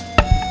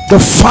 the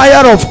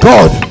fire of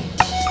God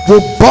will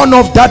burn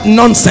off that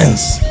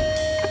nonsense.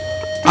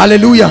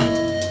 Hallelujah.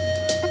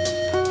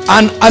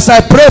 And as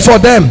I pray for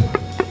them,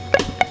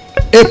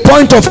 a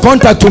point of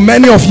contact to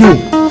many of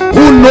you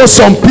who know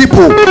some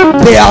people,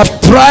 they have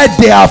tried,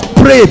 they have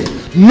prayed,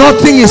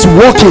 nothing is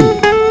working.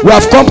 We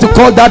have come to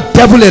call that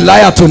devil a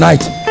liar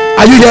tonight.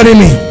 Are you hearing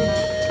me?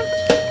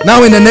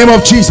 Now in the name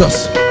of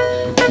Jesus,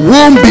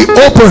 womb be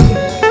open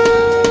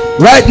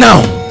right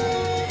now.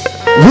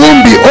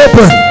 Womb be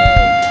open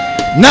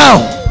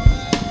now.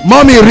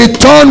 Mommy,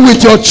 return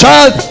with your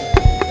child.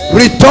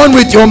 Return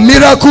with your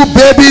miracle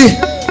baby.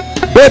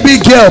 Baby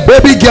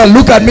girl,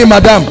 look at me,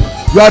 madam.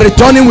 You are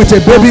returning with a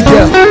baby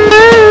girl.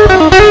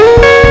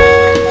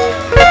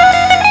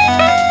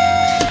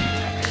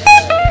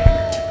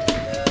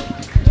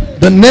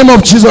 The name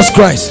of Jesus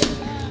Christ.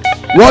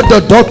 What the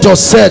doctor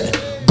said,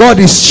 God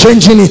is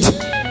changing it.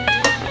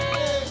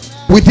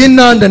 Within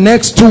now and the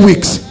next 2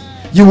 weeks,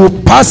 you will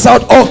pass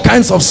out all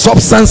kinds of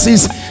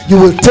substances you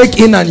will take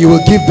in and you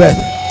will give birth.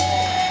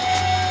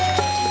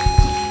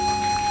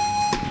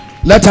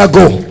 Let her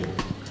go.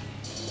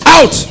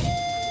 Out.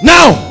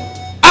 Now.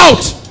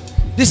 Out.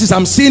 This is,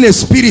 I'm seeing a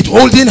spirit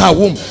holding her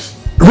womb.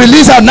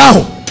 Release her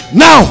now.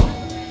 Now.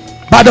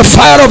 By the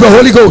fire of the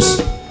Holy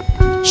Ghost.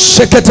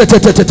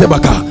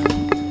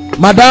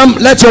 Madam,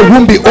 let your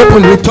womb be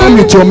open. Return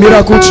with your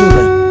miracle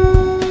children.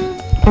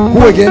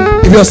 Who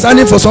again? If you're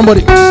standing for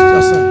somebody,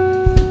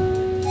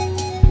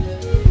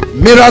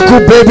 miracle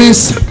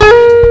babies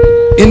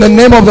in the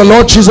name of the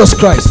Lord Jesus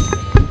Christ.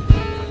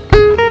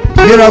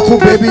 Miracle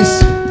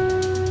babies,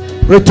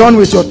 return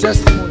with your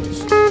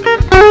testimonies.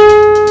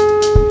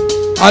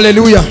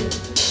 Hallelujah.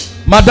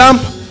 Madam,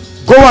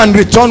 go and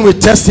return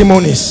with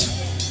testimonies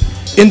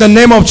in the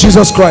name of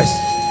Jesus Christ.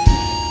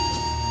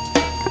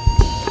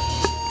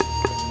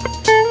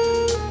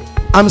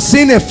 I'm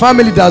seeing a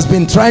family that has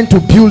been trying to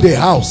build a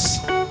house.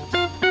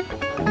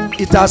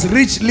 It has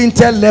reached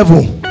lintel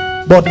level,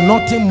 but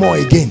nothing more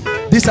again.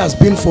 This has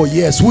been for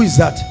years. Who is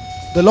that?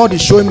 The Lord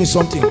is showing me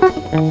something.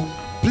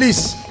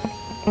 Please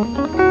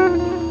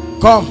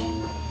come.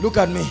 Look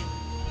at me.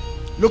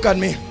 Look at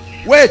me.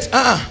 Wait.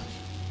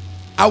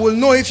 I will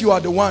know if you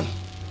are the one.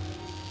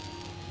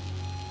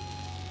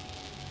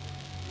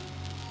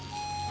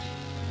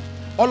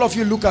 All of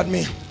you, look at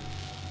me.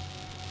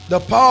 The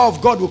power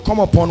of God will come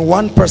upon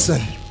one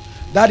person.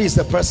 That is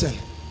the person.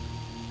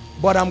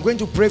 But I'm going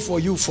to pray for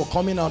you for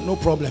coming out, no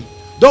problem.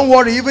 Don't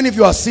worry, even if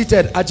you are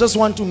seated, I just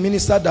want to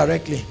minister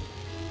directly.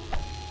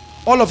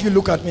 All of you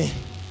look at me.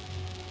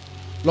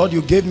 Lord,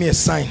 you gave me a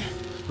sign.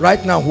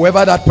 Right now,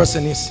 whoever that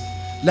person is,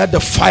 let the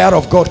fire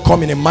of God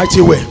come in a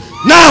mighty way.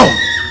 Now!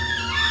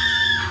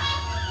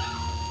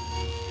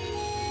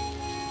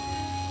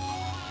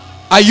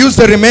 I use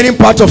the remaining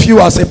part of you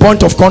as a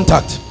point of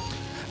contact.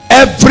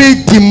 Every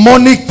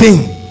demonic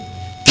thing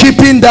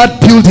keeping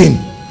that building,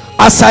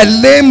 as I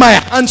lay my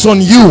hands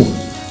on you,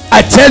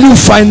 I tell you,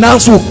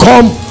 finance will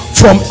come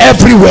from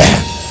everywhere.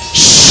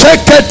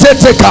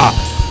 Sheketeteka,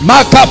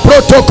 maka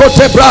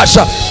protokote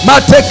brasha,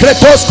 mate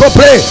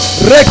kretoskopre,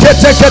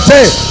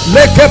 reketekete,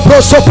 leke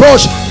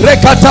prosoprosh,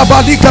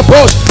 rekatabalika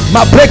prosh,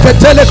 ma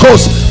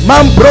breketelekos,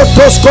 man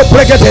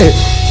brotoskopregete,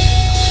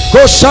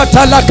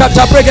 koshata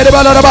lakata pregete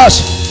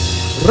balarabash.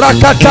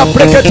 Rakata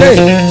brekete.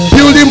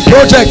 Building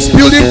projects.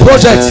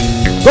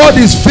 God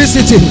is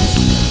visiting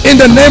in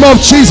the name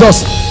of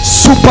Jesus.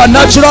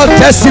 Supernatural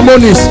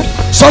testimonies.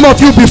 Some of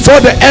you,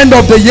 before the end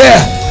of the year,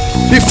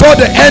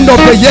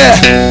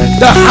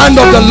 the hand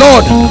of the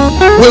Lord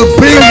will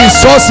bring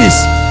resources.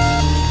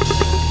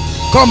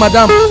 Come,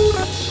 madam,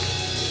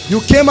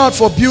 you came out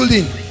for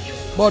building,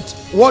 but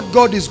what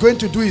God is going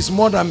to do is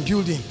more than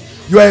building.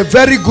 You are a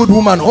very good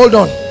woman. Hold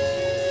on.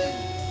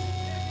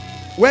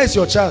 Where is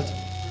your child?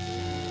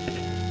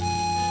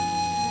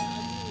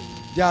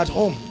 They are at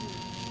home.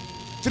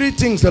 3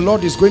 things the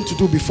Lord is going to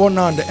do before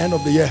now and the end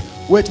of the year.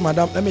 Wait,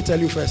 madam, let me tell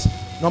you first.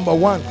 Number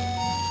 1,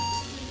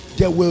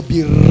 there will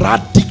be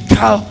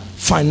radical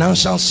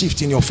financial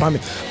shift in your family.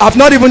 I've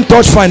not even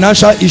touched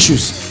financial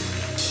issues.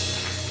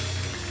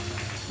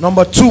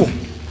 Number 2,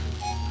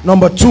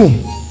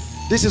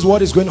 this is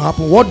what is going to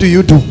happen. What do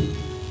you do?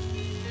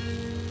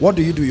 What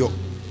do you do, yo?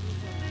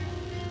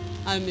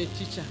 I'm a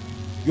teacher.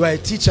 You are a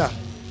teacher.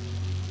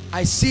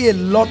 I see a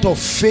lot of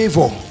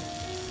favor.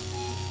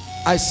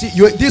 I see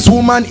you. This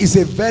woman is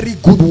a very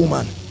good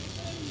woman.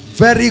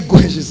 Very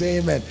good. She say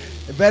amen.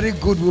 A very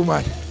good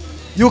woman.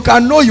 You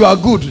can know you are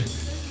good.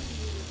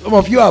 Some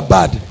of you are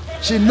bad.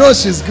 She knows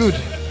she's good.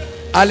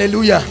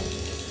 Hallelujah.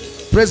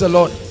 Praise the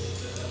Lord.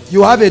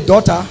 You have a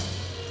daughter.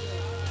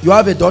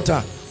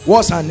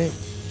 What's her name?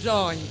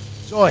 Joy.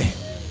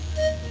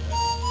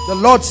 The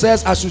Lord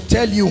says I should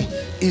tell you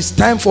it's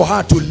time for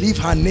her to leave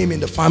her name in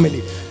the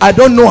family. I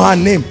don't know her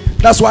name.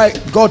 That's why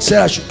God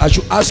said I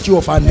should ask you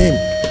of her name.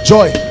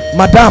 Joy.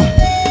 Madam,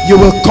 you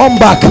will come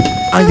back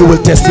and you will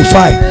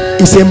testify.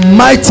 It's a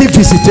mighty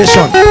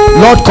visitation.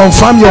 Lord,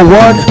 confirm your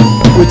word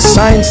with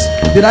signs.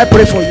 Did I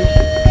pray for you?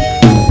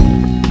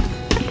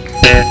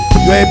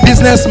 You're a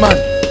businessman.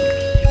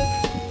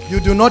 You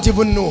do not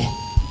even know,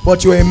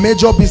 but you're a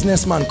major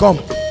businessman.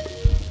 Come.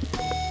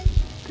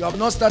 You have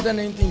not started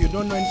anything. You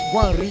don't know anything.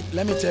 Go and read.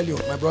 Let me tell you,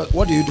 my brother.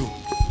 What do?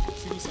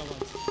 Civil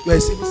servant. You're a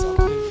civil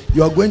servant.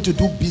 You are going to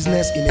do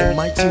business in a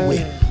mighty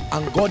way,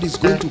 and God is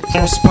going to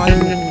prosper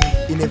you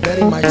in a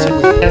very mighty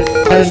way.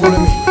 Are you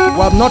following me?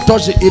 We have not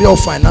touched the area of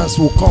finance.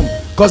 Will come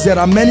because there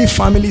are many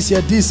families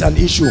here. This is an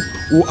issue.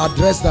 We'll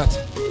address that.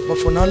 But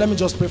for now, let me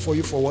just pray for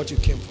you for what you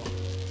came for.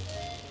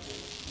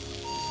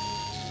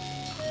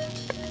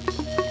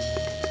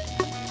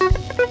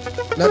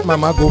 Let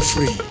mama go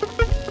free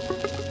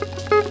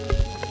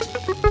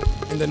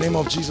in the name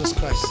of Jesus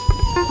Christ.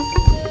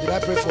 Did I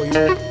pray for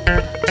you?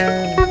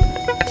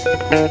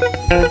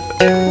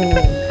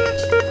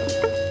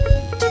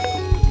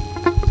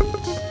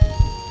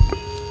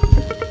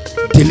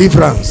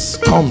 Deliverance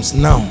comes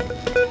now.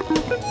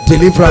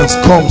 Deliverance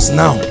comes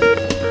now.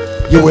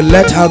 You will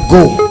let her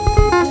go.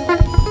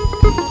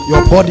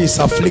 Your body is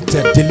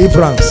afflicted.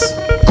 Deliverance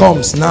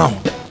comes now.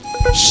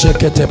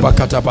 Shekete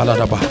bakata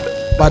baladaba.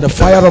 By the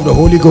fire of the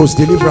Holy Ghost,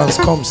 deliverance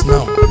comes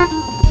now.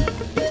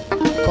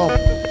 Come.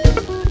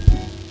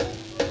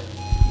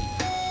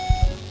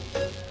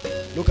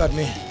 Look at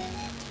me.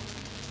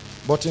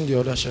 Button the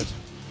other shirt.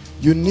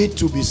 You need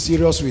to be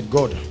serious with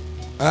God.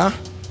 Huh?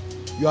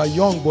 You are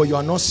young, but you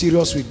are not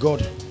serious with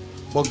God.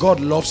 But God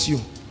loves you.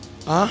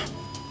 Huh?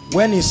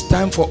 When it's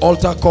time for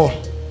altar call,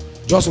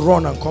 just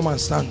run and come and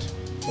stand.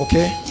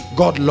 Okay?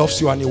 God loves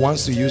you and He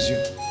wants to use you.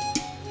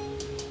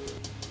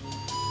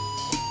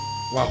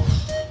 Wow.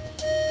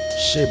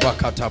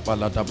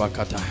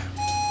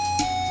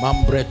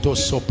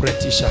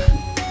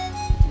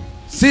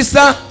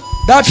 Sister,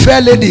 that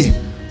fair lady,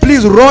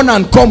 please run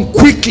and come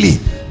quickly.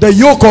 The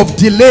yoke of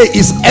delay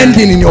is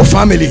ending in your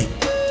family.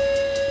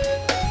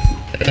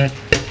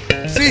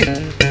 See,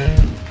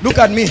 look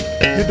at me.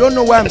 You don't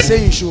know why I'm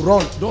saying you should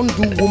run. Don't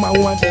do woman.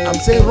 I'm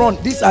saying run.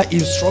 These are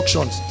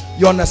instructions.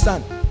 You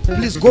understand?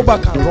 Please go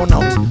back and run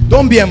out.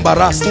 Don't be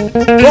embarrassed.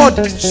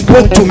 God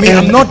spoke to me.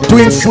 I'm not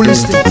doing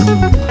foolish things.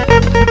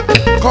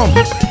 Come.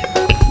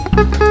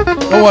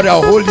 Don't worry,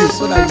 I'll hold you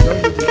so that you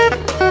don't need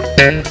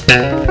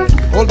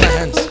it. Hold my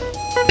hands.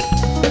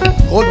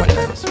 Hold my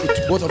hands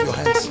with both of your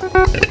hands.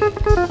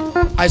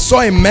 I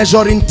saw a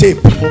measuring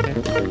tape,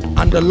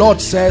 and the Lord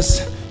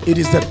says it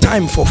is the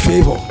time for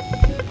favor.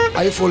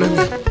 Are you following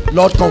me?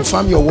 Lord,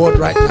 confirm your word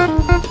right now.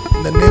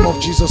 In the name of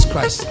Jesus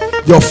Christ,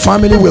 your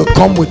family will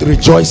come with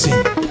rejoicing.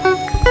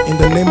 in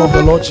the name of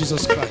the Lord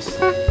Jesus Christ.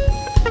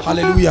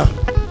 Hallelujah.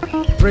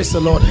 Praise the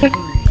Lord.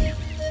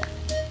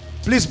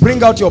 Please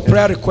bring out your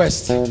prayer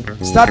request.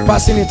 Start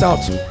passing it out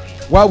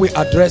while we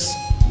address.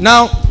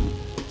 Now,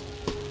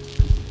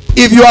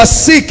 if you are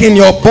sick in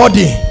your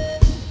body,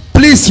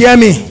 please hear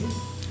me.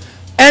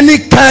 Any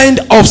kind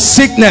of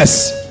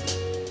sickness,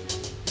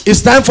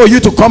 it's time for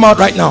you to come out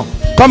right now.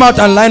 Come out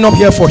and line up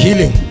here for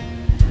healing.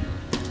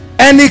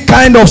 Any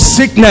kind of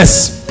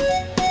sickness,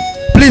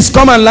 please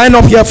come and line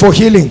up here for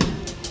healing.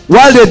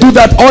 While they do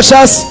that,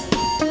 ushers,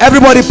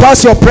 everybody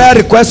pass your prayer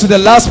request to the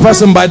last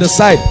person by the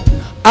side.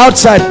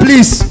 Outside,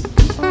 please.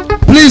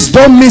 Please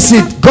don't miss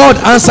it. God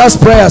answers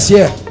prayers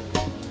here.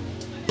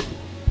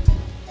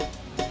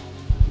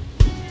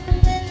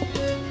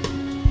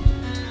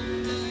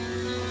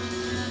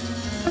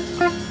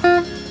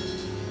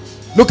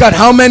 Look at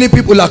how many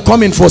people are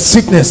coming for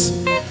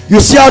sickness. You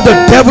see how the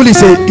devil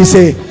is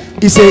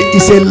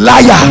a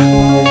liar.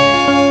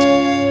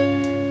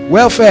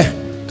 Welfare,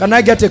 can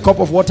I get a cup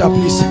of water,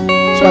 please, so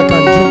I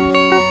can drink?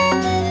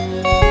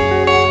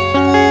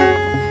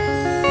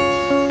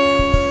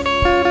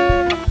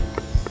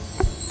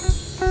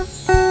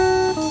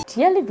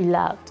 Dearly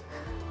beloved,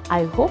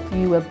 I hope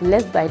you were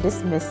blessed by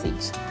this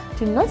message.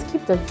 Do not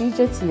keep the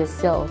video to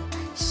yourself.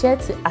 Share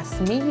to as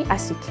many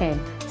as you can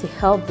to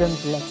help them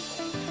bless.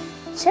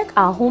 Check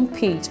our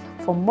homepage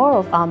for more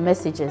of our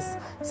messages.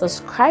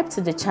 Subscribe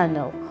to the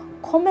channel,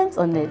 comment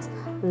on it,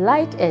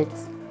 like it.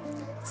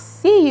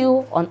 See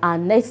you on our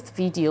next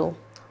video.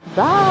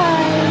 Bye.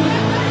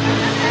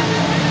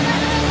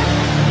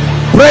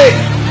 Pray,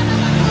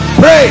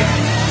 pray,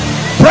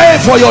 pray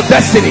for your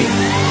destiny.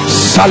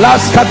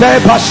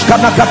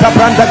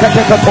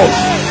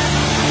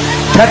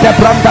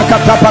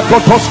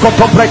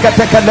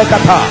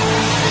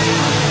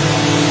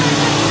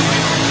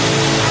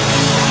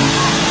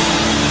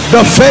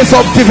 The phase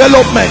of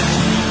development.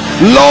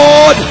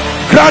 Lord,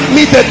 grant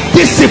me the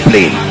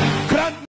discipline